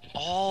out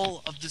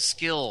all of the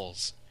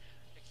skills,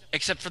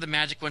 except for the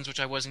magic ones, which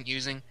I wasn't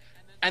using.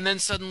 And then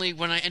suddenly,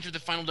 when I entered the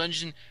final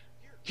dungeon,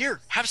 here,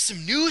 have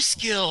some new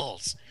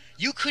skills.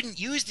 You couldn't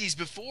use these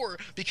before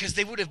because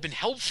they would have been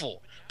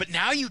helpful, but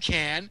now you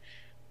can.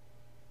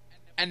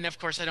 And of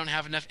course, I don't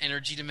have enough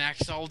energy to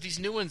max all of these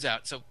new ones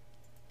out. So,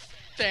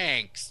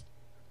 thanks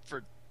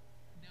for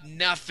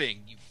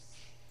nothing, you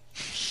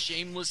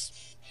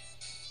shameless.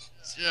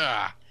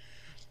 Ugh.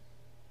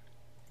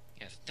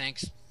 Yeah,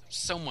 thanks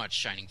so much,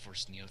 Shining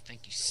Force Neo.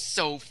 Thank you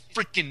so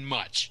freaking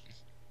much.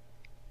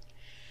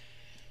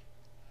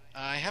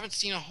 I haven't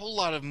seen a whole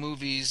lot of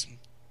movies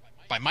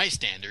by my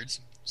standards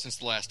since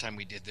the last time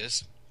we did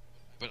this,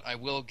 but I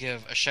will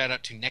give a shout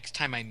out to Next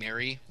Time I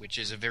Marry, which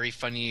is a very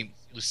funny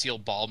Lucille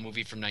Ball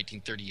movie from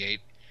 1938,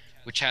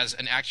 which has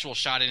an actual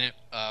shot in it,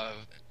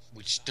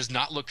 which does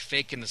not look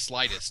fake in the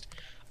slightest,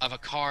 of a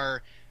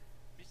car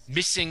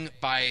missing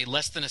by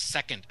less than a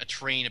second a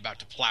train about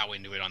to plow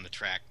into it on the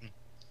track.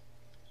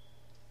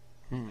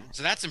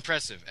 So that's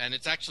impressive, and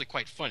it's actually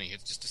quite funny.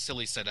 It's just a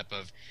silly setup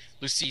of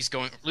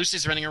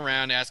Lucy's running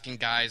around asking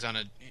guys on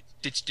a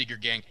ditch digger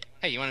gang,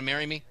 "Hey, you want to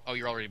marry me? Oh,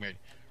 you're already married.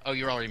 Oh,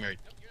 you're already married.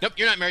 Nope,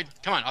 you're not married.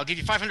 Come on, I'll give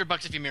you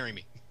 $500 if you marry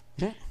me."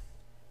 And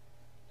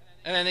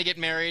then they get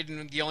married,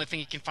 and the only thing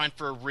you can find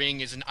for a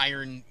ring is an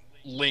iron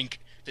link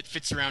that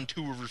fits around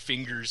 2 of her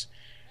fingers.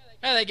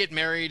 And they get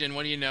married, and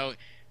what do you know?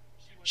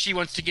 She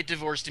wants to get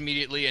divorced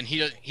immediately, and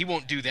he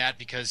won't do that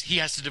because he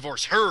has to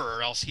divorce her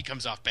or else he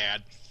comes off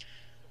bad.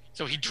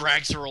 So he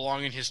drags her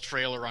along in his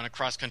trailer on a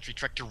cross-country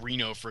trek to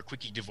Reno for a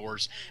quickie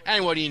divorce.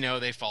 And what do you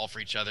know? They fall for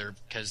each other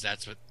because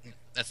that's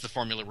the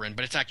formula we're in.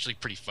 But it's actually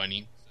pretty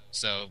funny.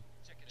 So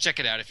check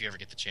it out if you ever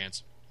get the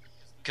chance.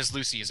 Because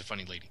Lucy is a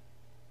funny lady.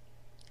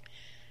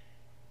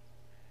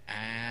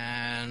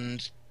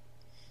 And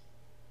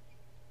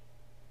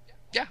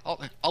yeah,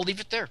 I'll leave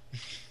it there.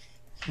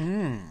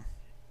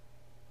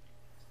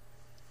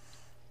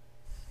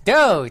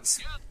 Oh, it's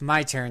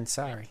my turn.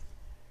 Sorry.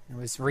 I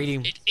was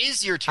reading. It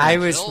is your turn. I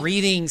was Phil.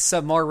 reading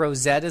some more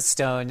Rosetta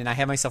Stone, and I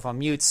had myself on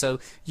mute,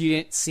 so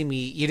you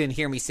didn't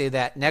hear me say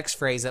that next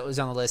phrase that was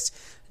on the list.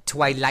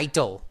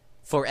 Twilighto,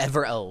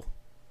 forever-o.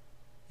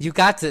 You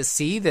got to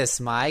see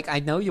this, Mike. I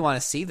know you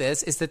want to see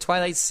this. It's the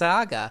Twilight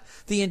Saga,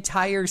 the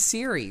entire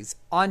series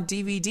on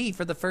DVD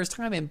for the first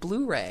time in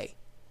Blu-ray.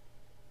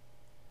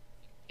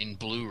 In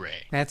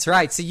Blu-ray. That's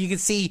right. So you can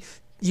see,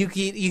 you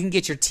can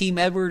get your Team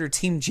Edward or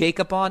Team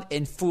Jacob on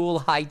in full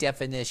high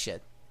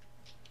definition.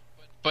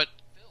 But,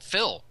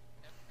 Phil,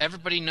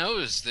 everybody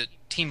knows that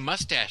Team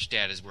Mustache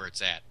Dad is where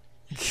it's at.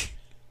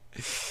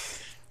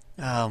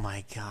 Oh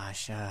my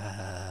gosh.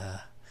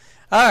 All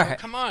Oh, right.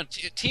 come on,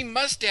 Team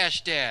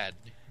Mustache Dad.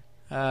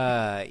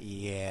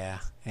 Yeah.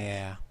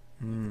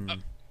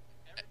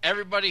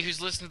 Everybody who's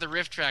listened to the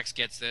Riff Tracks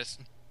gets this.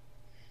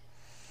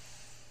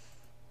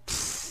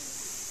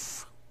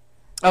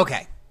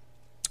 Okay.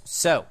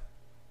 So,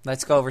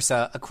 let's go over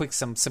some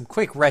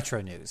quick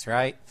retro news,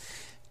 right?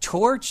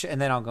 Torch,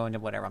 and then I'll go into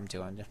whatever I'm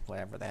doing,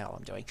 whatever the hell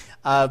I'm doing.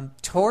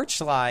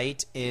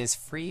 Torchlight is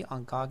free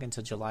on GOG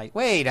until July.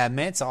 Wait a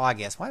minute, it's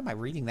August. Why am I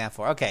reading that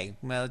for? Okay,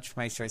 well, let's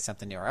make sure it's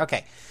something newer.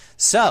 Okay,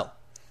 so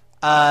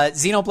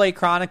Xenoblade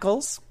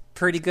Chronicles,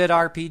 pretty good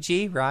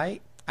RPG,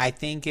 right? I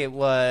think it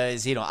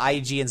was,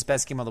 IGN's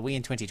best game on the Wii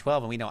in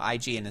 2012, and we know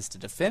IGN is the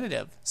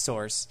definitive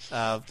source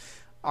of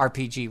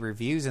RPG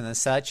reviews and the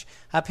such.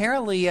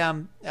 Apparently,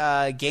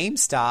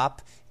 GameStop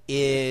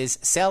is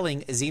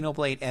selling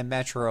Xenoblade and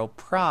Metro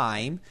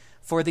Prime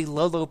for the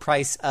low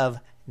price of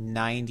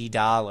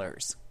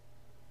 $90.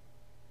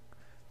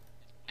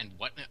 And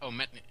what? Oh,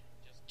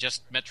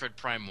 just Metroid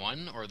Prime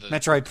 1 or the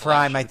Metroid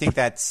Prime? I think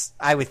that's.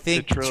 I would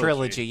think The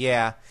trilogy.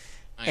 yeah.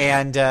 Oh,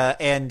 yeah.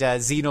 And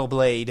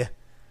Xenoblade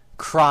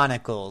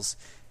Chronicles,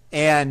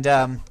 and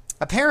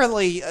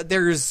apparently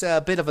there's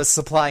a bit of a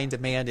supply and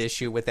demand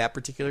issue with that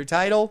particular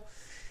title.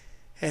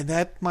 And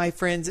that, my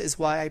friends, is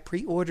why I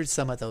pre-ordered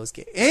some of those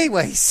games.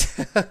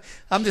 Anyways,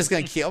 I'm just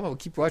going to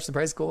keep watching the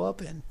price go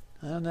up, and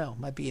I don't know,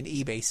 might be an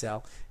eBay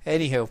sell.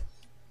 Anywho,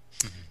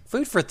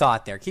 food for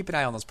thought there. Keep an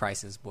eye on those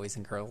prices, boys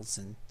and girls,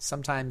 and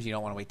sometimes you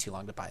don't want to wait too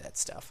long to buy that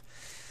stuff.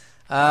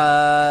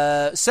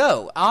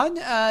 So, on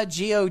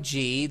GOG,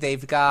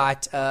 they've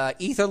got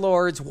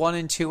Aetherlords 1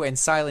 and 2 and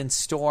Silent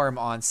Storm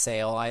on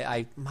sale.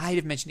 I might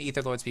have mentioned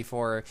Aetherlords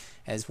before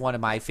as one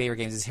of my favorite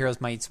games. Is Heroes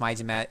of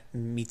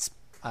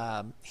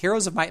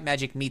Might and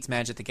Magic meets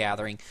Magic the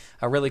Gathering,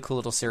 a really cool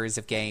little series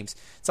of games.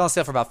 It's on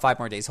sale for about 5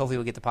 more days. Hopefully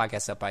we'll get the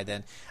podcast up by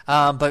then.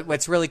 But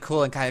what's really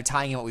cool and kind of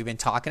tying in what we've been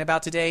talking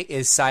about today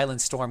is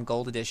Silent Storm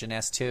Gold Edition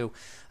S2.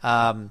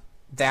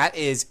 That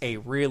is a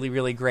really,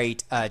 really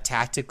great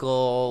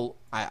tactical.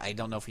 I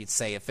don't know if you'd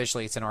say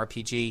officially it's an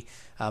RPG.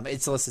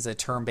 It's listed as a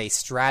turn-based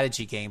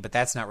strategy game, but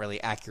that's not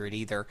really accurate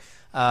either.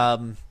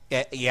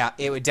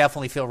 It would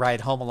definitely feel right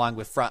at home along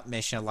with Front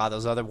Mission, a lot of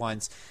those other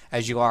ones,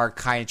 as you are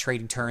kind of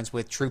trading turns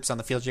with troops on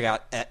the field. You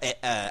got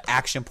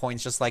action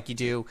points just like you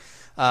do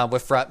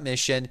with Front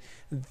Mission.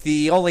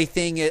 The only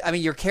thing is,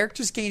 your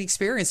characters gain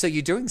experience, so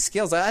you're doing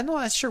skills. I'm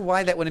not sure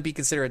why that wouldn't be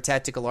considered a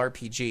tactical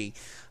RPG.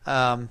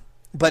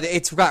 But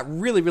it's got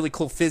really, really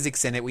cool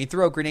physics in it. When you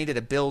throw a grenade at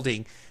a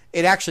building,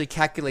 it actually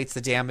calculates the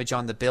damage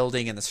on the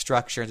building and the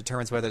structure and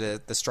determines whether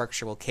the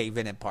structure will cave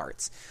in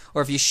parts.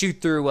 Or if you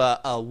shoot through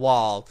a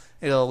wall,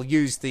 it'll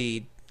use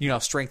the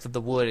strength of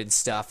the wood and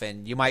stuff,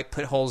 and you might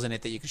put holes in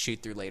it that you can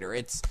shoot through later.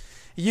 It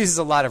uses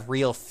a lot of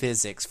real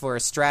physics for a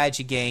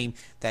strategy game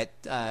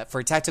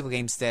for tactical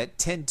games that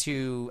tend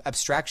to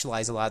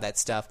abstractualize a lot of that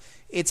stuff.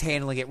 It's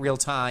handling it real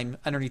time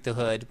underneath the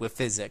hood with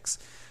physics.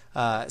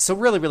 So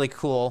really, really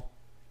cool.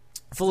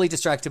 Fully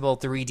destructible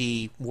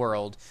 3D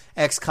world.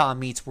 XCOM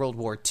meets World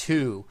War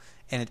II,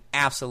 and it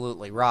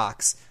absolutely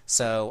rocks.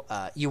 So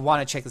you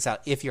want to check this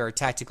out if you're a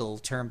tactical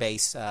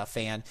turn-based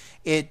fan.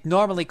 It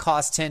normally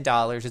costs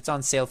 $10. It's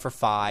on sale for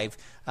 $5.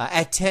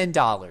 At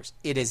 $10,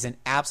 it is an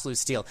absolute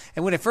steal.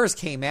 And when it first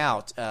came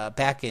out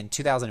back in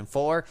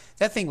 2004,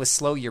 that thing would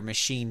slow your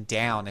machine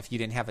down if you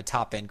didn't have a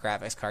top-end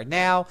graphics card.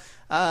 Now,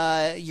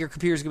 your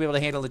computer's going to be able to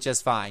handle it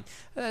just fine.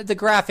 The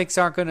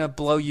graphics aren't going to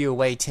blow you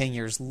away 10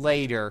 years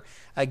later.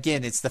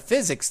 Again, it's the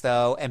physics,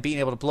 though, and being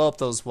able to blow up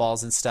those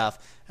walls and stuff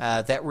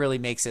that really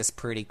makes this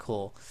pretty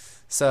cool.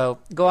 So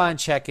go on and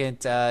check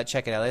it out.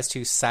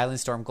 S2 Silent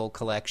Storm Gold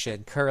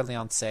Collection, currently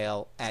on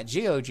sale at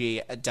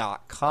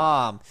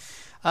GOG.com.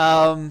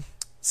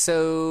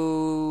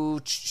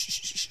 So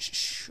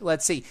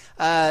let's see.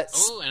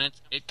 And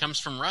it comes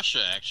from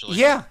Russia, actually.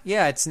 Yeah,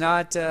 it's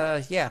not.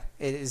 It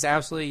is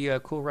absolutely a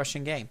cool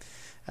Russian game.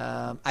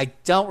 I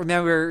don't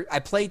remember. I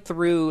played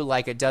through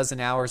like a dozen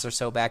hours or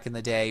so back in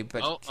the day,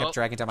 but kept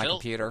dragging down my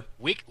computer.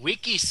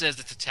 Wiki says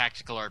it's a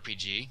tactical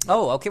RPG.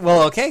 Oh, okay.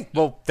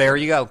 Well, there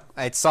you go.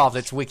 It's solved.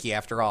 It's Wiki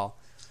after all.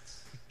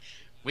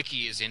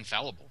 Wiki is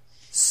infallible.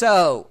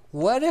 So,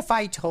 what if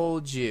I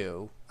told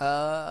you...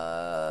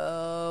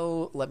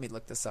 let me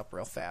look this up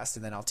real fast,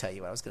 and then I'll tell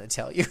you what I was going to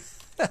tell you.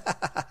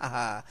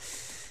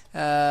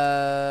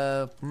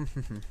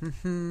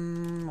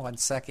 1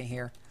 second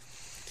here.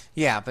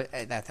 Yeah, but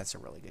that's a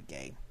really good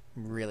game.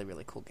 Really,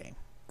 really cool game.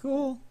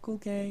 Cool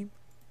game.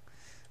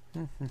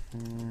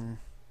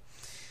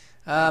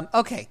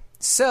 Okay,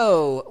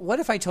 so what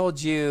if I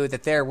told you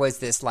that there was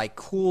this like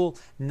cool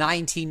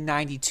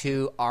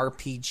 1992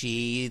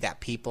 RPG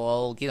that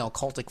people,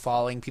 cultic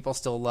following, people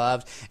still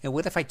loved, and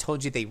what if I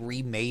told you they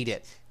remade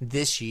it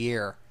this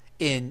year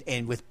in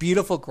with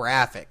beautiful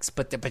graphics,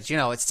 but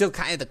it's still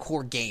kind of the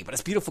core game, but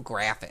it's beautiful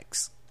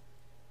graphics.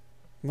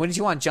 Wouldn't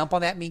you want to jump on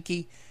that,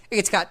 Minky?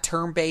 It's got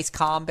turn-based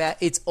combat.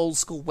 It's old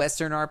school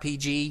Western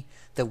RPG,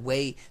 the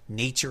way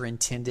nature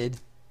intended.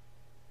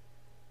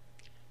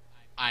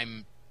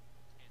 I'm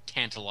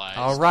tantalized.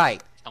 All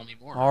right. Tell me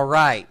more. All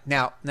right.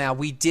 Now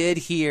we did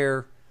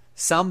hear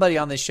somebody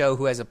on the show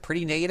who has a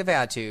pretty negative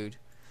attitude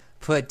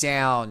put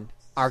down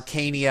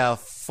Arcania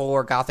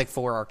 4, Gothic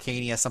 4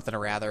 Arcania, something or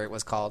rather it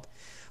was called.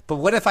 But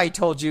what if I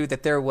told you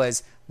that there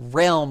was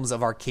Realms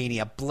of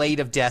Arcania, Blade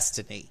of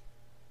Destiny?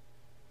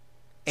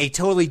 A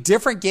totally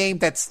different game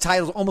that's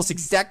titled almost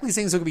exactly the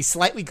same, so it could be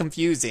slightly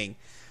confusing.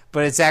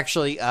 But it's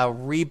actually a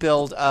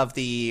rebuild of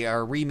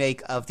or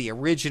remake of the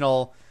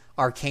original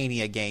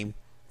Arcania game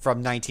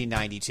from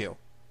 1992.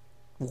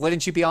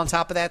 Wouldn't you be on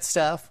top of that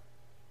stuff?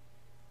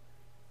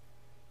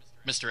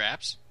 Mr.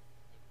 Apps,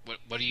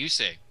 what do you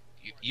say?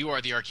 You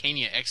are the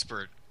Arcania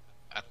expert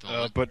at the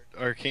moment. But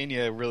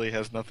Arcania really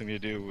has nothing to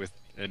do with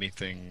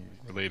anything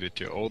related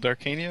to old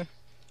Arcania.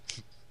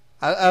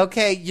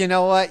 Okay, you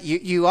know what?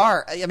 You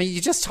are. I mean, you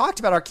just talked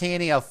about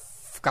Arcania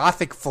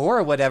Gothic 4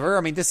 or whatever.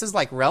 I mean, this is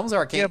like Realms of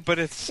Arcania. Yeah, but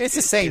it's the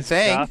same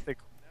thing. Gothic.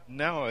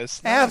 No,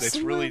 it's not. Absolutely.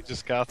 It's really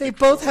just Gothic. They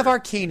both 4. have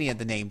Arcania in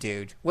the name,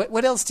 dude.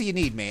 What else do you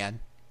need, man?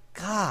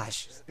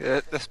 Gosh.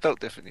 Yeah, they're spelled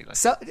differently. Like.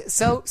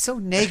 So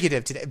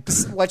negative today.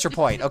 What's your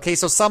point? Okay,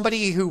 so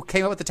somebody who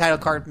came up with the title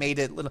card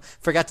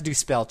forgot to do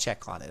spell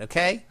check on it.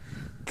 Okay.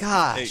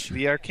 Gosh. Hey,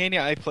 the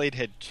Arcania I played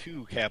had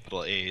 2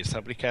 capital A's.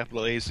 How many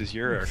capital A's does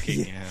your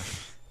Arcania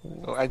have?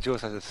 Oh, and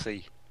yours has a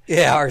C.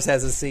 Yeah, ours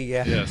has a C.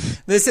 Yeah.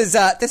 Yes. This is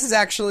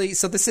actually.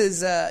 So this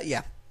is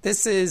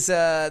This is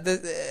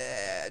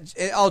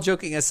all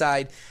joking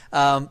aside.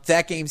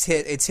 That game's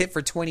hit. It's hit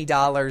for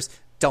 $20.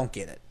 Don't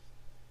get it.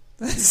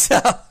 So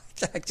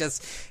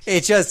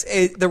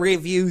the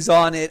reviews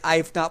on it.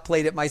 I've not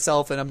played it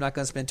myself, and I'm not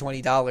going to spend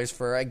 $20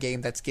 for a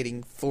game that's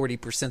getting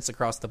 40%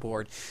 across the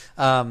board.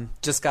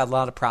 Just got a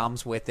lot of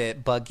problems with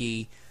it.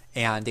 Buggy.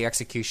 And the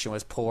execution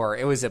was poor.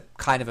 It was a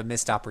kind of a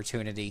missed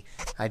opportunity.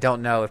 I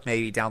don't know if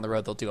maybe down the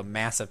road they'll do a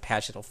massive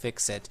patch that'll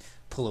fix it,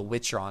 pull a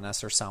Witcher on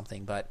us or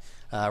something. But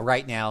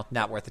right now,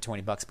 not worth the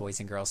 $20,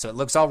 boys and girls. So it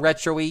looks all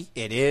retro-y.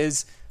 It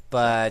is,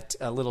 but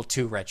a little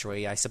too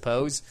retro-y, I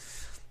suppose.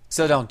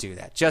 So don't do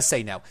that. Just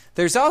say no.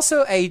 There's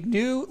also a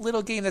new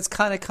little game that's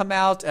kind of come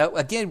out.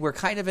 Again, we're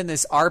kind of in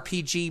this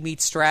RPG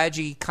meets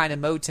strategy kind of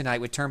mode tonight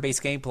with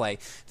turn-based gameplay.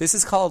 This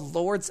is called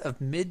Lords of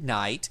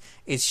Midnight.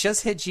 It's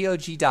just hit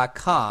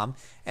GOG.com.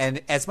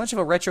 And as much of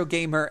a retro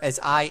gamer as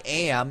I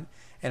am,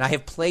 and I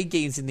have played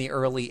games in the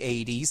early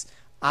 80s,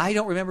 I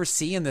don't remember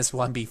seeing this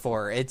one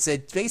before. It's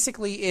a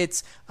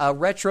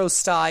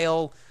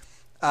retro-style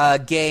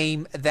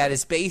game that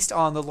is based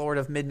on the Lord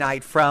of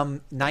Midnight from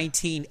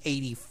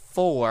 1984.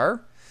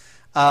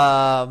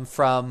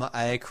 From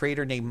a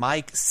creator named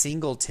Mike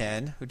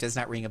Singleton, who does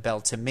not ring a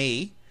bell to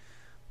me.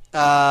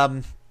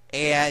 And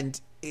I'm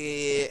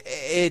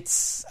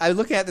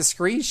looking at the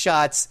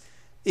screenshots.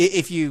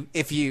 If you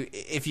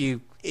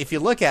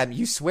look at them,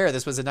 you swear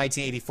this was a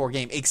 1984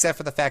 game, except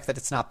for the fact that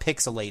it's not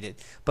pixelated.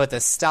 But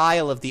the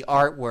style of the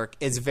artwork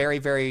is very,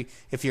 very.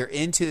 If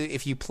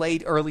you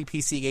played early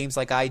PC games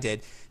like I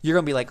did, you're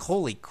gonna be like,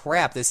 holy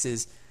crap, this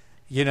is.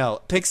 You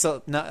know,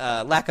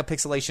 lack of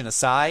pixelation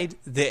aside,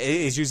 it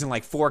is using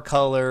like 4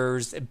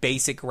 colors,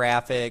 basic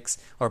graphics,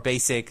 or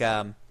basic,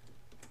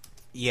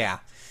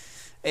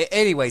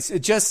 Anyways,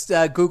 just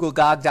Google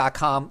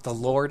GOG.com, The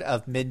Lord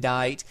of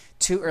Midnight.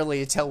 Too early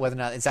to tell whether or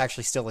not it's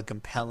actually still a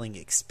compelling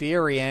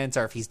experience,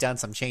 or if he's done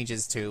some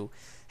changes to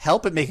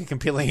help it make a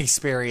compelling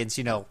experience,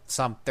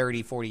 some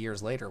 30, 40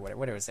 years later,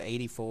 whatever it was,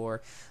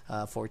 84,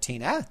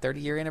 14,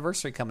 30-year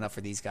anniversary coming up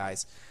for these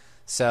guys.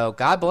 So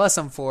God bless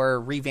them for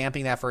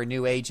revamping that for a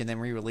new age and then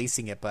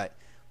re-releasing it. But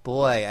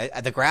boy,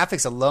 the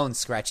graphics alone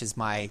scratches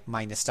my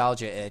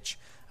nostalgia itch.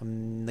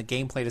 The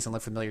gameplay doesn't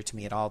look familiar to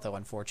me at all, though,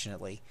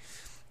 unfortunately.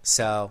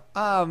 So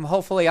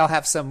hopefully we'll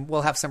have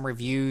some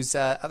reviews.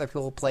 Other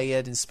people play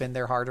it and spend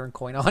their hard-earned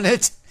coin on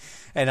it,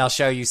 and I'll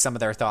show you some of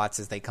their thoughts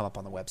as they come up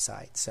on the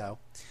website. So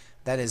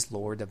that is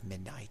Lord of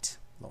Midnight,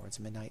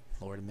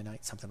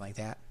 something like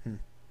that.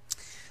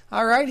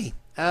 Alrighty.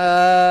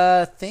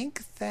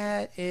 Think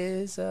that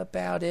is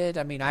about it.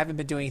 I mean, I haven't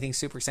been doing anything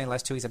super exciting the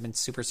last 2 weeks. I've been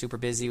super, super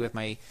busy with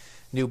my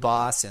new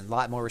boss and a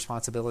lot more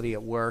responsibility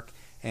at work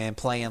and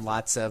playing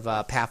lots of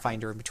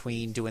Pathfinder in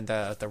between, doing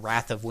the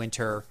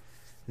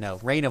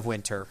Reign of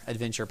Winter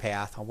adventure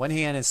path on one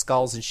hand and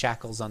Skulls and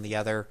Shackles on the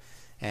other.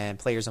 And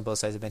players on both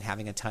sides have been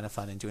having a ton of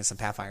fun and doing some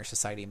Pathfinder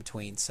Society in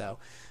between. So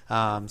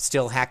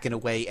still hacking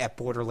away at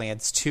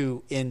Borderlands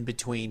 2 in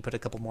between, put a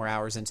couple more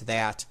hours into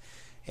that.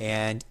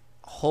 And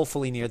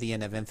hopefully near the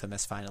end of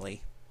Infamous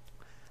finally,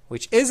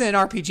 which isn't an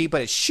RPG,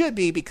 but it should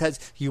be because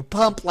you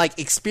pump like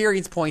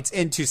experience points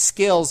into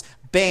skills.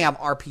 Bam,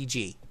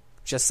 RPG.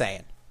 Just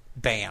saying.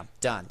 Bam,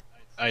 done.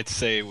 I'd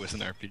say it was an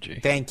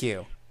RPG. Thank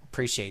you.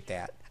 Appreciate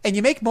that. And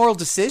you make moral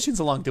decisions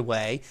along the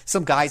way.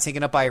 Some guy's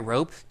hanging up by a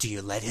rope. Do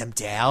you let him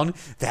down?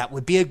 That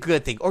would be a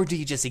good thing. Or do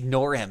you just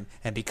ignore him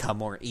and become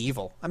more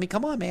evil? I mean,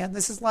 come on, man.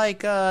 This is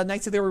like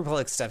Knights of the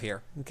Republic stuff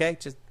here. Okay?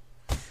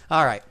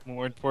 All right.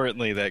 More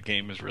importantly, that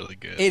game is really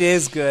good. It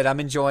is good. I'm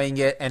enjoying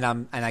it, and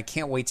I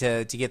can't wait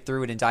to get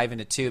through it and dive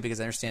into 2 because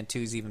I understand 2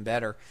 is even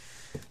better.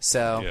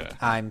 So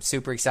I'm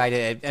super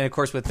excited. And of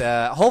course, with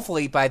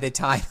hopefully by the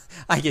time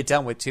I get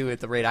done with 2 at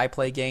the rate I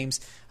play games,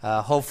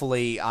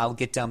 hopefully I'll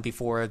get done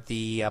before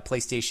the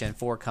PlayStation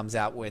 4 comes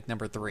out with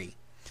number 3.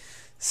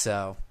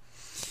 So,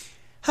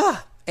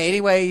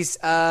 anyways,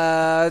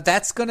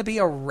 that's going to be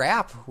a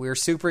wrap. We're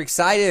super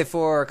excited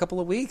for a couple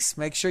of weeks.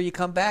 Make sure you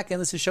come back and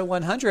listen to show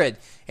 100.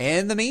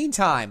 In the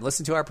meantime,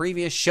 listen to our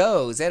previous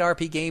shows at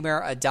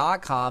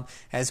rpgamer.com,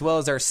 as well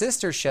as our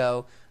sister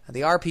show,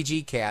 the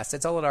RPG Cast.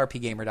 That's all at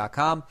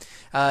rpgamer.com.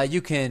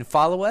 You can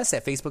follow us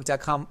at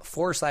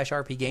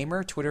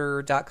facebook.com/rpgamer,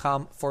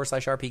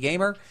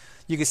 twitter.com/rpgamer.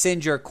 You can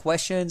send your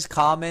questions,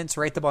 comments,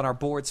 write them on our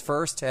boards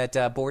first at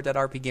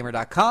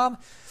board.rpgamer.com.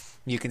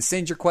 You can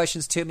send your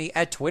questions to me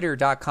at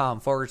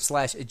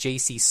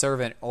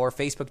twitter.com/jcservant or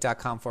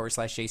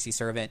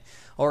facebook.com/jcservant,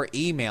 or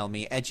email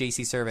me at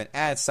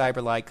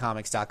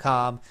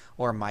jcservant@cyberlightcomics.com,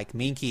 or Mike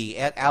Minky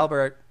at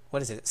Albert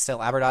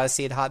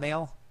Odyssey at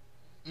Hotmail?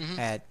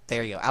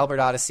 There you go, Albert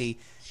Odyssey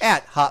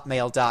at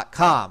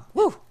hotmail.com.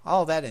 Woo!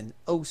 All that and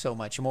so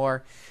much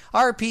more.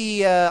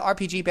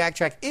 RPG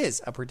Backtrack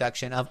is a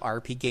production of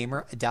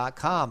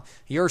rpgamer.com,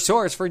 your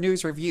source for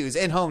news, reviews,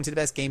 and home to the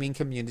best gaming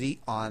community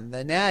on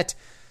the net.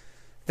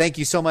 Thank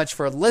you so much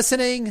for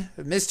listening.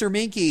 Mr.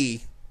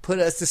 Minky, put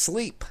us to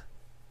sleep.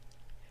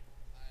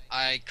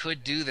 I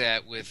could do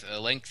that with a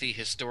lengthy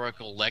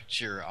historical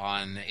lecture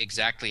on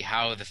exactly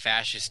how the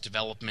fascist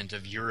development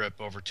of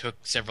Europe overtook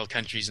several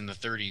countries in the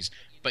 30s.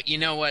 But you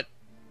know what?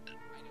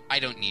 I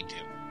don't need to.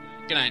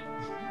 Good night.